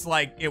it is,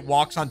 like, it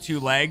walks on two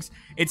legs,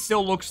 it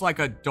still looks like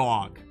a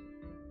dog.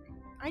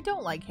 I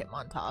don't like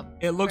Hitmontop.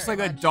 It looks very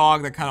like a much.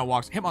 dog that kind of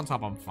walks.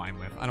 Hitmontop I'm fine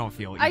with. I don't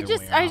feel either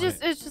way about it.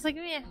 It's just like,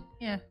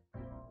 yeah.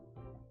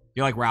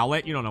 You like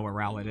Rowlet? You don't know what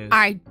Rowlet is.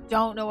 I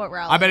don't know what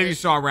Rowlet I bet if is. you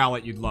saw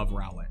Rowlet, you'd love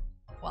Rowlet.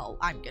 Well,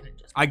 I'm gonna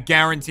just. I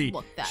guarantee.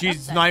 Look that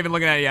She's up not then. even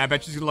looking at it yet. I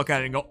bet she's gonna look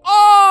at it and go,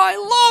 "Oh,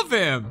 I love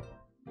him."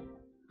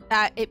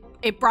 That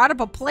it brought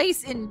up a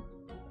place in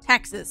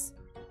Texas.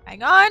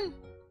 Hang on.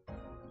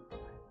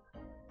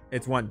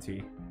 It's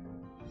 1T.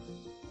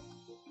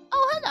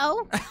 Oh,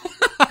 hello.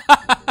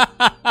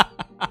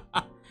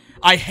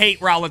 I hate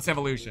Rowlet's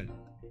evolution.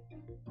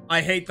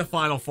 I hate the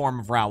final form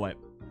of Rowlet.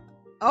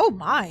 Oh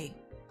my.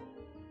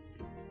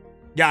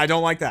 Yeah, I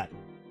don't like that.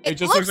 It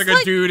just looks like a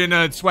like- dude in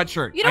a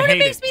sweatshirt. You know I what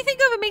hate it makes me think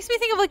of? It makes me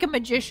think of like a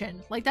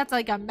magician. Like that's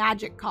like a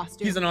magic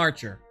costume. He's an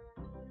archer.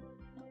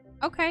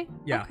 Okay.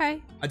 Yeah.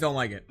 Okay. I don't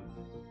like it.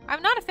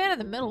 I'm not a fan of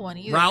the middle one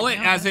either. to Rowlet,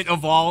 be as honest. it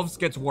evolves,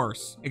 gets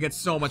worse. It gets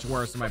so much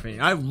worse, in my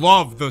opinion. I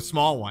love the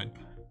small one.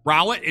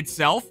 Rowlet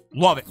itself,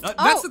 love it.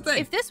 That's the thing.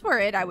 If this were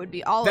it, I would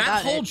be all That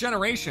about whole it.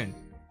 generation,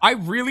 I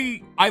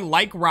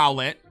like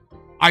Rowlet.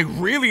 I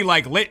really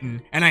like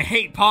Litten, and I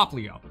hate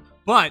Poplio.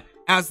 But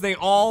as they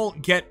all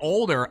get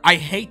older, I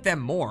hate them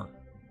more.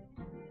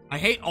 I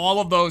hate all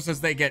of those as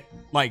they get,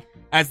 like,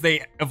 as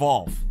they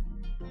evolve.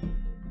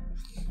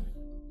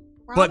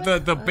 But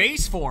the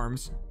base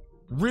forms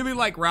really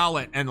like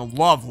Rowlet and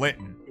love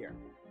Litten.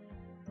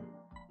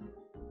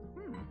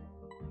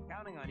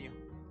 counting on you.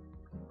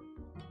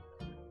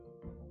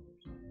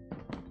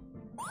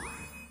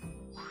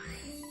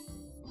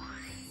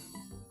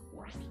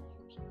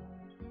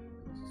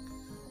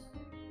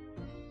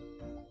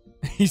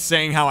 He's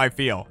saying how I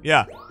feel.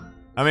 Yeah.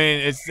 I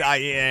mean,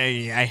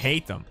 I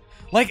hate them.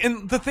 Like,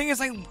 and the thing is,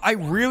 I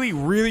really,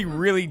 really,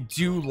 really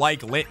do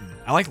like Litten.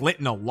 I like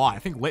Litten a lot. I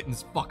think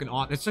Litten's fucking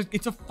awesome.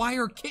 It's a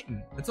fire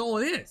kitten. That's all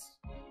it is.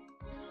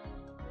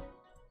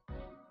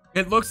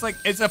 It looks like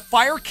it's a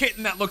fire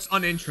kitten that looks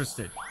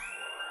uninterested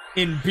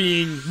in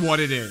being what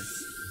it is.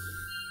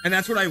 And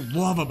that's what I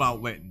love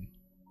about Litten.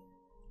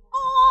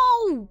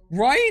 Oh!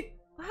 Right?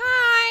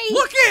 Hi!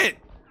 Look it!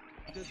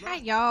 Hi,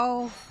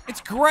 yo.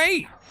 It's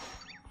great.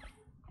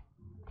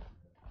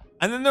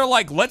 And then they're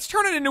like, let's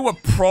turn it into a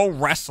pro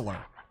wrestler.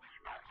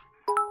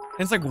 And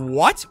it's like,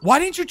 what? Why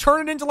didn't you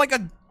turn it into like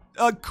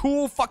a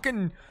cool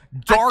fucking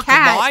dark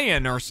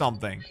lion or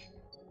something?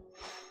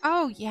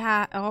 Oh,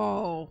 yeah.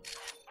 Oh.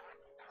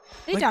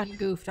 They Like, done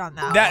goofed on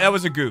that. That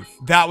was a goof.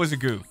 That was a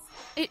goof.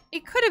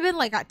 It could have been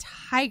like a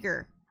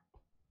tiger.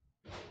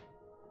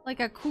 Like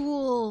a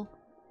cool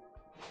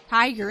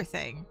tiger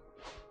thing.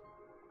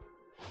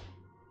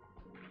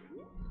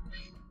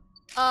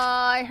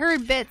 I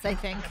heard bits, I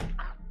think.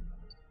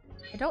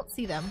 I don't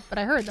see them, but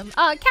I heard them.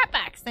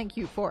 Catbacks, thank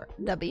you for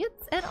the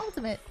bits and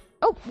ultimate.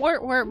 Oh, more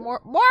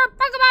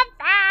Pokemon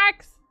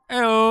facts.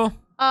 Oh.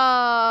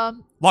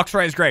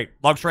 Luxray is great.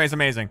 Luxray is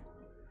amazing.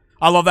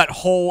 I love that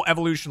whole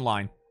evolution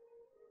line.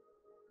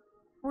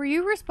 Were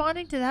you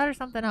responding to that or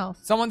something else?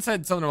 Someone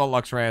said something about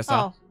Luxray. I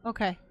saw. Oh,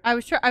 okay. I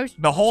was.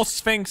 The whole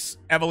Sphinx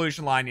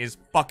evolution line is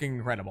fucking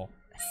incredible.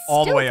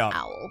 All the way up.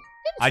 Owl.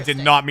 I did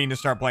not mean to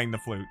start playing the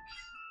flute.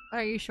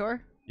 Are you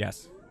sure?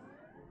 Yes.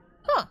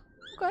 Huh.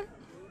 Okay.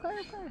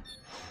 Okay.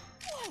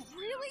 Oh,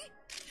 really?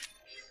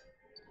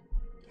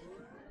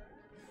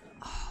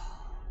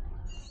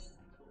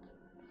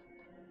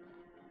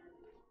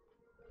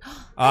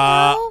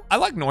 I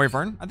like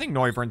Noivern. I think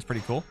Noivern's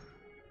pretty cool.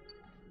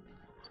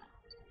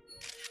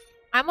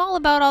 I'm all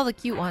about all the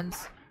cute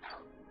ones.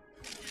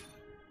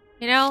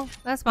 You know,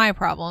 that's my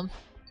problem.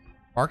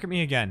 Bark at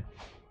me again.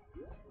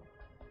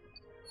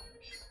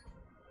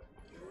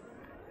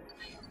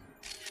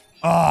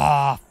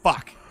 Ah,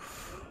 fuck.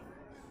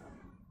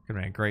 Could have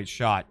been a great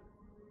shot.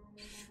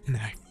 And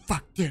then I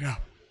fucked it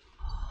up.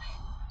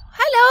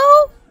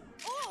 Hello.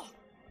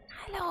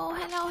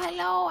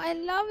 Hello. I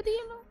love the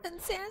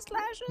innocent sand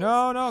slashes.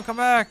 No, come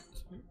back.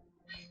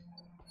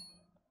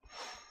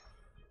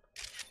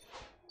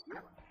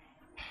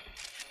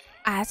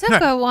 That's a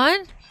good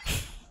one.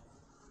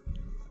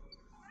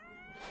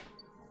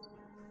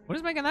 What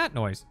is making that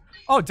noise?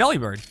 Oh,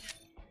 Delibird.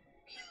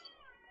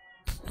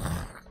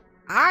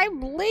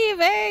 I'm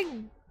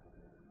leaving.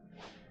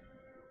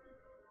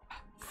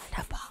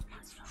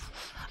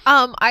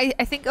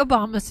 I think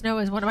Obama Snow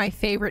is one of my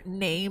favorite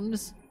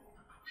names.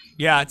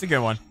 Yeah, it's a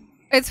good one.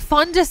 It's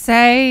fun to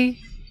say.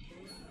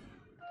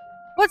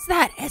 What's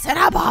that? It's an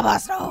Obama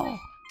Snow.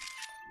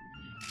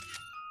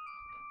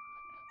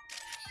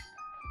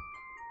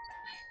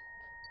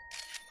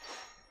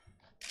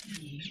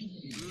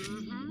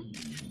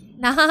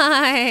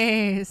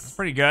 Nice.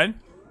 Pretty good.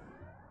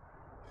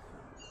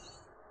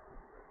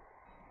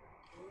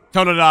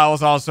 Totodile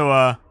is also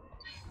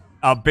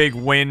a big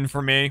win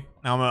for me.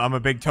 I'm a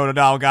big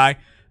Totodile guy.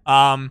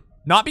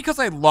 Not because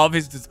I love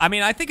his I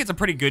mean, I think it's a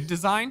pretty good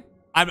design.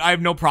 I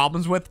have no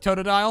problems with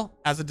Totodile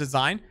as a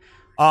design.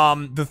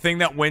 The thing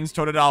that wins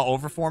Totodile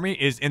over for me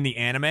is in the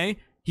anime,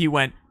 he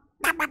went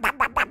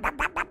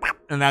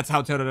and that's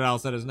how Totodile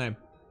said his name.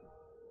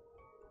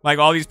 Like,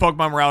 all these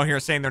Pokemon were out here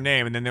saying their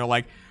name, and then they were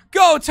like,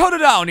 go,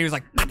 Totodile! And he was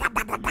like,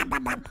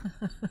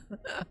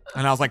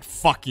 and I was like,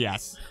 fuck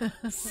yes.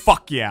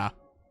 Fuck yeah.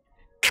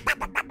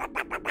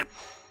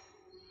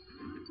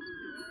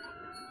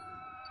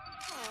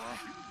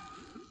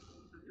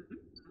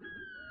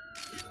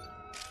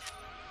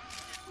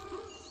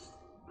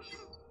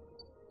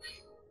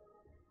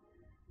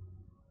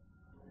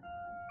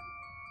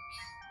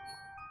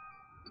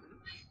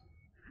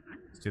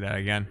 Let's do that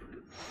again.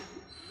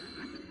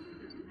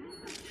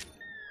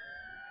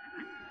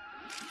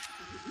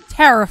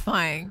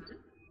 Terrifying.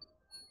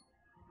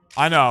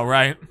 I know,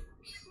 right? You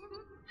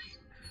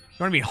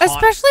want to be hot?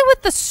 Especially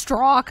with the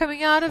straw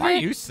coming out of Why it. are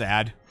you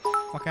sad?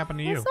 What happened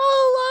to you? It's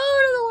all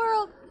over the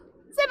world.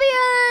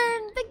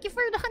 Sibian, thank you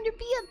for the 100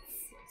 bits.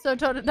 So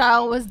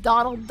Totodile was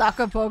Donald Duck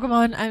of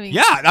Pokemon. I mean,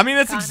 Yeah, I mean,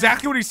 that's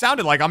exactly what he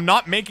sounded like. I'm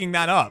not making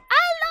that up.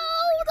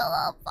 hello, the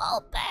little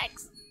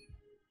Vulpix.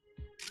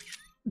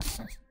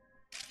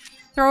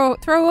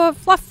 throw a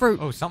fluff fruit.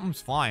 Oh,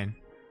 something's flying.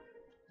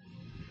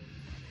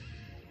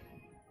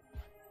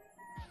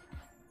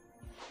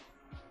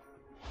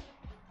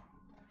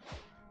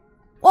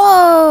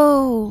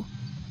 Whoa!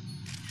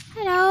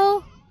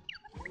 Hello.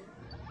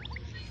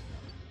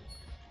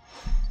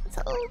 It's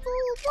a little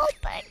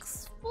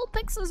Vulpix.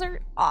 Vulpixes are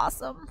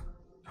awesome.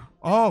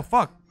 Oh,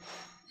 fuck.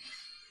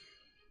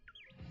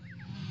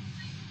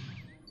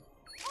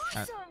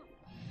 Awesome.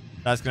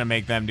 That's gonna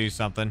make them do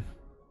something.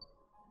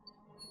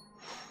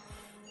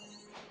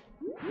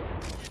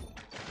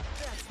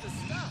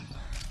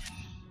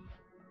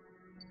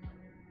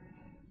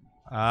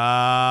 Alright,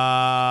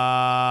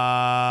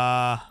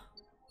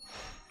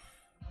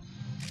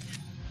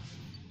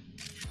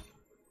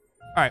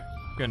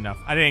 good enough.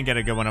 I didn't get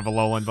a good one of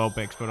Alolan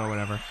Vulpix, but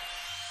whatever.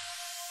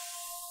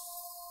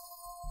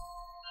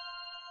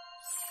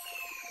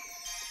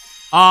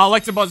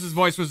 Electabuzz's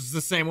voice was the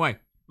same way.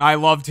 I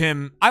loved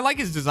him. I like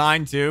his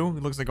design too.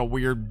 He looks like a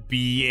weird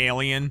bee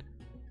alien.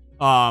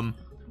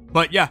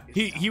 But yeah,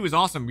 he was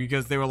awesome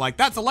because they were like,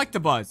 that's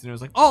Electabuzz. And it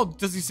was like, oh,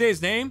 does he say his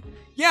name?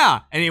 Yeah.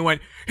 And he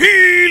went,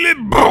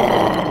 Healy-boo!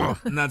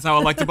 And that's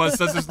how Electabuzz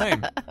says his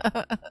name.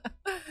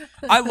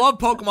 I love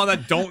Pokemon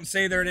that don't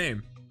say their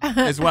name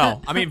as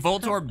well. I mean,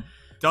 Voltorb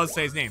does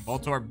say his name.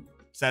 Voltorb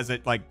says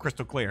it like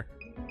crystal clear.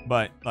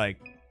 But like...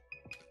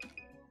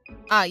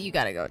 you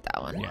gotta go with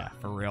that one. Yeah,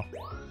 for real.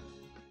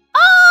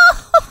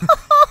 Oh!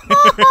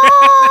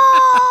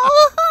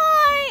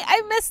 Hi!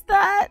 I missed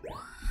that.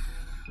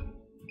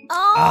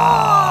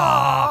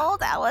 Oh,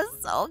 that was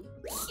so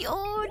cute.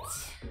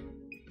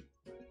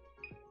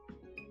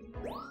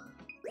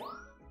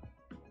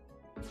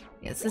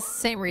 Yeah, it's the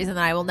same reason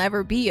that I will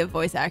never be a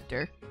voice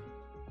actor.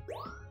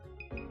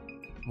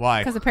 Why?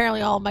 Because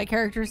apparently all of my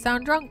characters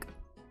sound drunk.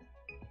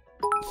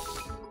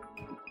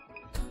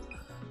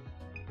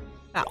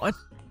 That one.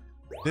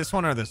 This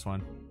one or this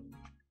one?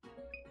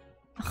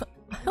 I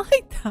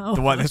like that one.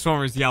 The one, this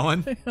one was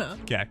yelling?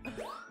 Okay.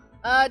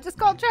 Just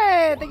call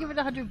Trey. Thank you for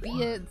the 100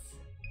 beats.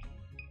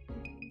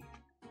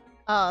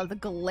 The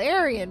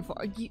Galarian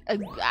form.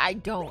 I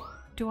don't.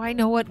 Do I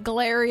know what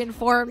Galarian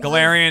form?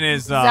 Galarian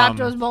is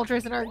Zapdos,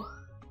 Moltres, and our.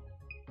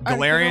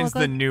 Galarian's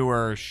the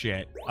newer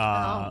shit.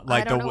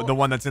 Like the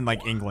one that's in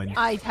like England.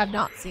 I have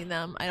not seen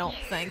them. I don't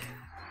think.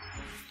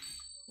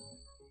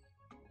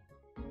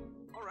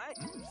 All right,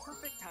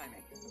 perfect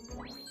timing.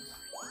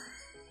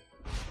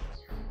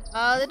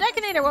 The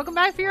Decanator, welcome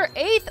back for your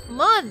 8th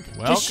month.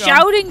 Welcome. Just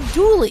shouting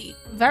Dooley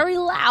very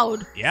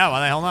loud. Yeah, why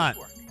the hell not?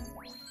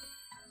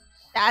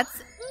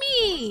 That's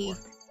me.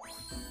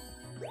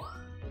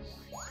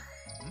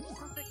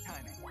 Perfect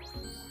timing.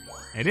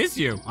 It is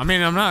you. I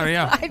mean, I'm not.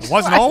 Yeah, I it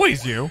wasn't tried.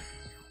 always you.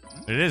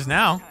 But it is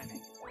now.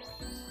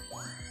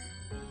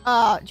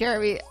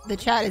 Jeremy, the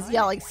chat is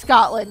yelling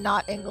Scotland,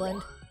 not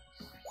England.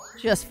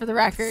 Just for the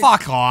record.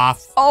 Fuck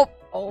off. Oh.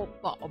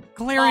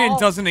 Galarian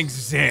doesn't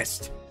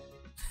exist.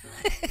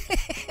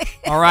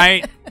 All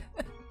right,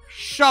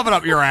 shove it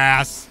up your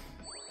ass.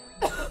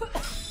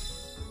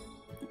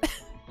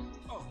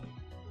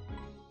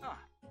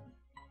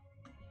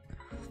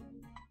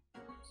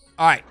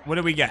 All right, what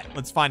do we get?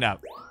 Let's find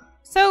out.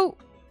 So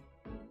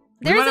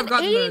We there's might have an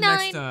gotten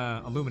 89. the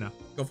next Illumina.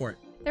 Go for it.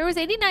 There was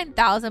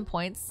 89,000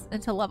 points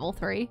into level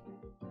 3,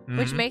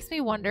 which Mhm. makes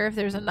me wonder if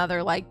there's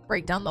another like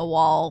break down the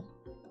wall.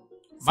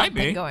 Might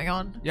be. Something going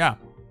on. Yeah.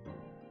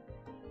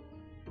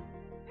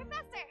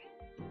 Professor!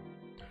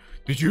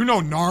 Did you know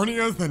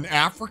Narnia's in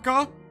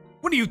Africa?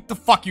 What the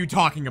fuck are you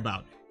talking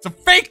about? It's a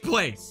fake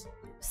place.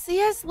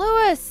 C.S.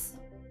 Lewis.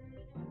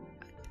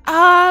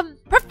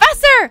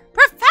 Professor!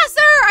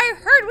 I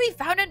heard we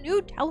found a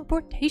new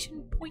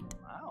teleportation point.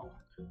 Wow.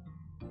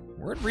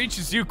 Word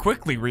reaches you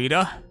quickly,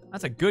 Rita.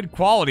 That's a good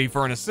quality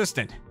for an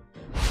assistant.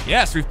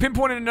 Yes, we've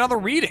pinpointed another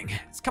reading.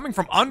 It's coming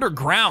from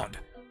underground.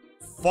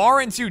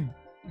 Far into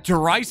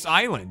Darice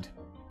Island.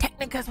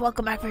 Technicus,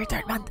 welcome back for your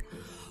 3rd month.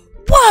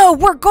 Whoa,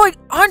 we're going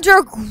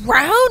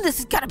underground? This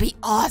is gonna be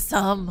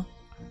awesome.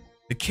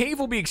 The cave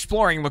we'll be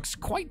exploring looks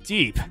quite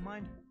deep.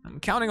 Mind? I'm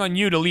counting on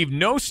you to leave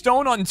no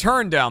stone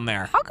unturned down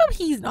there. How come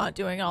he's not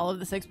doing all of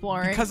this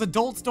exploring? Because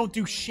adults don't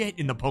do shit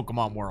in the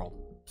Pokemon world.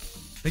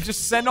 They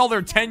just send all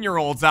their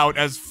 10-year-olds out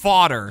as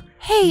fodder.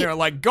 Hey. They're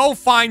like, go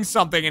find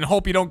something and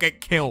hope you don't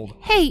get killed.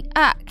 Hey,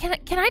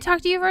 can I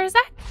talk to you for a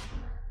sec?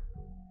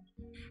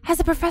 Has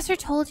the professor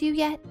told you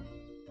yet?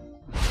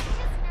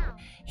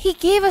 He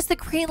gave us the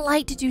green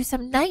light to do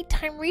some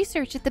nighttime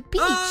research at the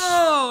beach.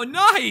 Oh,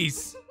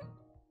 nice.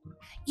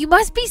 You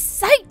must be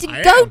psyched to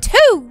I go am.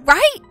 too,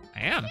 right?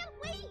 I am.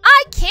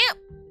 I can't.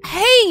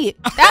 Hey,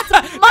 that's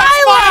my That's line.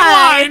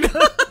 my line.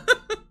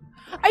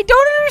 I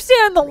don't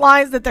understand the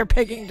lines that they're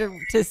picking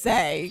to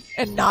say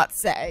and not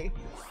say.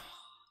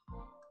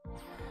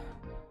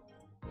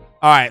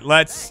 All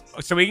right,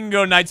 so we can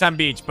go nighttime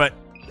beach, but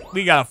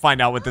we gotta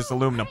find out what this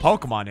Illumina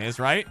Pokemon is,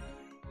 right?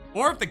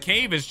 Or if the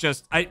cave is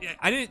just, he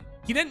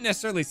didn't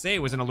necessarily say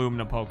it was an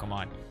Illumina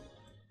Pokemon.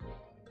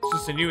 It's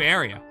just a new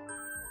area.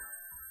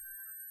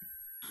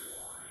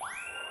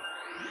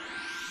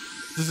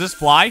 Does this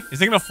fly?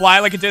 Is it gonna fly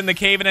like it did in the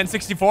cave in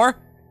N64?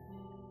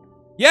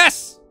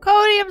 Yes!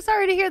 Cody, I'm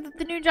sorry to hear that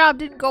the new job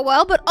didn't go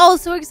well, but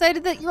also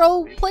excited that your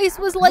old place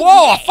was like.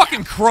 Whoa, yeah. a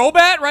fucking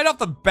Crobat right off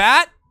the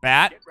bat?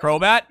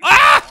 Crobat.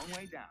 Ah! Long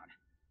way down.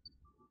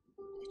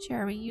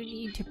 Jeremy, you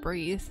need to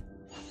breathe.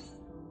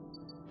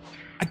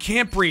 I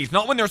can't breathe.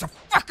 Not when there's a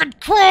fucking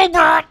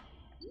Crobat!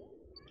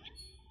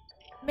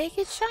 Make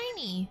it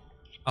shiny.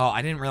 Oh,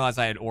 I didn't realize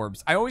I had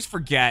orbs. I always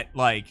forget,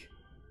 like,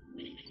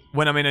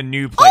 when I'm in a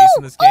new place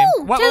in this game.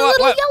 Oh, there's a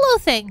little yellow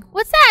thing.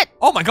 What's that?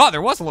 Oh my god,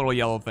 there was a little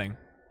yellow thing.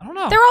 I don't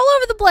know. They're all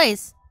over the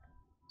place.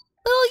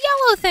 Little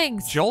yellow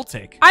things.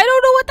 Joltik. I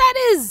don't know what that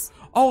is.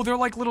 Oh, they're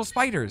like little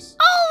spiders.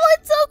 Oh,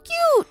 it's so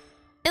cute.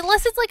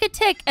 Unless it's like a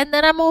tick, and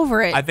then I'm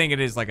over it. I think it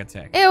is like a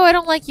tick. Ew, I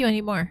don't like you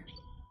anymore.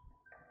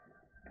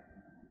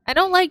 I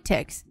don't like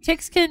ticks.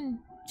 Ticks can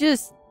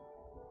just...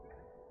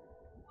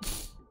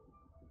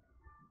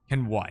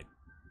 Can what?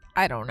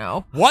 I don't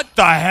know. What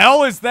the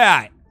hell is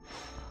that?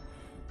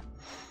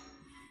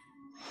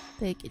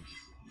 They can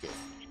just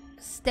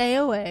stay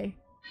away.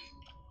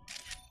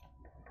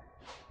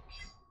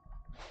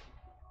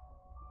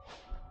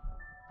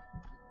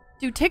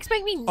 Do ticks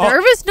make me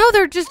nervous? No,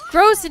 they're just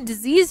gross and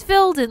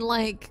disease-filled and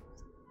like...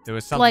 There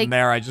was something like,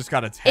 there. I just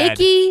got its head.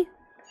 Icky.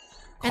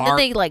 And then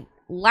they like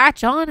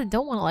latch on and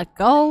don't want to let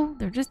go.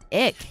 They're just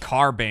ick.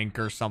 Car bank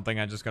or something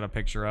I just got a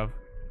picture of.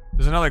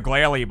 There's another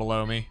glalie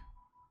below me.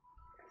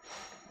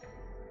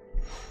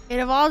 It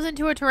evolves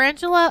into a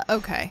tarantula?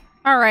 Okay.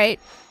 Alright.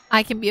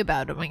 I can be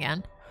about them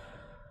again.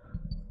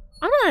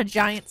 I'm not a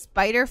giant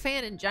spider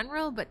fan in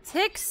general, but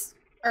ticks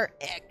are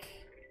ick.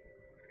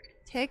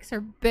 Ticks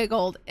are big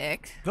old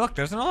ick. Look,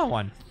 there's another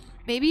one.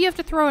 Maybe you have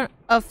to throw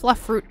a fluff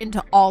fruit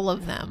into all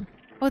of them.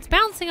 Oh, it's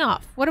bouncing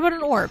off. What about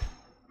an orb?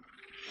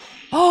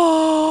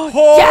 Oh,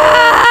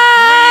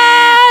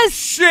 yes!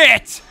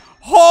 Shit!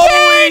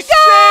 Holy shit!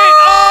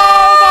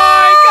 Oh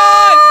my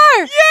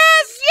god!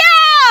 Yes!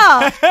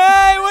 Yeah!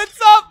 Hey, what's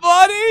up,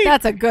 buddy?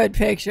 That's a good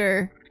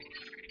picture.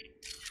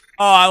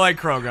 Oh, I like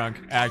Krogunk,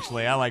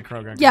 actually. I like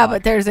Krogunk. Yeah,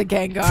 but there's a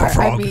Gengar.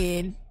 I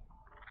mean...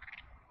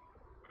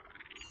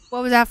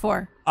 What was that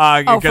for?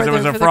 Because it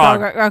was a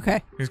frog.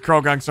 Okay. Because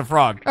Krogunk's a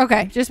frog.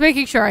 Okay, just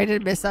making sure I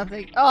didn't miss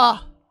something.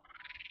 Oh.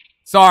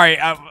 Sorry,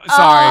 sorry.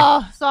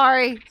 Oh,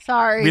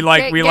 sorry. We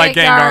like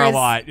Gengar a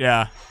lot,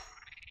 yeah.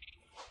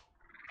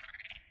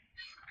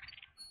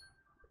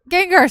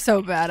 Gengar's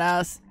so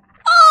badass.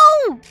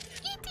 Oh!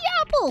 Eat the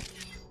apple!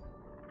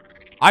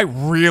 I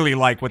really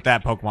like what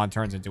that Pokemon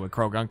turns into, what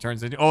Krogunk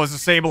turns into. Oh, it's a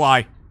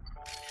Sableye.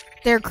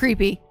 They're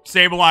creepy.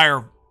 Sableye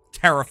are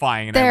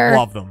terrifying, and I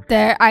love them.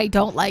 I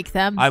don't like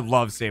them. I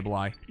love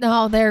Sableye.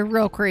 No, they're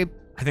real creep.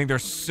 I think they're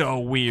so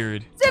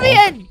weird.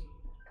 Simeon!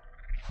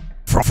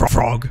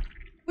 Frog.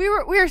 We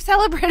were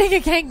celebrating a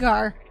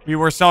Gengar. We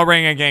were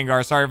celebrating a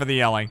Gengar. Sorry for the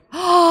yelling.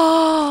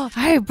 Oh,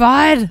 hey,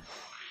 bud.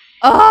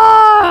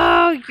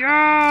 Oh,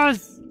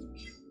 yes.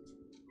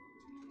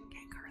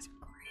 Gengar's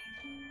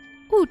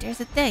great. Ooh, there's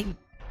a thing.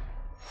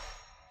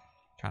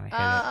 Trying to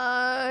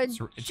hit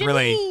it. It's Genevieve,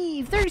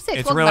 really 36.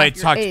 It's really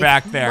tucked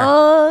back there.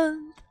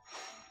 Month.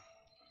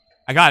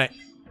 I got it.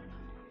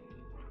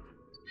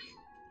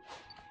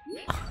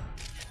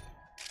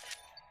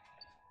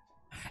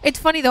 It's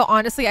funny though,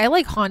 honestly, I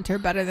like Haunter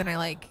better than I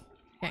like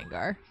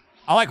Gengar.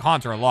 I like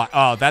Haunter a lot.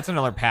 Oh, that's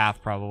another path,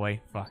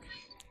 probably. Fuck.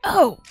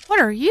 Oh, what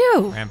are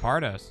you?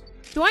 Rampardos.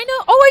 Do I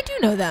know? Oh, I do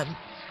know them.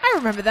 I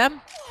remember them.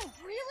 Oh,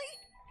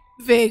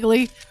 really?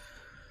 Vaguely.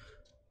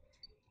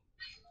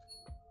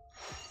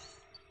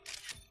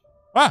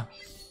 Ah.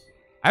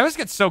 I always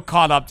get so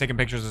caught up taking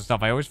pictures of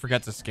stuff, I always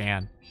forget to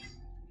scan.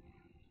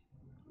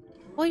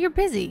 Well, you're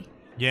busy.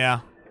 Yeah.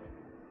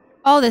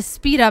 Oh, the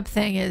speed up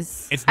thing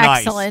is It's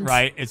excellent. nice,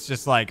 right? It's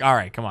just like, all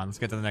right, come on, let's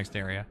get to the next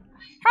area.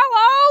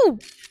 Hello!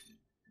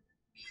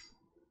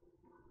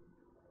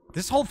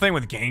 This whole thing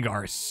with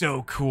Gengar is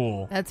so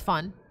cool. That's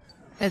fun.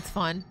 It's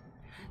fun.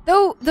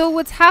 Though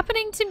what's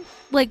happening to,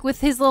 like,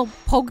 with his little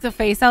poke the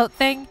face out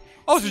thing.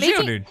 Oh, it's a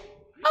Geodude.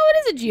 Oh,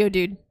 it is a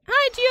Geodude.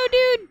 Hi,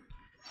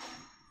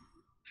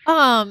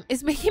 Geodude!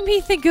 It's making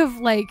me think of,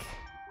 like,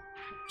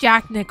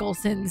 Jack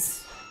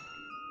Nicholson's,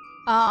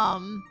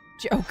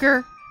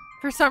 Joker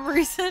for some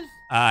reason.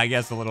 I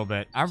guess a little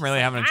bit. I'm really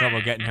having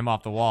trouble getting him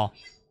off the wall.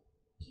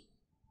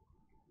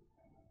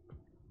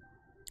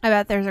 I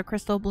bet there's a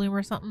crystal bloom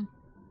or something.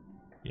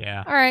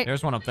 Yeah. All right.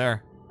 There's one up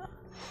there.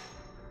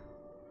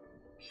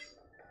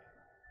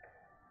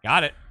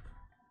 Got it.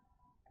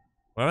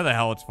 Whatever the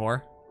hell it's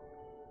for.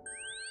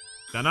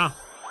 Dunno.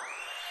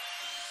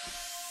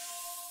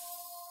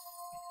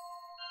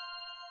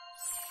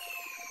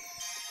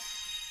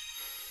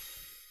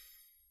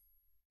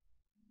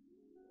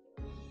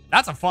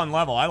 That's a fun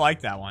level. I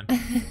like that one.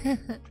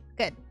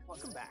 Good.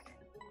 Welcome back.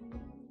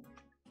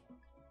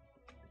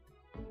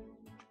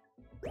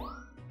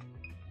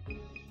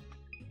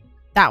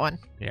 That one.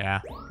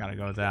 Yeah, gotta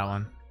go with that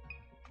one.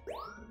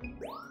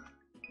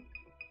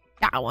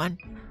 That one.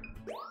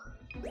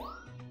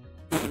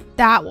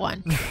 That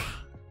one.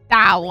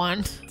 That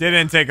one.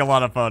 Didn't take a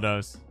lot of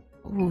photos.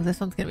 Ooh, this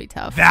one's gonna be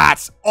tough.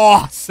 That's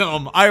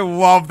awesome. I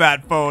love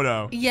that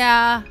photo.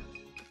 Yeah.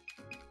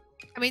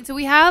 I mean, so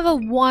we have a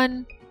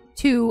 1,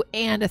 2,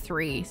 and a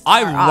 3.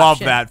 I love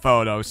option. that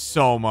photo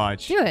so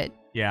much. Do it.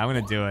 Yeah, I'm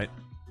gonna do it.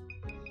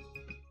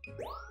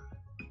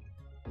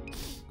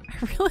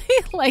 I really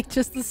like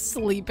just the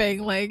sleeping,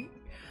 like,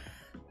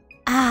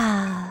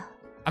 ah.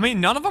 I mean,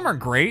 none of them are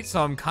great,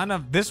 so I'm kind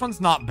of... This one's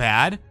not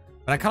bad,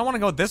 but I kind of want to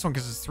go with this one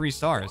because it's 3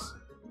 stars.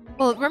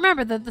 Well,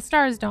 remember that the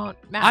stars don't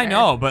matter. I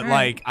know, but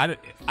right. like,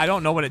 I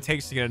don't know what it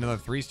takes to get another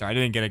 3-star. I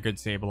didn't get a good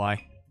Sableye.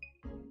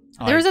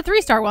 There was a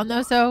 3-star one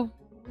though, so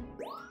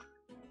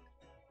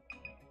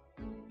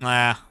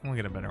Nah, we'll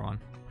get a better one.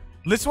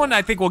 This one,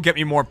 I think, will get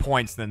me more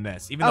points than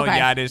this. Even though, Okay.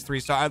 yeah, it is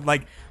 3-star.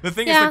 Like, the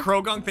thing is, Yeah. the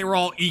Krogunk, they were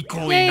all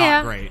equally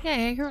Yeah, not great.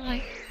 Yeah, you're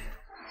right.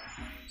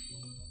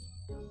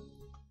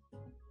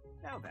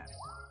 Now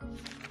then.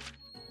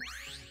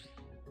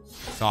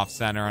 It's off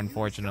center,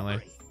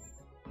 unfortunately.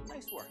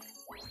 Nice work.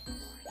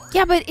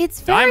 Yeah, but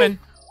it's very Diamond.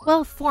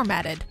 well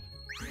formatted.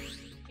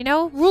 You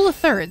know, rule of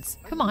thirds.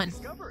 Come on.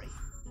 Discovery.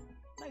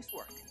 Nice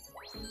work.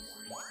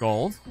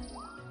 Gold.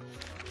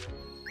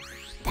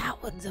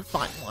 That one's a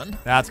fun one.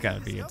 That's got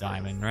to be a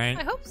diamond, right?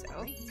 I hope so.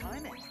 Great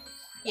timing.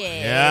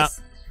 Yes.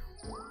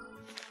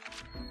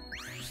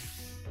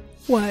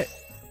 What?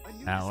 A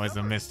new That was a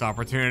discovery. missed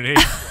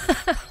opportunity.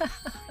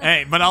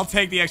 Hey, but I'll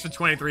take the extra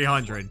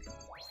 2,300.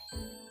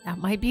 That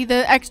might be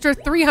the extra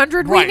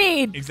 300 Right. we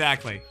need.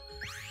 Exactly.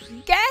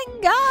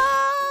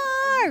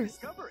 Gengar!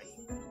 Discovery.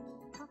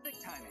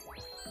 Perfect timing.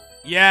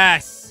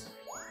 Yes.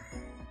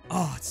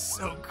 Oh, it's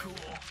so cool.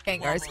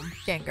 Gengar's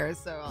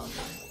so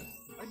awesome.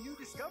 A new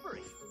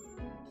discovery.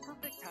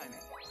 Perfect timing.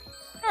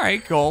 All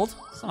right, gold.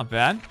 It's not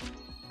bad.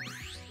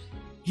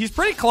 He's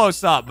pretty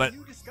close up, but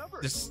New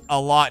discovery. just a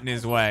lot in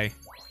his way.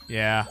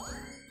 Yeah.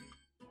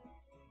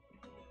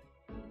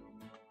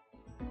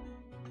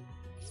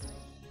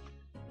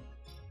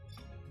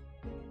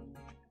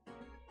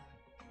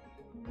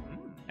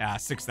 Yeah,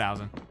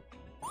 6,000.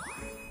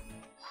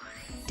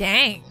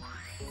 Dang.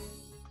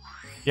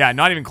 Yeah,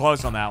 not even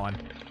close on that one.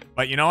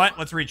 But you know what?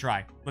 Let's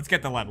retry. Let's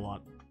get the level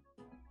up.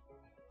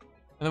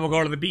 And then we'll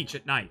go to the beach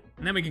at night.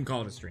 And then we can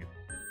call it a stream.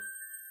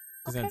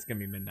 Because then it's going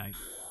to be midnight.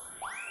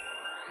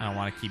 I don't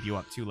want to keep you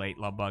up too late,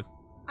 love bug.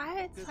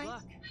 It's Good fine.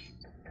 luck.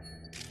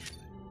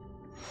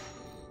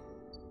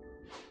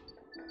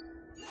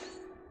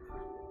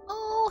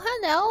 Oh,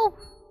 hello.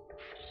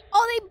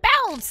 Oh, they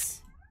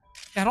bounce.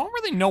 I don't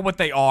really know what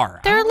they are.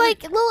 I They're don't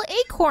like little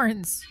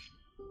acorns.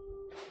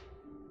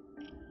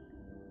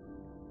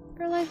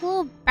 They're like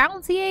little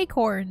bouncy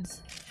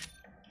acorns.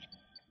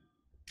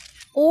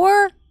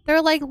 Or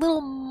they're like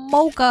little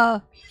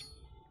mocha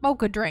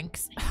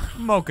drinks.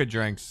 Mocha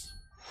drinks.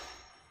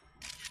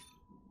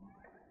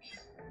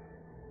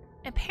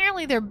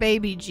 Apparently they're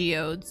baby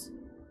geodes.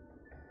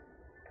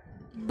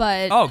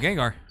 But Oh,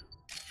 Gengar.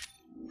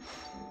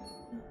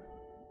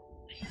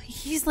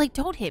 he's like,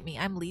 don't hit me.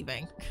 I'm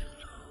leaving.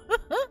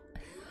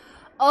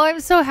 Oh, I'm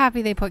so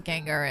happy they put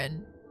Gengar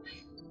in.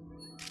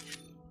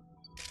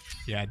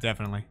 Yeah,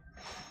 definitely.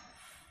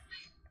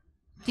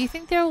 Do you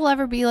think there will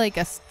ever be like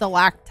a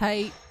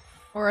stalactite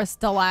or a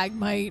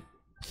stalagmite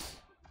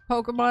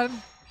Pokemon?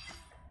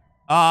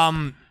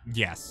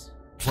 Yes.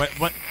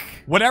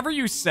 Whatever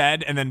you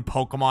said and then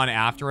Pokemon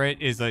after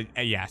it is a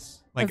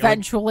yes.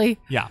 Eventually.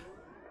 Yeah.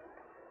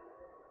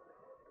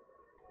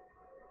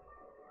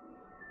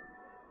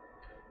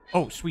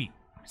 Oh, sweet.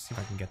 Let's see if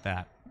I can get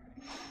that.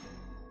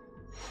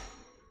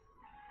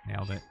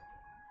 Nailed it.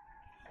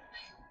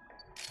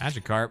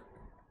 Magikarp.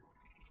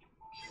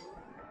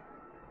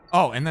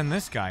 Oh, and then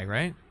this guy,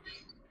 right?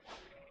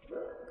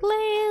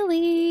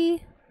 Glalie.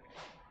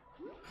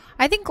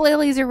 I think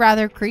Glalies are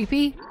rather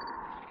creepy,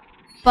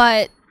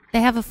 but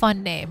they have a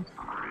fun name.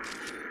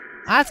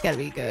 That's gotta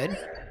be good.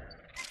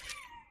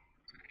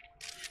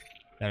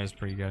 That is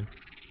pretty good.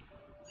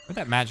 Where'd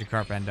that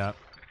Magikarp end up?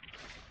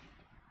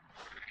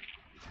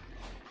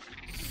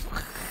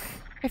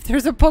 If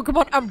there's a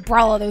Pokemon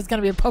umbrella, there's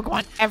gonna be a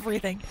Pokemon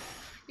everything.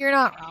 You're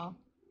not wrong.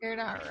 You're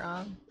not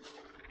wrong.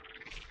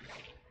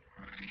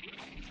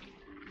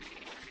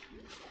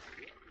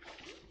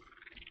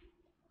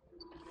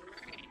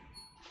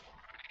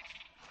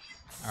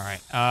 All right.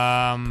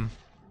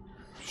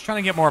 Just trying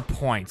to get more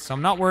points. So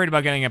I'm not worried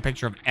about getting a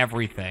picture of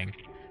everything.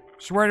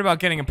 Just worried about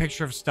getting a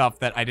picture of stuff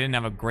that I didn't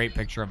have a great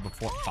picture of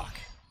before. Fuck.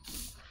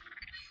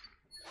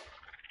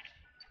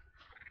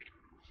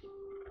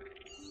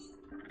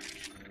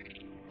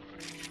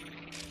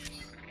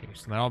 Okay,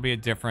 so that'll be a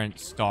different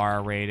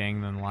star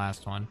rating than the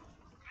last one.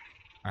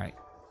 All right.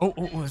 Oh,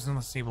 there's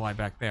another Sableye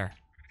back there.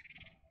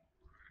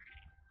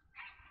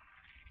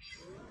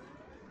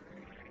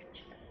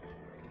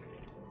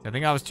 I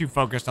think I was too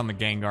focused on the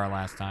Gengar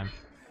last time.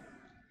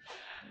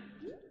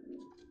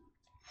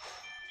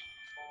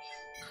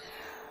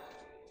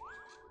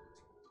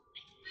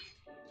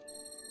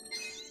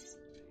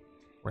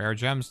 Rare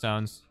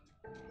gemstones.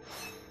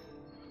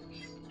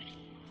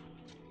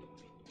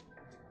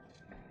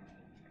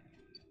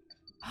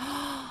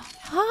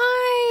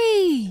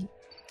 Hi!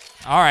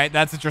 All right,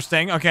 that's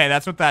interesting. Okay,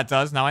 that's what that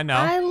does. Now I know.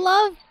 I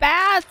love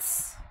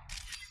bats.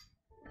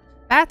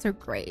 Bats are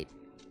great.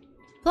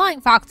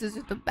 Flying foxes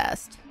are the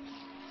best.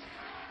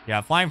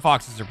 Yeah, flying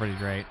foxes are pretty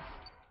great.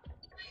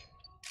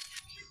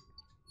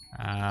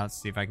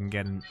 Let's see if I can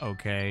get an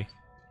okay.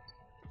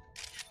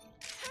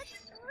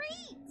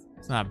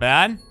 It's not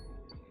bad.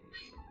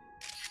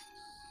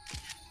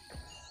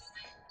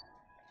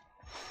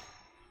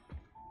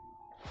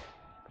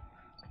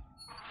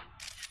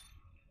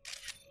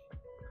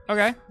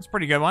 Okay, that's a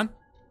pretty good one.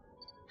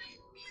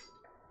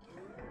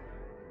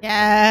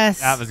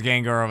 Yes. That was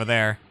Gengar over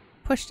there.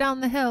 Push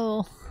down the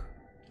hill.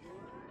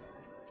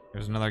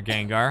 There's another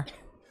Gengar.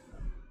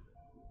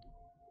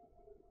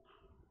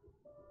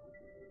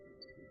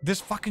 This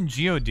fucking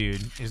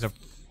Geodude is a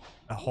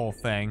whole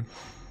thing.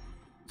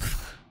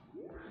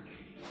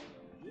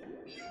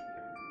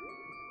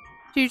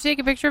 Did you take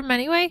a picture of him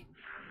anyway?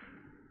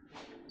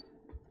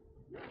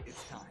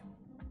 It's time.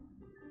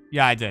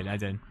 Yeah, I did.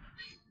 I'm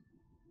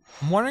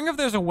wondering if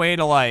there's a way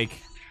to, like,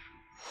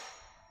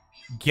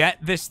 get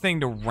this thing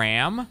to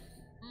ram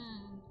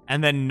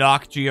and then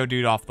knock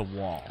Geodude off the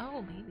wall.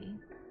 Oh, maybe.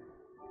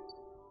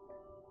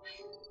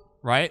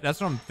 Right?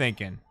 That's what I'm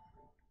thinking.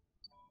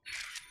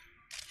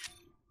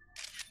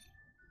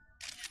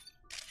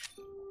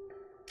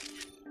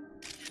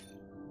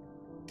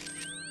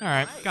 All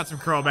right, got some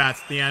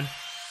Crobats at the end.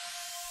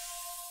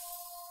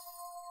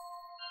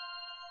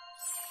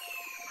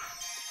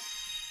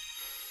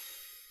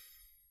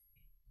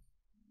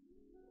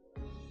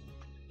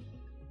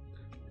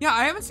 Yeah,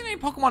 I haven't seen any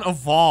Pokemon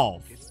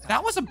evolve.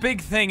 That was a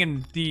big thing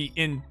in the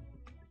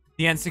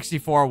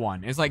N64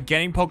 one. It's like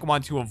getting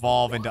Pokemon to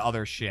evolve into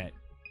other shit.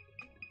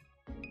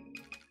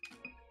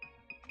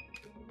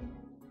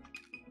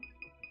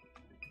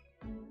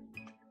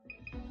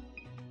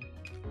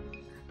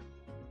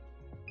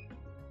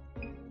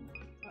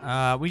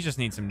 We just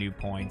need some new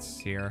points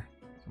here.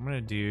 So I'm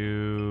gonna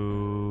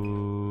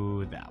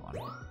do that one.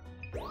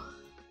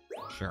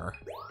 Sure.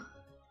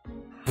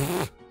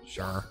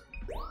 Sure.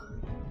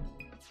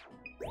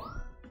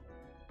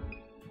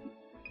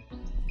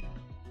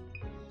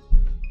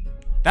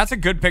 That's a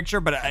good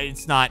picture, but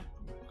it's not.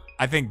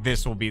 I think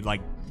this will be,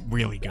 like,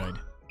 really good.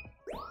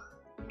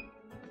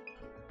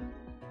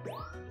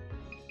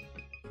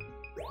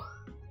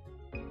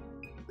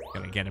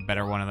 Gotta get a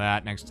better one of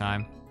that next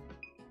time.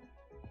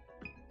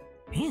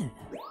 Man.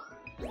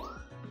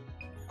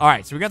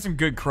 Alright, so we got some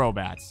good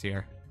Crobats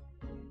here.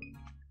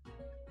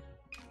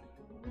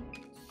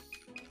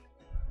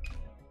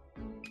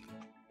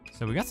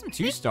 So we got some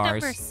 2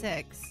 stars. Number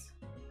 6.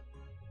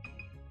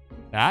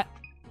 That?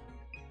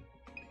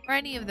 Or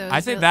any of those.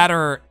 I say that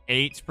or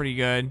 8's pretty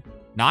good.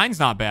 9's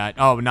not bad.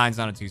 Oh, 9's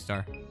not a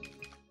 2-star.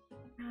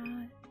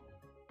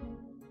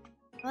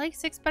 I like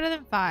 6 better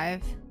than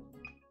 5.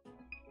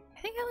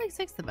 I think I like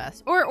 6 the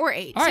best. Or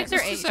 8. All right,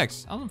 6 or 8. let's do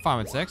 6. I'm fine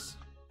with 6.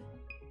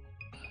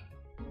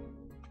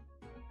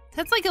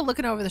 That's like a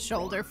looking over the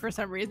shoulder for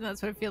some reason.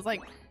 That's what it feels like.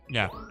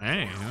 Yeah.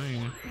 Hey,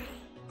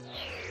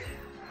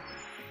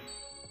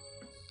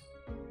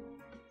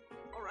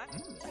 All right.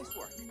 Nice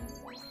work.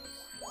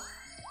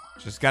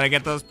 just gotta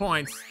get those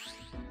points.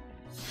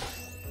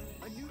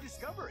 A new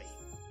discovery.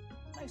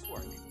 Nice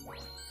work.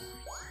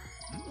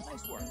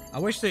 Nice work. I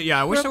wish that,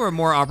 yeah, I wish there were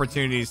more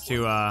opportunities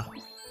to, Nice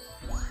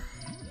work.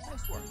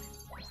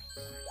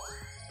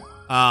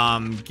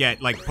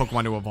 get, like,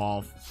 Pokemon to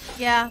evolve.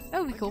 Yeah,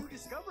 that would be cool. New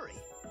discovery.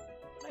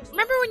 Nice work.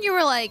 Remember when you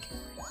were like,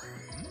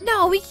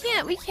 "No, we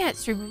can't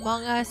stream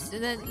Among Us,"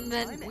 and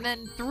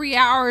then 3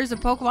 hours of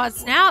Pokemon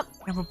Snap?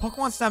 Yeah, but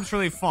Pokemon Snap's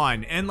really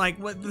fun. And, like,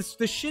 what the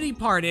shitty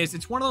part is,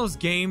 it's one of those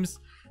games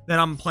that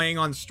I'm playing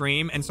on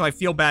stream, and so I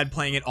feel bad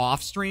playing it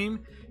off stream,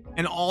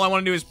 and all I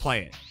want to do is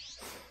play it.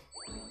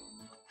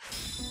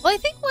 Well, I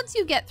think once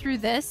you get through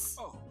this,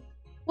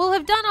 we'll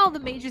have done all the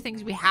major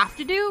things we have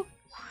to do.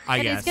 I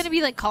and guess. it's going to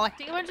be like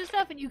collecting a bunch of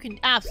stuff, and you can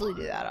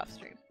absolutely do that off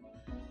stream.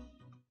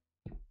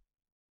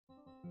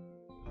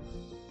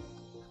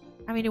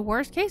 I mean, in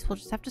worst case, we'll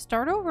just have to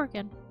start over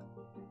again.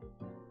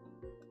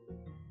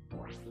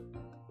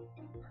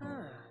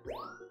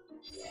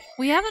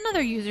 We have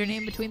another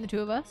username between the two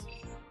of us.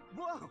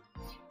 Whoa.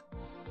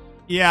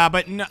 Yeah,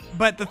 but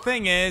but the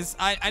thing is,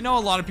 I know a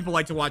lot of people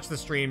like to watch the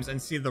streams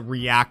and see the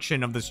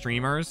reaction of the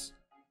streamers.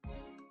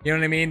 You know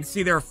what I mean?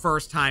 See their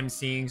first time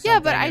seeing something. Yeah,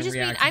 but I and just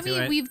reacting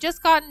to it. we've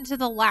just gotten to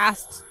the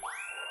last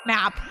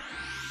map.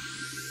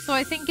 So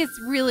I think it's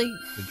really,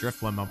 The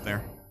Drifloon up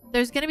there.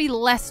 there's going to be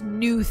less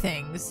new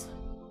things.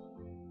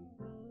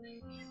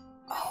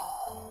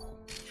 Wow.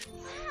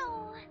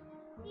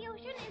 The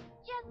ocean is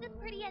just as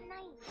pretty at night.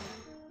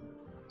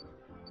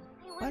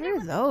 I What wonder are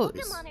the those?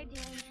 Pokemon are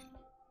doing.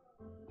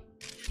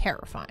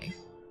 Terrifying.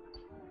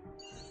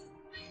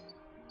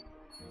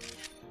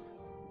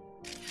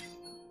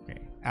 Okay,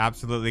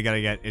 absolutely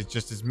gotta get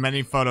just as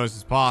many photos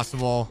as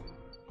possible.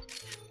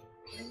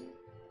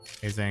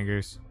 Hey,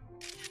 Zangoose.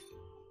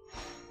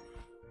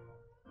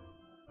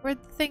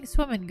 Where'd the thing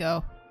swimming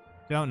go?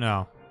 Don't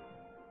know.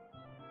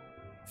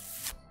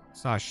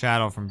 Saw a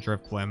shadow from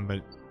Drifblim,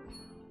 but...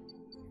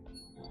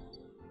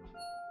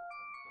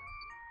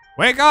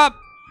 Wake up!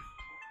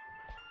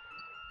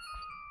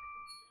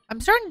 I'm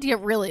starting to get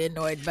really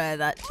annoyed by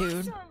that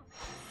tune.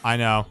 I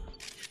know.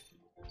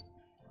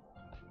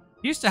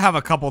 You used to have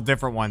a couple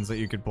different ones that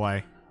you could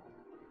play.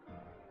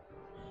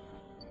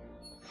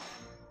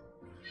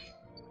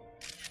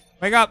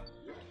 Wake up!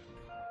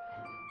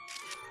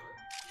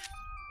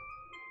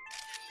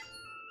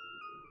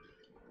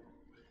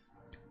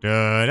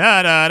 Da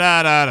da da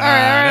da da da All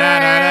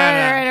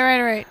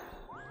right.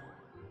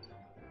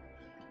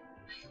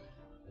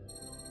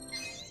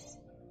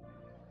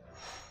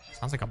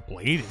 Sounds like a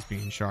blade is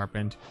being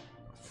sharpened.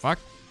 Fuck.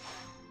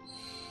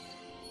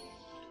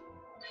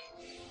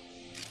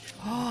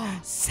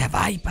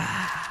 Survivor.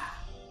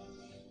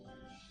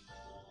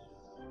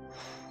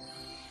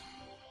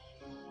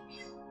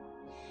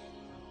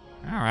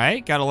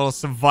 right, got a little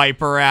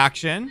Viper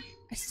action.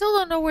 I still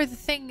don't know where the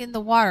thing in the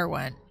water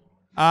went.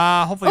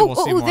 Hopefully we'll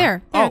see more.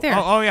 There.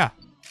 Oh, yeah.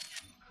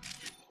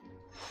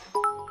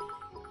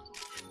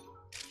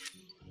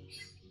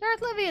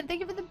 Darth Livian,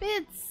 thank you for the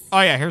bits.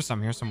 Oh, yeah, here's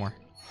some more.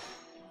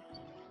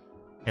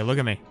 Hey, look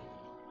at me.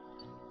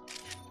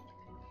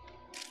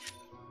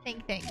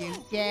 Thank you.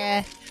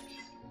 Yeah.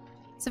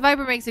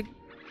 Survivor makes a...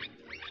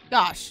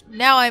 Gosh,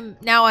 now I'm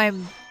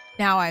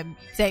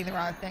saying the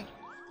wrong thing.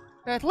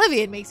 Darth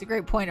Livian makes a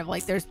great point of,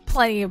 like, there's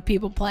plenty of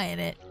people playing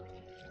it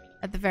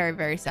at the very,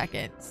 very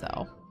second,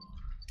 so...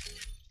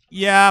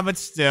 Yeah, but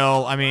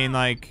still, I mean,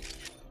 like...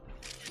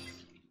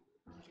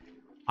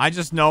 I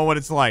just know what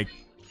it's like.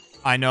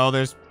 I know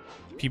there's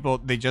people,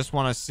 they just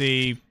want to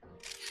see...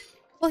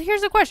 Well,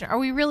 here's the question. Are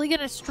we really going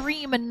to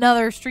stream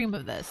another stream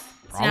of this?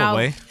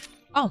 Probably. Now...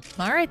 Oh,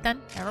 alright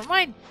then. Never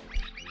mind.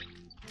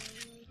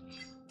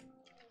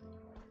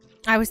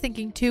 I was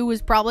thinking 2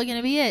 was probably going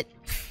to be it.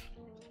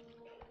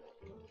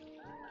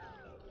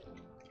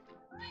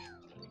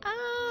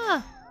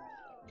 Ah!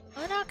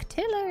 An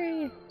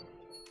artillery.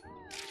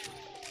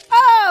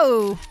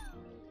 Oh!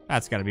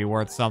 That's got to be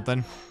worth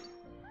something.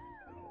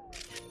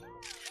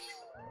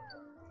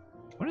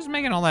 What is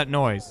making all that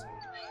noise?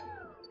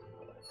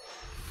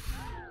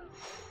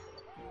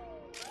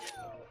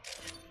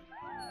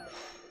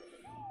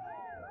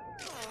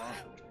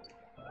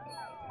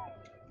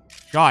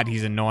 God,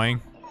 he's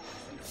annoying.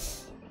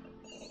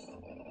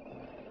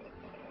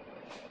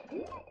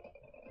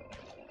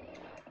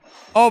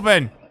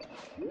 Open!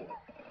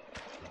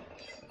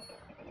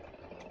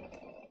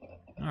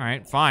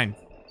 Alright, fine.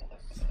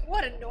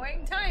 What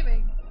annoying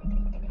timing.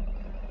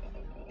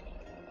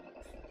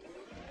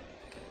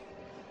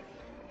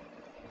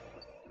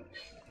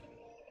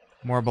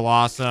 More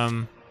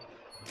Blossom.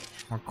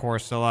 More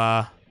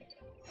Corsola.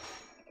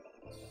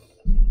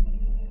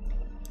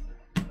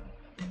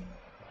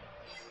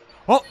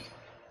 Oh!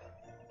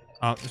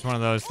 Oh, it's one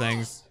of those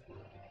things.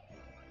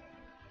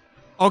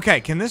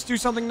 Okay, can this do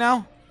something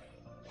now?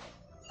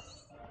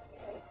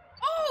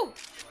 Oh!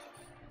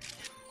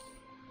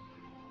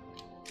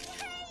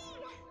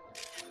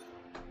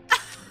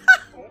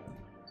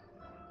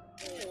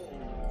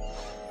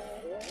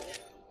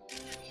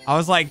 I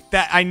was like,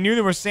 that. I knew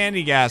there was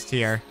sandy gas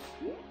here.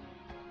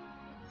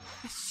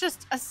 It's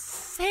just a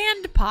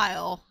sand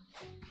pile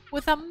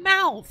with a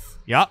mouth.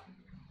 Yup.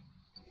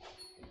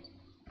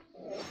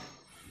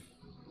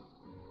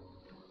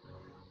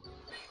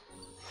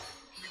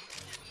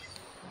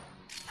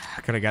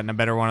 I could have gotten a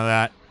better one of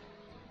that.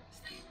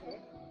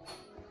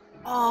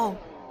 Oh.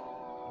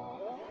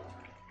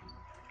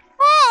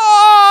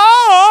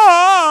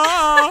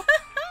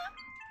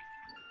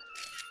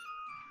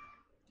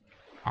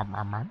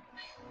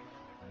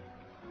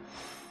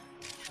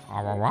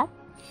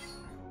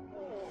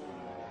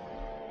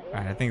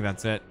 Alright, I think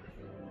that's it.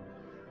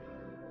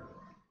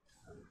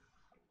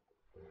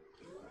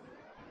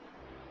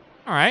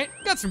 Alright,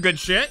 got some good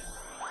shit.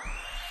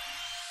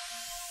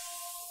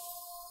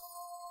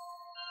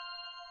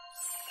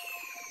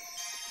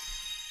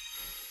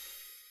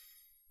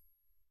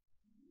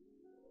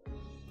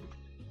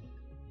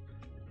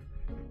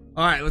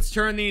 Alright, let's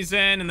turn these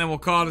in and then we'll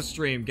call it a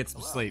stream. Get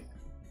some sleep.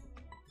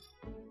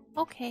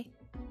 Okay.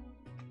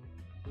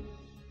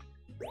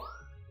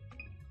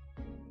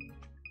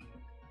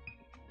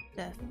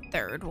 The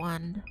third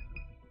one,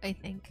 I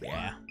think.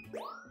 Yeah.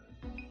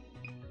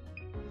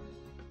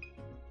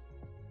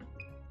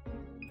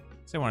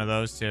 Say one of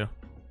those two.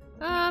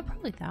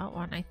 Probably that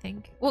one, I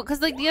think. Well,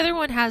 because like the other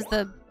one has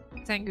the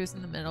Zangoose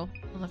in the middle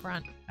on the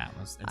front. That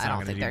was. It's I not don't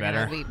gonna think be they're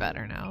better. gonna be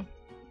better now.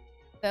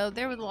 So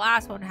there was the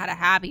last one had a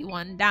happy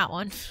one. That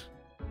one. It's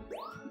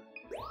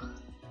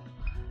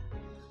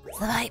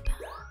the vibe.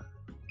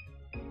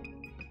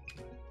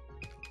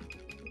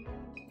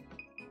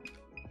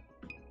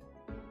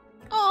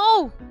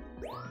 Oh.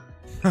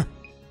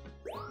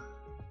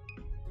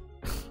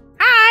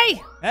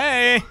 Hi.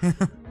 Hey.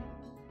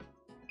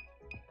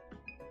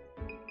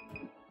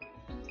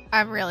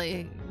 I'm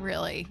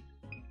really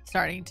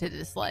starting to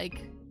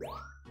dislike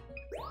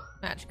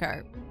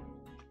Magikarp.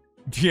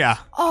 Yeah.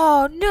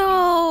 Oh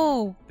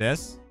no!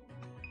 This.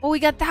 Well, we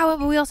got that one,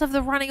 but we also have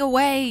the running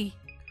away.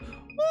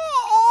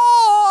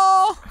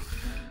 Oh!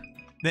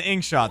 The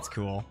ink shot's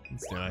cool.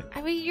 Let's do it.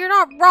 I mean, you're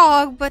not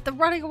wrong, but the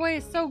running away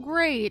is so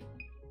great.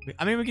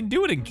 I mean, we can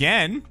do it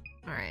again.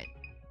 All right.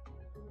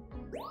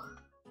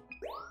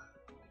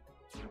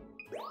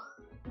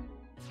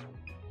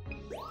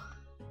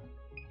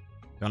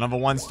 Don't have a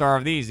 1-star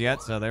of these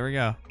yet, so there we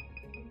go.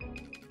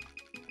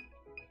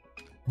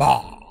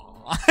 Bah.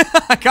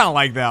 I kind of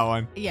like that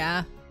one.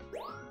 Yeah.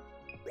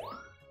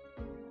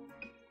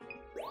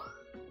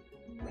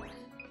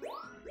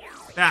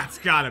 That's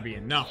gotta be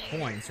enough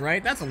points,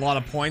 right? That's a lot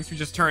of points we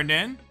just turned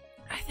in.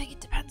 I think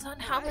it depends on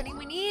how many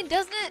we need,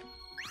 doesn't it?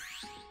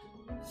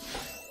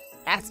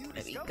 That's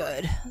gonna be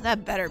good.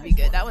 That better be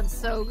good. That one's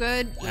so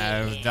good.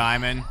 That was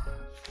diamond.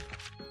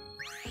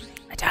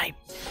 A dime.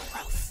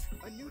 Growth.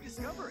 A new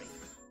discovery.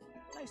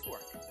 Nice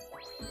work.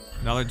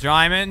 Another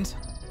diamond.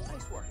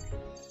 Nice work.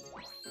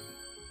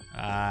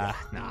 Nah,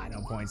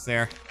 no points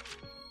there.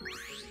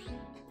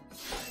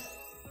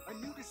 A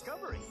new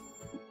discovery.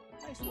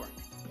 Nice work.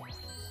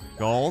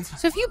 Gold?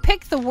 So if you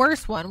pick the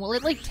worst one, will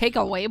it like take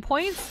away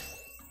points?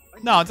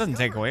 No, it doesn't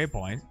take away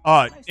points.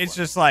 Oh, it's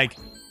just like,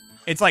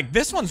 it's like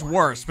this one's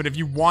worse, but if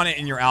you want it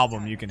in your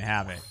album, you can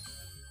have it.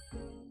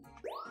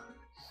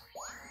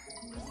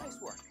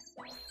 Nice work.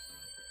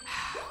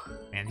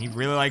 Man, he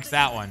really likes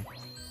that one.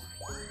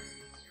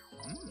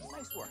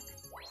 Nice work.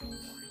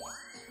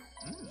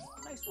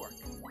 Nice work.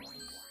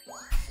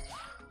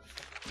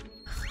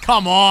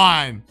 Come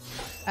on!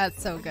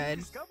 That's so good.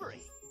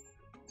 Discovery.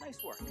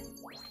 Nice work.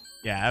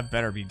 Yeah, that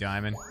better be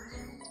diamond.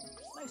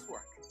 Nice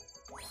work.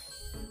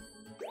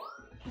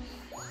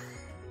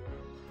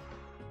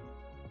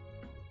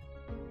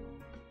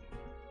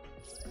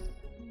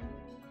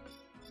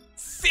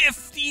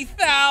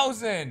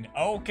 50,000!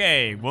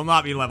 Okay, we'll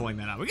not be leveling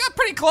that up. We got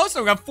pretty close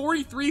though. We got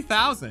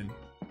 43,000.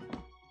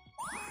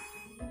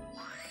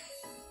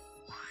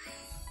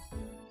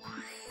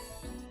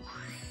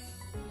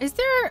 Is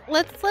there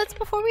let's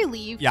before we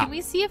leave, Yeah. can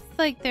we see if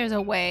like there's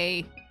a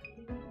way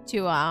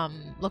to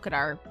look at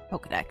our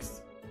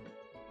Pokedex?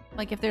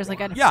 Like if there's like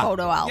a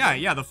photo album.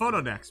 Yeah, the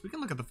photo decks. We can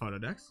look at the photo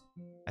decks.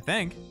 I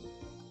think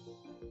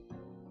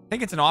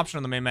it's an option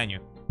on the main menu.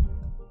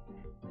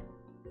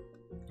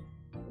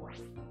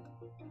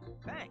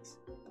 Thanks.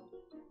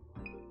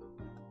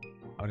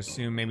 I would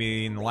assume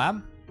maybe in the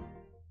lab.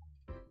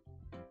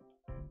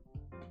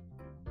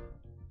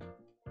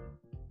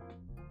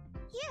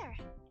 Here.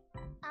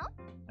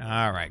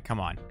 All right, come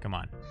on.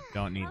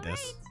 Don't need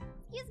this.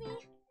 Excuse me.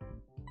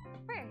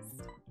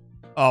 First,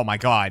 Oh my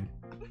god.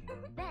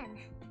 then.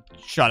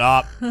 Shut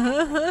up.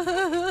 Professor!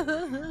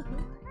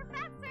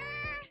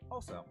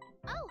 Also,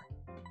 Oh,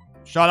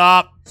 Shut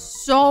up.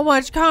 So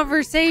much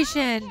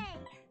conversation. okay.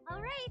 All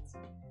right.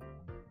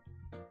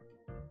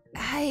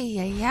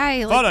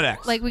 Ay. Photo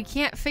decks. Like we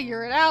can't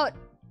figure it out.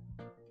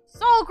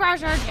 Soul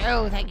Crusher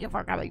 2. Thank you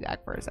for coming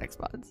back for 6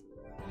 months.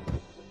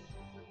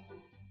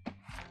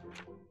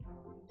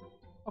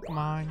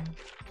 Pokemon.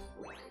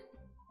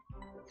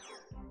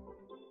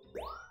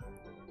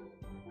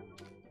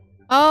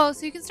 Oh,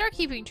 so you can start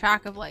keeping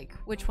track of like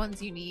which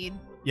ones you need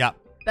Yeah.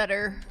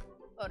 better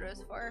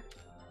photos for.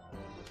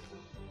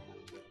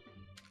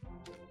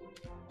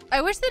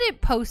 I wish that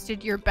it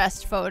posted your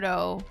best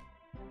photo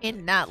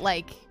in that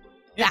like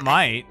It that.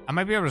 might. I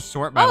might be able to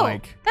sort by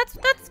like.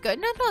 that's good.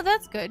 No,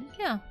 that's good.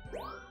 Yeah.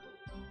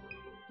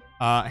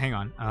 Hang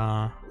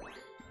on.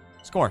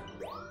 Score.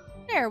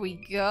 There we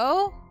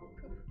go.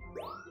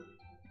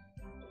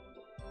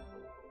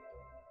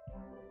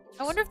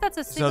 I wonder if that's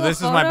a single So this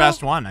photo. is my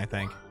best one, I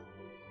think.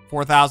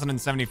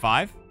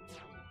 4,075.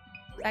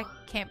 That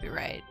can't be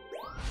right.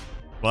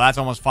 Well, that's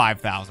almost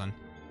 5,000.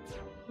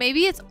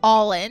 Maybe it's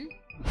all in.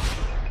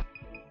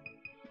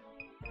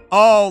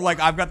 Oh, like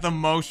I've got the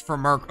most for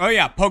Merc. Oh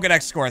yeah,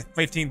 Pokedex score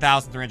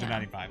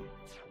 15,395.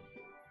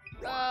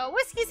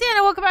 Whiskey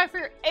Santa, welcome back for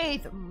your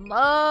 8th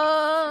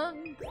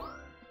month.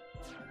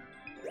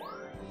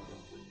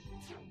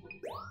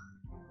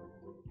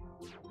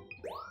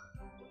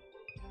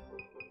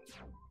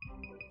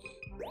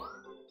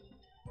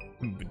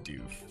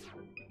 Bidoof.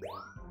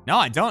 No,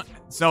 I don't.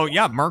 So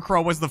yeah,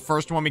 Murkrow was the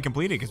first one we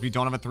completed because we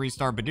don't have a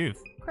 3-star Bidoof.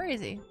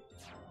 Crazy.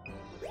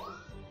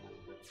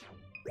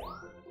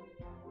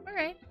 All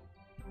right.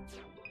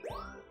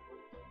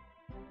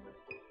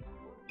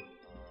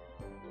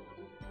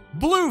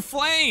 Blue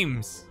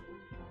Flames.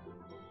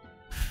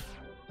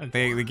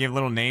 They give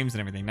little names and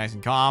everything. Nice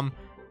and calm.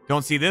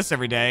 Don't see this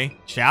every day.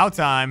 Chow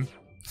time.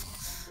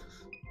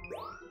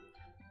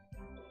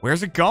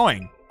 Where's it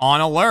going?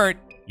 On alert.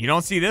 You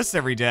don't see this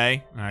every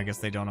day. I guess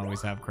they don't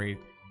always have great.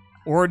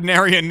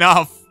 Ordinary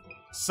enough.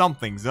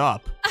 Something's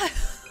up.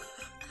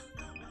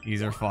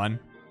 These are fun.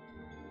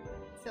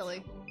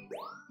 Silly.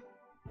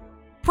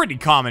 Pretty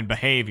common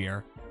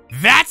behavior.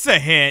 That's a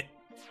hit.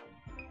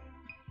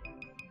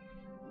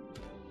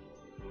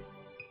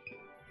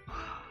 So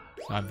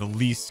I have the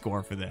least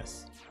score for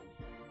this.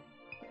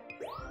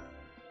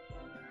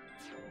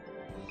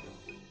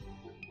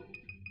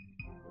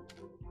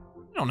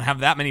 I don't have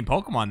that many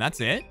Pokemon. That's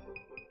it.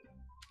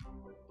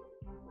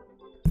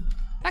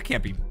 That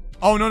can't be.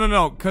 Oh,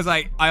 no. Because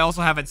I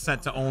also have it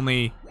set to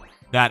only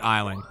that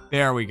island.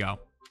 There we go.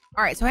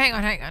 All right, so hang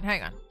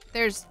on.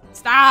 There's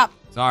stop.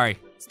 Sorry.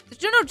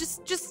 No,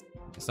 just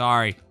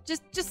Sorry.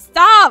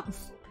 stop.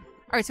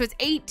 All right, so it's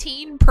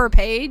 18 per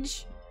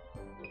page,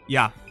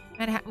 Yeah.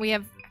 and we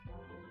have.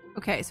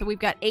 Okay, so we've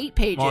got 8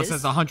 pages. Well, it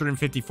says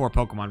 154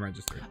 Pokemon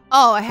registered.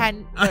 Oh, I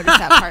hadn't noticed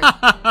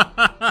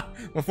that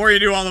part. Before you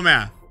do all the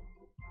math.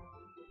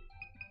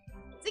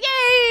 It's the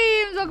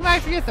games. Welcome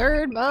back for your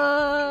 3rd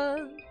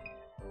month.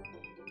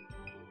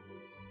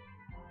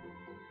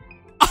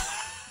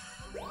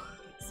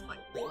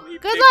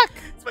 Good luck.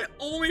 It's my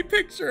only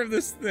picture of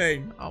this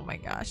thing. Oh my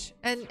gosh.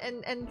 And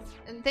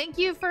thank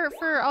you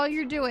for all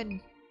you're doing.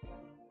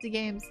 The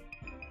games.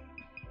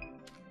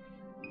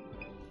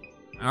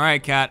 All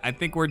right, Kat. I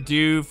think we're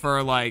due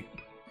for like.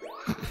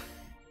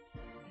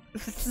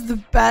 This is the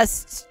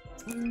best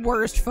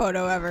worst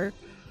photo ever.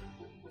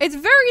 It's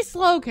very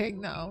Slow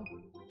King, though.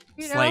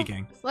 You know?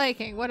 Slaking.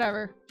 Slaking,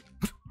 whatever.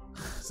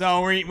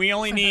 So we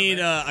only need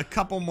a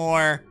couple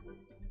more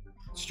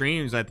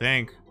streams, I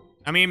think.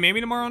 I mean,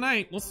 maybe tomorrow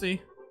night. We'll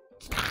see.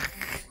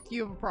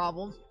 You have a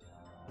problem.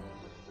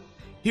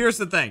 Here's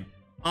the thing.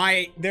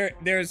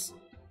 There's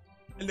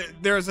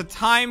a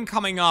time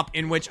coming up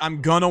in which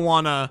I'm gonna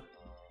wanna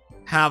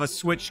have a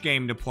Switch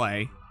game to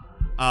play.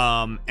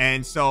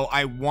 And so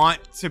I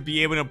want to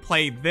be able to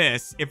play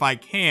this if I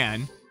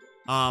can.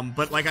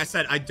 But like I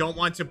said, I don't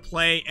want to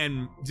play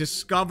and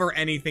discover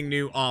anything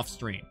new off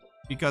stream,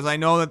 because I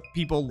know that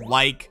people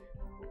like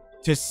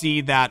to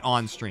see that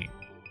on stream,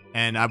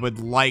 and I would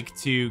like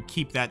to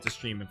keep that to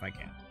stream if I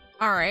can.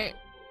 All right.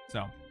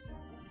 So.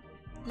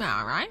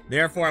 All right.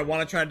 Therefore, I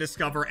want to try to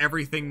discover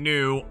everything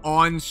new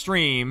on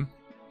stream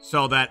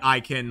so that I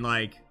can,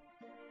 like,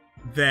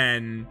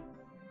 then,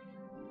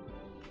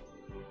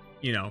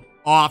 you know,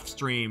 off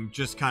stream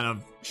just kind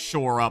of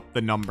shore up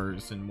the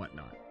numbers and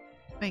whatnot.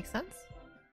 Makes sense.